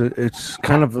sculpt. It's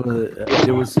kind of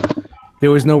there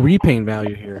was no repaint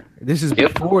value here. This is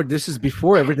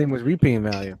before everything was repaint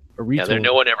value or retooling. Yeah,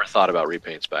 no one ever thought about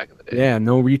repaints back in the day. Yeah,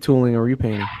 no retooling or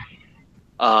repainting.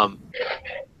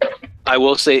 I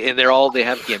will say, and they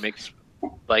have gimmicks,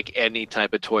 like any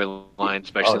type of toy line,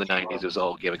 especially in the 90s, it was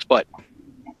all gimmicks. But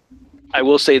I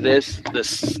will say this, the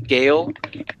scale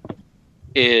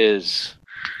is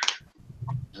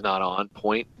not on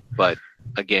point, but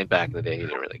again, back in the day, you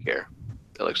didn't really care.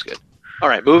 That looks good. All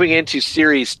right, moving into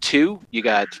Series 2, you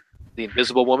got the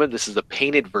Invisible Woman. This is the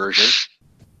painted version.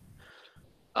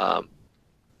 Not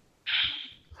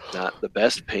the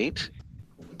best paint,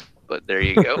 but there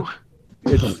you go.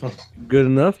 It's good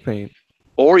enough paint.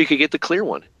 Or you could get the clear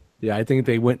one. Yeah, I think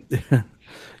they went.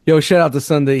 Yo, shout out to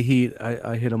Sunday Heat.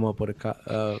 I hit him up with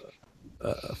a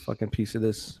fucking piece of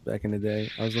this back in the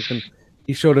day. I was looking.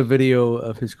 He showed a video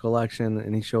of his collection,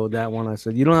 and he showed that one. I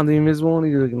said, "You don't have the Invisible one?"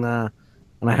 He's like, "Nah."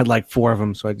 And I had like 4 of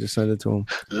them, so I just sent it to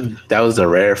him. That was a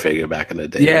rare figure back in the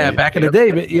day. Yeah, right? back in the day,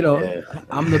 but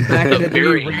I'm the back in the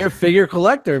day rare figure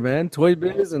collector, man. Toy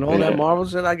Biz and all that Marvel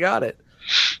shit. I got it.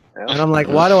 And I'm like,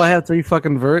 why do I have 3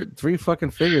 fucking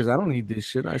figures? I don't need this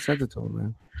shit. I sent it to him,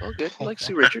 man. Oh, good. I like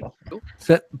Sue Richard. Cool.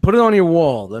 Put it on your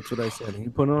wall. That's what I said. He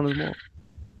put it on his wall.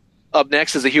 Up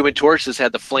next is the Human Torch. This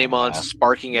had the flame-on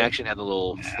sparking action. Had the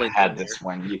little flint. I had this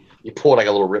one. You pulled like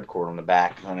a little ripcord on the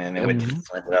back, and it would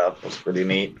flint it up. It was pretty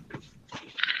neat.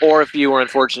 Or if you were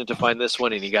unfortunate to find this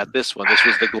one and you got this one, this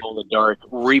was the glow-in-the-dark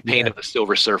repaint of the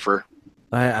Silver Surfer.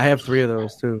 I have 3 of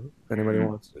those too. If anybody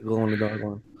wants the glow-in-the-dark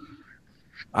one,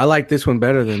 I like this one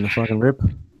better than the fucking rip.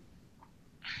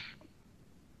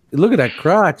 Look at that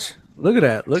crotch. Look at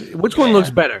that. Look, which one looks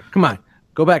better? Come on,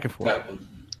 go back and forth.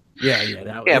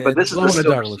 Yeah, but this is the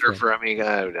Silver Surfer. I mean,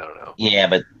 I don't know. Yeah,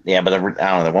 but I don't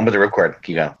know. The one with the ripcord,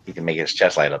 you can make his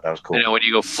chest light up. That was cool. You know, when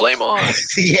you go flame on.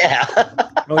 Yeah.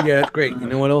 Oh yeah, that's great. You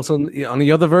know what else on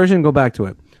the other version? Go back to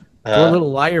it. Throw a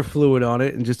little lighter fluid on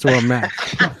it and just throw a match.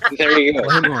 There you go.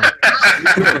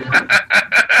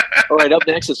 All right, up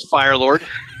next is Fire Lord.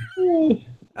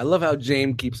 I love how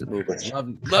James keeps it moving. Love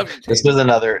you, This James. is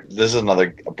another.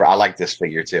 I like this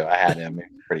figure too. I had him. He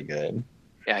was pretty good.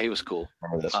 Yeah, he was cool.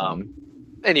 Remember this one?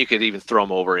 And you could even throw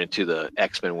him over into the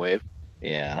X-Men wave.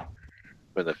 Yeah.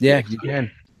 For the Yeah, you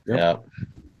can. Yep.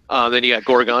 Yeah. Then you got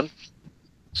Gorgon.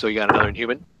 So you got another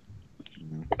Inhuman.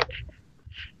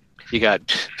 You got,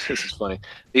 this is funny.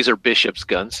 These are Bishop's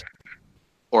guns.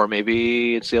 Or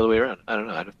maybe it's the other way around. I don't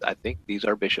know. I think these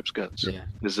are Bishop's guns. Yeah.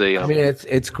 I I mean,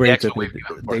 it's great the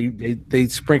that they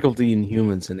sprinkled the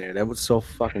Inhumans in there. That was so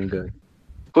fucking good.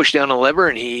 push down a lever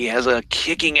and he has a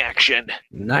kicking action.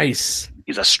 Nice.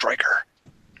 He's a striker.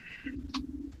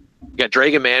 You got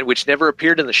Dragon Man, which never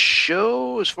appeared in the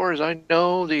show, as far as I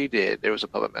know. They did. There was a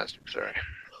puppet master. Sorry,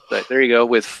 but there you go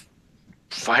with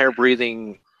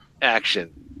fire-breathing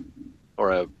action,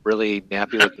 or a really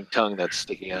nappy-looking tongue that's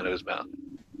sticking out of his mouth.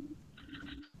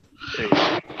 There you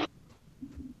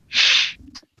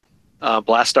go.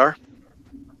 Blastar.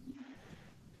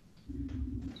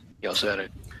 You also had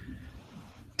it.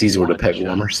 These were the peg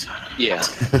warmers. Yeah.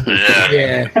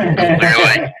 Yeah.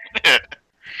 Clearly.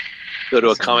 Go to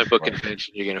a comic book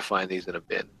convention, you're going to find these in a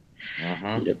bin.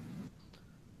 Mm-hmm. Yep.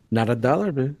 Not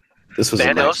 $1, man. This was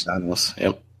a nice Thanos.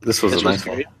 Yep. This was a nice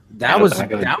one. That was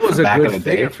Back in the- that was a back in good the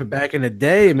figure day. for back in the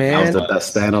day, That man. was the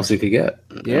best Thanos you could get.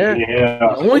 Yeah.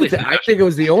 Yeah. I think it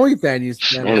was the only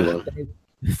Thanos. Only one.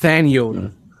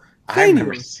 Thanos. I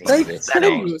remember seeing this.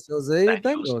 Thanos, Jose.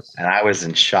 Thanos. And I was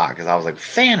in shock because I was like,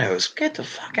 Thanos, get the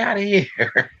fuck out of here.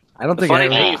 I don't The think funny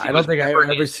thing is he I don't was think I've never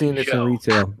in ever seen the this show. in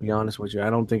retail. To be honest with you,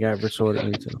 I don't think I ever saw it in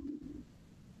retail.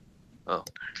 Oh,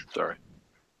 sorry.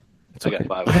 It's I got okay.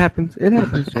 five. It happens. It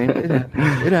happens, James. It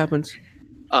happens. It happens.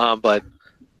 But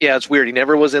yeah, it's weird. He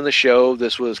never was in the show.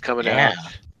 This was coming Yeah.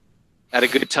 out at a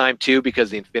good time too,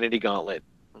 because the Infinity Gauntlet.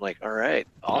 I'm like, all right,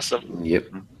 awesome. Yep.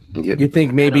 Yep. You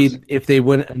think maybe if they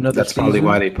win another That's probably season,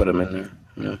 why they put him in there.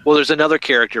 Yeah. Well, there's another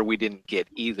character we didn't get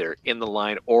either in the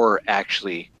line or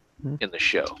actually in the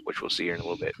show, which we'll see here in a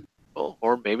little bit. Oh,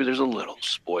 or maybe there's a little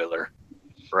spoiler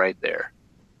right there,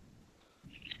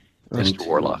 Mr.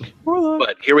 Warlock.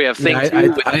 But here we have Thing Yeah,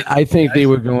 2 with I think they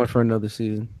were going for another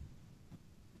season.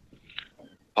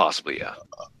 possibly,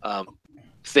 yeah.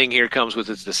 Thing here comes with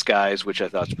his disguise, which I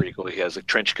thought was pretty cool. He has a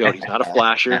trench coat. He's not a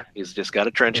flasher. He's just got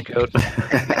a trench coat. He's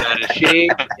got his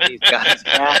shade. And he's got his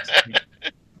hat.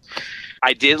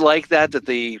 I did like that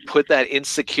they put that in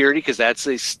security, because that's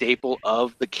a staple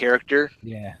of the character,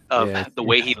 Yeah. of yeah. the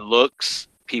way he looks,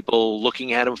 people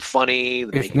looking at him funny.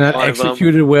 It's making not fun of him.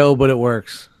 executed well, but it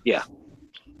works. Yeah.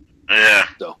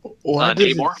 So, Why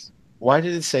did Namor,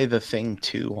 it say the Thing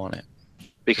 2 on it?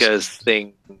 because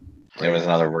Thing, There was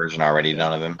another version already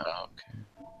done of him. Oh, okay.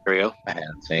 there we go. I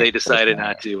hadn't seen They it. decided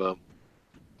not to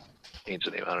change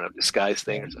the name. I don't know, disguise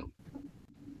Thing or something.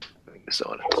 I think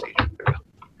so. There we go.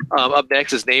 Up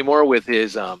next is Namor with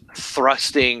his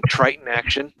thrusting Triton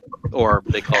action, or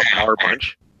they call it Power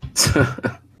Punch.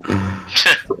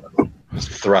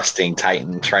 Thrusting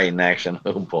Triton action.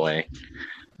 Oh boy.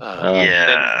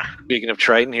 Yeah. Speaking of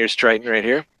Triton, here's Triton right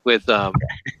here with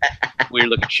weird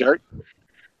looking shark.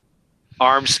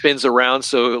 Arm spins around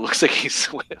so it looks like he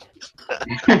swims.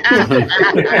 He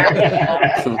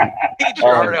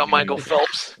jarred out Michael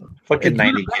Phelps. Fucking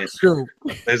 90 True.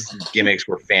 Those gimmicks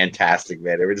were fantastic,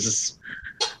 man. They were just,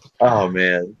 oh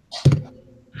man.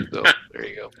 So there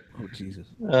you go. Oh Jesus.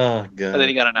 Oh god. And then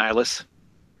you got Annihilus,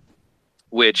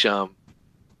 which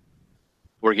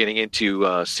we're getting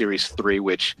into Series 3,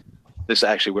 which this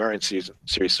actually we are in Series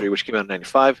 3, which came out in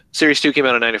 95. Series 2 came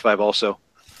out in 95 also.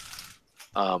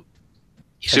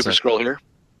 Super Scroll here.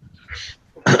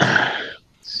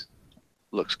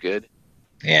 Looks good.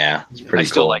 Yeah, it's pretty I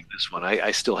still cool. like this one.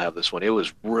 I still have this one. It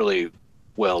was really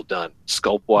well done.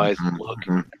 Sculpt wise, look,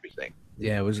 everything.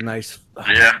 Yeah, it was nice.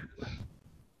 Yeah.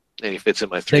 And he fits in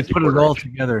my They 3 put it all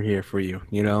together here for you,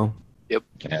 you know?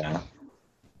 Yeah.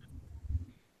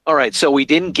 All right, so we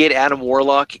didn't get Adam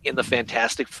Warlock in the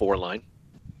Fantastic Four line,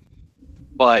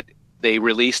 but they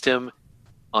released him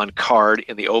on card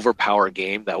in the Overpower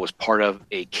game. That was part of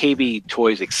a KB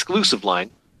Toys exclusive line,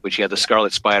 which you had the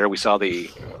Scarlet Spider. We saw the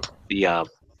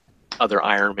other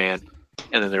Iron Man,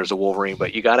 and then there's a Wolverine.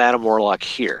 But you got Adam Warlock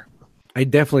here. I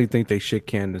definitely think they shit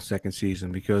canned the second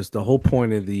season because the whole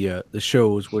point of the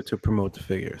shows were to promote the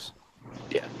figures.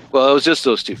 Yeah, well, it was just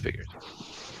those 2 figures.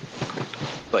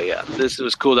 But yeah, this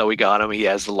was cool that we got him. He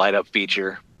has the light up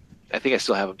feature. I think I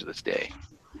still have him to this day.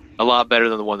 A lot better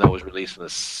than the one that was released in the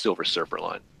Silver Surfer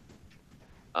line.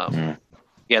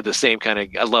 He had the same kind of.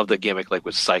 I love the gimmick, like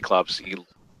with Cyclops. He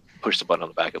pushed the button on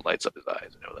the back, it lights up his eyes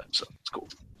and all that. So it's cool.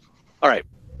 All right,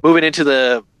 moving into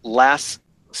the last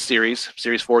series.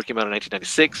 Series 4 came out in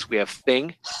 1996. We have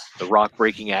Thing, the rock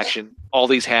breaking action. All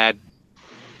these had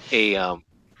a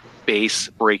base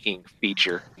breaking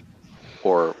feature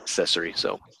or accessory.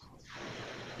 So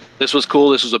this was cool.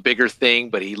 This was a bigger thing,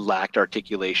 but he lacked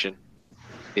articulation.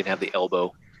 Didn't have the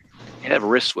elbow. He had a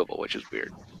wrist swivel, which is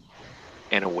weird,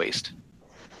 and a waist.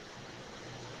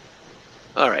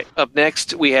 All right. Up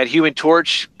next, we had Human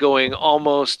Torch going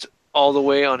almost all the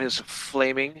way on his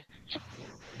flaming.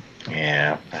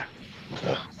 Yeah.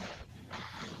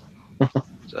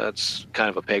 So that's kind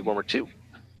of a peg warmer too.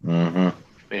 Mm-hmm.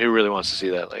 I mean, who really wants to see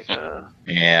that? Like,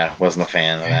 Yeah, wasn't a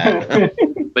fan of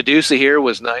that. Medusa here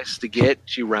was nice to get.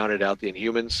 She rounded out the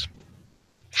Inhumans.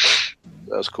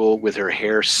 That was cool with her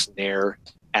hair snare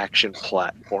action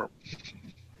platform.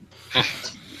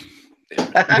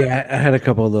 Yeah, I had a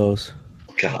couple of those.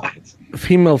 God.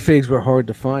 Female figs were hard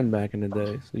to find back in the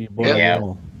day, so you bought Yeah. them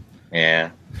all. Yeah.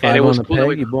 Five it was on the cool that peg,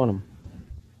 we- you bought them.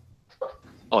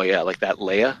 Oh yeah, like that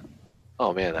Leia.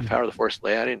 Oh man, that Power of the Force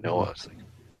Leia. I didn't know. I was like,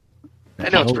 I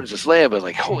know it's Oh. Princess Leia, but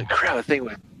like, holy crap, that thing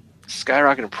would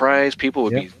skyrocket in price. People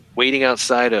would Yep. be waiting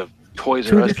outside of Toys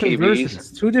R Two Us different KBs.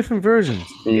 versions. Two different versions.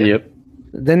 Yep.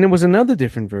 Then there was another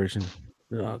different version.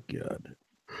 Oh god.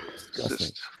 It's Disgusting.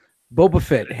 just Boba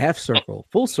Fett, half circle,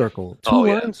 full circle, Oh,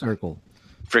 yeah. two-line circle.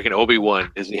 freaking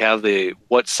Obi-Wan. Does he have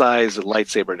what size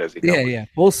lightsaber does he? Yeah, come with? yeah.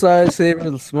 Full size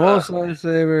saber, small size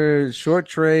saber, short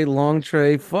tray, long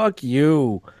tray. Fuck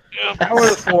you. Yeah. Power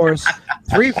of the Force,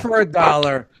 3 for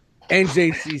 $1.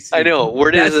 NJCC. I know.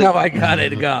 Where does That's it? how I got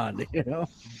it gone. You know.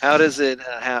 How does it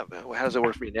happen? How does it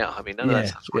work for you now? I mean, none of that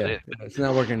sounds good. It's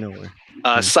not working nowhere.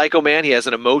 Psycho Man, he has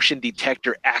an emotion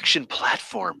detector action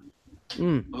platform.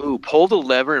 Mm, Ooh, pull the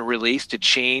lever and release to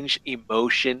change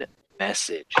emotion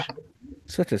message.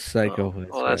 such a psycho.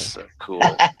 Oh, that's so cool.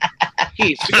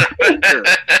 He's Some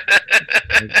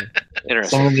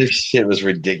interesting. of this shit was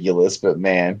ridiculous, but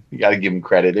man, you got to give them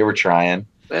credit. They were trying.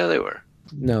 Well, they were.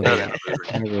 no. No, they- no, they were.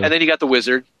 I really- And then you got the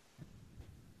Wizard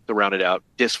to round it out.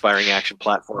 Disc firing action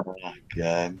platform. Oh,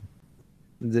 God.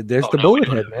 There's Oh, the no, bullet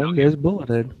we head, don't. man. There's bullet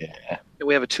head. Yeah. And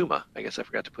we have a Tuma. I guess I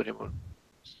forgot to put him on.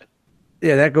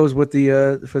 Yeah, that goes with the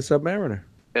for Submariner.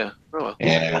 Yeah. Oh well.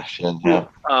 Yeah. Shouldn't have.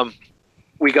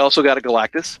 We also got a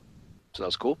Galactus. So that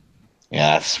was cool.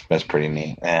 Yeah, that's pretty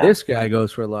neat. Yeah. This guy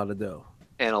goes for a lot of dough.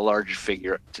 And a large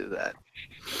figure to that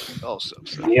also.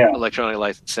 So Yeah. electronic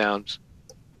lights and sounds.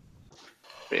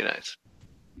 Pretty nice.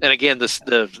 And again, the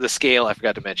scale I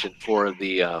forgot to mention for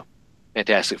the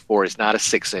Fantastic Four is not a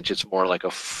 6-inch. It's more like a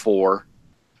 4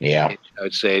 Yeah. inch. I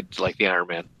would say it's like the Iron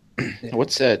Man.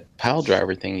 What's that pile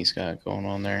driver thing he's got going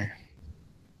on there?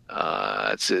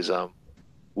 It's his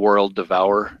World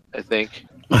Devourer, I think.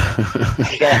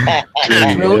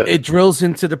 It drills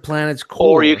into the planet's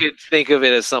core. Or you could think of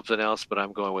it as something else, but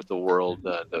I'm going with the World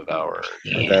Devourer.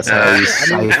 That's how he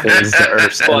siphons the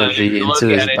Earth's Well, energy you look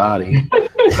into at his it. body.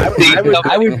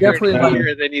 I would definitely like-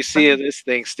 And then you see this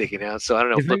thing sticking out. So I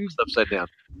don't know. If Flip I- this upside down.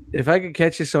 If I could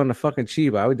catch this on the fucking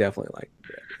cheap, I would definitely like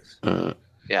to grab this.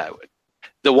 Yeah, I would.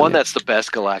 The one Yeah. that's the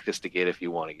best Galactus to get if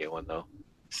you want to get one, though.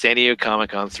 San Diego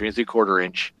Comic Con 3 3/4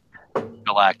 inch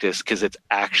Galactus, because it's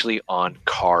actually on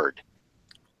card.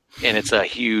 And it's a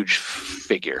huge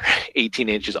figure, 18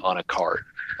 inches on a card.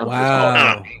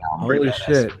 Wow. Holy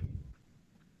shit.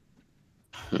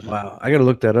 Wow. I got to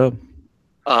look that up.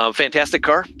 Fantastic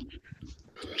car,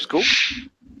 which is cool.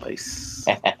 Nice.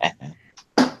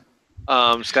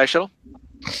 Sky Shuttle.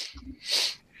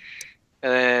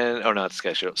 And then, oh no, it's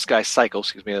Sky Shuttle. Sky Cycle,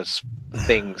 excuse me, that's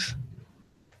Things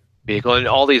vehicle. And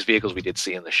all these vehicles we did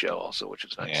see in the show also, which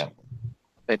is nice. Yeah.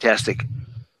 Fantastic.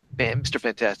 Man, Mr.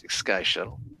 Fantastic Sky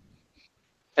Shuttle.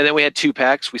 And then we had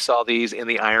 2-packs. We saw these in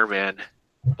the Iron Man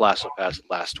Blast Pass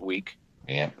last week.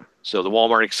 Yeah. So the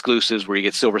Walmart exclusives where you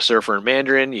get Silver Surfer and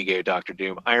Mandarin, you get Doctor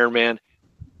Doom, Iron Man.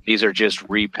 These are just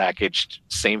repackaged,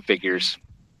 same figures.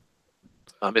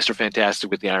 Mr.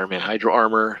 Fantastic with the Iron Man Hydra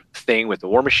armor, Thing with the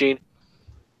War Machine.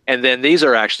 And then these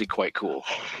are actually quite cool.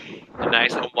 A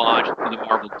nice homage to the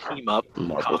Marvel team up.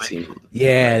 Marvel comic. team.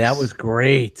 Yeah, that was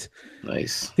great.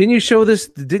 Nice. Didn't you show this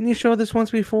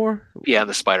once before? Yeah, and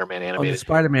the Spider-Man On the animated.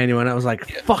 Spider-Man one, I was like,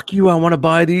 fuck you, I want to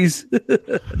buy these.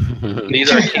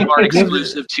 These are Kmart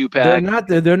exclusive 2-pack.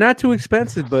 They're not too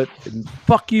expensive, but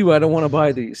fuck you, I don't want to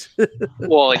buy these.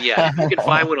 Well, yeah, you can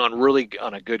find one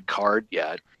on a good card,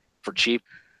 yeah, for cheap.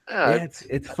 Yeah, it's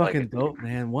I like fucking it. dope,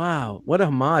 man. Wow, what a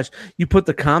homage! You put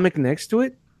the comic next to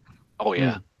it, Oh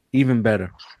yeah, even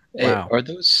better. Wow. Are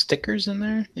those stickers in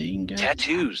there that you can get?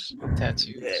 tattoos.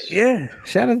 Tattoos. Yeah,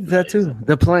 shout out to that too.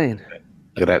 The plane.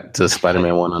 Look at that, the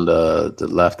Spider-Man one on the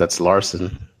left. That's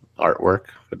Larson artwork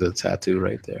with the tattoo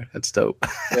right there. That's dope.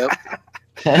 Yep.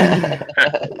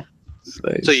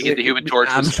 So you get the Human Torch.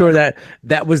 I'm sure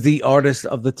that was the artist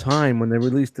of the time when they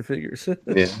released the figures.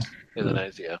 Yeah. In the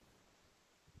 90s, yeah.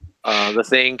 The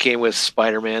Thing came with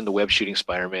Spider-Man, the web shooting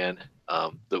Spider-Man.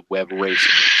 The web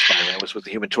racing Spider-Man was with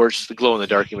the Human Torch, the glow in the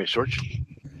dark Human Torch.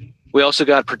 We also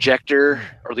got projector,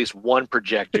 or at least one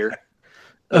projector.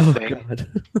 Oh Thing. God!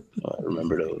 Oh, I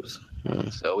remember those.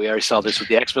 So we already saw this with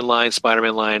the X-Men line,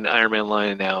 Spider-Man line, Iron Man line,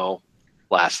 and now,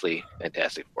 lastly,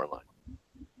 Fantastic Four line.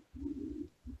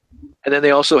 And then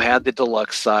they also had the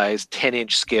deluxe size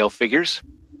 10-inch scale figures.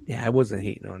 Yeah, I wasn't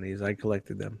hating on these. I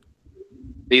collected them.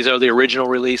 These are the original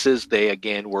releases. They,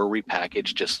 again, were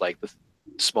repackaged just like the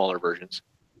smaller versions.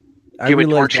 Human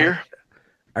Torch here.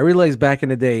 I realized back in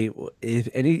the day,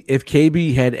 if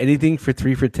KB had anything for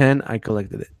 3 for $10, I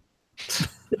collected it.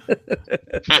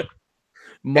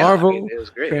 Marvel, it was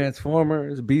great.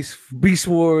 Transformers, Beast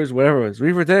Wars, whatever it was.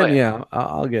 3 for 10, yeah,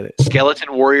 I'll get it.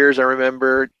 Skeleton Warriors, I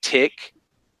remember. Tick.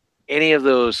 Any of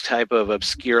those type of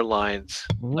obscure lines,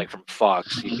 like from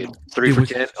Fox, you get 3 for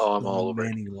 10. Oh, I'm all over it.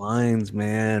 Many lines,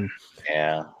 man.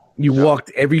 Yeah. You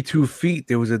walked every 2 feet.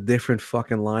 There was a different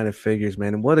fucking line of figures,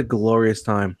 man. And what a glorious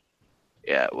time.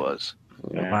 Yeah, it was.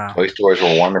 Yeah. Wow. Toy stores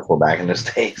were wonderful back in those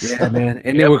days. Yeah, man.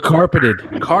 And they were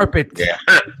carpeted. Carpet. Yeah.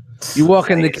 You walk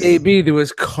in the KB, there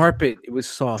was carpet. It was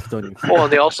soft on you. Oh,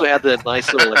 and they also had the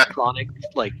nice little electronic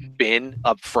like bin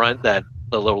up front, the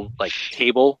little like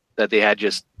table that they had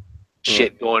just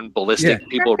shit going ballistic. Yeah.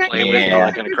 People were playing with and all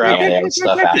that kind of crap. Yeah,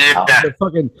 stuff out.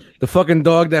 The fucking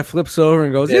dog that flips over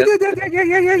and goes, Yeah. yeah.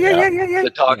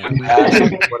 The talking pass,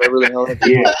 whatever the hell.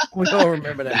 Yeah. We all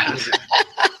remember that.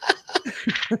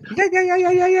 yeah.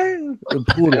 The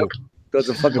poodle does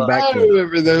a fucking back.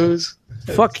 remember those.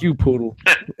 Fuck you, poodle.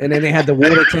 And then they had the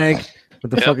water tank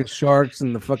with the fucking sharks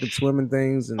and the fucking swimming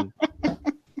things and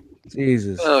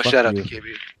Jesus. Oh, fuck shout out you. to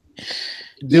KB.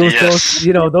 Those,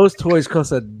 those toys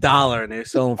cost $1 and they're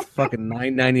selling fucking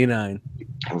 $9.99.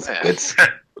 It's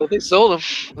Well, they sold them.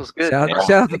 It was good.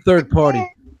 Shout out to third party.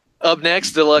 Up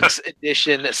next, deluxe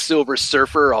edition Silver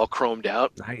Surfer, all chromed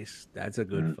out. Nice. That's a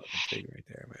good fucking thing right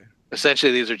there, man.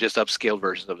 Essentially, these are just upscaled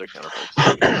versions of their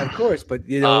counterparts. Yeah, of course, but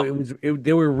they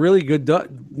were really good,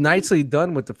 nicely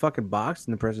done with the fucking box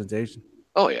and the presentation.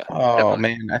 Oh yeah. Oh definitely.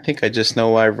 man, I think I just know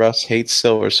why Russ hates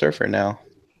Silver Surfer now.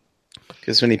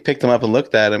 Because when he picked him up and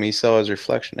looked at him, he saw his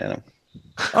reflection in him.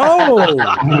 Oh,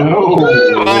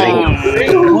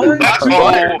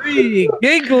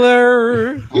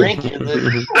 giggler!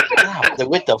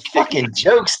 with the fucking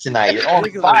jokes tonight. You're on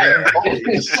fire.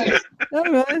 Holy shit. Yeah,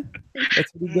 man.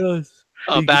 That's what he does.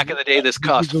 Back in the day, this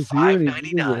cost He goes here and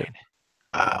he $5.99.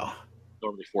 Wow.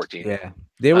 Normally $14. Yeah,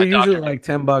 they were usually Dr. like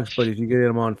 $10, but if you get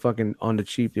them on the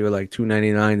cheap, they were like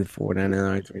 $2.99 to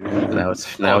 $4.99,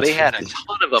 $3.99. Now They it's had a 50.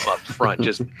 ton of them up front,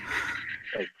 just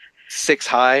like 6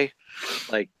 high,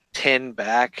 like 10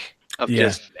 back of Yeah.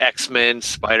 just X-Men,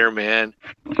 Spider-Man.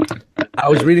 I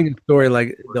was reading a story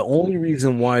like the only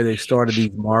reason why they started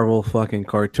these Marvel fucking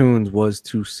cartoons was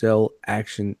to sell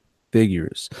action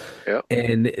figures. Yep.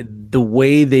 And the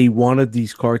way they wanted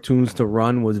these cartoons to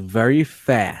run was very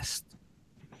fast.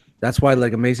 That's why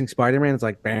like Amazing Spider-Man is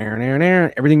like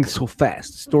everything's so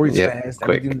fast. The story's Yep, fast,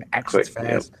 quick, everything the action's quick,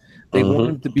 fast. They Mhm.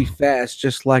 wanted it to be fast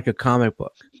just like a comic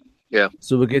book. Yeah.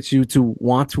 So it gets you to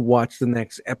want to watch the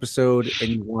next episode and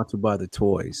you want to buy the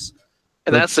toys.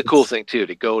 And that's the cool thing, too,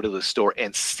 to go to the store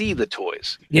and see the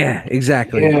toys. Yeah,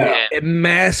 exactly. Yeah. It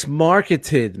mass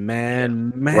marketed,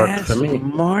 man. Mass for me.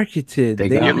 marketed. They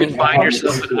They got You me. can find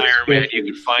yourself an Iron Man. You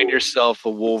can find yourself a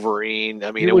Wolverine.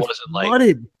 I mean, it was wasn't like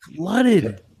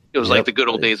flooded. it was like Yep. the good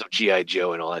old days of G.I.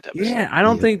 Joe and all that type of stuff. Yeah, I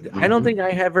don't think Mhm. I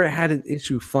ever had an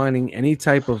issue finding any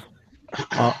type of.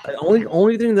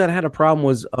 Only thing that I had a problem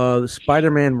was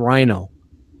Spider-Man Rhino,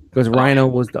 because Rhino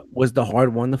was the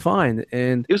hard one to find,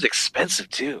 and It was expensive,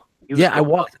 too. He was yeah, I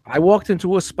going walked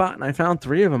into a spot and I found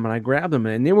 3 of them and I grabbed them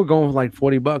and they were going for like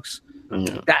 $40.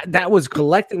 Yeah. That was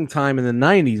collecting time in the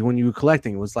 90s when you were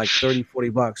collecting. It was like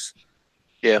 $30-$40.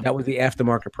 Yeah. That was the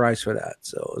aftermarket price for that.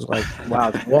 So it was like,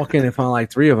 wow, to walk in and find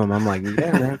like 3 of them. I'm like, yeah,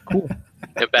 man, cool.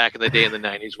 And back in the day in the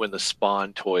 90s when the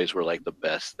Spawn toys were like the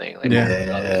best thing. Like,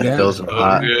 Yeah. Those are Oh,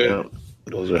 hot. good. Yeah.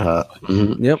 Those are hot.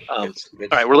 Mhm. Yep. All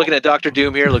right, we're looking at Doctor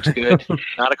Doom here. Looks good.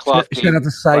 Not a cloth Shout out to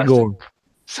Cyborg.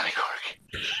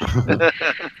 Cyborg.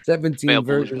 17 Male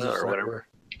versions Balloon of or Cyborg. whatever.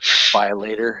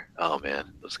 Violator. Oh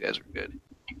man, those guys were good.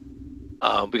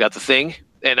 We got the Thing,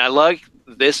 and I like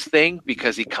this Thing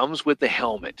because he comes with the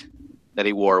helmet that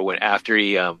he wore when after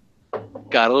he got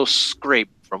a little scrape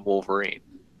from Wolverine.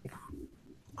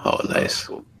 Oh, nice.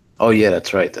 Oh, yeah,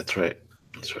 that's right. That's right.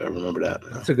 I remember that.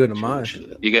 That's a good homage.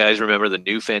 You guys remember the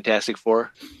new Fantastic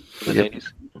Four in the Yep.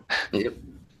 90s? Yep.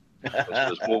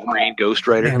 This Wolverine, Ghost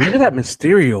Rider. Man, look at that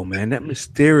Mysterio, man. That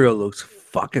Mysterio looks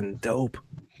fucking dope.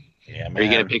 Yeah, man. Are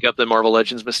you going to pick up the Marvel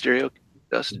Legends Mysterio,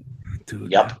 Dustin?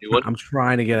 Dude, Yep. New one? I'm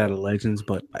trying to get out of Legends,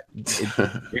 but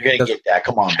You're gonna get that.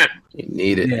 Come on. You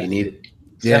need it. Yeah. You need it.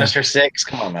 Sinister Six.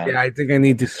 Come on, man. yeah, I think I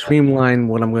need to streamline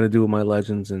what I'm going to do with my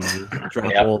Legends and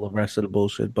drop Yep. all the rest of the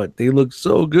bullshit. But they look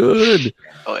so good.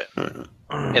 Oh, yeah.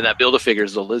 And that Build-A-Figure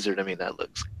the lizard. I mean, that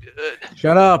looks good.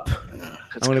 Shut up.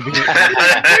 That's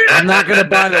I'm not going to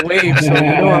buy the wave, so you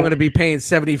know I'm going to be paying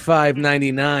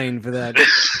 $75.99 for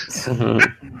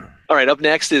that. All right, up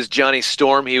next is Johnny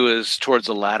Storm. He was towards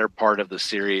the latter part of the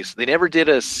series. They never did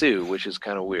a Sue, which is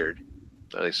kind of weird.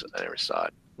 At least I never saw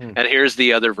it. And here's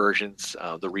the other versions,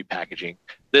 the repackaging.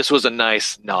 This was a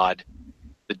nice nod.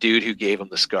 The dude who gave him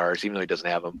the scars, even though he doesn't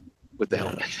have them with the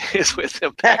helmet, is with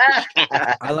him. I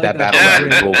like That that. Battle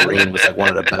Rat Wolverine was like one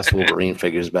of the best Wolverine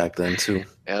figures back then too.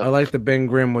 I like the Ben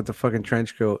Grimm with the fucking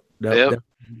trench coat. Yep.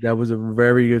 That was a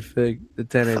very good fig. The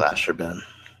 10 Flasher Ben.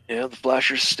 Yeah, the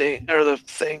flasher stain or the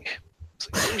thing. It's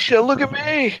like, "Alicia, look at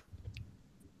me. Yo,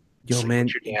 It's like, man,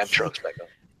 put your damn trunks back on.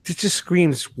 it just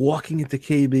screams walking into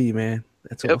KB, man.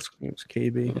 That's all Yep. it screams,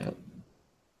 KB.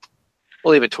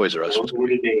 Well, even Toys R Us. Those were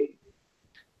the days.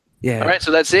 Yeah. All right,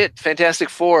 so that's it. Fantastic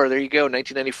Four. There you go.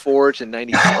 1994 to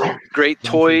 94. Great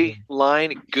toy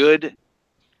line. Good,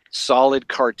 solid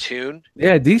cartoon.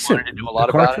 Yeah, decent. Wanted to do a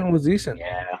lot the about cartoon was decent.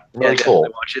 Yeah, Yeah, really definitely cool.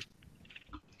 watch it.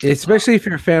 Especially if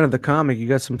you're a fan of the comic, you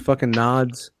got some fucking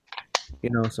nods. You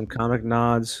know, some comic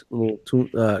nods,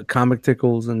 little comic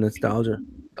tickles and nostalgia.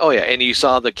 Oh yeah, and you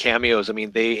saw the cameos. I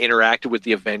mean, they interacted with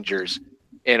the Avengers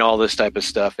and all this type of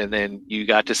stuff, and then you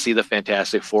got to see the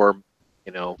Fantastic Four,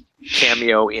 you know,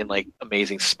 cameo in like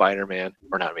Amazing Spider-Man,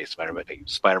 or not Amazing Spider-Man, but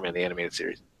Spider-Man the animated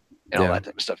series, and all Yeah. that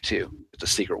type of stuff too, with the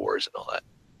Secret Wars and all that.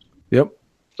 Yep.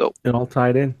 So- it all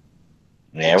tied in.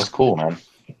 Yeah, it was cool, man.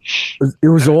 It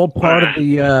was all part of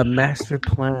the master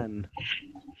plan.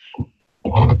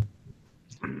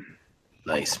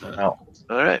 Nice man. Oh,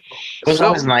 All right, it was So-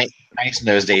 always nice in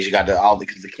those days. You got to all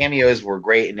because the cameos were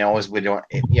great, and they always would,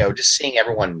 just seeing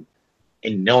everyone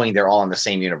and knowing they're all in the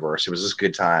same universe. It was just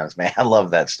good times, man. I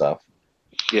love that stuff.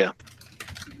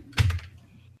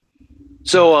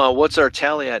 So what's our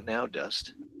tally at now,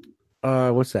 Dust?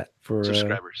 What's that for?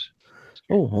 Subscribers.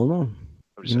 Oh, hold on.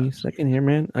 I'm Give me a just- second here,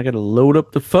 man. I gotta load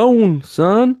up the phone,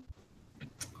 son.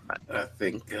 I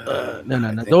think. No. I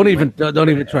think Don't we even. might- Don't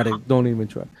even try to. Don't even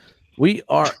try. We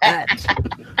are at.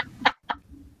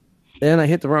 And I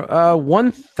hit the wrong.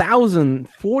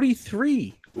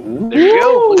 1,043. There you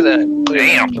go. Look at that. Look at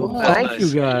that. Damn. That's Thank nice.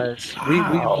 you guys.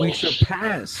 We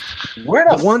surpassed. Where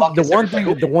The the one fuck the is one everybody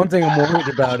thing the one thing I'm worried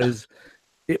about is,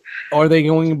 are they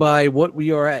going by what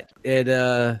we are at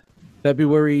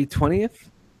February 20th?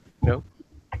 Yep.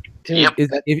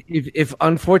 If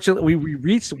unfortunately we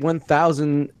reached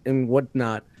 1,000 and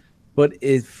whatnot, but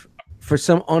if for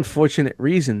some unfortunate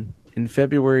reason in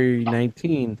February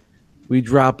 19 we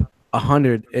drop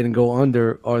 100 and go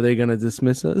under, are they going to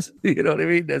dismiss us? You know what I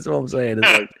mean? That's what I'm saying.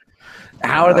 It's like,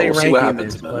 how are they We'll see what ranking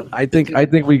happens, this? man. But I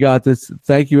think we got this.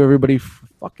 Thank you everybody for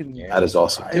fucking. Yeah. That is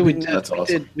awesome. Dude, we did, That's we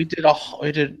awesome. did we did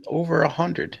over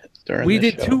 100 during We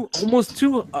the did show.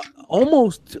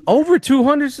 almost over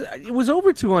 200. It was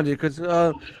over 200 because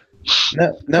No,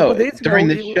 couple days ago, during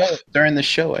it the was- show. During the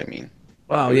show, I mean.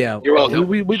 wow, yeah. You're welcome.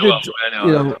 We You're did. welcome. I know.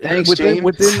 You know, Thanks, within James.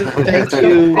 within. Thank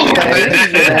you.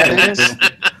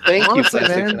 Thank you, Honestly,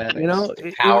 Plastic man. Fanatics. You know,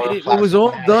 Power it Plastic was all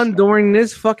Fanatics. done during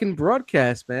this fucking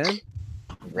broadcast, man.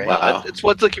 Right. Wow. It's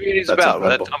what the community's That's about.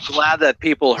 incredible. I'm glad that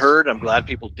people heard. I'm glad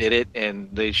people did it, and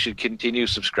they should continue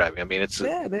subscribing. I mean, it's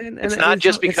Yeah, man. it's not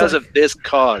just it's because like- of this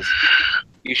cause.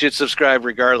 You should subscribe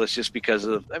regardless, just because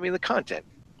of the content.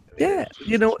 Yeah,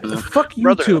 you know, fuck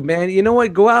Brotherhood. YouTube, man. You know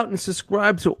what? Go out and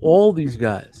subscribe to all these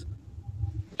guys.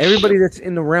 Everybody that's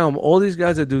in the realm, all these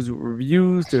guys that do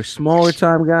reviews, they're smaller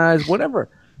time guys, whatever.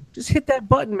 Just hit that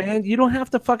button, man. You don't have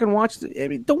to fucking watch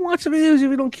don't watch the videos if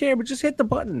you don't care, but just hit the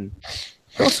button.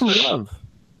 Show some love.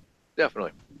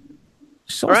 Definitely.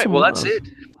 Show All right. some Well, that's love. it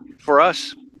for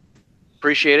us.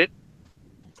 Appreciate it.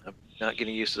 I'm not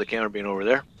getting used to the camera being over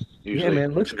there. Yeah, Usually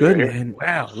man. Looks it's good, right here. man.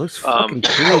 Wow, looks Um, fucking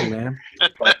cool, man.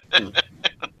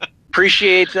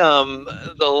 Appreciate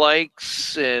the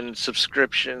likes and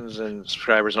subscriptions and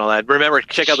subscribers and all that. Remember,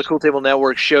 check out the Cool Table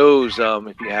Network shows.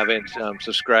 If you haven't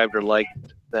subscribed or liked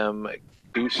them,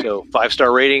 do so.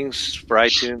 5-star ratings for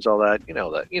iTunes, all that.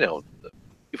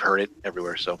 You've heard it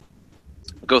everywhere. So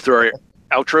go through our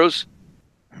outros,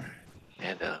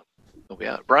 and we'll be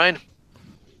out. Brian,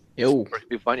 Yo, where can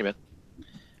people find you, man?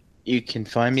 you can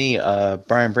find me,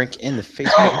 Brian Brink, in the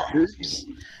Facebook groups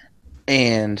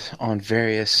and on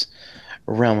various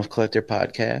Realm of Collector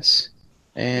Podcasts,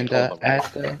 and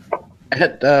at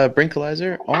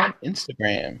Brinkalizer on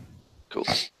Instagram. Cool.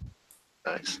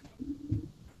 Nice.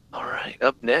 All right.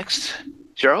 Up next,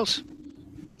 Charles.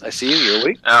 I see you. You're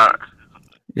awake.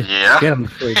 Yeah. Get him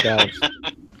before he dies.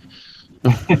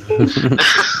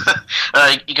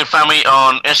 You can find me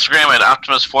on Instagram at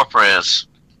Optimus4Prez.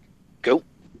 Go.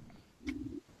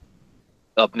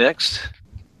 Up next,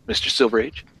 Mr. Silver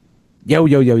Age. Yo.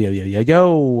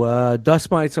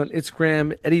 Dust Mites on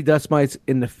Instagram. Eddie Dust Mites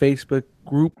in the Facebook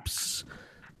groups.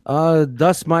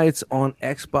 Dust Mites on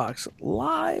Xbox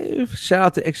Live. Shout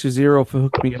out to Extra Zero for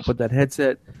hooking me up with that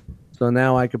headset. So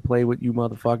now I can play with you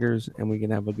motherfuckers and we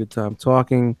can have a good time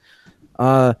talking.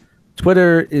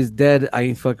 Twitter is dead. I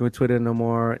ain't fucking with Twitter no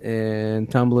more. And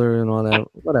Tumblr and all that.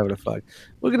 Whatever the fuck.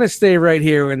 We're going to stay right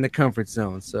here in the comfort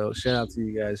zone. So shout out to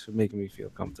you guys for making me feel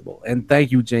comfortable. And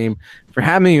thank you, James, for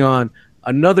having me on.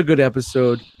 Another good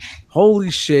episode. Holy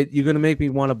shit. You're going to make me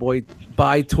want to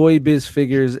buy Toy Biz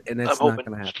figures, and that's not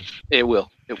going to happen. It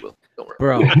will. It will. Don't worry.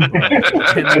 Bro.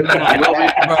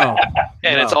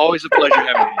 And it's always a pleasure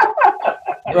having you.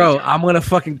 Bro, I'm going to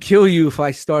fucking kill you if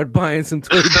I start buying some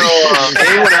Toy Biz. So,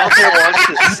 anyone else that wants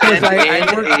to send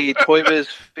in a Toy Biz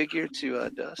figure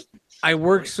to Dust? I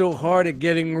work so hard at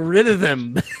getting rid of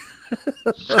them.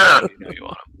 You know you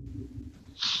want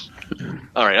them.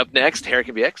 All right. Up next,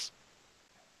 Hurricane BX.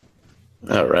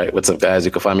 All right. What's up, guys?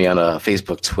 You can find me on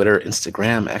Facebook, Twitter,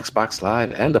 Instagram, Xbox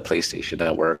Live, and the PlayStation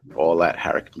Network, all at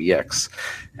HarrickBX.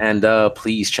 And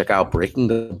please check out Breaking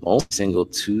the Mold single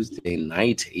Tuesday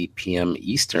night, 8 p.m.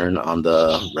 Eastern on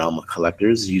the Realm of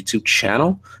Collectors YouTube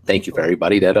channel. Thank you for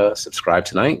everybody that subscribed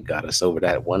tonight. Got us over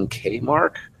that 1K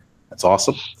mark. That's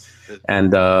awesome.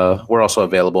 And we're also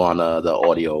available on the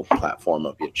audio platform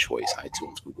of your choice,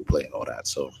 iTunes, Google Play, and all that.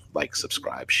 So like,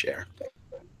 subscribe, share.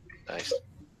 Nice.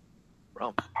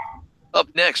 Up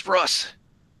next, Russ.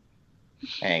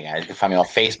 Hey guys, you can find me on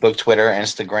Facebook, Twitter,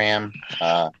 Instagram,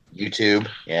 YouTube.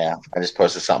 Yeah, I just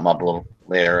posted something up a little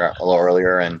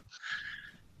earlier, and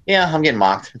yeah, I'm getting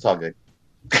mocked. It's all good.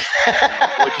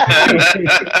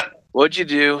 What'd you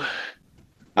do?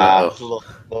 A little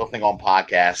thing on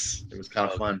podcasts. It was kind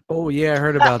of fun. Oh yeah, I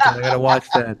heard about that. I gotta watch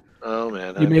that. Oh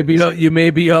man, you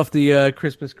may be off the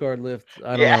Christmas card lift.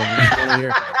 I don't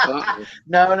know.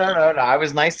 No. I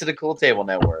was nice to the Cool Table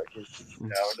Network.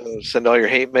 Send all your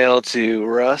hate mail to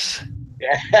Russ.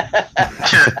 Yeah.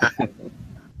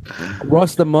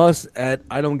 Russ the Muss at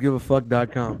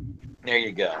idon'tgiveafuck.com. There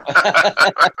you go.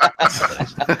 I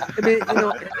mean,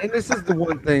 and this is the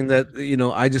one thing that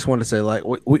I just want to say. Like,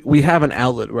 we have an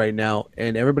outlet right now,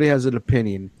 and everybody has an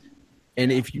opinion.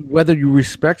 And whether you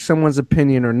respect someone's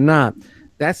opinion or not,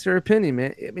 that's their opinion,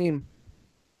 man. I mean,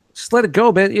 just let it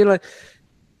go, man. You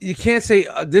can't say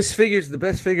this figure is the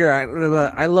best figure.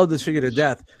 I love this figure to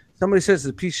death. Somebody says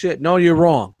it's a piece of shit. No, you're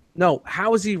wrong. No,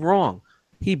 how is he wrong?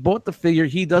 He bought the figure.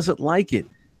 He doesn't like it.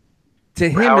 To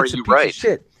him, it's a piece of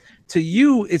shit. To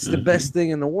you, it's the best thing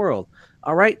in the world.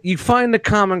 All right, you find the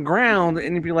common ground,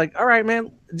 and you'd be like, "All right,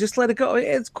 man, just let it go.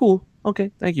 It's cool.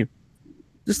 Okay, thank you.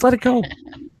 Just let it go."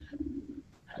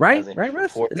 Right,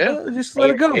 Russ? Just let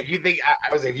it go. If you think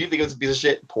it was a piece of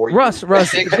shit, Russ,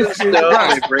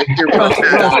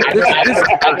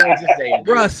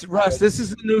 this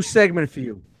is a new segment for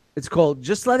you. It's called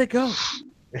 "Just Let It Go."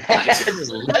 Let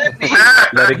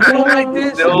it go. You don't like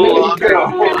this?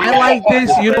 I like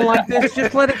this. You don't like this?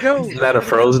 Just let it go. Is that a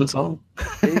Frozen song?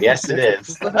 Yes, it is.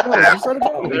 Just let it go. Just let it go.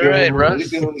 All right,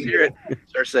 Russ, let's hear it.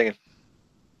 Start singing.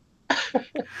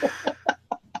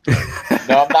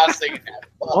 No, I'm not singing that.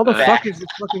 All the fuckers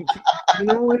just fucking, you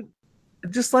know what?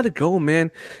 Just let it go,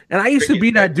 man. And I used to be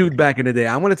that dude back in the day.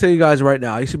 I'm going to tell you guys right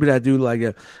now. I used to be that dude like,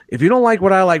 if you don't like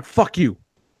what I like, fuck you.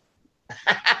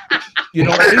 I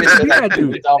used to be that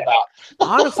dude.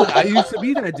 Honestly, I used to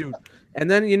be that dude.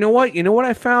 And then you know what? You know what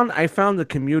I found? I found the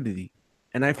community.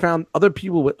 And I found other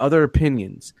people with other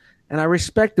opinions. And I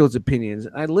respect those opinions.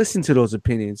 And I listen to those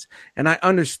opinions. And I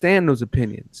understand those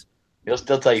opinions. He'll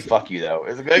still tell you "fuck you" though.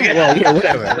 Is it good? Well, yeah,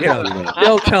 whatever. Yeah.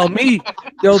 They'll tell me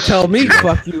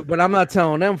 "fuck you," but I'm not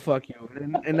telling them "fuck you,"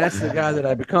 and that's the guy that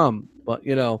I become. But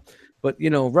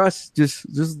Russ, just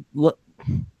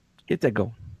get that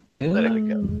going. Let it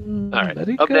go. All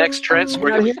right. Up next, Trent.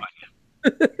 Where can we find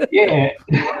you? Yeah,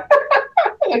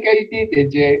 like how you did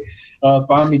that, Jay.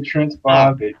 Find me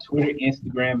Trent5 at Twitter,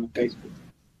 Instagram, and Facebook.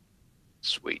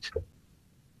 Sweet.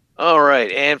 All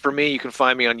right, and for me, you can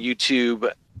find me on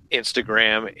YouTube,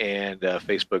 Instagram, and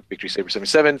Facebook, Victory Saber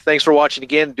 77. Thanks for watching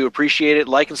again. Do appreciate it.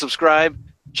 Like and subscribe.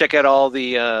 Check out all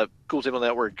the Cool Table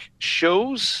Network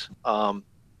shows. Yeah,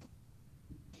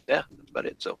 that's about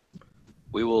it. So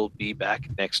we will be back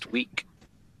next week.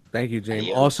 Thank you, James.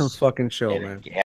 Adios. Awesome fucking show, Later. man. Yeah.